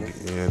is gonna.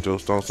 Yeah, Joe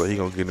Stonks said he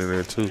gonna get in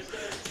there too.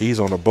 He's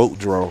on a boat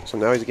draw. So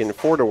now he's getting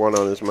 4-to-1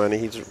 on his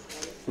money.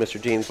 Mr.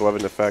 Gene's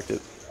loving the fact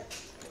that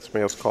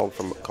somebody else called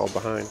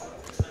behind.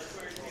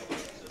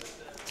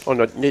 Oh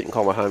no, he didn't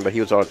call behind, but he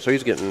was on. So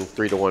he's getting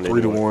 3-to-1.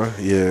 3-to-1,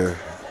 yeah.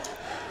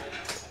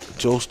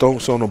 Joe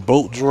Stonks on a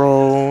boat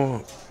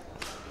draw.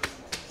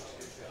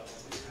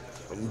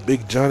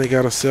 Big Johnny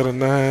got a set of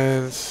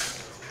 9s.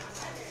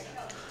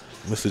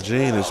 Mr.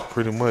 Gene is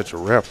pretty much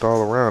wrapped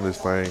all around this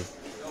thing.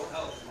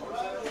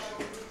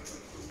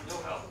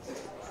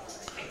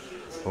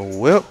 Oh,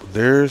 well,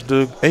 there's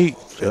the 8.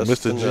 And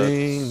Mr.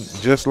 Gene,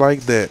 just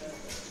like that.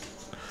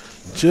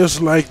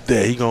 Just like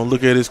that. He going to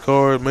look at his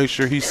card, make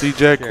sure he see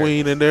Jack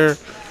Queen in there.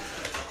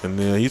 And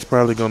then he's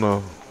probably going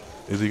to,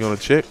 is he going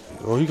to check?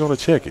 Oh, he's going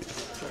to check it.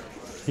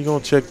 He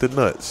going to check the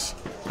nuts.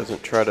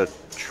 Doesn't try to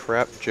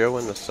trap Joe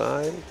in the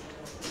side.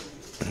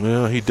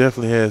 Well, he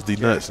definitely has the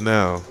nuts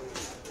now.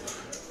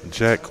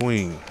 Jack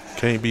Queen.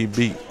 Can't be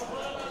beat.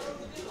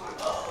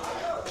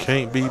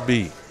 Can't be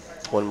beat.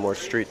 One more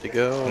street to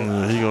go.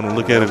 He's going to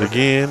look at it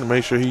again,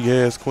 make sure he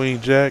has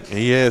Queen Jack. And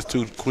he has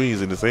 2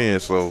 queens in his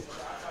hand, so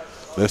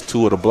that's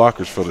 2 of the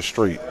blockers for the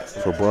straight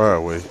for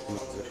Broadway.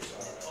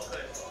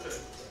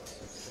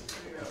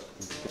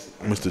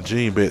 Mr.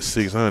 Gene bet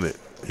 600.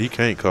 He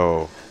can't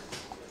call.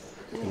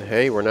 And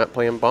hey, we're not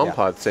playing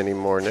BOMBPOTS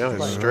anymore now.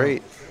 It's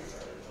straight.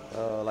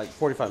 Like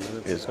 45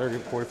 minutes. It's 30,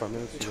 45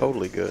 minutes.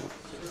 Totally good.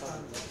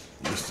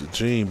 Mr.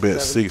 Gene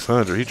bet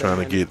 600. He trying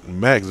to get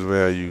max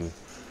value.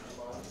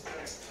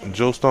 And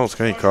Joe Stonks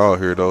can't call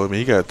here, though. I mean,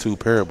 he got 2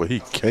 pair, but he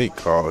can't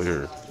call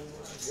here.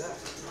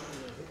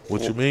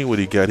 What you mean what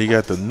he got? He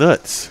got the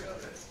nuts.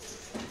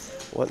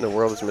 What in the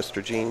world is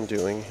Mr. Gene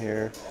doing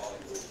here?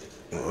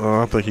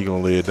 I think he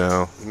going to lay it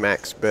down.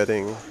 Max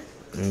betting.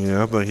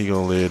 Yeah, I think he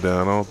going to lay it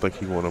down. I don't think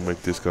he want to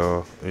make this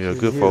call. Yeah,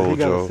 good fold, Joe. He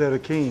got Joe. a set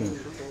of kings.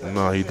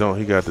 No, he don't.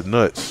 He got the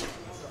nuts.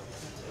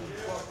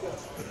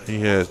 He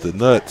has the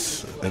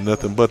nuts and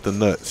nothing but the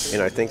nuts.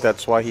 And I think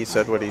that's why he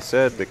said what he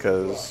said,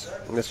 because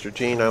Mr.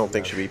 Gene, I don't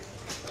think should be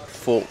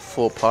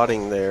full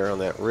potting there on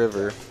that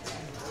river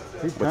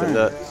with the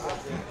nuts.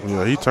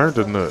 Yeah, he turned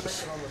the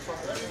nuts.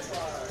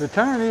 The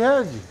turn, he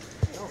had you.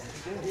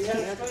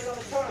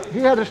 He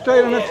had a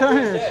straight on the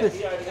turn.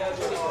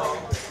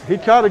 He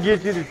tried to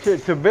get you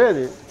to bet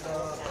it.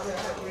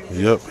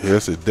 Yep,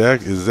 that's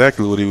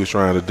exactly what he was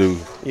trying to do.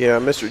 Yeah,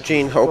 Mr.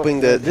 Gene hoping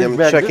that him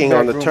checking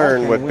on the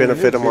turn would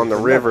benefit him on the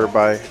river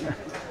by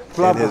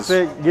flop a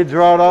pick, get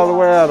drawed all the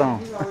way out on.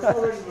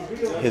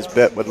 His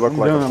bet would look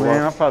like a bluff.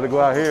 Man, I'll probably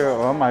go out here,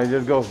 or I might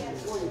just go.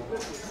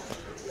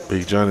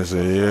 Big Johnny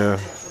said, yeah.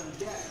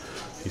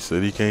 He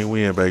said he can't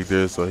win back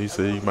there, so he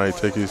said he might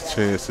take his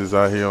chances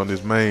out here on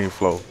this main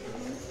flow.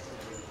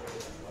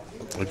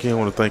 Again, I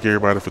want to thank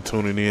everybody for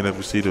tuning in. As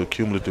we see the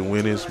cumulative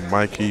winners,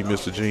 Mikey,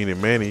 Mr. Gene,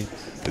 and Manny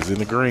is in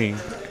the green.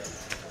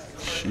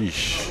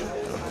 Sheesh.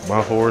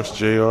 My horse,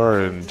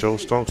 JR, and Joe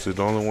Stonks is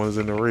the only ones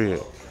in the red.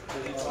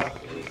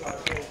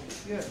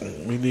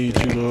 We need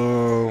you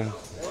to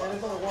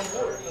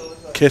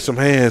catch some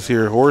hands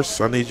here,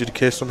 horse. I need you to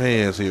catch some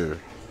hands here.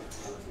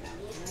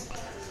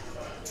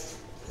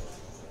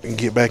 And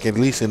get back at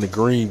least in the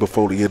green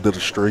before the end of the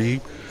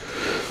stream.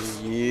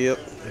 Yep.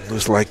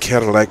 Looks like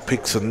Cadillac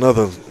picks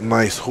another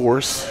nice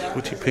horse.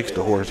 Which he picks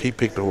the horse. He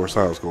picked the horse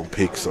I was going to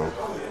pick, so.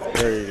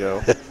 There you go.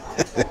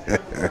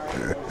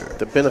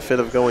 The benefit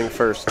of going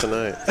first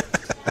tonight.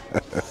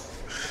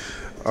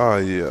 Oh,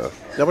 yeah.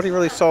 Nobody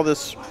really saw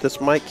this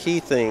Mike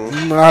Key thing,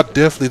 I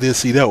definitely didn't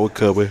see that one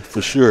coming,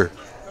 for sure.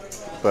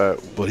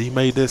 but But he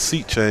made that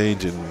seat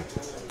change, and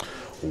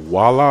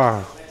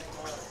voila.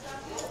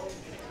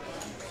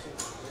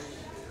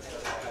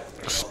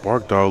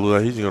 Spark Dog look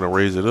like he's gonna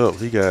raise it up.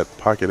 He got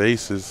pocket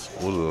aces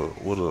with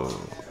a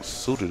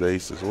suited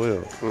ace as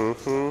well.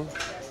 mm-hmm.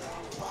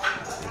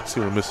 Let's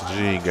see what Mr.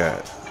 Gene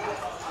got.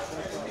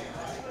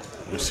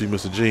 You see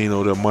Mr. Gene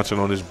over there munching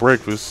on his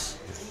breakfast.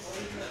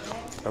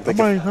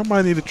 I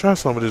might need to try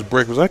some of this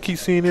breakfast. I keep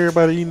seeing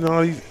everybody eating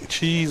all these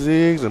cheese,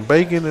 eggs, and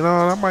bacon and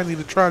all. I might need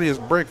to try this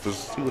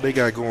breakfast, see what they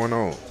got going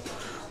on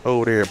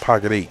over there at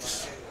Pocket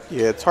Eights.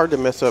 Yeah, it's hard to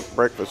mess up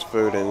breakfast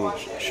food, and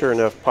sure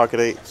enough, Pocket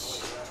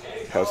Eights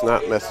has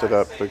not messed it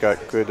up. We got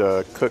good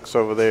cooks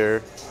over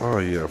there. Oh,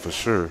 yeah, for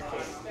sure.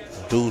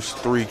 Deuce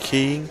 3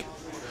 King.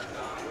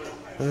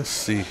 Let's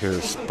see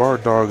here.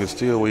 Spark Dog is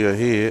still way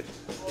ahead.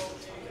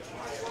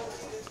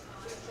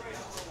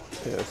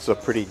 Yeah, it's a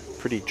pretty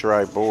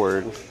dry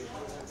board.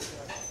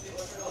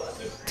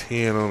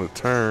 10 on the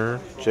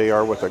turn.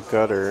 JR with a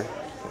gutter.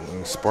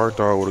 And Spark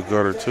Dog with a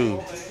gutter, too.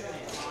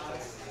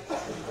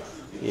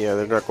 Yeah,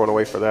 they're not going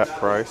away for that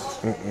price.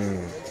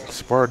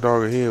 Spark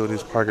Dog ahead with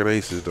his pocket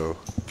aces, though.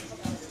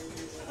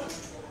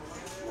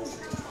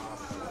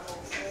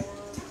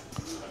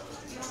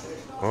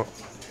 Oh,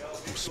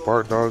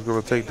 Spark Dog's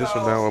going to take this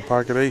one down with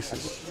pocket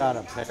aces. Got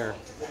a pair.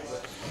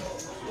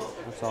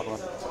 That's all.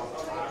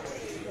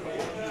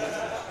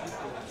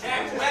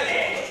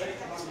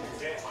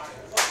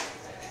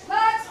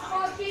 Let's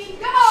fucking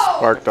go!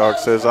 Spark Dog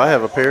says, I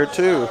have a pair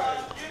too.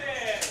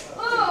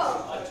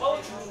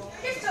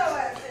 Get your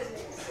ass in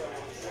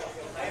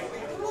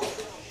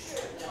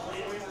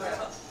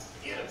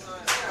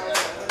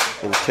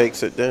there. And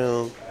takes it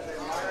down.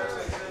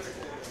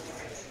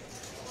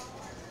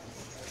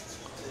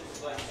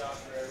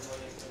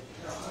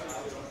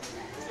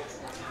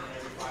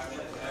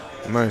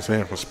 Nice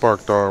hand from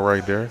Spark Dog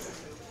right there.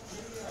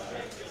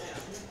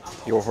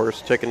 Your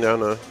horse taking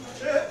down a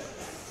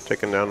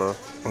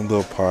A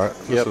little pot.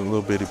 Yep. Just a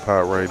little bitty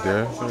pot right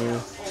there.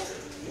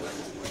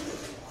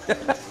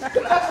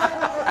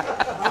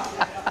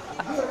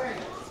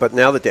 But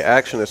now that the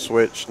action is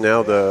switched,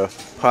 now the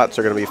pots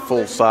are going to be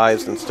full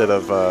sized instead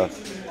of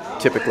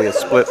typically a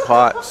split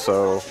pot.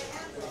 So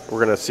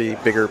we're going to see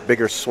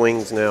bigger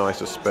swings now, I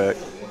suspect,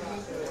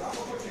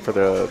 for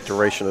the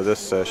duration of this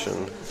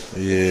session.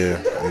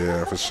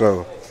 Yeah, for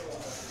sure.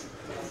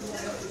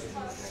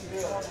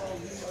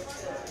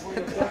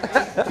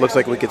 Looks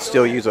like we could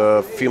still use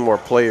a few more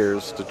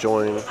players to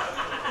join.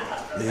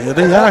 Yeah,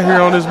 they out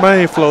here on this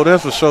main floor,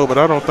 that's for sure. But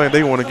I don't think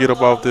they want to get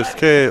up off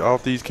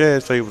these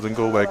cash tables and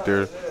go back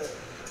there.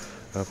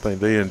 I think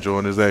they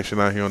enjoying this action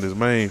out here on this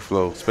main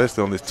floor,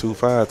 especially on this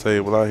 2-5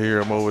 table. I hear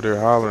them over there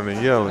hollering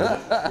and yelling.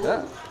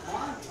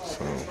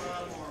 So.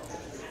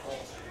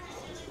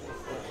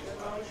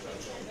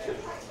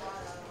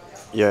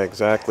 Yeah,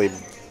 exactly,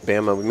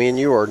 Bama. Me and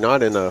you are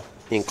not in a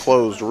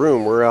enclosed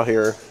room. We're out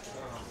here,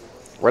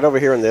 right over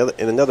here in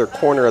another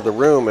corner of the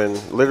room, and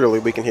literally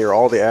we can hear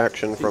all the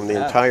action from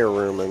the entire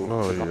room. And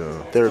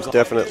there's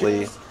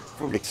definitely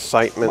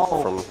excitement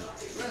from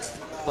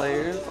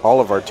Players.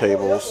 all of our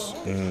tables.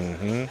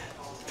 Mm-hmm.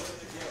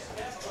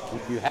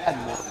 You had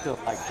more still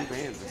like 2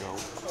 hands ago.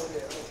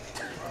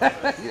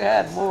 You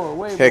had more,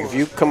 way Heck, more. if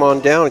you come on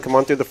down, come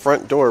on through the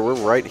front door, we're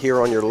right here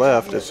on your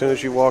left. As soon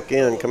as you walk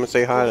in, come and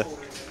say hi.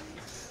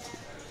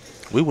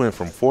 We went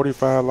from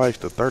 45 likes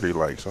to 30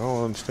 likes. I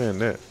don't understand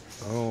that.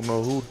 I don't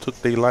know who took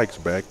their likes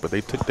back, but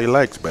they took their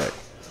likes back.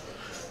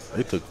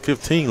 They took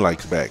 15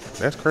 likes back.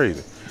 That's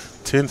crazy.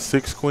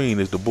 10-6 queen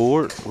is the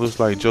board. Looks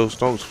like Joe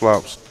Stokes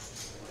flops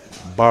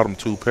bottom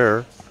 2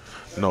 pair.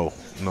 No.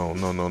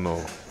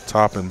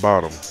 Top and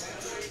bottom.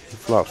 He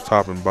flops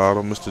top and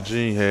bottom. Mr.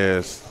 Gene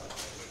has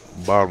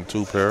bottom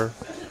 2 pair.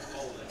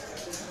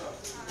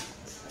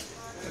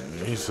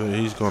 He's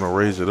going to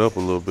raise it up a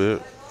little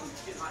bit.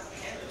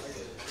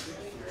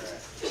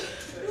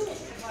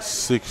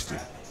 60.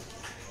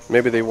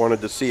 Maybe they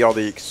wanted to see all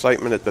the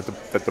excitement that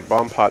the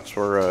BOMBPOTS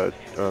were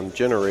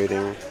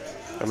generating.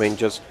 I mean,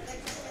 just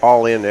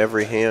all in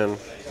every hand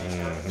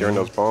during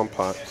those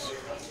BOMBPOTS.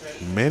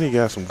 Manny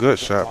got some gut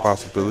shot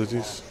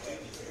possibilities.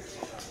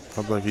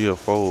 I think he'll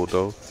fold,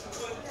 though.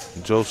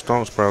 Joe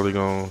Stone's probably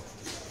going to.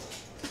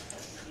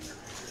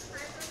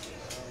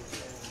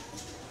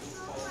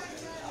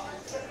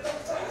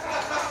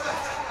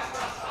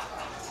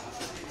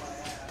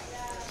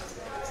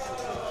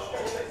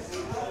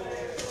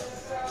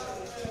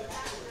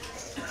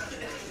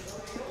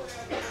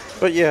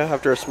 But yeah,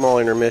 after a small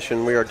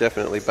intermission, we are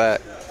definitely back.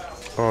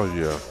 Oh,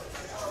 yeah.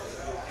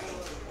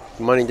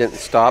 The money didn't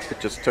stop. It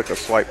just took a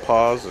slight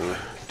pause. And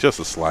Just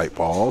a slight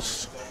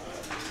pause.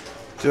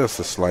 Just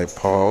a slight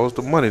pause.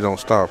 The money don't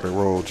stop in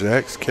Roll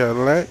Jacks,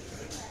 Cadillac.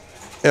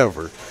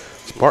 Ever.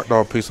 Spark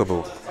Dog picks up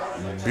a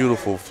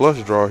beautiful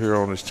flush draw here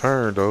on his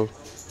turn, though.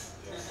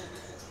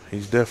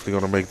 He's definitely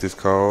going to make this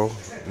call.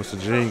 Mr.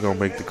 Gene going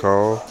to make the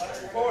call.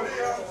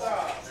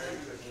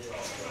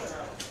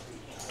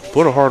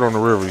 Put a heart on the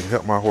river. You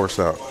help my horse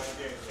out.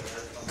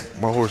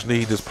 My horse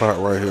need this pot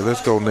right here.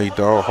 Let's go, Nate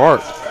Dogg.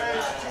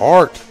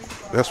 Heart.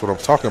 That's what I'm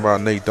talking about,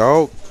 Nate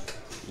Dogg.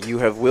 You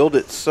have willed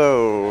it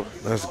so.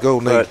 Let's go,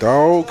 Nate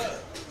Dogg.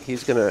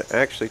 He's going to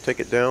actually take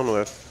it down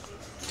with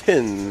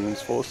 10s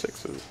full of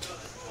 6s.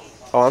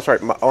 Oh,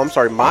 I'm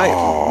sorry. My.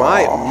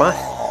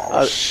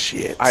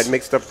 Shit. I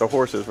mixed up the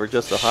horses for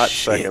just a hot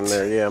second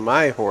there. Yeah,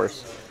 my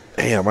horse.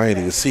 Damn, I ain't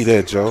even see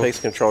that, Joe.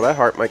 Takes control. That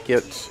heart might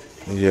get.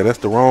 Yeah, that's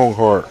the wrong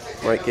heart.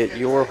 Might get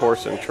your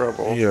horse in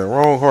trouble. Yeah,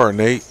 wrong heart,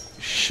 Nate.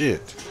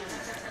 Shit.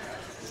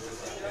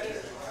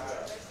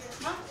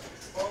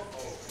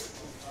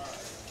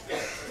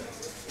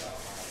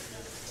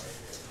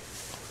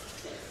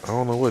 I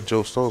don't know what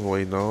Joe Stone's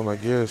waiting on, I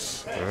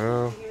guess.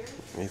 Well,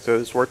 he said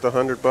it's worth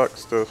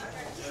 $100 to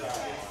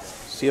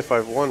see if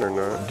I've won or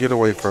not. Get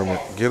away from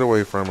it. Get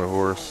away from it,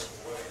 horse.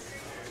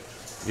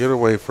 Get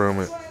away from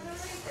it.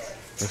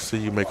 Let's see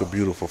you make a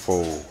beautiful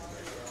fold.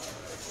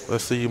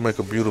 Let's see you make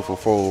a beautiful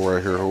fold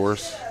right here,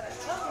 horse.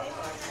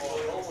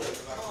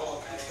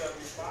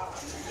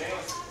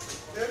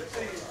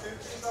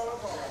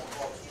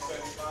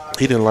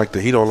 He don't like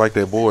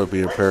that board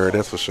being paired,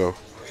 that's for sure.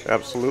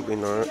 Absolutely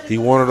not. He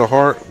wanted a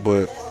heart,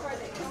 but.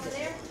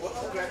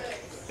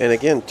 And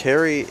again,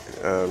 Terry,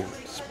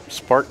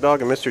 Spark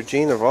Dog, and Mr.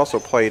 Gene have also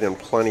played in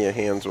plenty of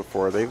hands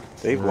before.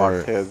 They've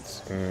locked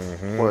heads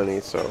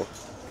plenty. So.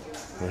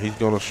 And he's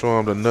gonna show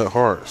him the nut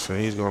hearts, and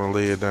he's gonna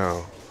lay it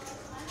down.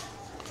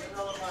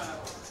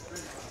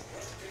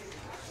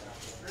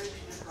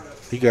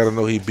 He got to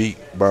know he beat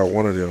by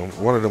one of them.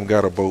 One of them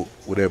got a boat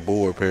with that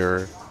board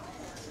pair.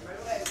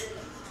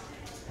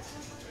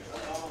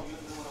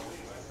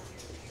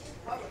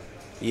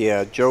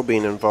 Yeah, Joe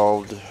being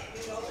involved.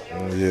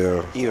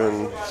 Yeah.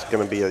 It's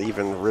going to be an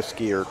even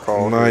riskier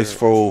call. Nice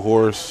fold,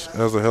 horse.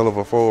 That's a hell of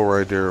a fold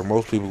right there.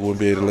 Most people wouldn't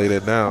be able to lay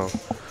that down.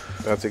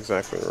 That's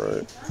exactly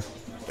right.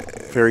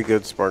 Very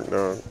good, Spark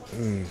Dog.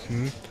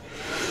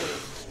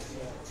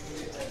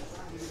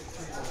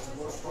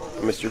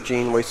 Mr.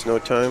 Gene wastes no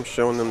time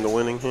showing them the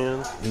winning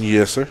hand.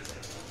 Yes, sir.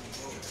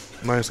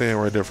 Nice hand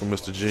right there from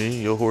Mr.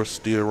 Gene. Your horse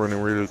still running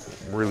really,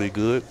 really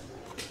good.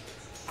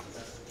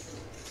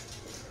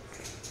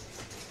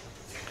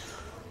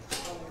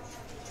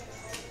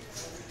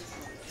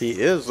 He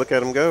is. Look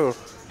at him go.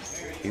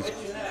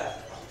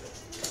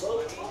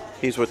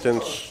 He's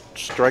within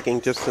striking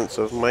distance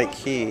of Mike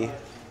Key.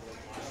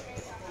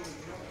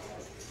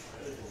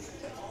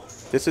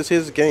 This is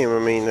his game. I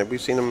mean,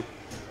 we've seen him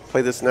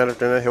play this night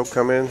after night. He'll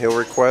come in. He'll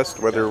request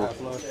whether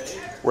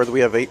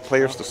we have 8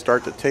 players to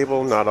start the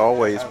table. Not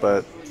always,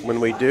 but when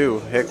we do,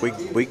 heck,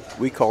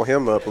 we call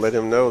him up, let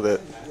him know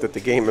that the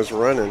game is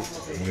running.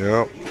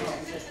 Yep.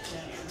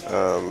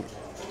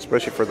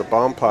 Especially for the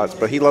BOMBPOTS.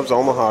 But he loves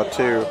Omaha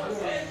too.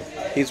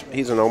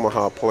 He's an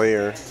Omaha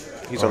player.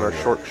 He's on our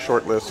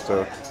short list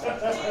to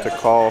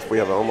call if we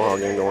have an Omaha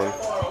game going.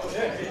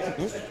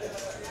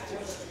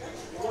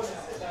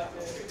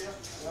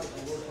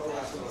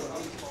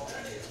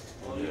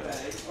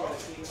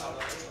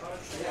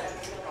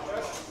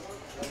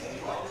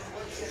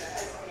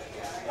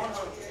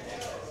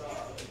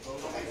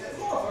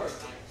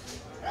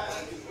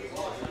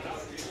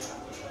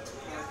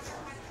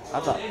 I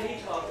thought.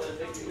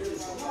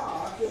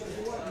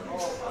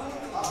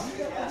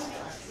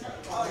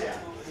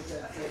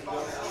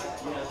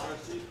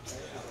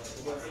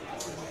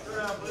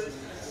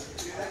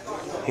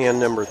 Hand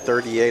number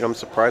 38. I'm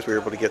surprised we were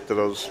able to get to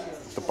the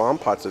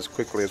BOMBPOTS as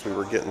quickly as we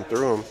were getting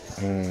through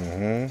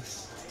them.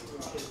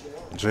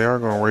 JR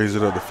gonna raise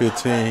it up to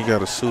 15. He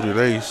got a suited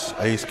ace.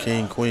 Ace,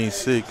 king, queen,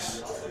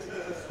 6.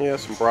 Yeah,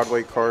 some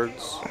Broadway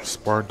cards.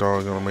 Spark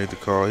Dog gonna make the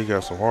call. He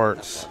got some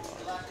hearts.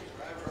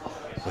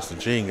 Mr.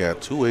 Gene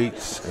got 2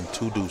 8s and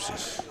 2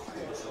 deuces.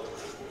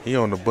 He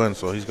on the button,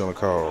 so he's gonna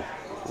call.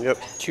 Yep,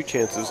 2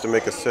 chances to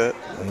make a set.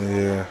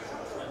 Yeah.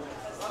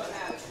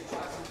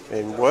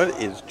 And what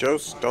is Joe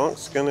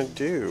Stonks gonna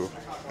do?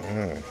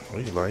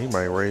 He's like, he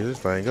might raise this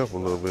thing up a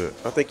little bit.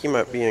 I think he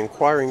might be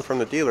inquiring from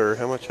the dealer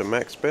how much a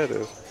max bet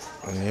is.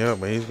 Yeah,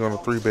 but he's gonna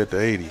 3-bet to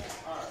 80.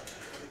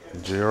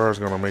 JR's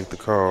gonna make the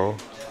call.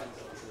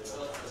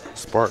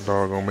 Spark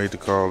Dog gonna make the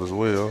call as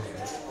well.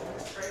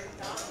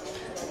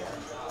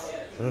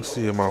 Let's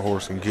see if my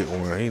horse can get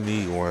one. He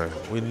need one.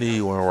 We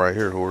need one right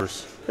here,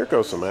 horse. Here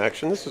goes some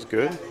action. This is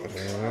good.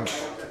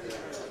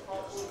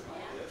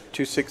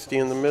 260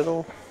 in the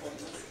middle.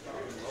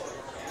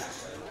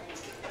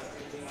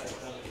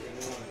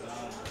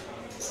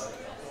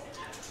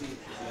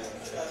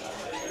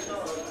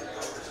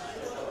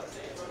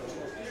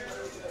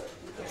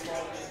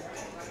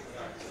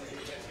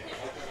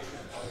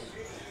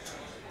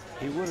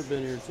 He would have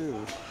been here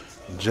too.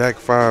 Jack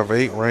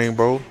 5-8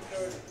 rainbow.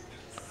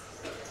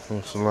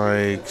 Looks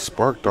like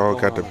Spark Dog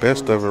got the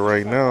best of it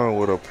right now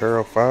with a pair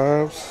of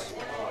 5s.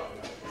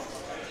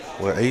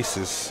 With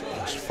aces.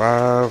 It's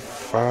 5,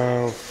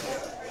 5.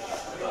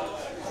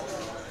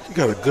 He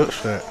got a gut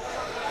shot.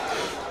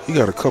 He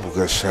got a couple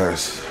gut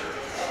shots.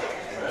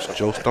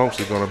 Joe Stonks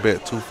is gonna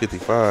bet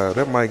 255.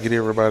 That might get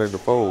everybody to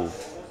fold.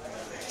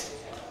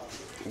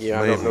 Yeah,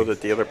 I don't know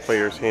that the other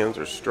player's hands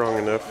are strong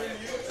enough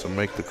to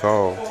make the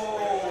call.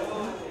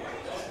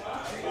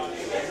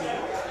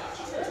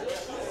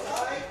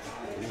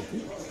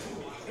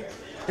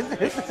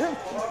 He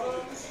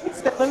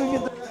said, let me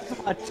get the rest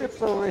of my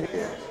chips over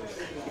here.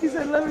 He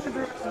said, let me get the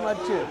rest of my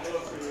chips.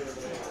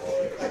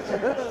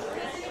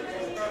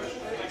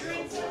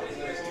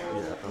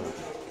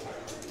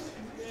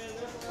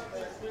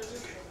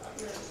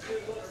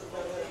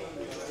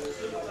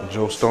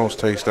 Joe Stones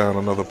takes down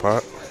another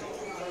pot.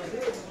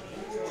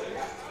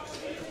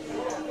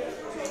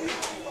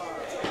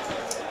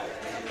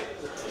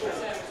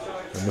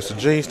 And Mr.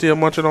 Jean still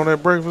munching on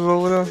that breakfast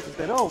over there? He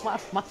said, oh,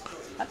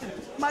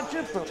 my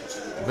chips over.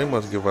 They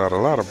must give out a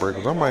lot of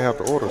breakfast. I might have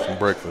to order some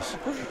breakfast.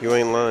 You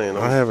ain't lying.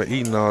 I haven't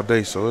eaten all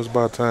day, so it's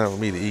about time for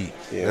me to eat.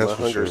 Yeah, that's my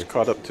for hunger's sure.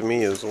 caught up to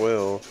me as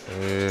well.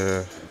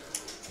 Yeah.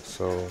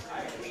 So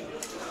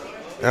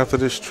after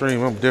this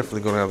stream, I'm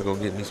definitely gonna have to go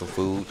get me some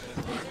food.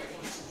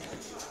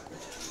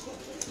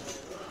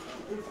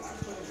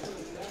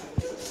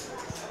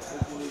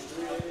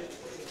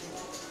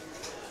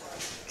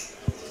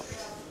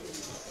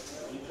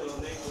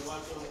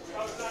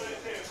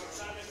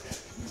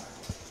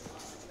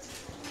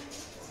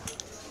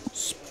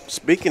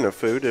 Speaking of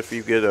food, if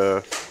you get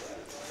a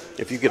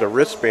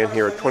wristband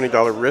here, a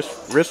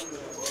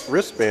 $20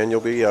 wristband,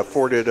 you'll be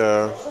afforded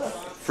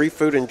free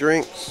food and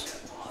drinks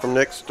from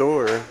next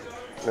door.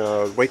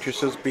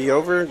 Waitresses be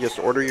over, just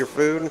order your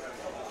food.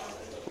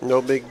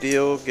 No big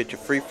deal. Get you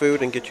free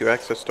food and get you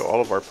access to all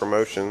of our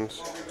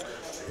promotions.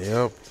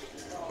 Yep.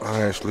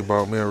 I actually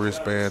bought me a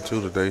wristband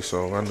too today,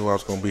 so I knew I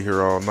was gonna be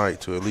here all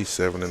night to at least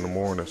 7 in the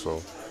morning.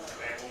 So.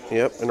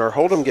 Yep. In our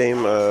Hold'em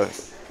game,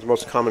 the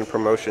most common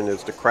promotion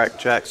is the Crack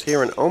Jacks.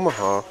 Here in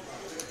Omaha,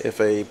 if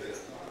a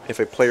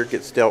player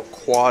gets dealt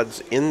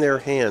quads in their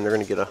hand, they're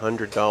going to get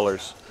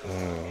 $100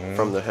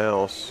 from the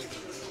house.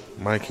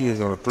 Mikey is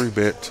going to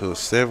 3-bet to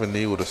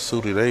 70 with a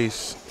suited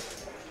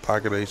ace.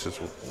 Pocket ace is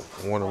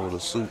one with a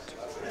suit.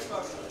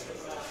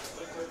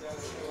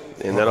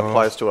 And that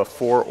applies to a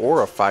 4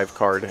 or a 5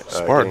 card.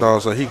 Spark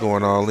Dog, so he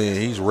going all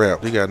in. He's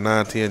wrapped. He got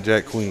 9, 10,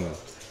 Jack, Queen.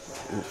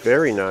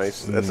 Very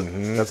nice. That's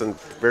a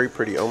very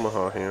pretty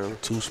Omaha hand.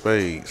 2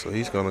 spades. So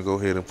he's going to go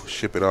ahead and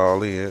ship it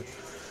all in.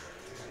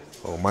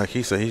 Oh, Mike,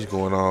 he said he's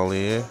going all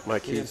in.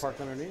 Mike, he's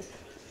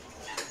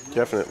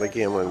definitely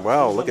gambling.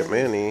 Wow, look at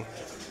Manny.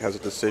 Has a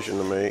decision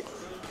to make.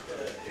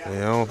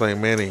 Yeah, I don't think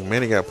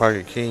Manny got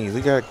pocket kings.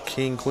 He got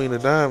king, queen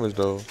of diamonds,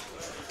 though.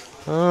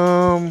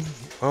 I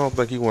don't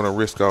think he want to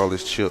risk all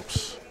his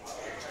chips.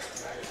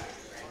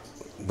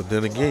 But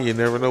then again, you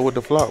never know what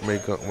the flop may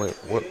come.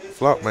 What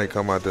flop may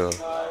come out there.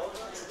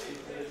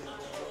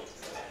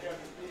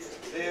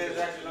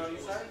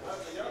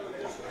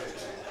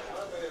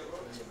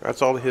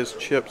 That's all his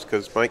chips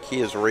because Mike Key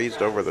is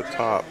raised over the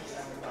top.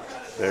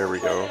 There we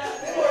go.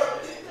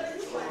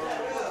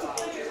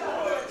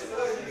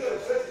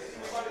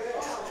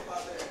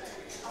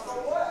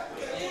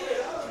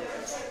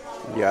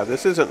 Yeah,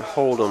 this isn't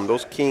Hold'em.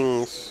 Those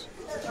kings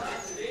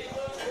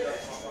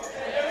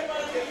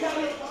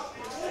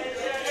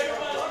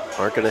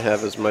aren't going to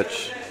have as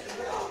much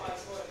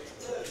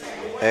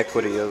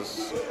equity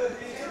as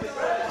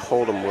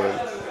Hold'em would.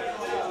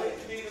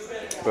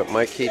 But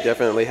Mike Key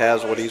definitely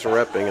has what he's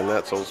repping, and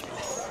that's those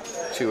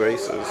 2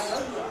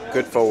 aces.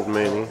 Good fold,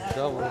 Manny.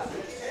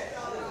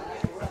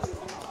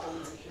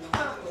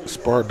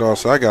 Spark Dog,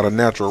 so I got a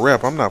natural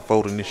rep. I'm not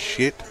folding this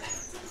shit.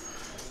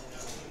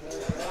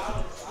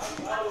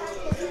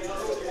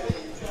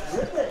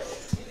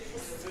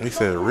 He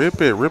said,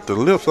 rip it. Rip the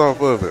lips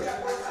off of it.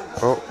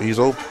 Oh, he's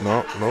open.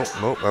 No.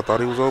 I thought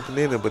he was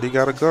open-ended, but he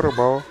got a gutter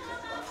ball.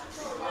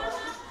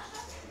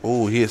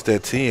 Oh, he hits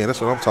that 10.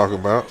 That's what I'm talking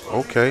about.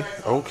 Okay.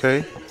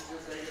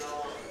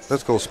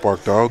 Let's go,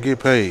 Spark Dog. Get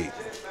paid.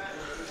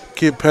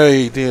 Get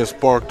paid then,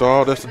 Spark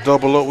Dog. That's the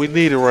double up we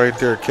needed right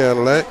there,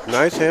 Cadillac.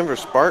 Nice hand for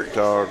Spark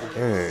Dog.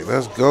 Hey,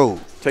 let's go.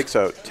 Takes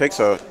a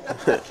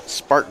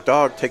Spark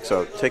Dog takes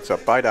a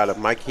bite out of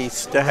Mike Key's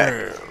stack.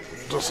 Man,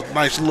 just a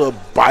nice little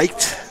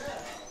bite.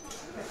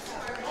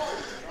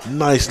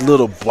 Nice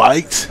little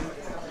bite.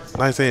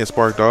 Nice hand,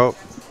 Spark Dog.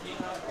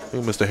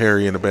 Look at Mr.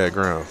 Harry in the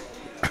background.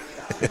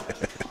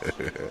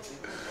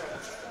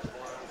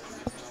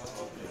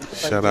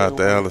 Shout out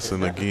to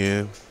Allison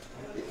again,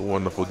 the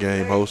wonderful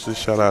game hostess.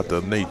 Shout out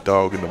to Nate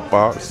Dogg in the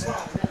box.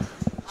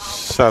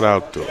 Shout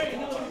out to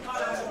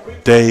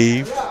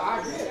Dave,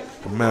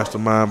 the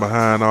mastermind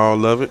behind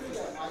all of it.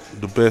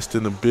 The best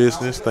in the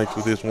business. Thanks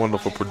for this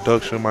wonderful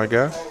production, my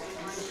guy.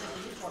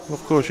 And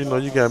of course, you know,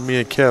 you got me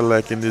and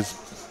Cadillac in this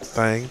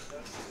thing.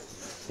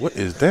 What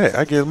is that?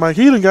 I guess Mike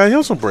Heaton got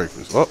him some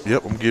breakfast. Oh,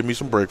 yep, I'm getting me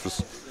some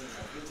breakfast.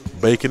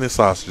 Bacon and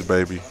sausage,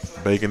 baby.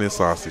 Bacon and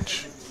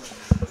sausage.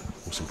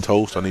 With some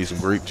toast. I need some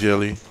grape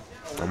jelly.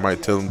 I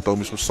might tell them to throw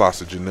me some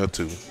sausage in there,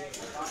 too.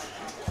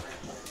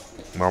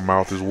 My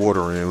mouth is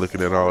watering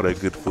looking at all that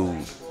good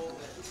food.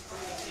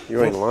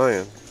 You ain't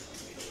lying.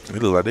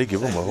 It look like they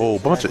give them a whole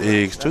bunch of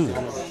eggs, too.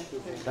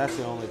 That's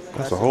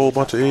a whole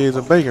bunch of eggs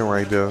and bacon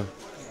right there.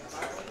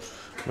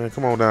 Man,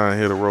 come on down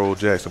here to Roll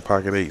Jackson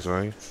Pocket 8s,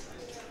 man.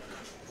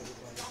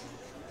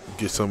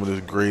 get some of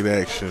this great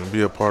action,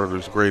 be a part of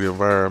this great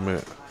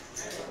environment.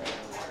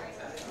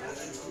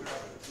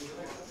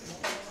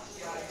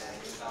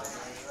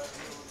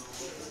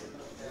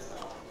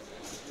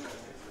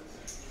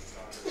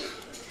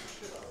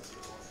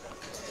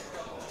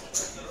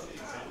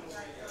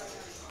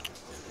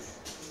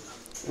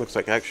 Looks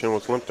like action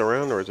was limped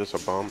around, or is this a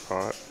bomb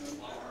pot?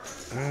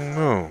 I don't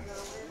know.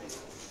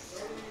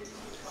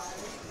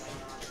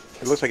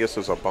 It looks like this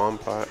is a bomb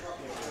pot.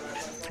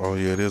 Oh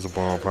yeah, it is a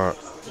bomb pot.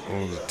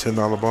 What was it,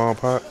 $10 bomb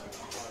pot?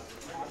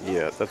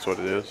 Yeah, that's what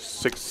it is.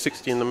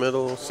 60 in the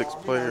middle, 6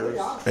 players.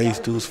 Ace,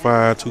 deuce,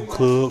 5, 2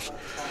 clubs.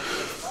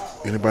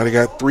 Anybody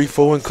got 3,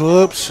 4 in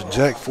clubs?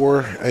 Jack,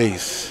 4,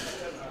 ace.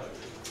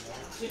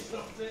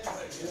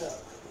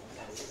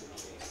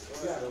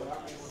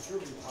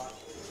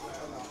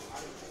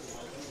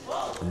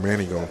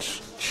 Manny gonna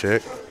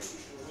check.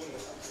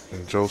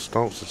 And Joe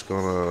Stumps is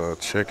gonna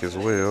check as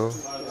well.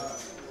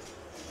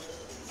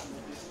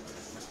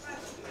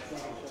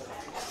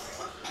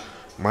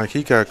 Mike,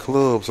 he got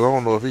clubs. So I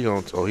don't know if he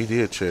gonna. Oh, he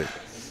did check.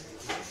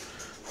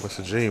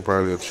 Mr. Gene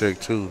probably will check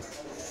too.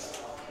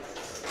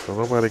 So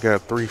nobody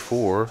got 3,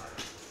 4.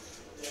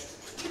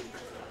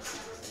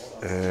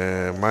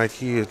 And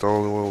Mikey is the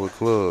only one with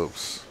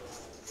clubs.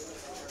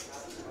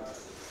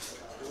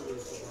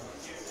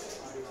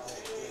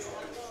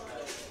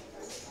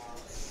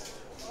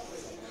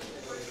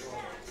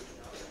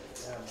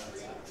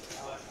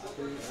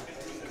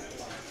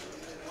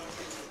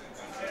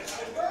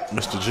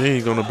 Mr.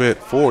 Gene gonna bet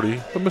 40.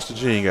 What Mr.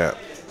 Gene got?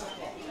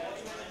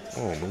 I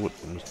don't know what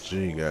Mr.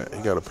 Gene got.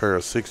 He got a pair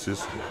of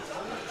 6s.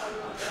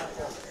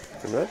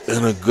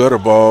 And a gutter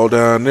ball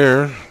down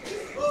there.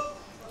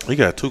 He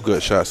got 2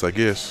 gut shots, I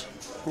guess.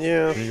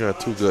 Yeah. He got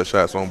 2 gut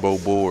shots on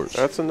both boards.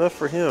 That's enough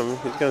for him.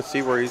 He's going to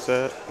see where he's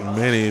at.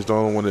 Manny is the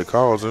only one that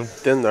calls him.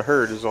 Then the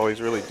herd is all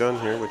he's really done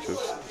here, which is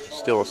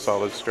still a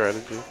solid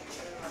strategy.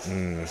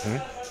 Mm-hmm.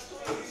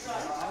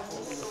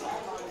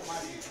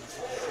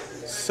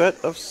 Set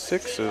of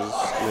 6s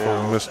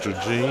now. For Mr.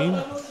 Gene.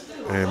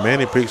 And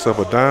Manny picks up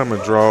a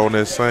diamond draw on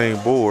that same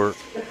board.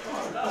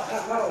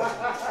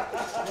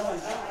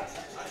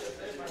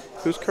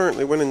 Who's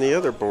currently winning the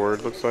other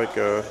board? Looks like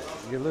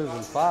You're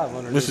losing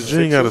 500. Mr.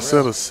 Gene got a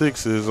set of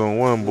 6s on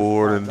one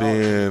board, and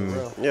then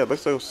yeah, it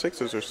looks like those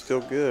 6s are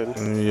still good.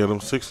 yeah, them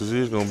 6s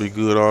is gonna be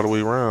good all the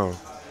way around.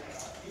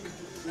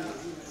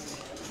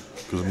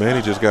 Cause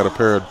Manny just got 2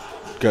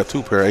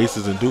 pair of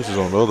aces and deuces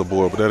on the other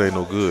board, but that ain't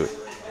no good.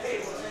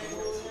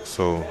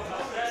 So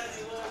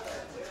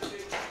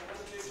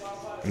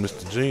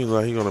Mr. Gene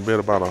like he gonna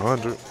bet about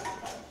 100.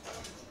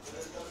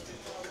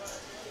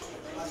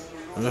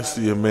 Let's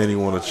see if Manny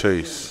want to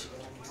chase.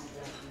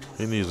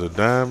 He needs a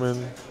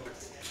diamond.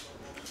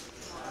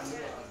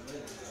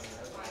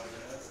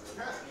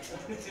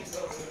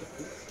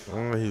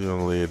 He's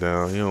gonna lay it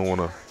down. He don't want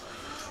to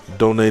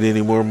donate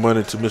any more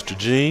money to Mr.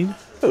 Gene.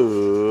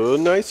 Oh,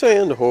 nice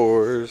hand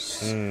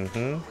horse.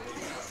 Mm-hmm.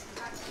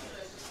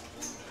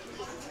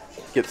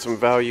 Get some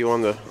value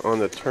on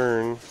the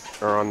turn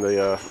or on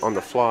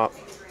the flop.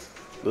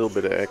 A little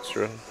bit of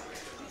extra.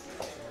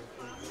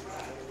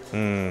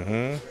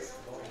 Mm-hmm.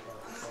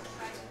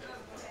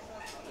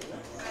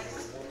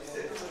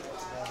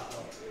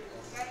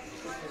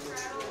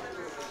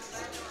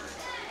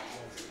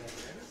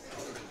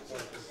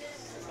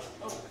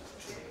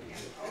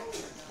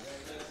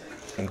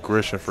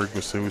 Aggression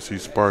frequency, we see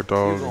Spark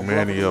Dog and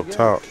Manny up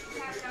top.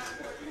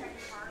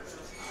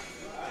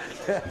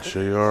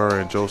 JR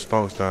and Joe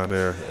Stonks down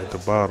there at the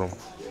bottom.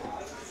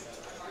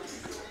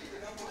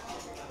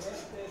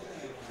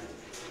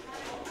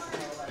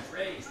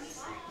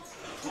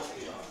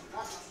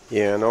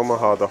 Yeah, in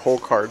Omaha, the hole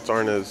cards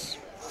aren't as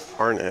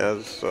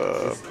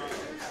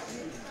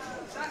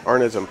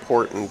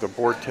important. The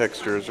board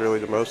texture is really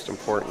the most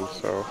important.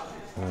 So,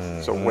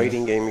 it's a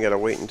waiting game. You got to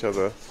wait until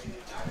the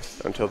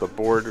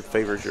board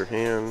favors your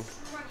hand.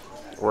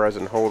 Whereas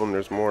in Hold'em,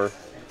 there's more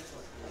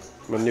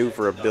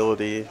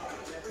maneuverability.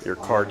 Your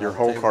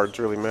hole cards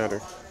really matter.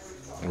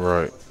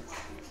 Right.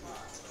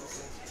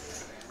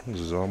 This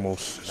is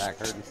almost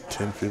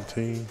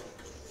 10-15.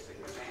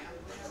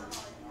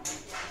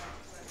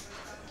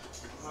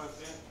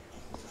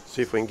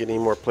 See if we can get any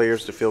more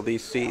players to fill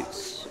these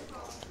seats.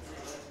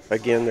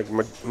 Again,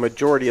 the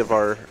majority of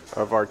our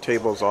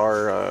tables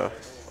are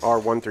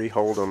 1-3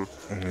 Hold'em.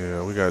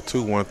 Yeah, we got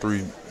two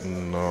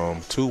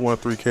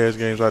 1-3 cash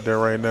games out there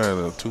right now,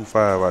 and a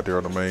 2-5 out there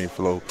on the main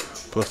flow,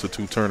 plus the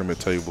 2 tournament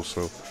tables.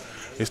 So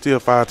it's still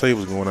 5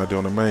 tables going out there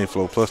on the main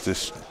flow, plus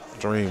this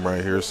stream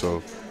right here.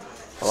 So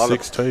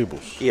 6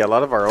 tables. Yeah, a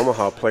lot of our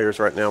Omaha players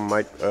right now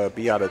might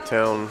be out of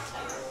town.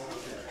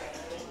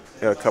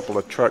 A couple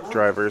of truck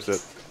drivers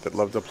that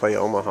love to play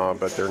Omaha,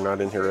 but they're not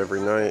in here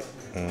every night.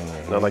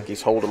 Not like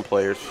these Hold'em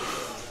players.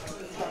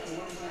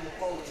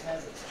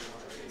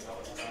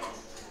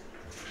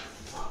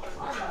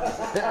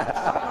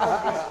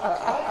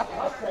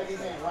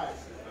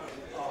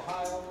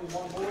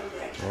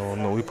 Oh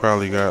no, we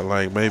probably got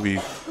like maybe.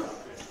 I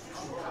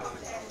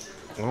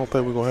don't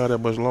think we're gonna have that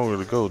much longer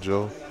to go,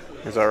 Joe.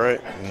 Is that right?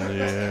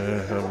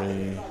 Yeah, I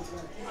mean.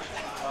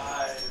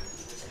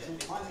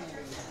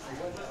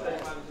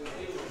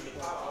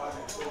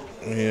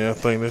 Yeah, I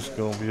think that's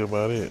gonna be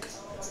about it.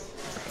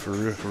 For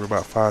real, for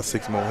about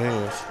 5-6 more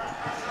hands.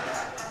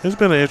 It's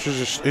been an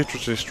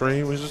interesting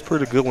stream. It's just a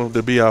pretty good one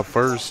to be our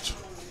first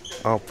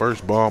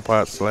bomb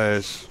pot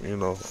slash,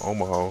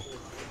 Omaha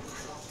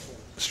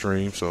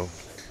stream. So,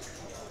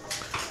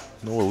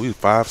 we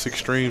 5-6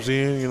 streams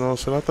in,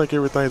 so I think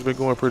everything's been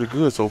going pretty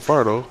good so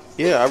far, though.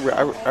 Yeah,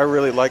 I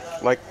really like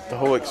the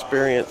whole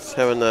experience,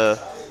 having a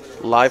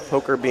live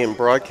poker being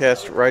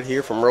broadcast right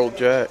here from Roll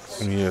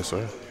Jacks. Yes,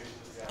 sir.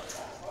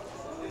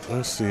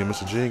 Let's see,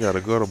 Mr. G got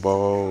a gutter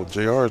ball.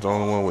 JR is the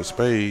only one with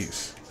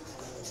spades.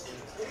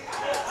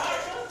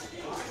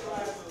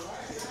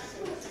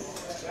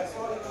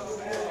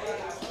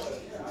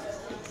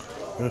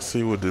 Let's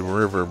see what the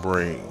river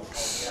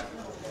brings.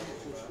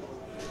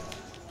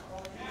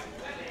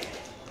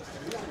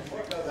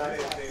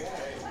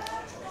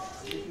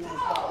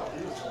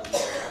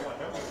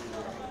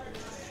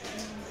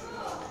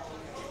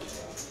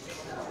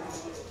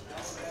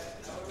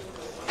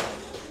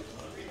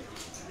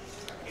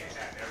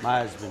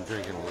 Maya's been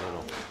drinking a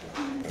little.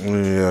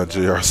 Yeah,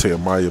 JR said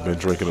Maya been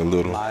drinking a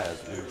little.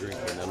 Maya's been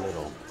drinking a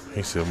little.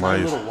 He said She's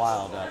Maya's a little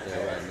wild out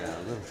there right now.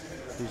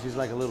 She's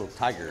like a little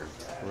tiger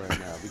right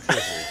now. Be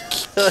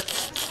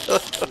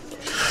careful.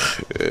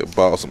 Yeah,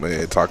 boss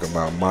man talking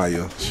about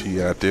Maya. She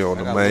out there on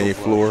the main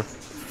floor.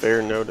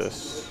 Fair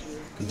notice.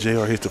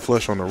 JR hits the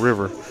flush on the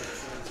river.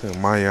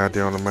 And Maya out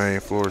there on the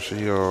main floor.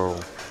 She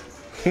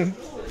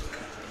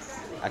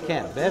I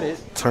can't bet it.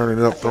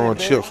 turning up, throwing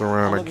chips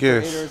around, I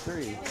guess.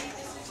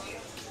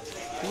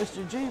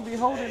 Mr. G be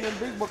holding them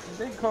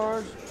big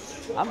cards.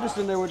 I'm just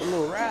in there with the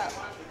little rap.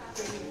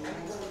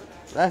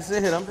 That's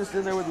it. I'm just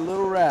in there with the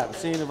little rap,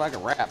 seeing if I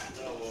can rap.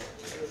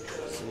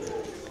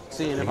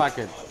 Seeing if I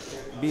could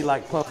be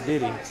like Puff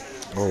Diddy.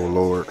 Oh,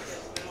 Lord.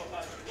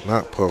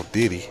 Not Puff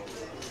Diddy.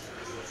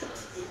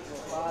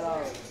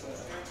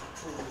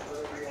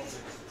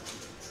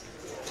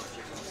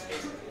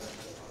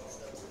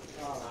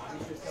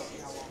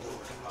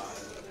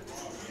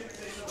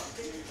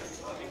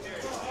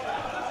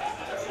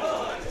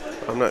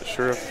 I'm not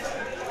sure if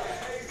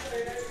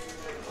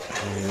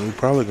We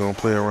probably going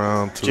to play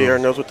around to... JR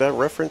knows what that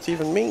reference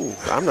even means.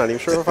 I'm not even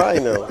sure if I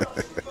know.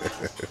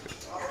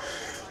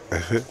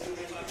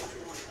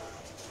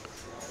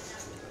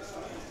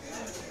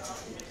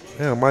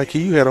 Yeah, Mikey,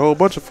 you had a whole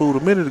bunch of food a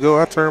minute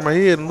ago. I turned my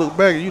head and looked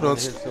back and you done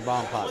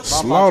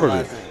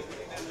slaughtered it.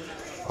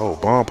 Oh,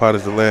 bomb pot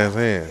is the last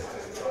hand.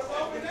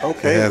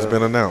 Okay. It has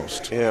been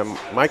announced. Yeah,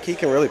 Mikey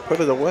can really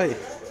put it away.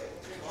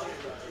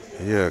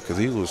 Yeah, because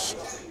it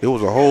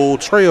was a whole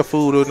tray of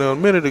food in there a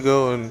minute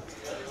ago, and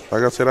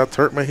like I said, I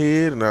turned my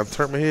head and I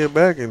turned my head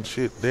back and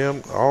shit,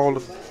 damn, all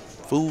the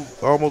food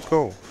almost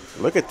gone.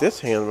 Look at this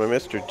hand by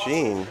Mr.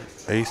 Gene.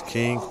 Ace,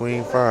 king,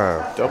 queen,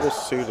 5. Double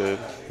suited.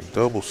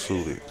 Double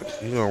suited.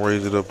 He's going to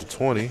raise it up to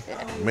 20.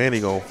 Manny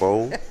going to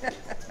fold.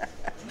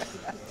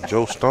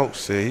 Joe Stonks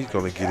said he's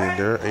going to get in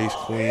there. Ace,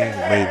 queen,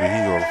 maybe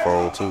he's going to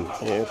fold too.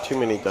 Yeah, too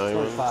many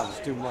diamonds. 25 is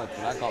too much,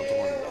 but I call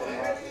 20.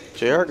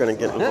 JR going to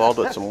get involved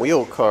with some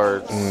wheel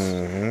cards.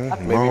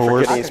 Mm-hmm. Maybe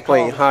forgetting he's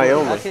playing high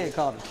only. I can't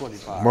call it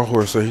 25. My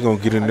horse said he's going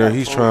to get in there.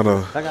 He's trying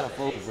to... I got a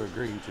fold for a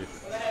green chip.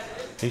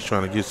 He's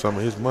trying to get some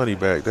of his money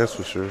back, that's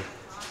for sure.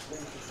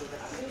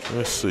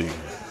 Let's see.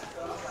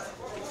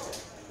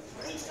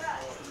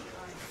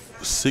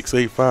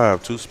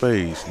 6-8-5, 2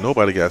 spades.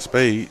 Nobody got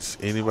spades.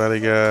 Anybody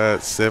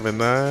got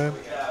 7-9?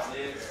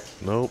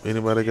 Nope.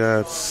 Anybody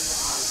got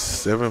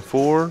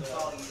 7-4?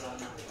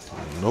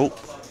 Nope.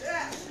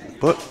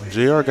 But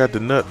JR got the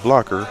nut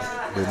blocker,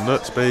 the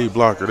nut spade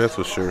blocker, that's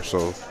for sure.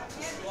 So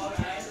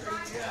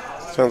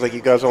sounds like you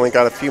guys only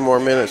got a few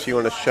more minutes. You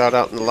want to shout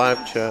out in the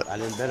live chat. I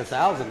didn't bet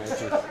 1,000 at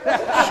you.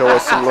 Show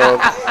us some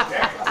love.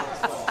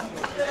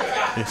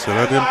 he said,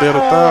 I didn't bet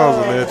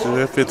 1,000 at you.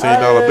 That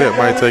 $15 bet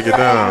might take it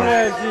down.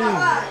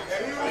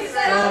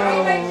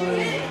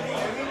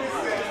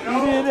 He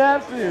didn't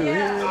have to. He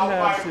didn't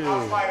have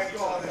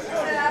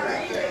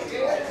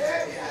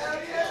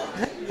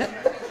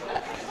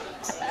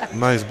to.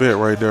 Nice bet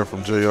right there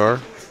from JR.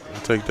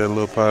 Take that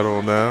little pot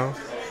on down.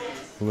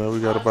 Well, we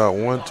got about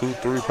 1, 2,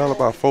 3, probably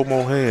about 4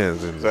 more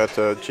hands. Is that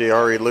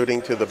JR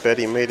alluding to the bet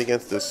he made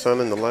against his son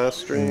in the last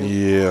stream?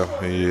 Yeah.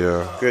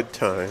 Good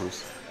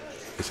times.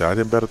 He said, I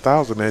didn't bet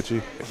 1,000 at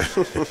you.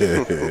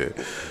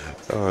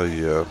 Oh,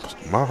 yeah.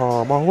 My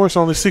horse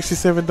only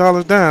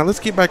 $67 down. Let's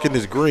get back in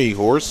this green,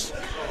 horse.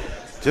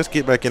 Just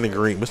get back in the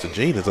green. Mr.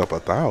 Gene is up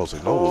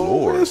 1,000. Oh,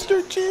 Lord.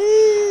 Mr.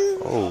 Gene.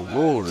 Oh,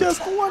 Lord.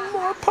 Just one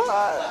more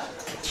pot.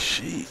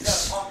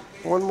 Jeez.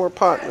 One more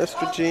pot,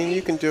 Mr. Gene.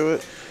 You can do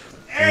it.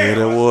 Yeah,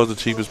 that was the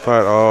cheapest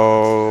pot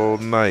all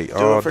night,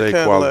 all day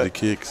quality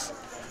kicks.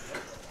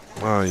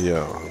 Oh,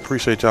 yeah.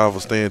 Appreciate y'all for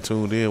staying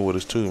tuned in with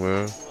us, too,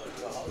 man.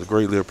 It's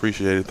greatly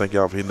appreciated. Thank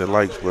y'all for hitting the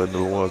likes button,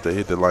 the ones that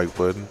hit the like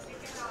button.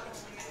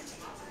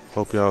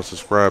 Hope y'all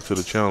subscribe to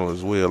the channel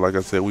as well. Like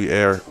I said, we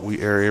air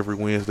every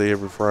Wednesday,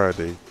 every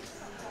Friday.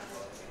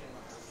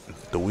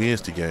 The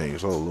Wednesday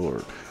games, oh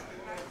Lord.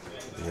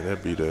 Yeah,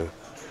 that'd be the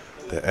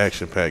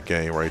action-packed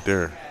game right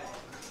there.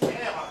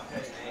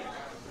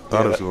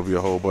 Thought it was going to be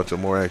a whole bunch of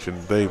more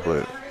action today,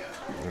 but,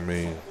 I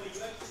mean,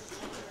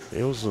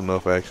 it was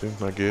enough action,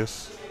 I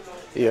guess.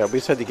 Yeah, we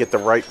just had to get the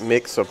right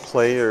mix of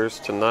players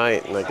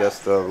tonight, and I guess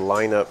the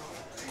lineup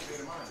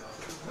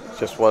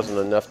just wasn't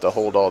enough to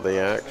hold all the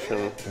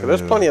action.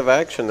 There's plenty of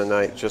action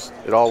tonight, just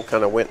it all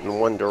kind of went in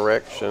one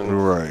direction.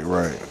 Right,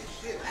 right.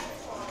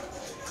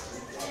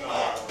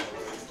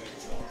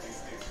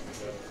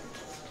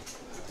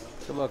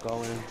 Good luck,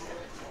 all in.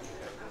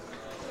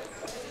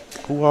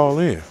 Who all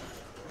in?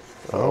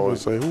 I Oh, would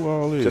say who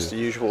all in? Just the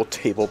usual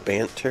table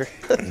banter.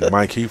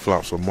 Mike, he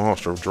flops a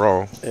monster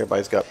draw.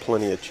 Everybody's got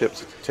plenty of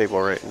chips at the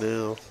table right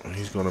now.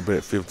 He's going to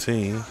bet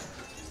 15.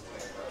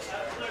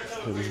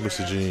 Who this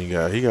Mr. Gene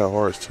got? He got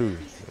hearts too.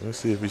 Let's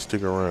see if he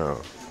stick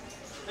around.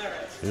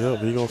 Yep,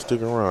 he gonna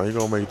stick around. He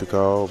gonna make the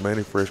call.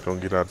 Manny Fresh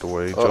gonna get out the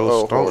way.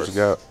 Joe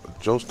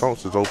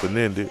Stonks is open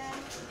ended.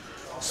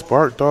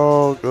 Spark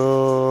Dog,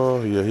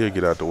 yeah, he'll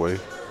get out the way.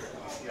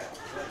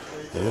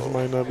 Yeah, this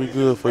might not be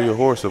good for your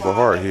horse if a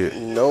heart hit.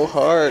 No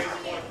heart.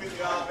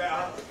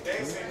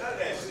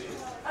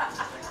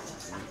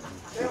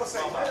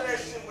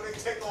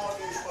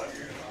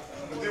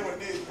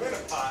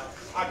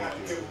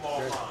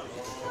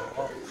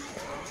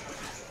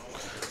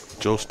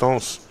 Joe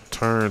Stonks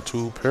turn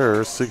 2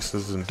 pairs,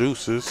 6s and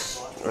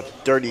deuces. A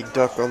dirty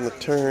duck on the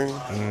turn.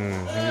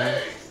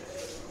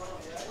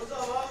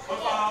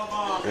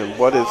 And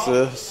what is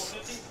this?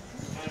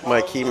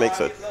 Mikey makes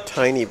a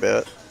tiny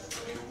bet.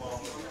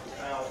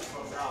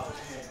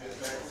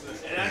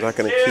 Is that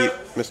going to keep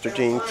Mr.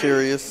 Gene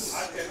curious?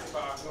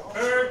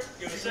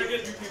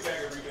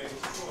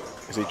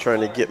 Is he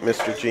trying to get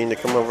Mr. Gene to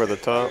come over the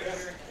top?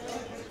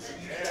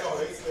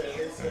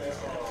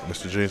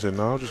 Mr. Gene said,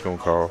 no, I'm just going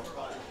to call.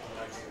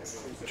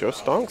 Joe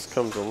Stonks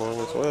comes along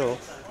as well.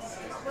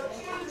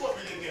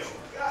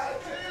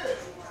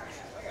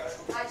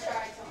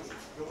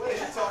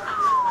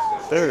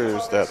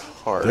 There's that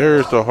heart.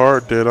 There's the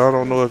heart that I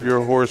don't know if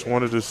your horse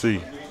wanted to see.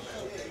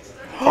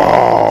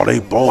 Oh, they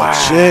both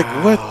check.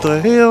 What the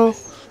hell?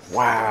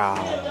 Wow.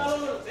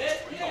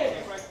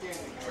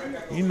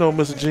 You know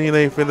Mr. Gene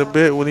ain't finna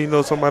bet when he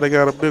knows somebody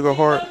got a bigger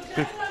heart.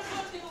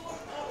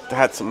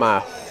 That's my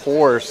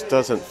horse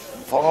doesn't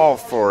fall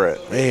for it.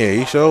 Man,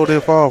 he sure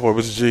didn't fall for it.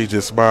 Mr. Gene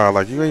just smiled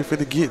like, you ain't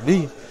finna get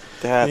me.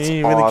 That's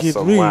you ain't finna get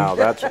awesome. me. Wow,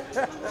 that's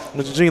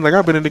Mr. Gene, like,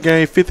 I've been in the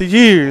game 50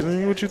 years. I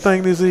mean, what you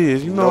think this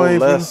is? You know, no I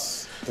ain't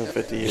less than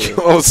 50 years. You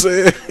know what I'm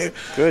saying?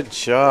 Good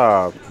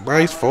job.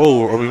 Nice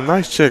fold. I mean,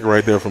 nice check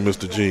right there from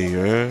Mr. Gene,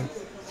 man.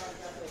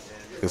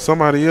 If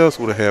somebody else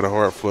would have had a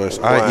heart flush,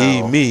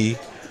 i.e. me,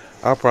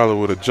 I probably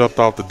would have jumped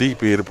off the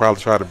deep end and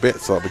probably tried to bet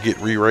something to get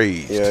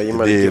re-raised. Yeah, you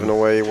might have given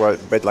away,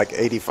 what, bet like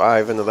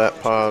 85 into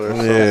that pot or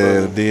something.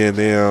 Yeah,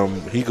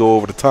 then he go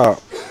over the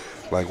top.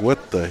 Like,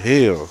 what the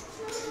hell?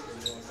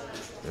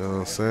 You know what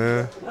I'm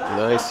saying?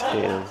 Nice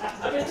hand.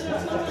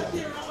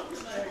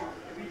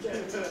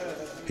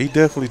 He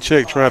definitely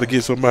checked trying to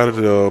get somebody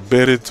to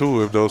bet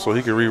into him, though, so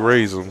he could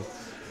re-raise him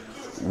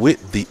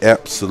with the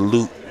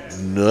absolute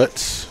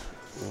nuts.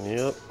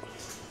 Yep.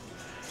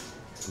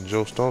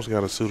 Joe Stone's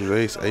got a suited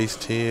ace, ace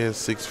 10,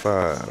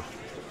 6-5.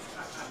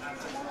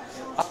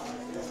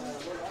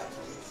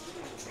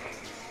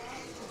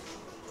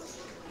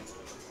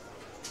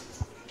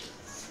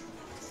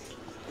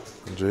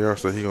 JR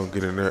said he gonna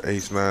get in there,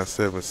 ace 9,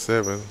 7,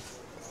 7.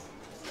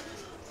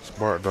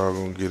 Smart Dog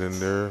gonna get in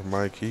there.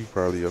 Mike, he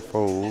probably a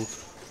fold.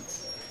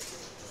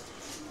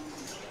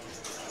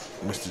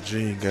 Mr.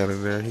 Gene got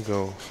in there.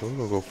 So we're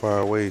gonna go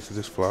 5 ways to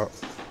this flop.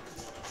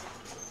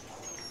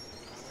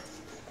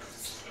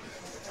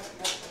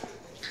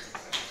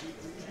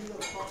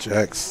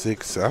 Jack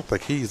 6. I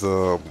think he's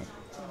man,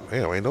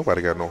 ain't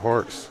nobody got no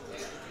hearts.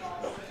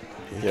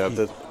 Yeah,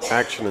 the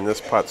action in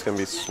this pot's gonna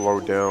be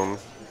slowed down.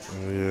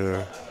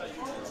 Yeah.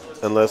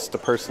 Unless the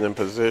person in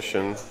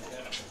position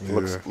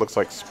looks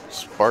like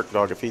Spark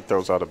Dog. If he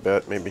throws out a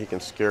bet, maybe he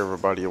can scare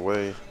everybody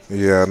away.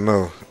 Yeah, I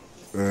know.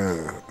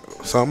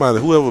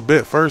 Whoever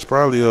bet first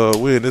probably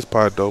win this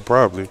pot though,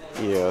 probably.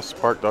 Yeah,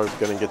 Spark Dog's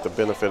gonna get the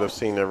benefit of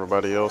seeing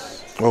everybody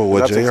else. Oh,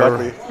 what,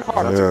 JR?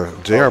 Yeah,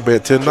 JR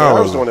bet $10.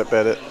 JR was the one that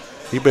bet it.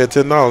 He bet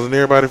 $10 and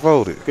everybody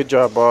folded. Good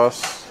job,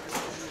 boss.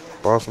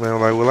 Boss man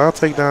was like, well, I'll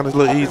take down this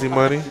little easy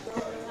money.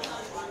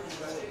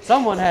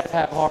 Someone had to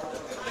have heart.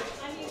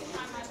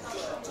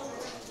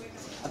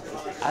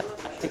 I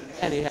think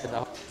Manny had the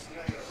heart. I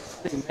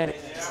think Manny.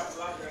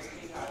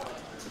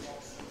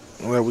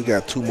 Well, we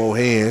got 2 more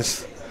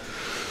hands.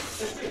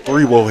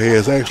 3 more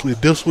hands, actually.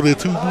 This one and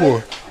 2 more.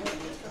 I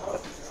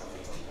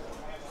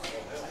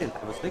didn't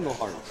have a single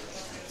heart.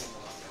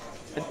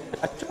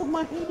 I showed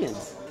my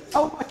hands.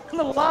 Oh, I'm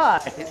gonna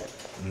lie.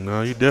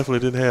 No, you definitely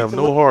didn't have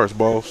no hearts,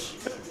 boss.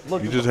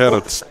 Look, You just had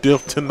a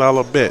stiff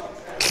 $10 bet.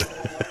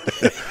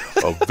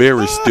 A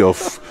very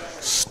stiff.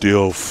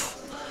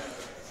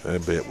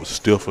 That bet was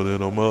stiffer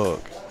than a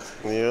mug.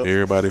 Yep.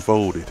 Everybody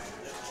folded.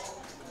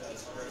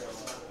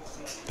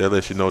 That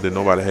lets you know that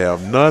nobody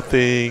have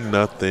nothing.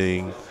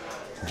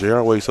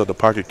 JR wakes up the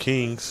pocket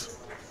kings.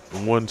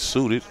 One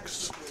suited.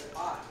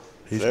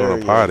 He's going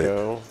to pot it.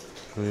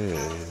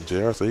 Yeah,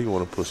 JR said he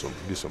want to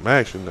get some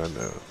action on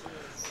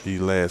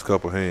these last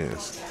couple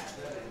hands.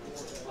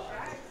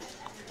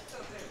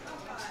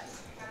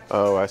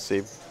 Oh, I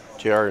see.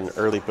 JR in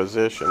early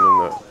position in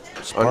the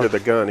under the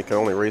gun. He can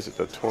only raise it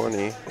to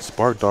 20.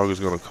 Spark Dog is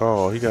gonna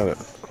call. He gotta.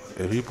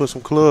 If he put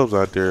some clubs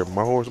out there,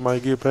 my horse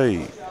might get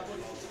paid.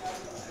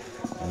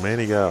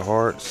 Manny got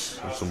hearts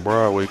and some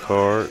Broadway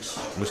cards.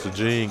 Mr.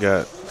 Gene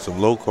got some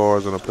low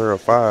cards and a pair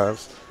of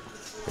fives,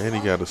 and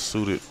he got a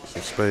suited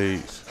some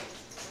spades.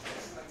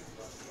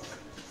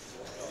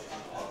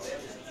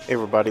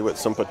 Everybody with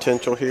some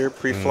potential here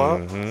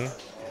pre-flop.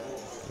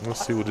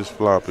 Let's see what this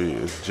flop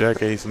is.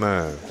 Jack Ace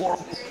 9.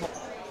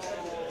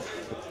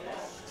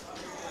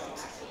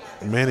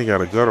 Manny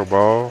got a gutter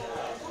ball.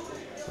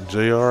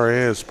 JR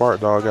and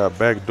Spark Dog got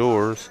back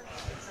doors.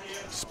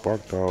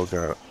 Spark Dog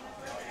got.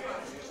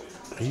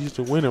 He's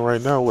the winner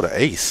right now with an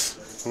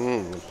ace.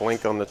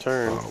 Blank on the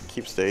turn.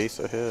 Keeps the ace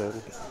ahead.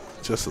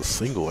 Just a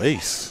single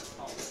ace.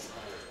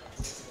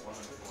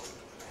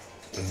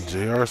 And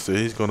JR said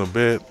he's going to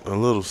bet a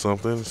little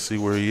something. See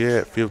where he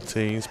at.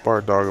 15.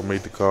 Spark Dog will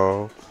make the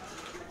call.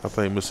 I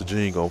think Mr.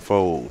 Gene going to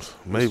fold.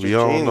 Maybe. I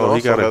don't know.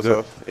 He got a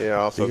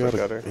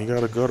gutter. He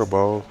got a gutter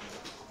ball.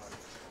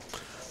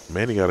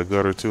 Manny got a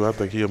gutter too. I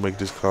think he'll make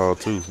this call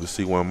too to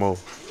see one more.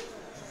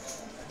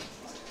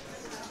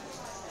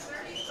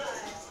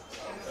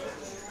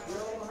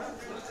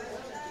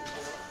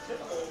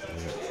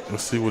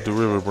 Let's see what the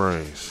river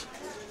brings.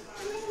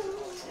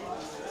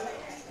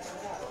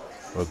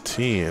 A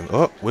 10.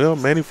 Oh, well,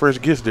 Manny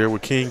Fresh gets there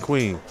with King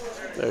Queen.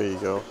 There you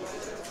go.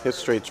 His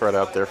straight's right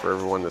out there for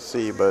everyone to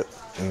see, but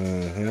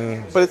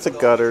but it's a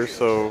gutter,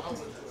 so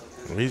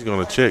he's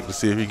gonna check to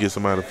see if he gets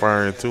somebody to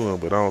fire into him.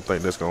 But I don't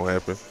think that's gonna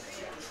happen.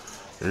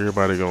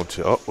 Everybody gonna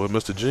check. Oh, well,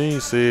 Mr. Gene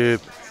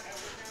said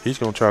he's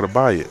gonna try to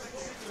buy it.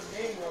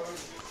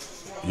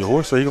 Your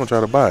horse said he's gonna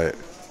try to buy it.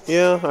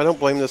 Yeah, I don't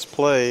blame this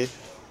play.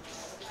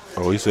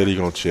 Oh, he said he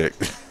gonna check.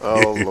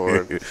 Oh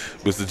Lord,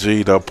 Mr.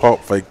 G done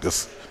pump faked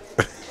us.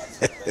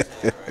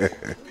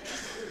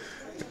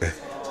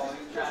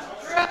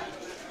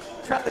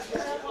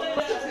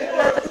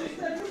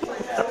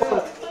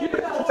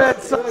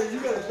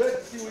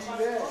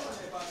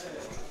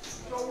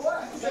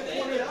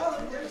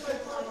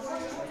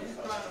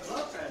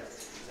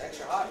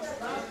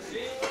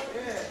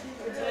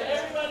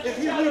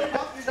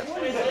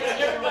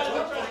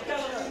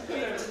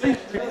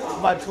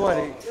 My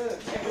 20.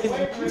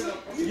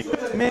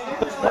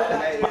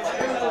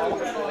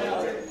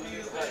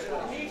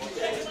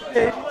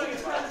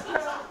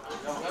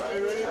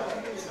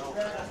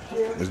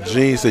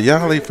 Gene said,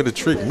 y'all ain't finna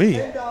trick me.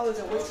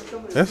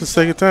 That's the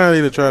second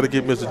time they try to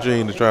get Mr.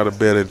 Gene to try to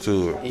bet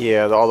into it.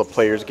 Yeah, all the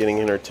players getting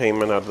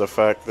entertainment out of the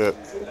fact that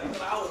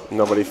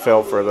nobody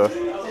fell for the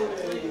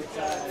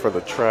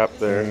trap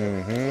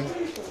there.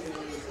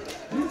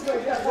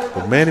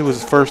 But Manny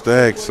was his first to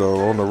act, so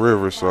on the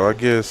river. So I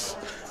guess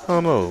I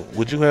don't know.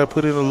 Would you have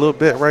put in a little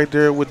bet right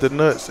there with the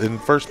nuts in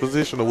first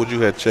position, or would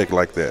you have checked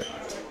like that?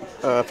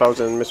 If I was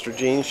in Mr.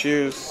 Gene's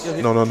shoes.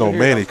 No,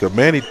 Manny, because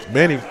Manny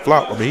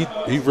flopped. I mean,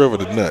 he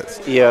rivered the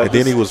nuts. Yeah, and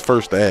then he was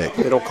first to act.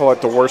 They don't call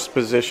it the worst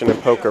position in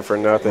poker for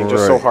nothing.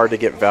 Just so hard to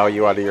get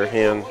value out of your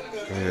hand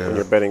when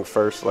you're betting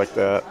first like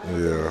that.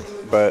 Yeah.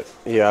 But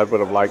yeah, I would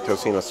have liked to have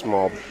seen a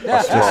small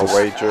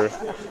wager.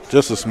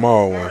 Just a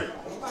small one.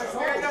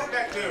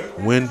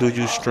 When do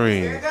you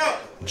stream?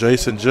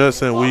 Jason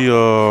Justin,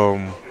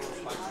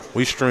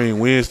 we stream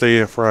Wednesday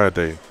and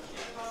Friday.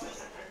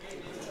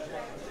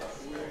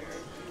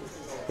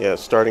 Yeah,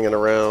 starting at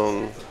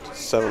around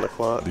 7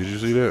 o'clock. Did you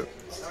see that?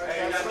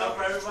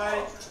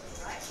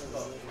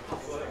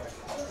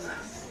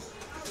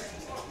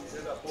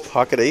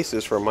 Pocket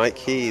aces for Mike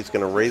Key. He's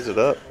going to raise it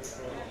up.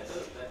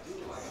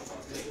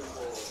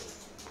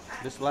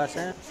 This last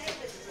hand?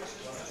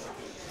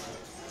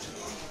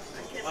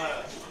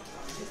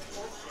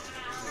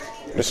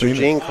 Mr.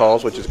 Gene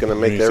calls, which is going to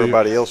make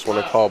everybody else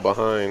want to call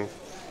behind.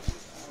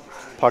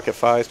 Pocket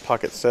fives,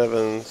 pocket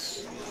sevens.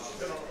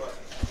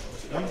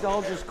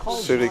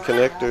 Suited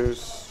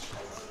connectors.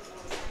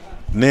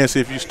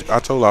 Nancy, if you, I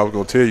told her I was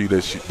gonna tell you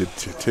that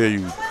to tell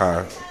you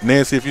hi.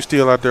 Nancy, if you're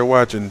still out there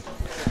watching,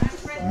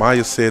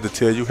 Maya said to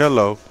tell you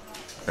hello,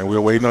 and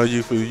we're waiting on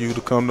you for you to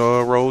come to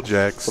Roll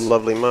Jacks. The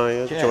lovely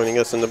Maya joining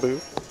us in the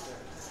booth.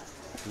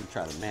 We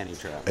try to Manny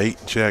trap. 8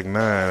 Jack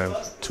 9,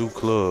 2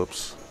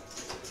 clubs.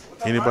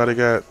 Anybody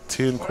got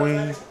 10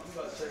 Queen?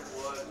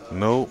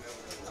 Nope.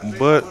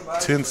 But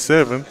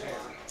 10-7.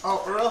 Oh,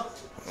 for real?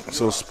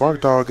 So Spark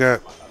Dog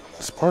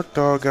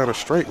got a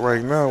straight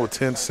right now with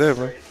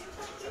 10-7.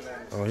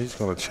 Oh, he's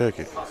gonna check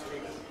it.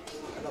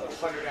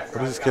 What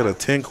does this get? A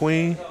 10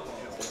 Queen?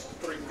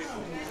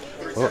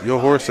 Oh, your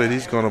horse said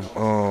he's gonna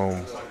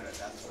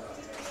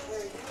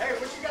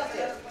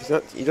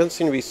He doesn't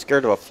seem to be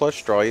scared of a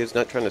flush draw. He's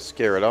not trying to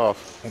scare it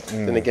off.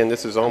 Then again,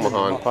 this is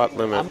Omaha and pot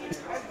limit.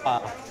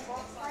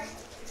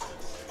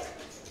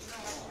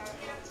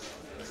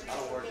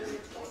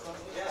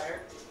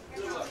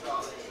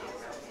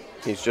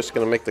 He's just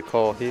going to make the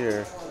call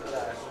here.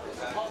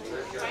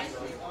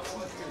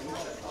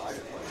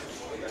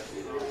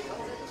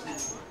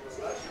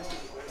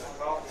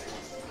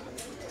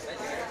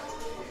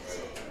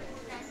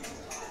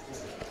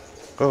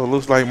 Oh,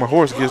 looks like my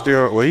horse gets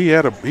there. Well, he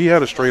had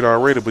a straight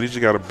already, but he just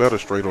got a better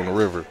straight on the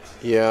river.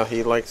 Yeah,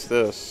 he likes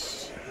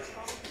this.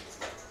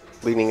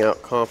 Leading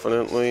out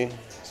confidently,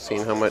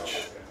 seeing how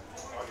much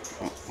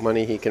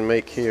money he can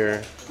make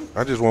here.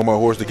 I just want my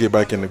horse to get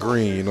back in the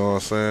green, you know what I'm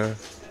saying?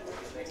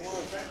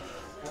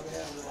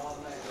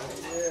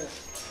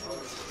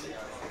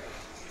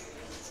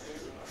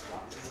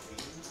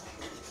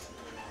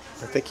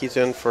 I think he's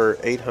in for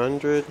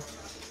 800.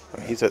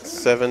 He's at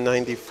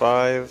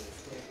 795.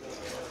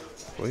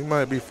 Well, he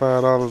might be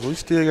 $5. We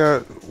still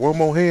got one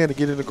more hand to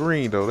get in the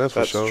green, though. That's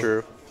for sure. That's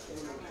true.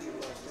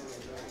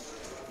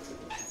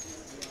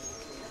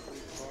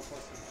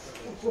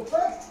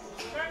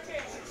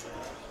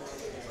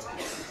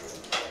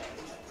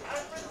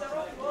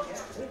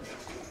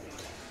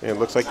 It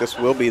looks like this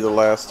will be the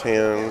last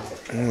hand.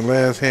 And the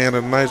last hand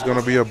of the night's going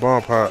to be a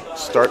bomb pot.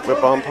 Start with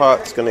bomb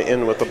pot. It's going to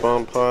end with a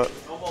bomb pot.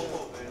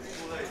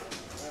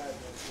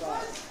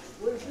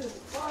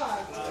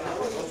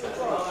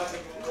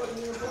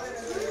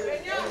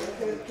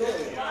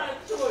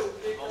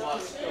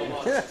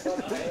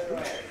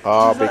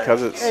 Oh,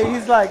 because it's... Hey,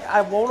 he's like,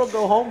 I want to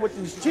go home with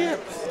these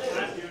chips.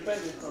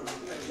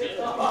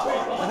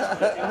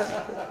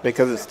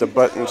 Because it's the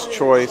button's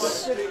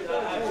choice,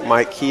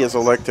 Mike Key is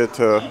elected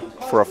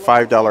for a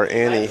 $5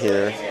 ante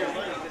here.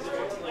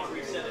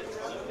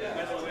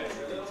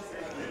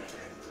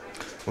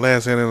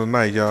 Last hand of the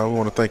night, y'all. We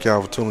want to thank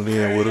y'all for tuning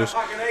in with us.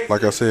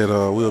 Like I said,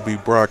 we'll be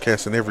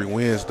broadcasting every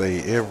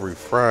Wednesday, every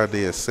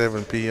Friday at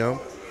 7 p.m.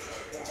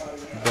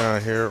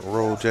 down here at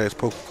Roll Jacks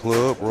Poker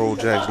Club. Roll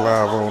Jacks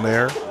live on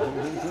air.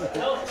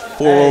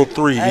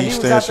 403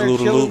 East End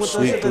Saluda Loop,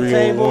 Suite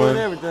 301.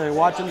 Everything,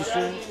 watching the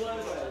stream.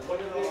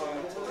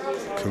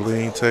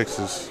 Killeen,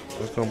 Texas.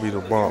 That's going to be the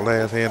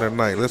last hand of the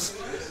night.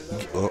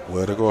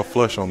 Well, they go a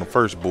flush on the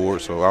first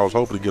board, so I was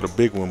hoping to get a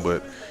big one,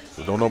 but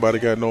don't nobody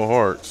got no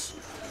hearts.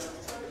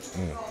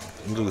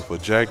 I'm looking for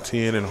Jack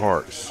 10 and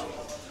hearts.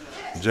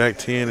 Jack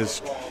 10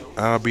 is,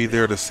 I'll be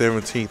there the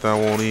 17th, I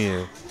want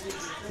in.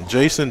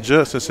 Jason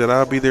Judson said,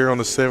 I'll be there on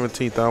the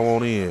 17th, I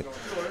want in.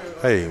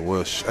 Hey,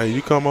 well, hey,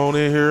 you come on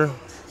in here.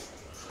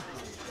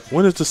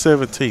 When is the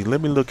 17th?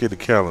 Let me look at the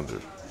calendar.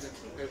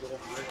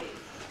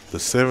 The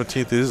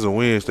 17th is a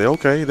Wednesday.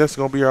 Okay, that's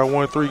going to be our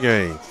 1-3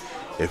 game.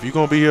 If you're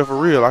going to be here for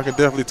real, I can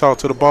definitely talk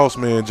to the boss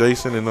man,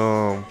 Jason,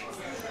 and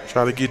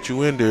try to get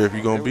you in there if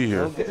you're going to be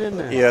here.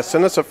 Yeah,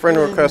 send us a friend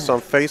request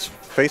on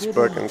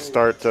Facebook and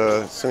start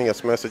sending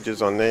us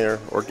messages on there,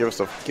 or give us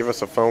a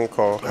phone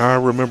call. I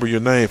remember your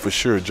name for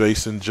sure,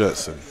 Jason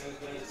Judson.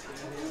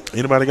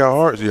 Anybody got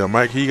hearts? Yeah,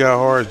 Mike, he got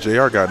hearts.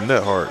 JR got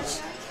nut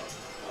hearts.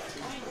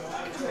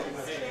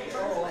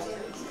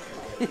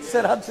 He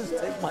said, I'll just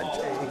take my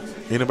change.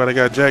 Anybody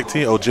got Jack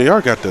 10? Oh, JR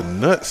got the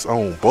nuts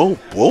on both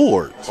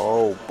boards.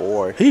 Oh,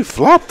 boy. He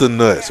flopped the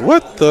nuts.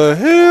 What the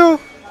hell?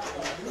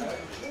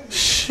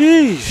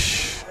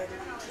 Sheesh.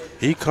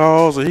 He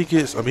calls or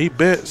he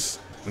bets.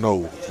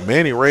 No,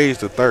 Manny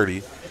raised to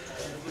 30.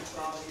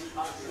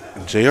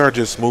 JR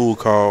just smooth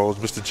calls.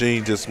 Mr.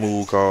 Gene just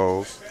smooth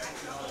calls.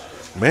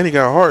 Manny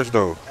got hearts,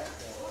 though.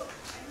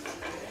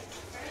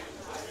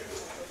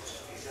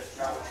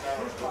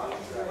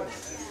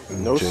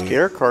 No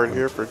scare card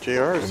here for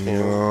JR's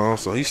hand. No,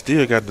 so he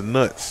still got the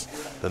nuts.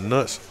 The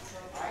nuts.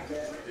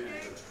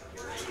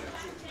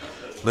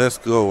 Let's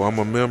go. I'm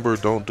a member.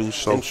 Don't do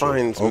social. And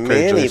finds okay,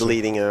 Manny Jason.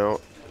 leading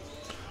out.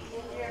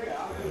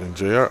 And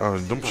JR,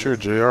 I'm sure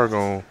JR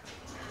gonna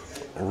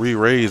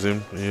re-raise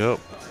him. Yep,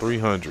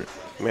 300.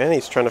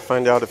 Manny's trying to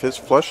find out if his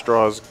flush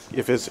draws,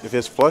 if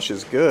his flush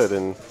is good,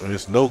 and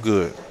it's no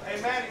good.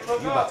 You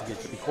about to get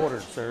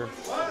 3/4, sir.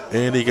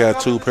 And he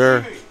got two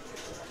pair.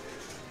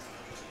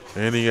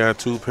 And he got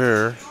two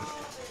pair.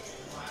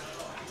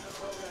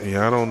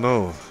 Yeah, I don't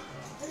know.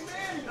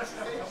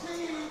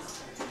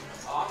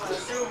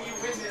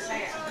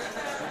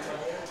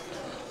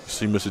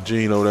 See Mr.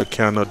 Gene over there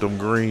counting up them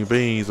green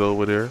beans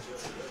over there.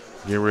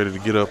 Getting ready to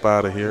get up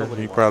out of here.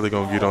 He probably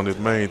going to get on this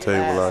main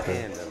table out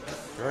there.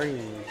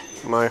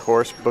 My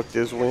horse booked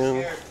his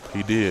win.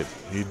 He did.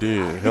 He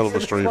did. Hell of a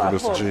stream for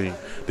Mr. Gene.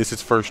 This is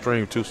his first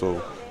stream, too,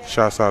 so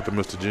shouts out to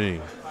Mr.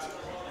 Gene.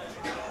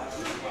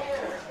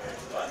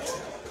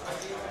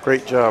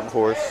 Great job,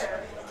 horse.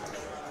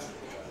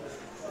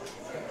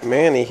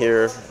 Manny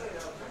here.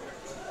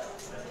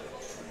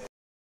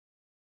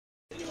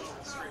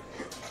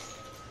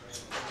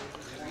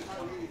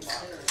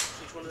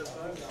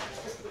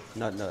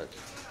 Nut.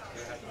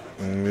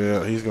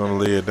 Yeah, he's gonna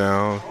lay it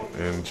down,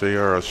 and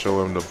JR will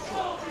show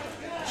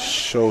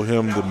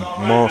him the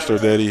monster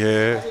that he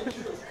had.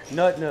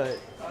 Nut.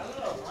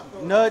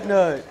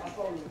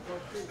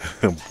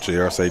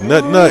 JR say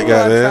nut,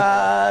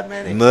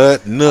 goddamn.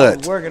 Nut. I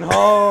was working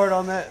hard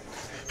on that.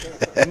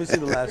 Let me see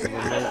the last one,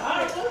 man.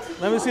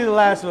 Let me see the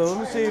last one. Let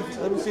me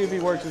see if he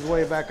works his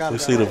way back out. We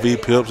see the V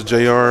Pips,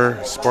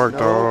 JR, Spark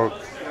Dog.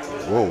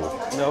 Whoa.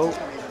 Nope.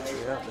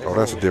 Oh,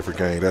 that's a different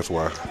game. That's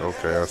why.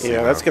 Okay, I see.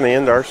 Yeah, that's going to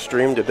end our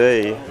stream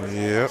today.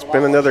 Yeah. It's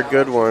been another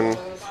good one.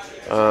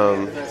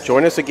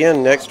 Join us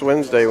again next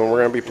Wednesday when we're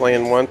going to be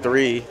playing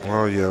 1-3.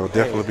 Oh, yeah, it'll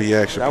definitely be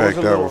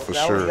action-packed that one for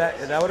sure.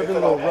 That would have been a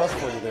little rough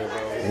for you there,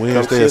 bro.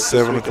 Wednesday at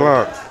 7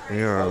 o'clock.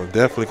 Yeah,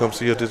 definitely come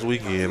see us this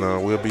weekend.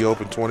 We'll be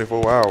open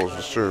 24 hours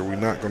for sure. We're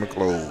not going to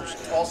close.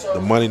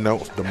 The money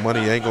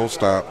ain't going to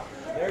stop.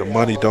 The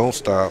money don't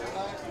stop.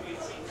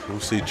 We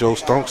see Joe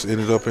Stonks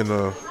ended up in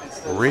the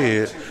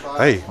red.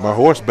 Hey, my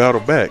horse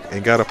battled back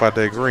and got up out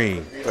that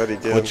green. But he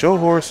did. But your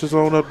horse is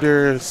on up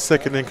there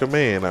second in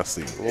command, I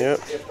see. Yep.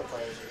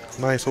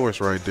 Nice horse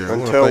right there.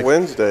 Until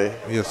Wednesday.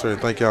 Yes, sir.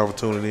 Thank y'all for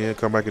tuning in.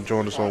 Come back and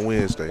join us on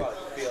Wednesday.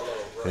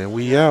 And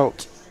we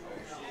out.